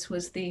that this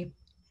was the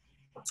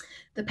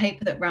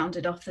paper that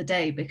rounded off the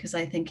day, because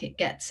I think it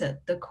gets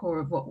at the core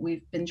of what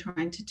we've been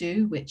trying to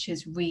do, which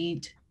is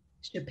read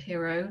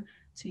Schapiro,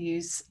 to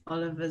use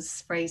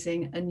Oliver's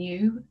phrasing,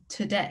 anew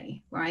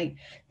today, right?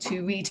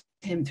 To read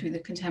him through the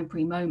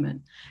contemporary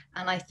moment.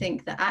 And I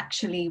think that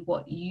actually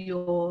what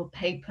your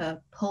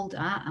paper pulled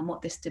at and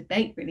what this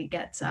debate really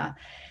gets at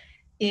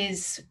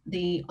is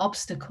the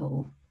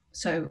obstacle.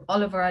 So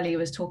Oliver earlier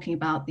was talking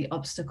about the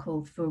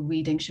obstacle for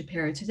reading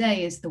Schapiro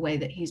today is the way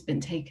that he's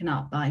been taken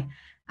up by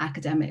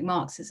academic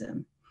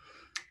Marxism.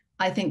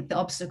 I think the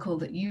obstacle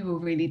that you were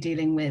really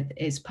dealing with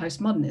is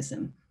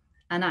postmodernism,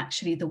 and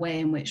actually the way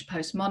in which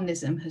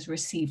postmodernism has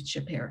received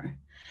Schapiro.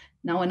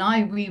 Now, when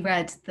I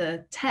reread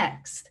the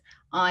text,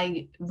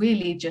 I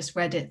really just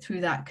read it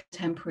through that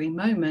contemporary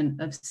moment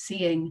of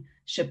seeing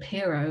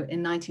Schapiro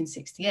in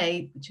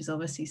 1968, which is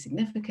obviously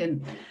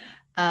significant,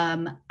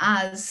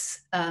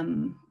 as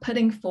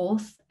putting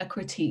forth a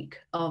critique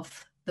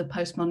of the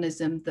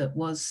postmodernism that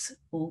was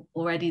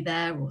already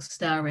there or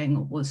stirring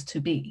or was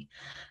to be.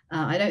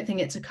 I don't think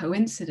it's a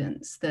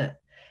coincidence that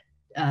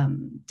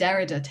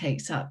Derrida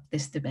takes up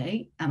this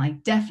debate, and I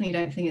definitely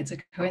don't think it's a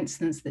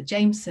coincidence that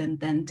Jameson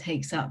then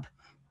takes up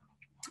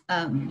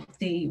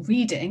the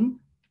reading,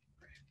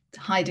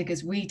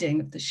 Heidegger's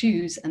reading of the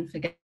shoes, and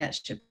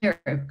forgets Shapiro,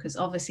 because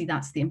obviously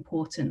that's the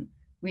important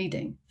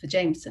reading for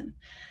Jameson.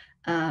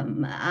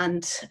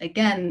 And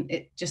again,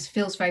 it just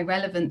feels very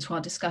relevant to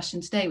our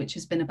discussion today, which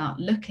has been about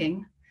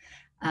looking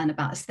and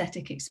about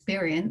aesthetic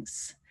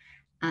experience.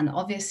 And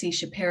obviously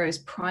Shapiro's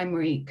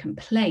primary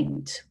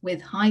complaint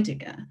with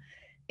Heidegger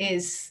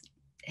is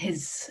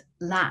his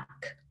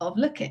lack of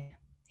looking.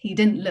 He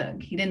didn't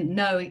look, he didn't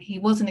know, he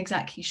wasn't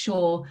exactly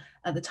sure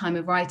at the time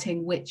of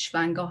writing which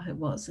Van Gogh it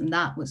was. And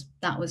that was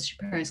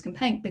Shapiro's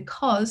complaint,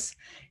 because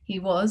he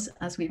was,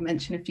 as we've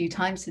mentioned a few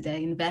times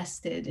today,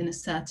 invested in a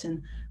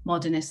certain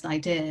modernist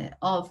idea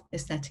of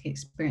aesthetic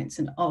experience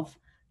and of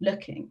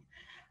looking.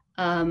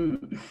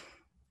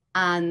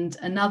 And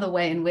another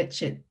way in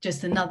which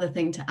just another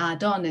thing to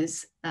add on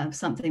is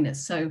something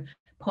that's so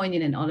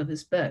poignant in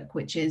Oliver's book,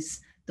 which is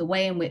the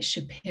way in which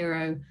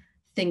Shapiro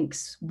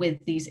thinks with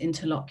these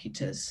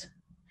interlocutors,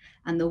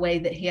 and the way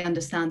that he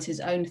understands his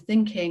own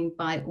thinking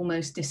by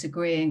almost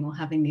disagreeing or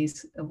having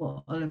these,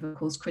 what Oliver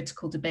calls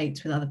critical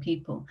debates with other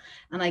people.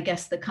 And I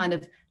guess the kind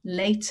of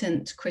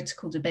latent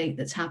critical debate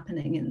that's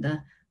happening in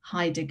the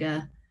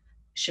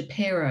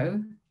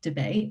Heidegger-Shapiro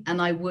debate,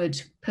 and I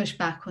would push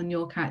back on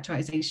your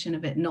characterization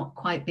of it not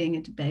quite being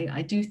a debate.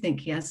 I do think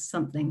he has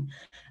something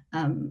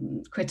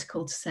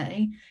critical to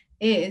say,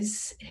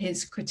 is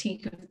his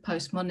critique of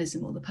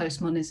postmodernism, or the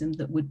postmodernism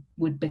that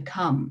would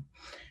become,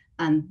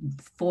 and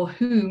for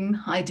whom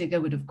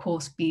Heidegger would of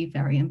course be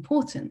very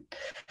important.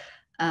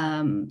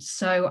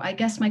 So I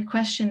guess my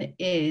question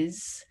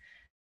is,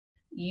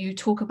 you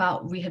talk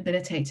about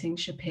rehabilitating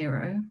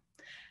Shapiro,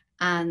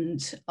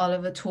 and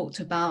Oliver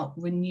talked about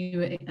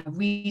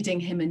reading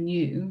him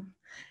anew.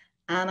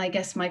 And I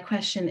guess my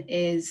question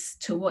is,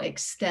 to what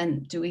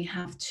extent do we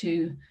have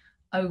to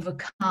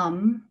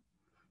overcome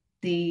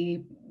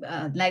the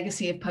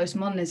legacy of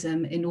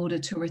postmodernism in order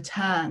to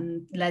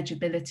return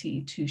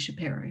legibility to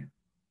Shapiro?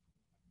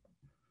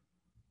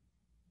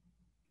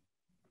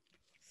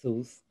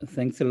 So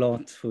thanks a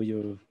lot for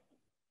your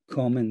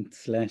comment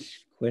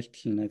 /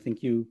 question. I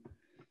think you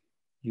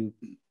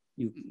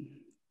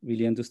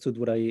really understood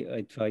what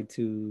I tried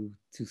to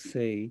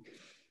say.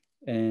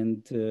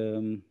 And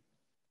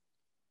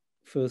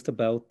first,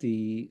 about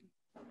the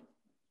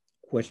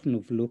question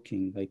of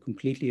looking, I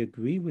completely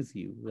agree with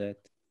you that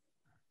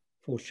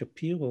for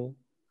Shapiro,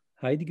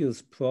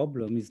 Heidegger's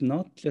problem is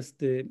not just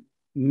the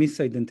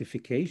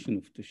misidentification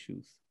of the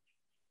shoes,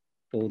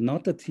 or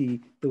not that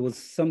there was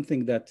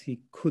something that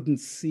he couldn't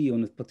see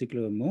on a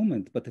particular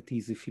moment, but that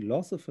he's a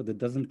philosopher that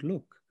doesn't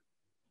look.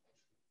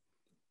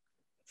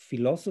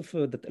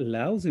 Philosopher that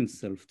allows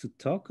himself to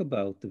talk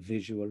about the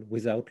visual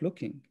without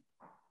looking.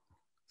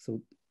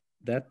 So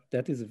that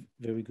is a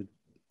very good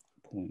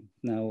point.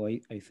 Now,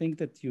 I think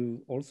that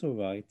you're also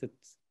right that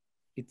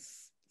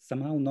it's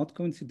somehow not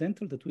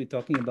coincidental that we're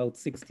talking about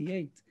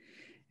 68,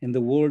 and the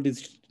world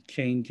is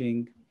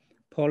changing,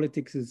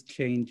 politics is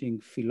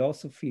changing,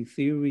 philosophy,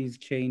 theory is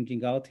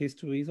changing, art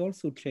history is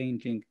also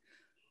changing,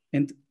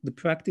 and the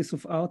practice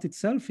of art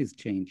itself is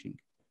changing.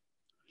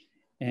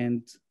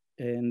 And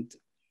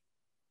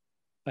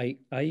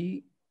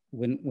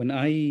when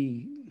I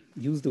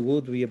use the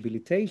word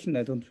rehabilitation,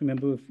 I don't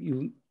remember if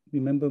you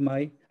remember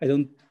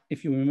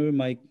if you remember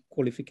my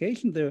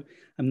qualification there.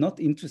 I'm not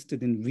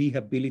interested in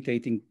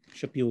rehabilitating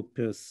Shapiro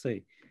per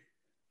se.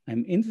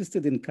 I'm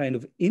interested in kind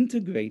of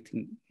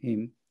integrating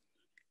him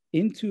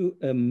into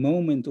a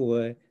moment,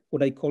 or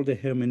what I call the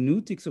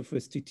hermeneutics of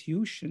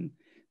restitution,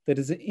 that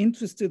is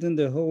interested in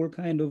the whole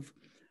kind of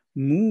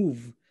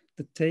move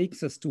that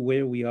takes us to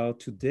where we are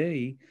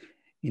today,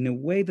 in a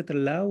way that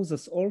allows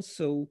us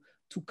also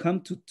to come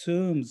to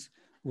terms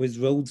with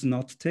roads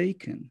not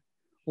taken,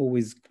 or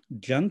with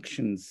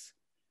junctions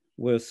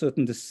where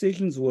certain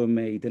decisions were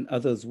made and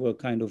others were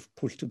kind of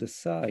pushed to the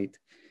side.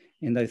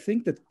 And I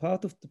think that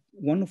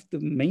one of the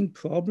main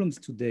problems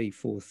today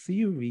for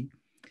theory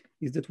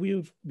is that we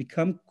have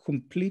become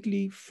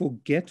completely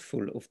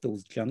forgetful of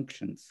those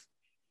junctions.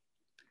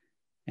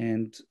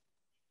 And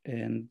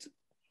in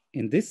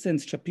this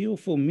sense, Shapiro,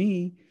 for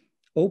me,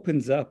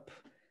 opens up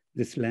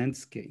this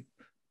landscape.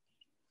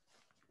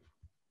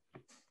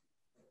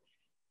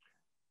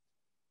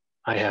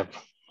 I have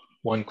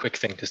one quick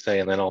thing to say,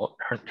 and then I'll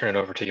turn it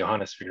over to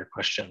Johannes for your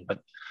question. But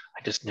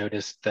I just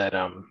noticed that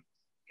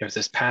there's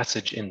this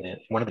passage in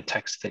one of the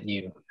texts that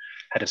you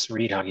had us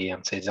read, Hagi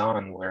on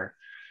Cézanne, where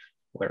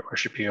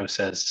Shapiro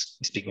says,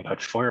 speaking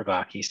about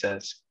Feuerbach, he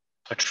says,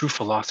 a true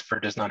philosopher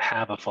does not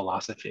have a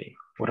philosophy.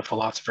 What a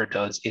philosopher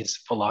does is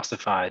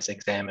philosophize,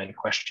 examine,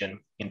 question,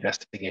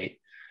 investigate,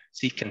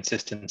 seek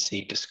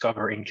consistency,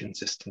 discover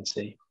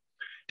inconsistency.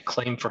 To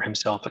claim for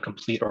himself a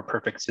complete or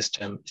perfect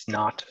system is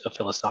not a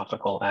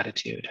philosophical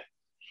attitude.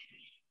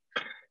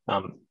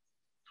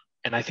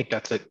 And I think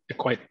that's a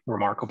quite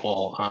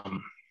remarkable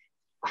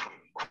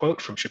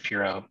quote from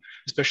Shapiro,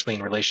 especially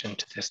in relation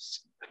to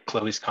this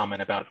Chloe's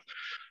comment about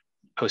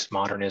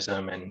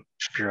postmodernism and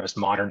Shapiro's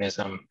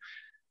modernism,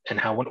 and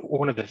how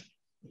one of the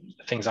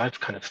things I've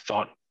kind of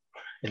thought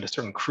in a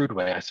certain crude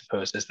way, I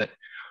suppose, is that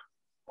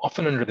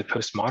often under the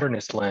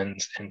postmodernist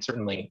lens, and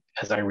certainly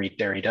as I read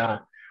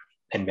Derrida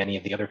and many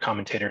of the other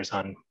commentators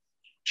on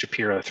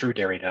Schapiro through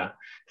Derrida,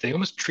 they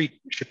almost treat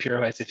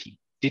Schapiro as if he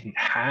didn't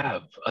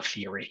have a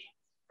theory,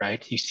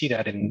 right? You see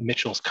that in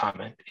Mitchell's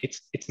comment.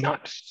 It's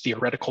not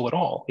theoretical at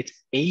all. It's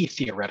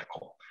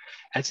atheoretical,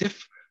 as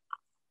if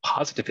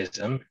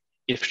positivism,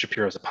 if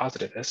Shapiro is a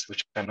positivist,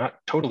 which I'm not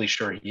totally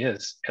sure he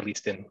is, at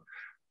least in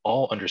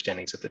all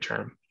understandings of the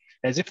term,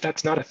 as if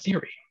that's not a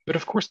theory. But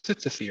of course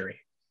it's a theory.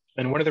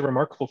 And one of the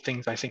remarkable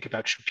things I think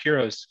about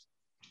Shapiro's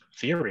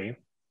theory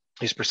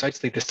is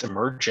precisely this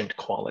emergent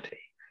quality,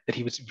 that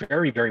he was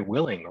very, very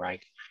willing,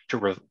 right,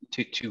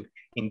 to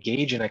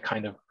engage in a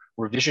kind of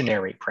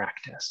revisionary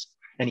practice.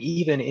 And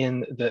even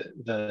in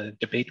the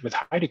debate with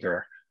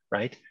Heidegger,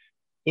 right,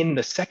 in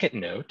the second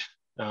note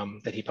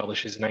that he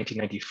publishes in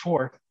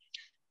 1994,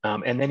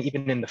 and then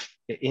even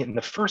in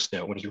the first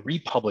note, when he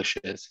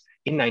republishes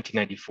in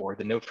 1994,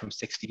 the note from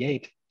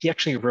 68, he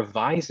actually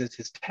revises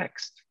his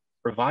text,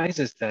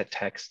 revises that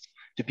text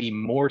to be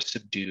more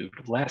subdued,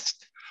 less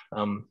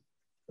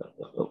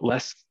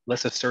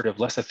assertive,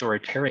 less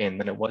authoritarian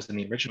than it was in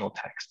the original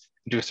text.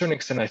 And to a certain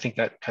extent, I think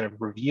that kind of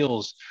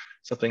reveals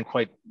something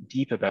quite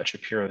deep about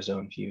Shapiro's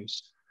own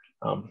views.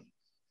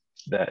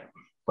 That,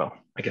 well,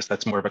 I guess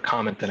that's more of a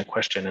comment than a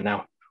question. And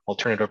now I'll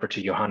turn it over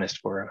to Johannes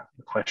for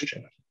a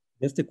question.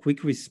 Just a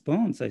quick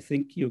response. I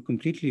think you're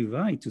completely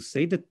right. To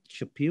say that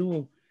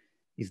Schapiro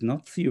is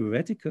not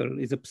theoretical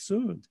is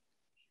absurd.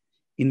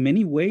 In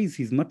many ways,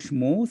 he's much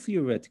more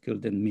theoretical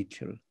than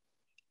Mitchell,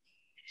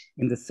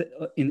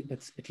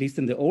 at least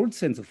in the old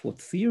sense of what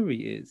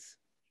theory is.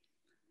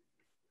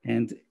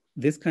 And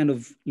this kind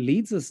of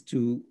leads us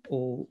to,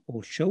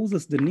 or shows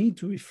us the need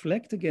to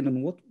reflect again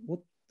on what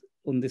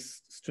on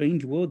this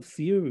strange word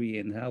theory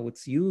and how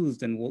it's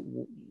used and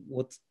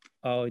what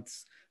are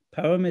its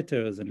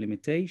parameters and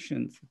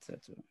limitations,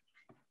 etc.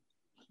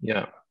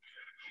 Yeah,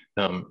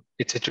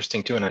 it's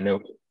interesting too, and I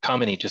know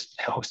Kamini just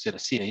hosted a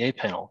CAA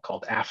panel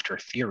called After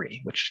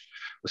Theory, which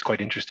was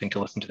quite interesting to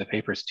listen to the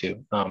papers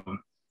to.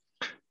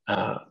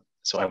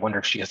 So I wonder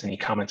if she has any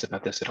comments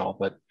about this at all,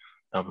 but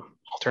I'll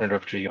turn it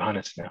over to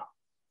Johannes now.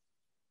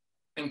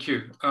 Thank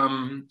you.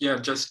 Yeah,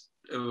 just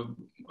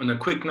on a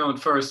quick note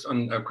first,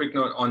 on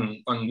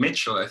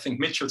Mitchell. I think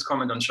Mitchell's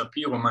comment on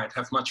Schapiro might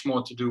have much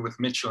more to do with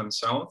Mitchell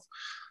himself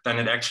than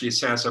it actually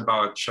says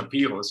about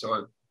Schapiro.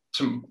 So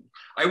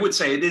I would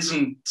say it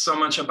isn't so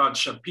much about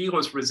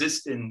Shapiro's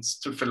resistance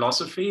to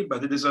philosophy,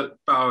 but it is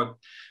about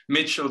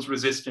Mitchell's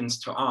resistance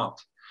to art.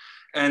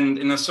 And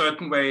in a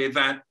certain way,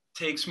 that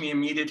takes me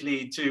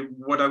immediately to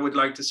what I would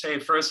like to say.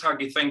 First,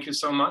 Hagi, thank you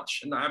so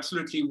much. And I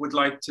absolutely would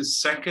like to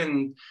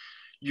second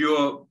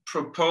your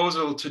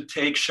proposal to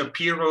take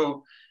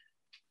Schapiro,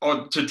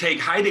 or to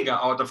take Heidegger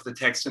out of the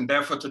text, and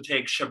therefore to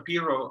take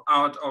Schapiro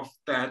out of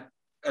that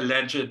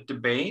alleged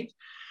debate.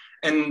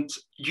 And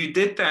you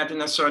did that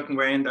in a certain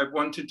way, and I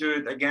want to do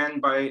it again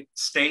by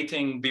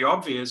stating the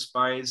obvious,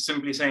 by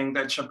simply saying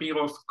that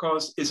Schapiro, of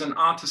course, is an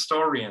art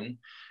historian.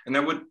 And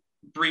I would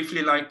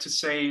briefly like to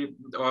say,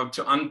 or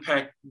to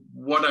unpack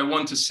what I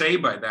want to say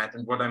by that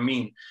and what I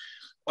mean.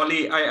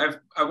 Ollie, I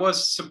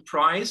was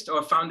surprised,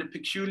 or found it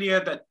peculiar,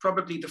 that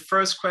probably the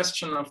first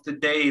question of the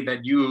day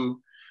that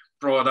you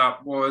brought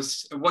up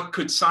was, what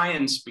could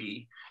science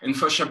be? And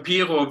for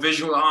Schapiro,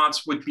 visual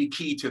arts would be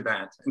key to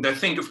that. And I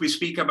think if we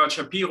speak about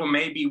Schapiro,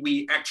 maybe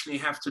we actually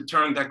have to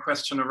turn that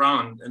question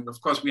around. And of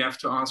course, we have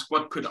to ask,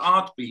 what could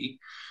art be?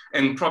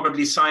 And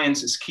probably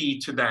science is key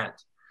to that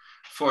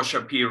for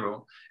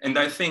Schapiro. And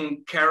I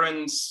think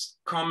Karen's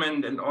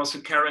comment and also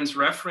Karen's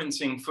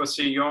referencing for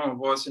Sillon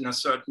was in a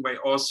certain way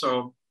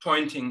also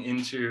pointing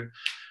into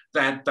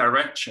that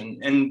direction.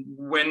 And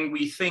when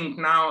we think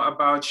now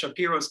about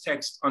Shapiro's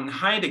text on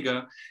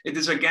Heidegger, it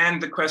is again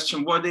the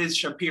question, what is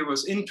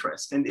Shapiro's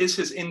interest? And is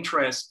his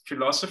interest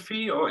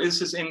philosophy, or is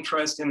his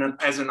interest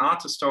as an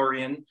art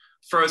historian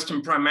first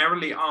and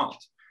primarily art,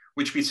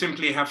 which we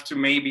simply have to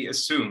maybe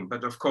assume.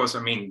 But of course,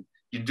 I mean,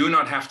 you do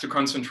not have to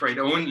concentrate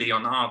only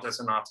on art as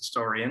an art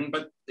historian,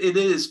 but it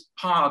is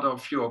part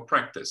of your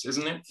practice,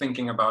 isn't it?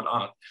 Thinking about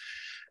art.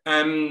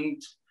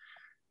 And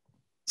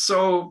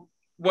so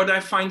what I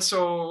find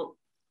so,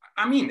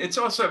 I mean, it's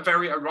also a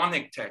very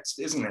ironic text,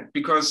 isn't it?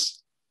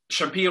 Because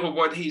Schapiro,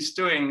 what he's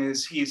doing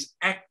is he's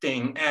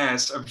acting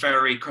as a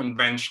very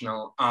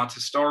conventional art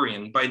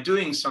historian by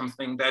doing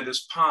something that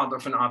is part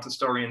of an art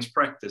historian's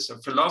practice. A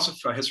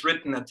philosopher has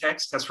written a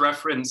text, has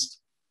referenced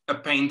a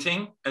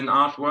painting, an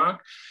artwork,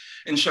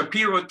 and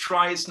Schapiro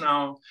tries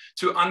now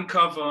to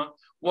uncover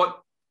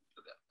what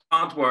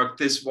artwork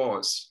this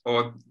was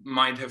or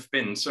might have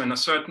been. So in a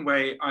certain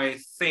way, I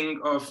think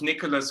of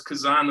Nicholas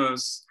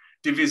Cusano's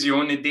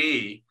Divisione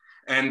Dei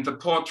and the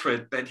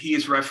portrait that he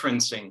is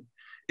referencing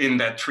in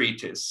that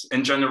treatise.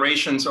 And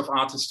generations of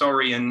art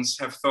historians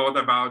have thought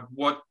about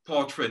what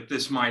portrait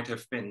this might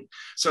have been.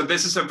 So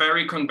this is a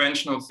very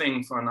conventional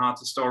thing for an art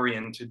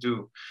historian to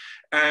do.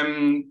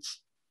 And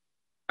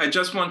I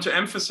just want to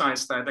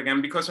emphasize that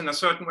again, because in a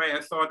certain way,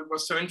 I thought it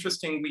was so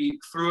interesting.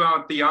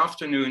 Throughout the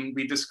afternoon,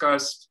 we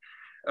discussed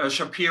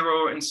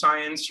Schapiro in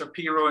science,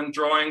 Schapiro in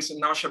drawings, and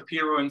now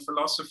Schapiro in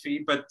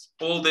philosophy. But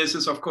all this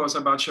is, of course,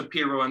 about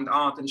Schapiro and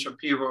art, and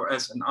Schapiro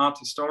as an art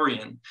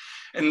historian.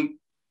 And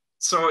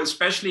so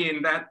especially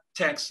in that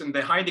text, in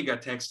the Heidegger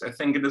text, I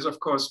think it is, of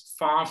course,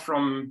 far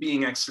from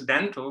being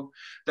accidental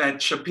that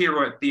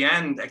Schapiro at the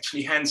end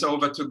actually hands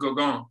over to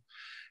Gauguin.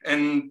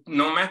 And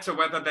no matter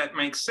whether that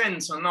makes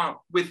sense or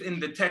not, within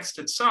the text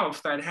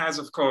itself, that has,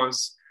 of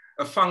course,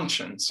 a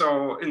function.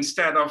 So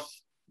instead of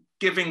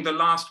giving the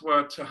last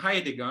word to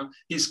Heidegger,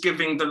 he's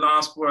giving the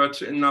last word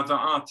to another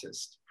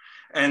artist.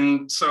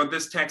 And so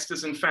this text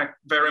is, in fact,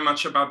 very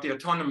much about the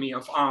autonomy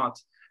of art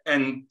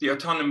and the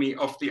autonomy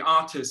of the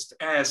artist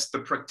as the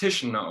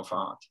practitioner of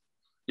art.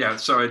 Yeah,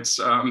 so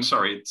it's, I'm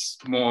sorry, it's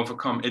more of a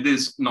comment. It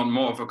is not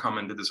more of a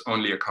comment, it is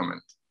only a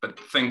comment. But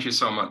thank you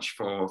so much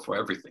for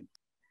everything.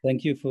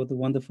 Thank you for the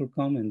wonderful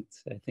comment.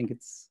 I think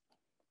it's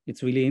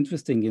really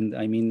interesting. And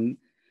I mean,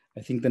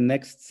 I think the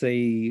next,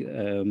 say,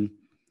 the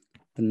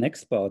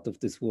next part of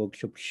this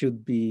workshop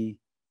should be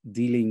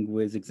dealing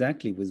with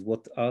exactly with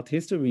what art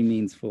history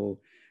means for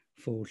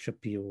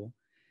Schapiro.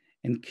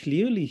 And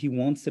clearly he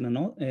wants an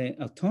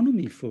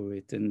autonomy for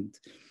it. And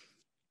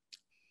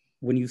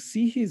when you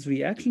see his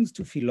reactions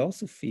to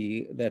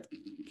philosophy that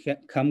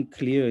come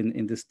clear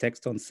in this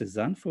text on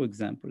Cézanne, for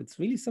example, it's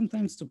really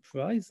sometimes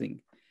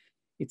surprising.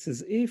 It's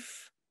as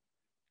if,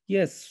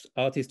 yes,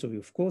 art history,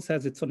 of course,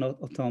 has its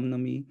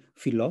autonomy,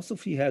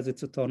 philosophy has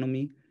its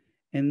autonomy,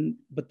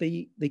 but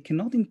they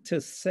cannot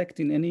intersect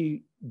in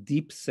any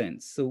deep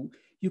sense. So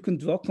you can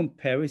draw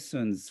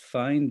comparisons,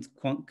 find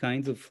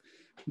kinds of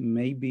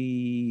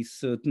maybe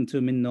certain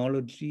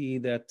terminology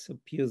that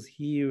appears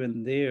here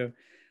and there,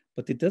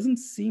 but it doesn't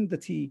seem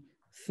that he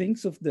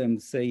thinks of them,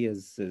 say,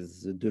 as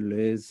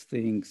Deleuze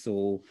thinks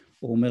or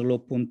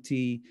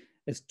Merleau-Ponty,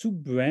 as two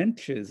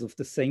branches of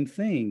the same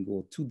thing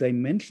or two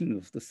dimensions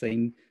of the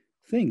same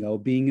thing, our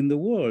being in the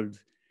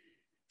world.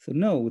 So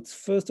no, it's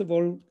first of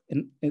all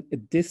a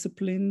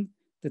discipline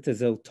that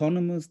is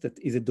autonomous, that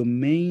is a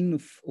domain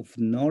of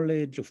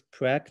knowledge, of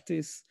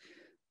practice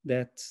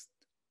that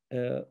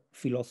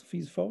philosophy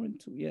is foreign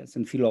to, yes,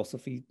 and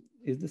philosophy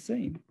is the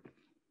same.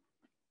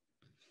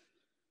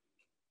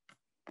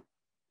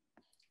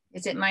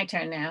 Is it my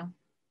turn now?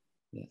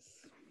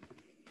 Yes.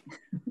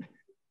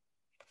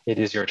 It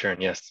is your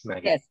turn, yes,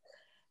 Maggie. Yes.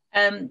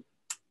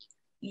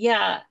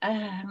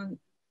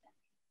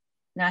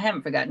 No, I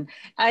haven't forgotten.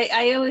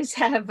 I always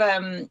have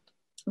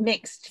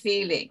mixed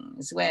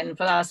feelings when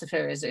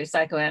philosophers or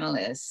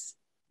psychoanalysts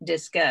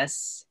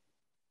discuss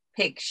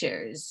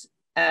pictures.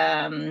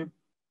 You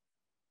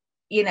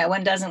know,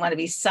 one doesn't want to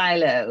be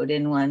siloed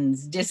in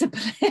one's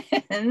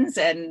disciplines,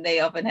 and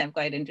they often have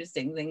quite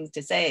interesting things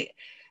to say,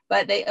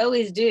 but they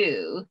always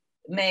do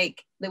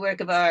make the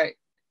work of art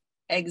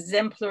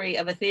exemplary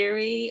of a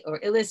theory or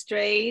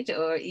illustrate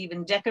or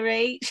even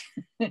decorate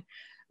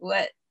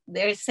what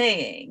they're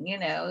saying. You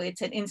know,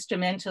 it's an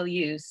instrumental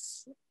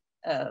use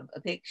of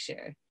a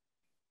picture.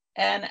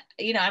 And,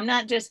 you know, I'm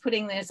not just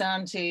putting this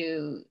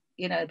onto,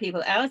 you know,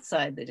 people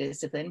outside the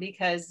discipline,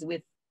 because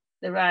with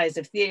the rise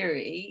of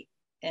theory,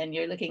 and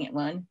you're looking at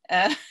one,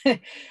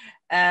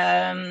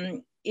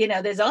 you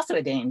know, there's also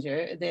a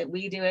danger that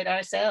we do it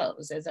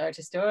ourselves as art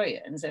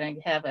historians, and I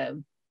have a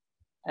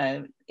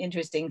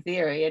interesting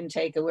theory and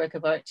take a work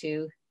of art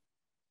to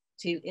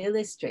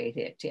illustrate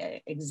it, to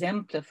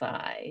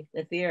exemplify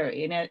the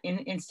theory, and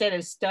instead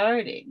of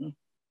starting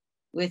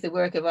with the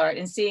work of art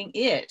and seeing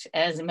it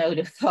as a mode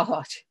of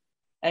thought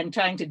and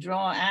trying to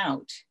draw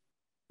out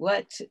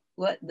what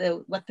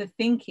the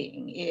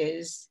thinking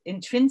is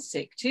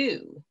intrinsic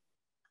to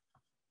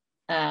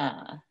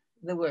the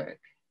work,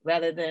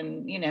 rather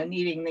than, you know,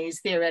 needing these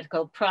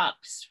theoretical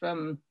props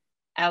from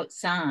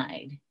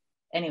outside.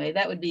 Anyway,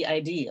 that would be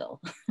ideal.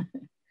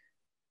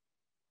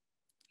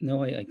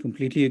 No, I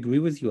completely agree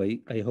with you.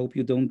 I hope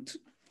you don't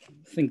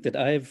think that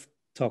I've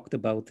talked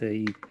about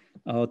a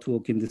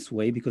artwork in this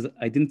way, because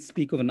I didn't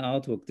speak of an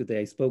artwork today.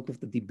 I spoke of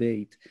the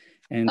debate.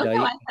 And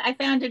I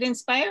found it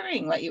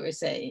inspiring what you were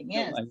saying,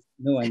 yes.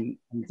 No, I'm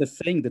just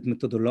saying that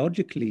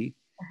methodologically,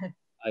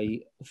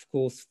 I of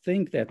course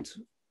think that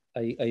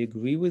I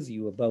agree with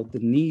you about the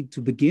need to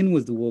begin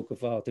with the work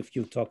of art if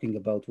you're talking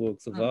about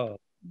works of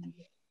art.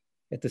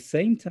 At the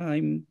same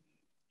time,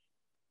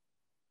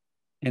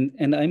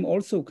 and I'm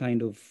also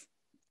kind of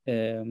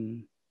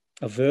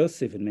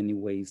aversive in many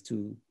ways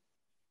to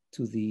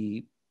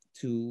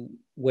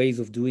ways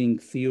of doing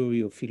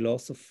theory or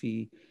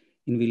philosophy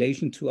in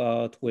relation to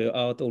art, where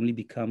art only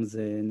becomes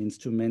an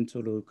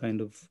instrumental or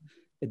kind of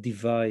a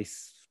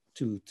device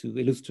to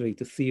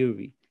illustrate a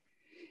theory.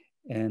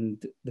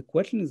 And the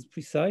question is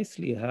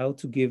precisely how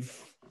to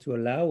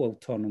allow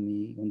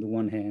autonomy on the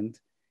one hand,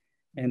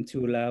 and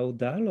to allow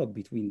dialogue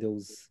between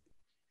those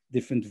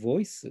different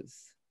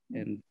voices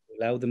and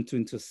allow them to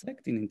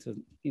intersect in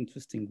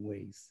interesting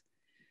ways.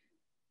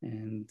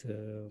 And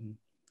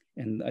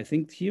And I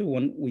think here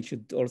we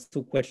should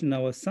also question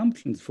our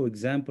assumptions. For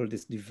example,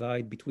 this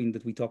divide between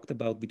that we talked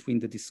about between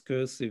the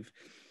discursive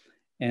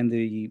and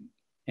the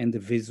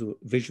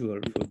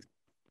visual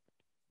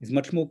is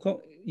much more,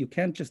 you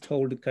can't just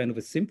hold a kind of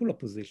a simple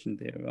opposition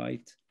there,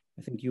 right?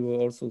 I think you were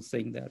also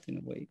saying that in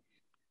a way.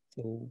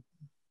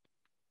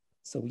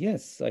 So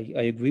yes,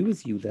 I agree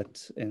with you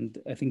that, and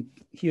I think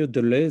here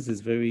Deleuze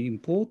is very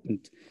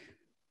important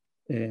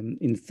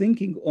in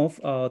thinking of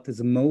art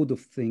as a mode of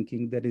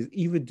thinking that is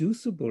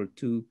irreducible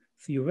to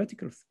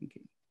theoretical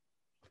thinking.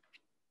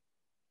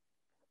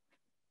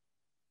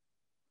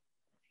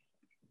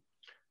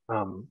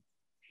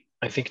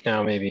 I think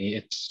now maybe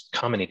it's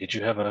Kamini. Did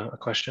you have a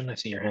question? I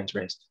see your hands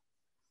raised.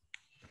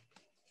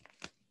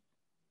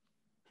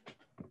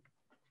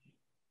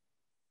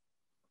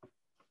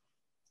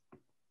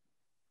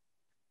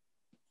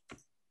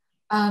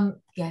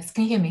 Yes,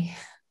 can you hear me?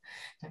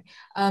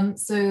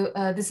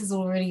 This is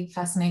already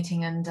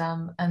fascinating,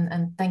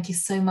 and thank you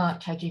so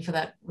much, Hagi, for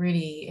that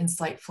really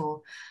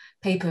insightful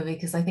paper,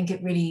 because I think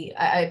it really,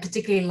 I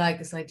particularly like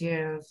this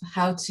idea of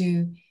how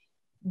to,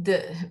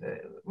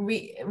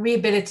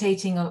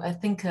 rehabilitating a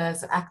thinker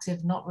as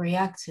active, not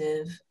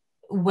reactive,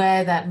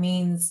 where that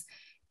means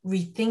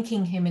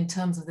rethinking him in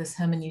terms of this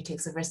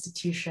hermeneutics of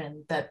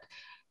restitution that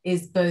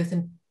is both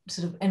in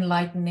sort of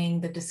enlightening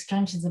the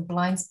disjunctions and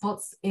blind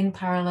spots in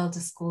parallel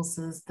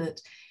discourses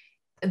that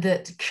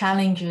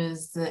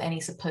challenges any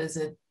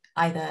supposed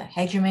either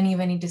hegemony of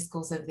any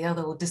discourse over the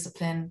other, or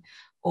discipline,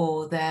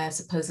 or their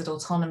supposed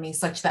autonomy,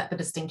 such that the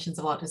distinctions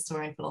of art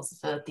historian,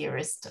 philosopher,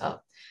 theorist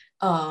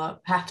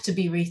have to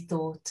be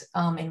rethought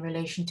in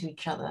relation to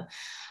each other.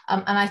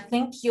 And I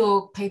think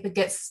your paper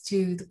gets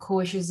to the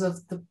core issues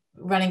of the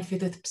running through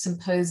the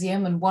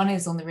symposium, and one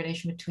is on the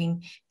relation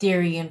between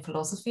theory and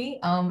philosophy,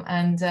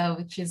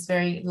 which is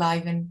very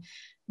live in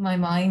my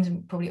mind,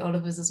 and probably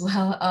Oliver's as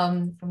well,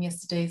 from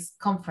yesterday's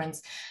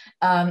conference,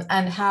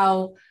 and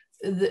how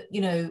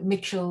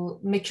Mitchell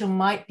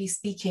might be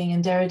speaking,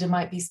 and Derrida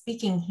might be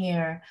speaking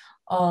here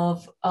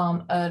of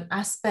an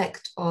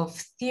aspect of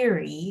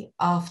theory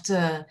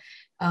after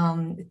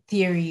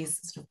theory's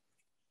sort of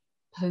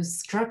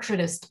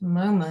post-structuralist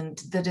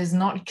moment that is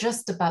not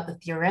just about the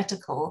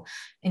theoretical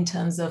in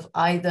terms of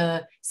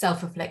either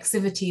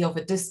self-reflexivity of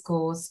a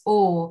discourse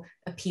or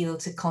appeal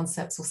to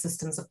concepts or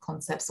systems of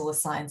concepts, or a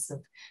science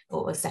of,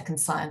 or a second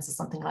science or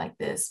something like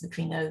this, which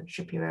we know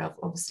Schapiro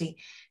obviously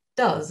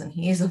does, and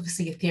he is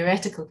obviously a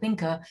theoretical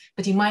thinker,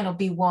 but he might not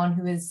be one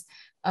who is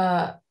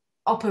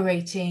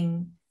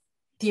operating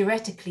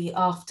theoretically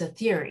after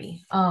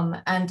theory.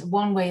 And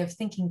one way of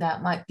thinking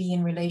that might be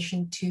in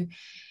relation to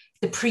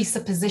the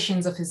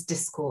presuppositions of his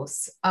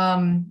discourse,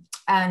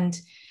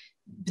 and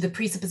the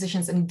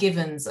presuppositions and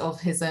givens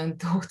of his own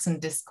thoughts and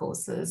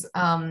discourses.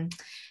 And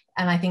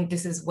I think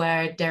this is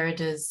where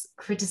Derrida's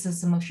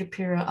criticism of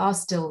Schapiro are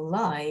still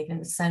alive, in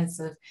the sense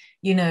of,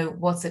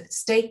 what's at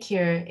stake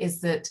here is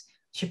that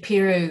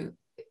Schapiro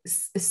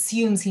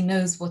assumes he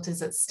knows what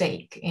is at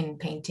stake in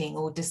painting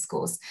or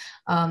discourse.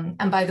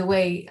 And by the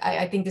way,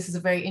 I think this is a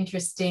very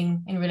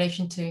interesting in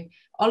relation to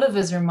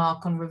Oliver's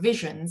remark on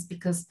revisions,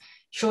 because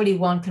surely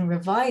one can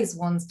revise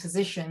one's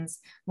positions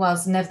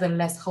whilst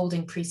nevertheless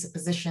holding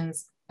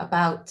presuppositions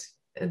about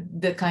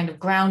the kind of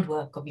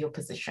groundwork of your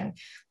position.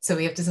 So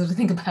we have to sort of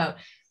think about,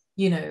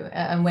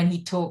 and when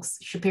he talks,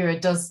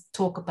 Schapiro does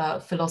talk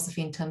about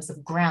philosophy in terms of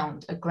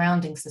a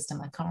grounding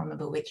system. I can't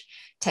remember which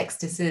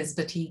text this is,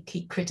 but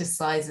he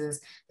criticizes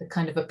the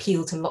kind of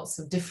appeal to lots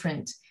of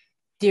different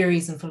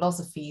theories and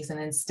philosophies, and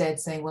instead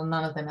saying, well,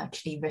 none of them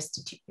actually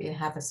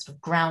have a sort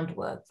of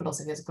groundwork,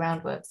 philosophy as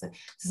groundwork. So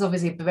this is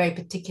obviously a very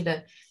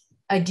particular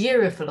idea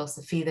of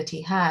philosophy that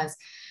he has.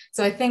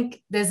 So I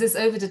think there's this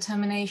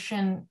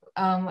overdetermination.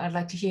 I'd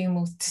like to hear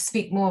you to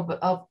speak more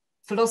of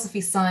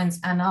philosophy, science,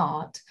 and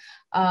art,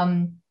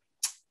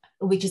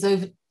 which is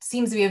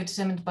seems to be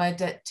overdetermined by a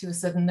debt to a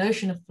certain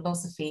notion of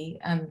philosophy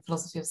and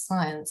philosophy of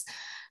science.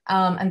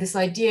 And this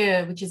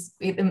idea, which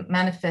it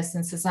manifests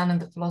in Cézanne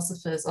and the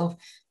philosophers, of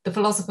the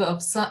philosopher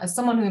as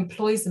someone who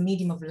employs the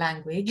medium of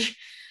language,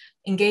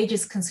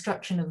 engages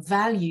construction of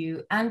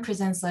value, and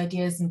presents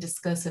ideas in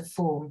discursive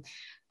form.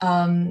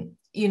 None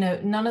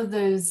of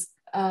those,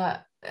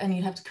 and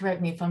you'd have to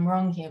correct me if I'm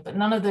wrong here, but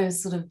none of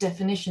those sort of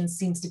definitions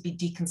seems to be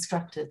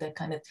deconstructed. They're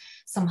kind of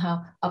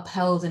somehow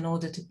upheld in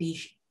order to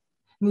be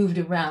moved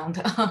around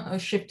or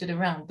shifted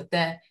around, but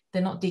they're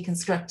not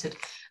deconstructed.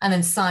 And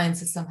then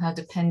science is somehow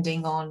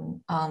depending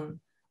on,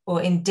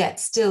 or in debt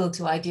still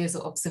to ideas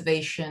of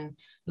observation,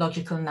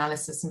 logical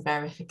analysis, and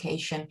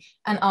verification.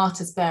 And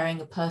art is bearing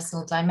a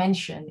personal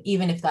dimension,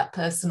 even if that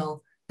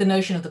personal, the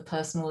notion of the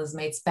personal is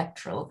made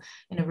spectral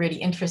in a really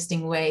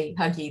interesting way,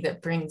 Hagi,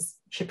 that brings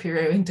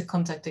Schapiro into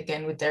contact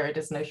again with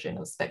Derrida's notion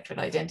of spectral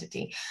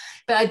identity.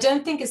 But I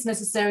don't think it's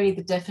necessarily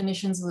the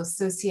definitions or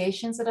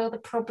associations that are the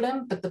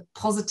problem, but the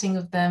positing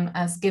of them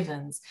as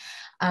givens.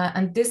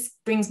 And this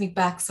brings me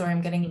back, sorry,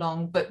 I'm getting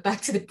long, but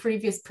back to the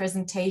previous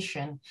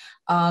presentation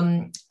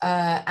and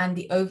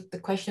the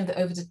question of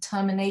the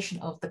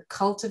overdetermination of the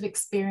cult of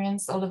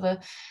experience, Oliver,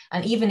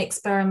 and even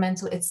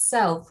experimental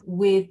itself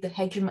with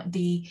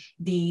the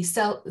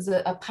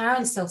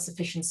apparent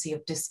self-sufficiency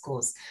of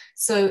discourse.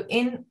 So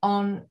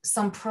on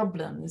some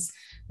problems,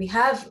 we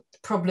have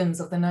problems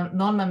of the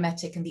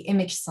non-mimetic and the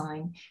image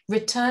sign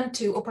returned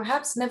to, or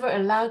perhaps never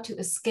allowed to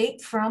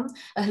escape from,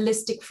 a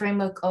holistic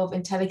framework of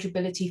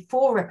intelligibility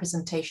for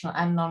representational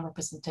and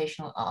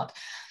non-representational art.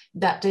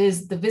 That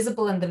is, the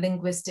visible and the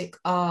linguistic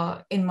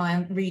are, in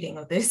my reading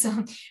of this,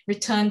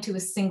 returned to a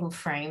single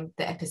frame,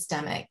 the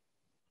epistemic.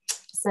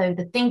 So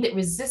the thing that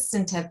resists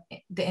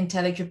the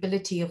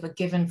intelligibility of a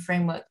given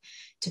framework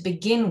to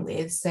begin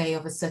with, say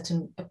of a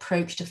certain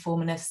approach to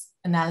form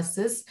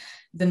analysis,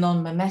 the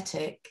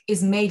non-mimetic,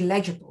 is made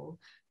legible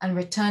and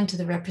returned to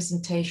the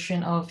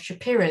representation of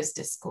Shapiro's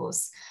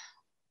discourse.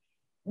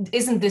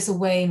 Isn't this a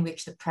way in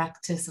which the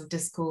practice of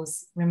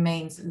discourse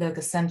remains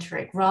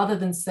logocentric, rather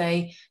than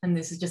say, and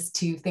this is just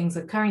two things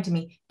occurring to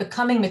me,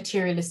 becoming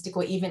materialistic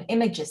or even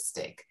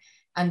imagistic?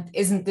 And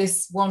isn't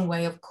this one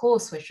way, of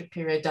course, where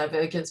Schapiro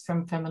diverges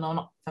from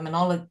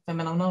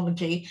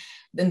phenomenology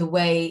in the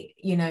way,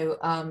 you know,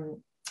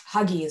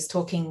 Huggy is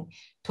talking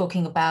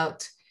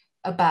about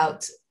the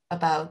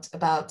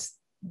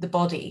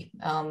body,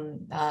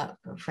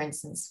 for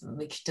instance,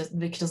 which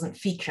doesn't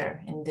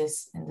feature in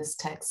this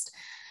text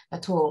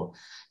at all.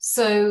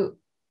 So,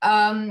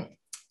 and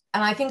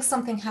I think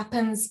something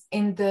happens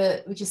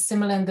which is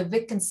similar in the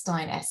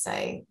Wittgenstein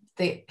essay.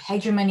 The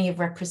hegemony of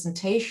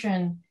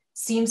representation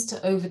seems to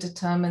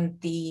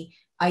overdetermine the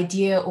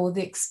idea or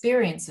the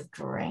experience of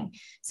drawing.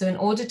 So in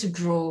order to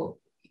draw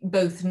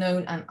both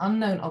known and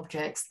unknown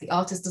objects, the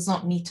artist does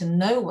not need to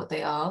know what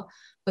they are,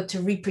 but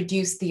to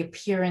reproduce the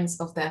appearance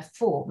of their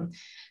form,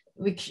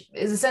 which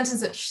is a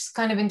sentence that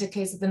kind of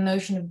indicates that the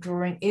notion of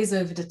drawing is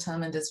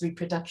overdetermined as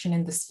reproduction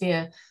in the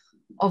sphere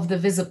of the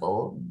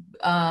visible.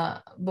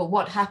 But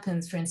what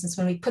happens, for instance,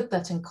 when we put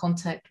that in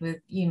contact with,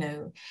 you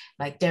know,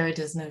 like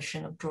Derrida's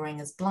notion of drawing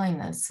as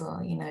blindness,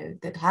 or, you know,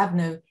 that have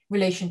no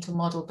relation to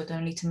model, but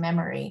only to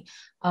memory.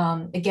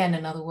 Again,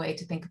 another way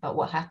to think about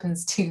what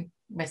happens to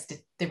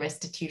the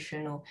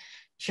restitution or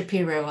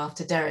Schapiro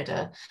after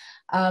Derrida.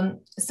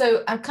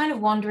 So I'm kind of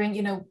wondering,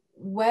 you know,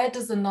 where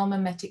does the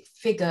non-mimetic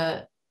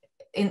figure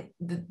in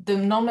the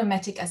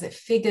non-mimetic as it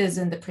figures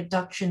in the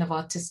production of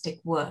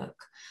artistic work,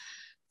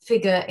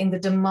 figure in the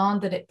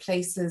demand that it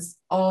places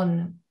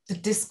on the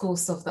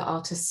discourse of the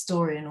art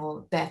historian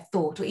or their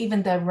thought or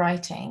even their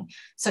writing,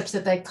 such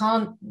that they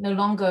can't no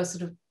longer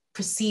sort of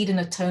proceed in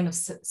a tone of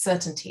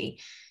certainty?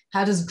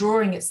 How does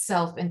drawing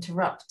itself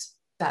interrupt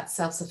that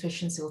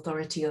self-sufficiency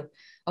authority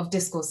of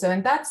discourse? So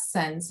in that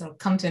sense, I'll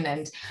come to an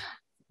end.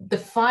 The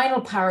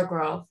final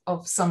paragraph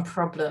of Some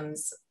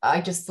Problems,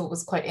 I just thought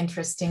was quite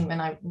interesting when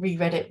I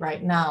reread it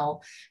right now,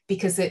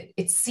 because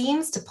it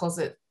seems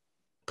to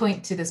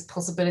point to this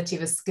possibility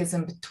of a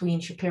schism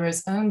between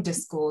Shapiro's own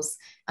discourse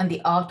and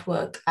the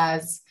artwork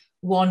as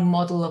one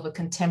model of a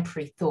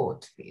contemporary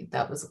thought.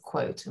 That was a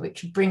quote,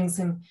 which brings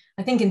him,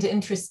 I think, into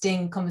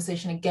interesting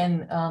conversation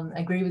again. I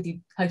agree with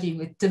you, Huggy,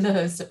 with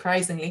Deleuze,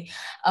 surprisingly.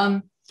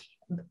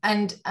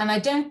 And I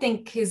don't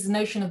think his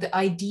notion of the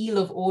ideal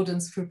of order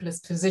and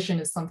scrupulous position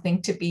is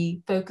something to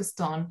be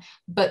focused on,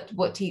 but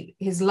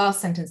his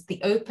last sentence,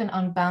 the open,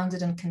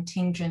 unbounded, and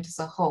contingent as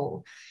a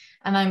whole.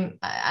 And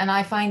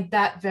I find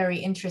that very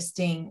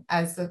interesting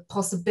as a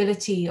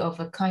possibility of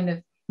a kind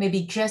of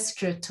maybe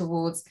gesture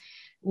towards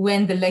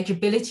when the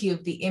legibility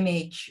of the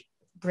image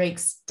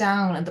breaks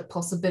down and the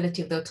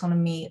possibility of the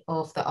autonomy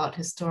of the art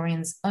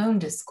historian's own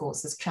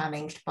discourse is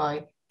challenged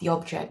by the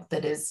object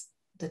that it's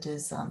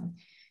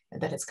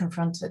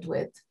confronted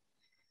with.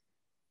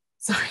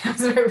 Sorry, that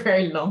was very,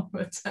 very long,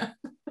 but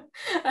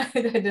I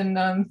didn't.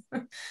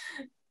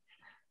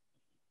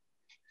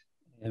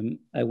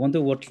 I wonder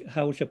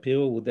how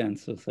Schapiro would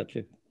answer such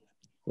a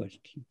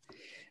question,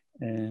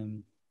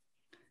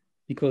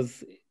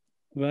 because,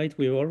 right,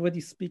 we're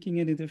already speaking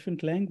in a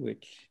different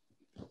language,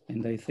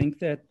 and I think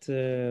that.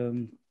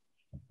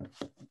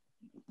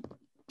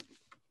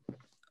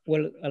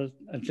 Well,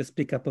 I'll just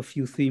pick up a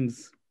few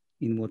themes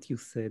in what you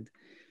said.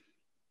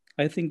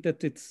 I think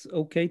that it's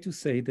okay to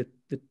say that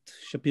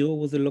Schapiro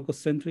was a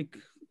logocentric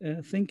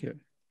thinker.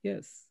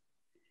 Yes,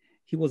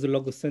 he was a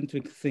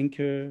logocentric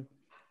thinker.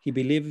 He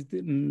believed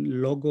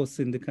in logos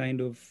in the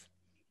kind of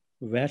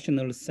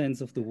rational sense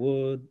of the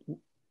word.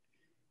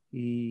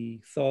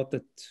 He thought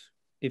that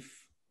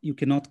if you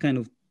cannot kind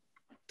of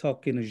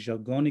talk in a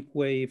jargonic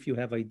way, if you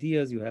have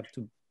ideas, you have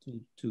to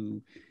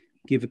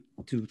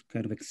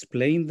kind of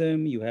explain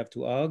them. You have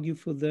to argue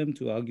for them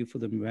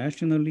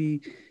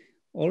rationally.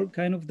 All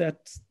kind of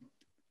that.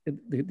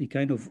 The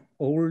kind of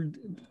old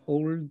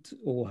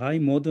or high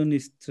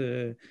modernist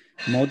and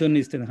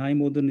high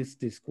modernist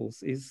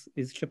discourse is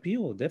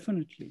Schapiro,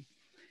 definitely.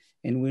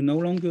 And we're no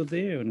longer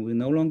there. And we're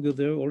no longer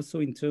there also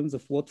in terms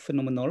of what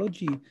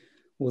phenomenology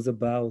was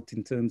about,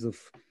 in terms of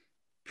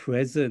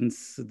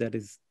presence that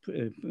is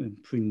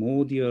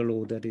primordial,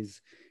 or that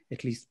is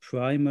at least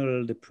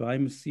primal, the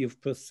primacy of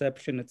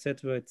perception,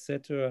 etc.,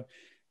 etc.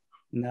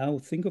 Now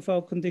think of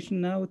our condition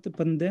now with the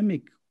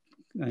pandemic.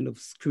 Kind of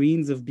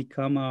screens have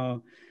become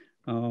our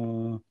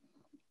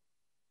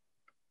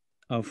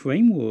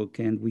framework,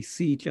 and we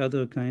see each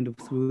other kind of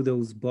through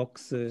those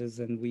boxes,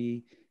 and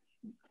we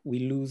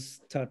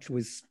lose touch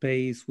with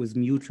space, with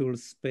mutual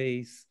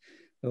space.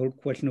 The whole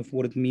question of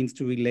what it means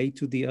to relate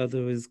to the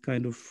other is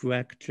kind of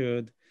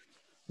fractured.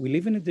 We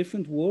live in a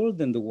different world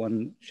than the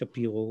one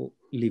Schapiro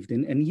lived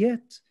in, and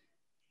yet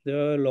there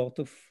are a lot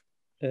of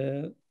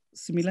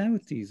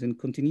similarities and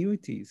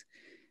continuities.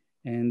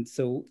 And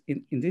so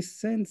in this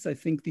sense, I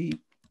think the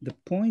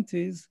point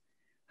is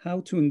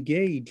how to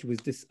engage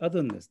with this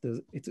otherness.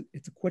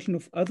 It's a question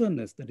of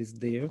otherness that is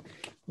there,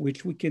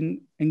 which we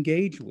can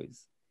engage with.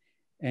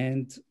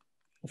 And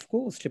of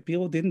course,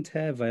 Schapiro didn't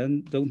have, I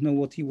don't know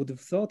what he would have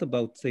thought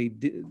about, say,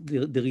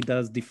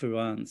 Derrida's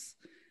difference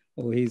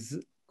or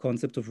his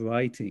concept of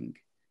writing.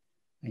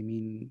 I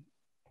mean,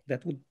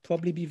 that would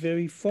probably be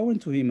very foreign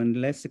to him and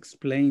less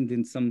explained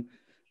in some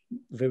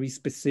very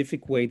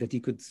specific way that he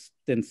could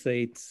then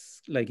say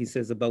it's, like he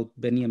says about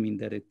Benjamin,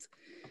 that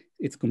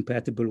it's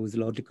compatible with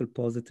logical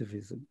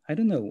positivism. I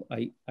don't know,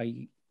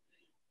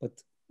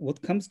 but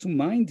what comes to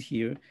mind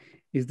here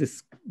is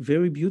this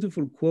very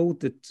beautiful quote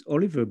that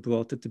Oliver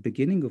brought at the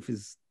beginning of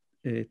his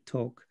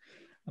talk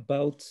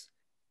about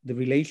the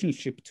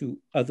relationship to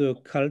other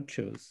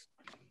cultures.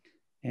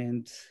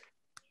 And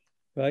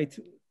right,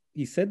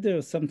 he said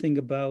there something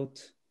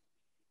about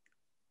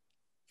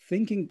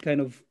thinking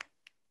kind of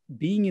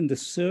being in the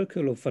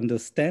circle of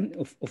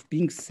of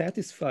being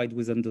satisfied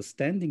with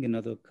understanding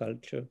another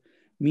culture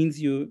means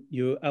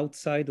you're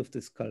outside of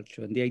this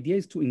culture. And the idea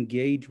is to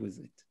engage with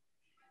it.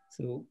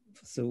 So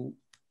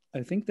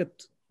I think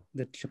that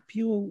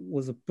Schapiro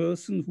was a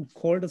person who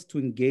called us to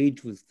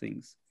engage with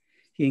things.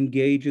 He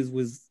engages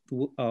with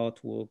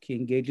artwork, he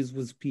engages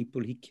with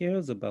people, he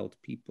cares about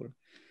people.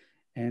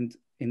 And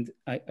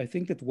I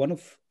think that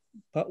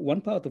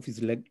one part of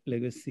his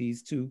legacy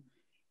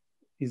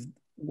is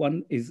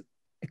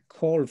a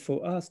call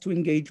for us to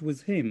engage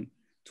with him,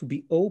 to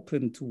be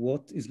open to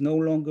what is no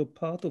longer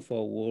part of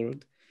our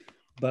world,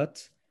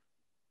 but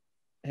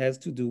has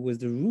to do with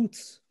the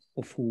roots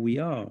of who we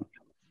are.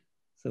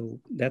 So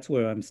that's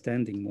where I'm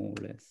standing, more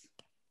or less.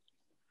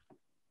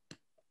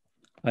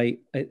 I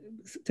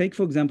take,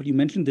 for example, you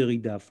mentioned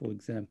Derrida, for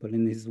example,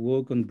 in his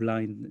work on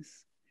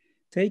blindness.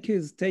 Take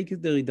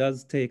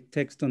Derrida's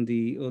text on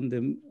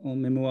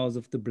Memoirs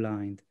of the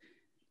Blind.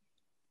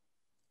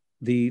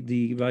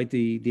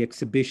 The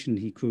exhibition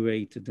he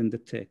curated and the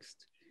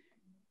text.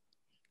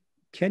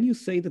 Can you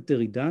say that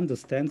Derrida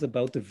understands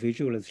about the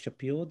visual as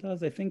Schapiro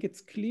does? I think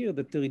it's clear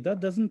that Derrida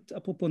doesn't,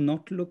 apropos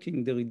not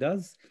looking, Derrida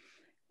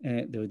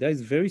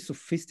is very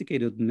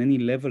sophisticated on many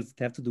levels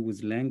that have to do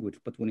with language,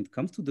 but when it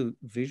comes to the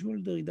visual,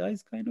 Derrida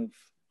is kind of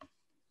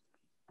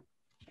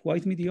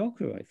quite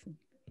mediocre, I think.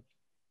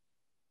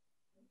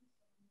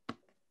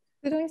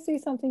 Could I say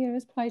something in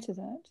reply to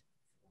that?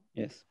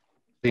 Yes.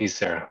 Please,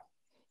 Sarah.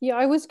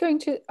 Yeah,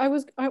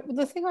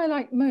 the thing I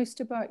like most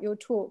about your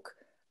talk,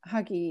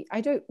 Hagi,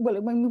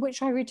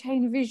 which I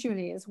retain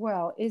visually as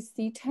well, is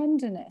the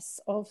tenderness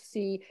of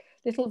the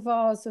little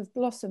vase of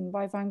blossom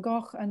by Van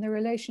Gogh and the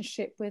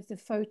relationship with the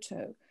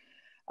photo,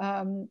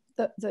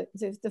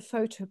 the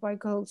photo by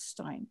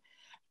Goldstein.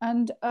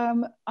 And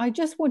I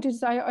just wanted to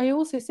say, I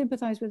also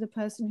sympathize with the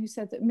person who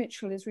said that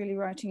Mitchell is really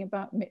writing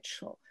about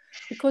Mitchell,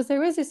 because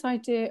there is this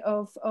idea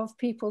of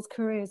people's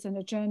careers and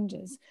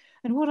agendas.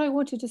 And what I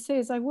wanted to say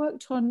is I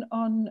worked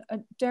on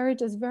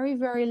Derrida's very,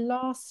 very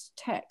last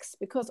text,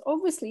 because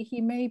obviously he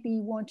may be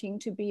wanting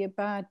to be a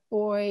bad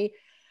boy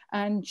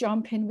and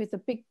jump in with the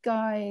big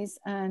guys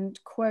and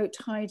quote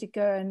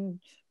Heidegger and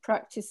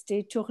practice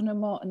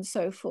détournement and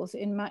so forth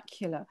in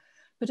macula.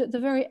 But at the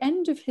very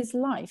end of his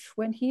life,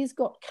 when he's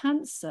got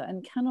cancer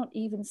and cannot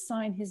even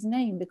sign his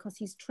name because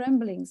he's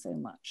trembling so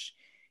much,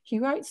 he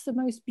writes the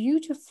most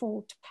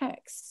beautiful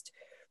text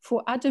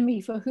for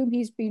academe, for whom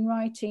he's been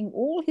writing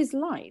all his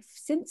life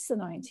since the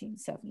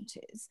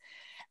 1970s.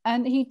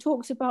 And he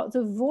talks about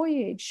the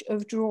voyage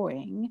of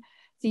drawing,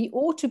 the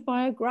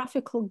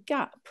autobiographical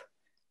gap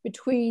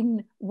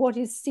between what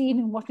is seen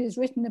and what is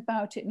written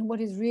about it and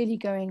what is really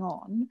going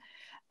on,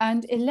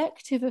 and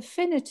elective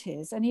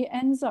affinities. And he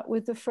ends up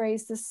with the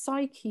phrase, the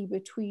psyche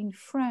between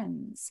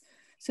friends,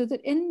 so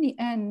that in the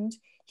end,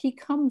 he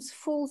comes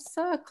full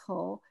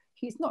circle.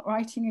 He's not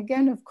writing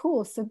again, of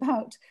course,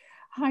 about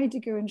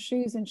Heidegger and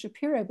Schuse and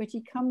Schapiro, but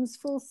he comes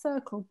full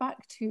circle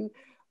back to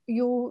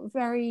your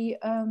very,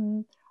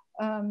 not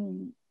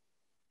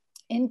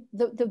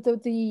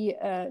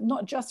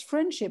just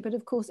friendship, but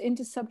of course,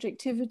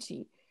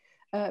 intersubjectivity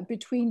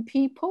between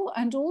people.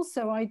 And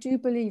also, I do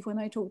believe when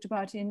I talked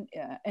about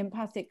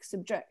empathic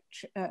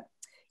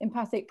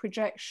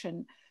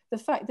projection, the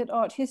fact that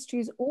art history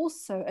is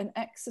also an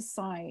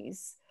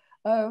exercise,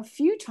 a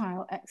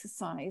futile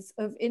exercise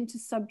of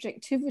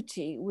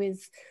intersubjectivity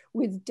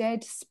with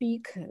dead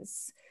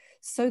speakers.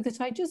 So that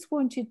I just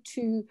wanted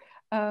to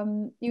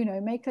you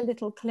know, make a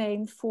little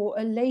claim for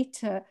a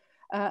later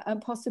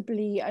and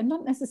possibly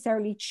not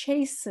necessarily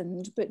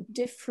chastened, but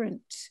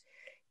different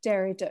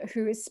Derrida,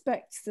 who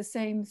respects the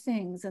same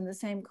things and the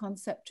same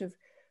concept of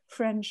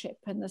friendship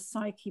and the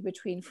psyche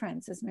between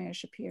friends as Meyer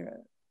Schapiro.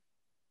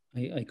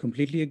 I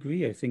completely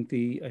agree. I think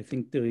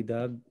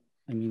Derrida,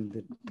 I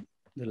mean,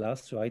 the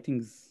last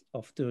writings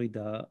of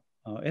Derrida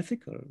are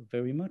ethical,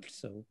 very much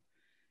so.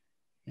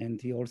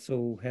 And he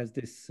also has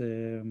this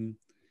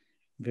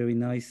very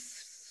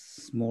nice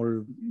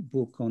small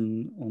book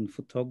on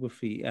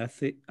photography.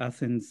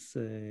 Athens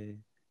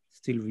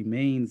Still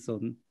Remains,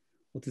 on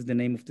what is the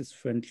name of this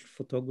French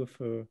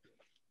photographer?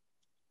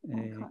 I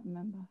can't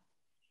remember.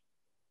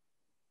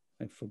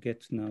 I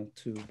forget now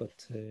too,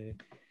 but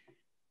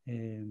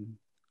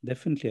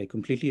definitely I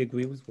completely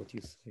agree with what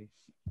you say.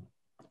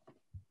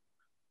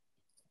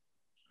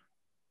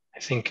 I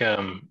think,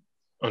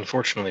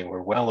 unfortunately,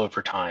 we're well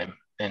over time,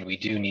 and we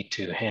do need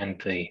to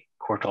hand the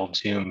Courtauld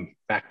Zoom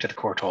back to the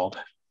Courtauld,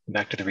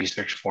 back to the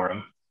research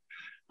forum.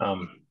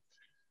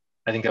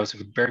 I think that was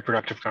a very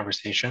productive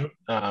conversation,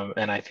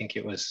 and I think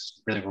it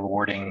was really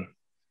rewarding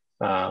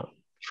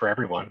for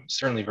everyone,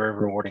 certainly very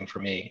rewarding for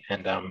me.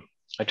 And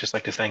I'd just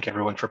like to thank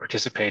everyone for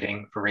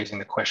participating, for raising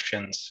the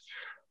questions,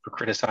 for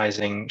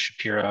criticizing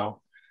Schapiro.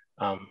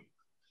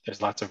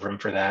 There's lots of room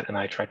for that, and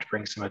I tried to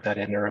bring some of that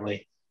in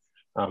early,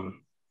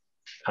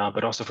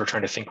 but also for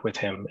trying to think with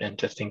him and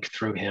to think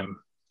through him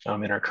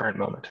in our current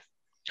moment.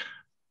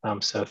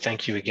 So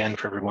thank you again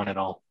for everyone, and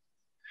I'll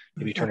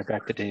maybe turn it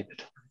back to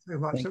David. So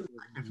much. That was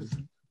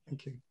magnificent.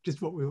 Thank you.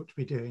 Just what we ought to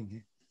be doing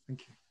here.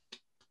 Thank you.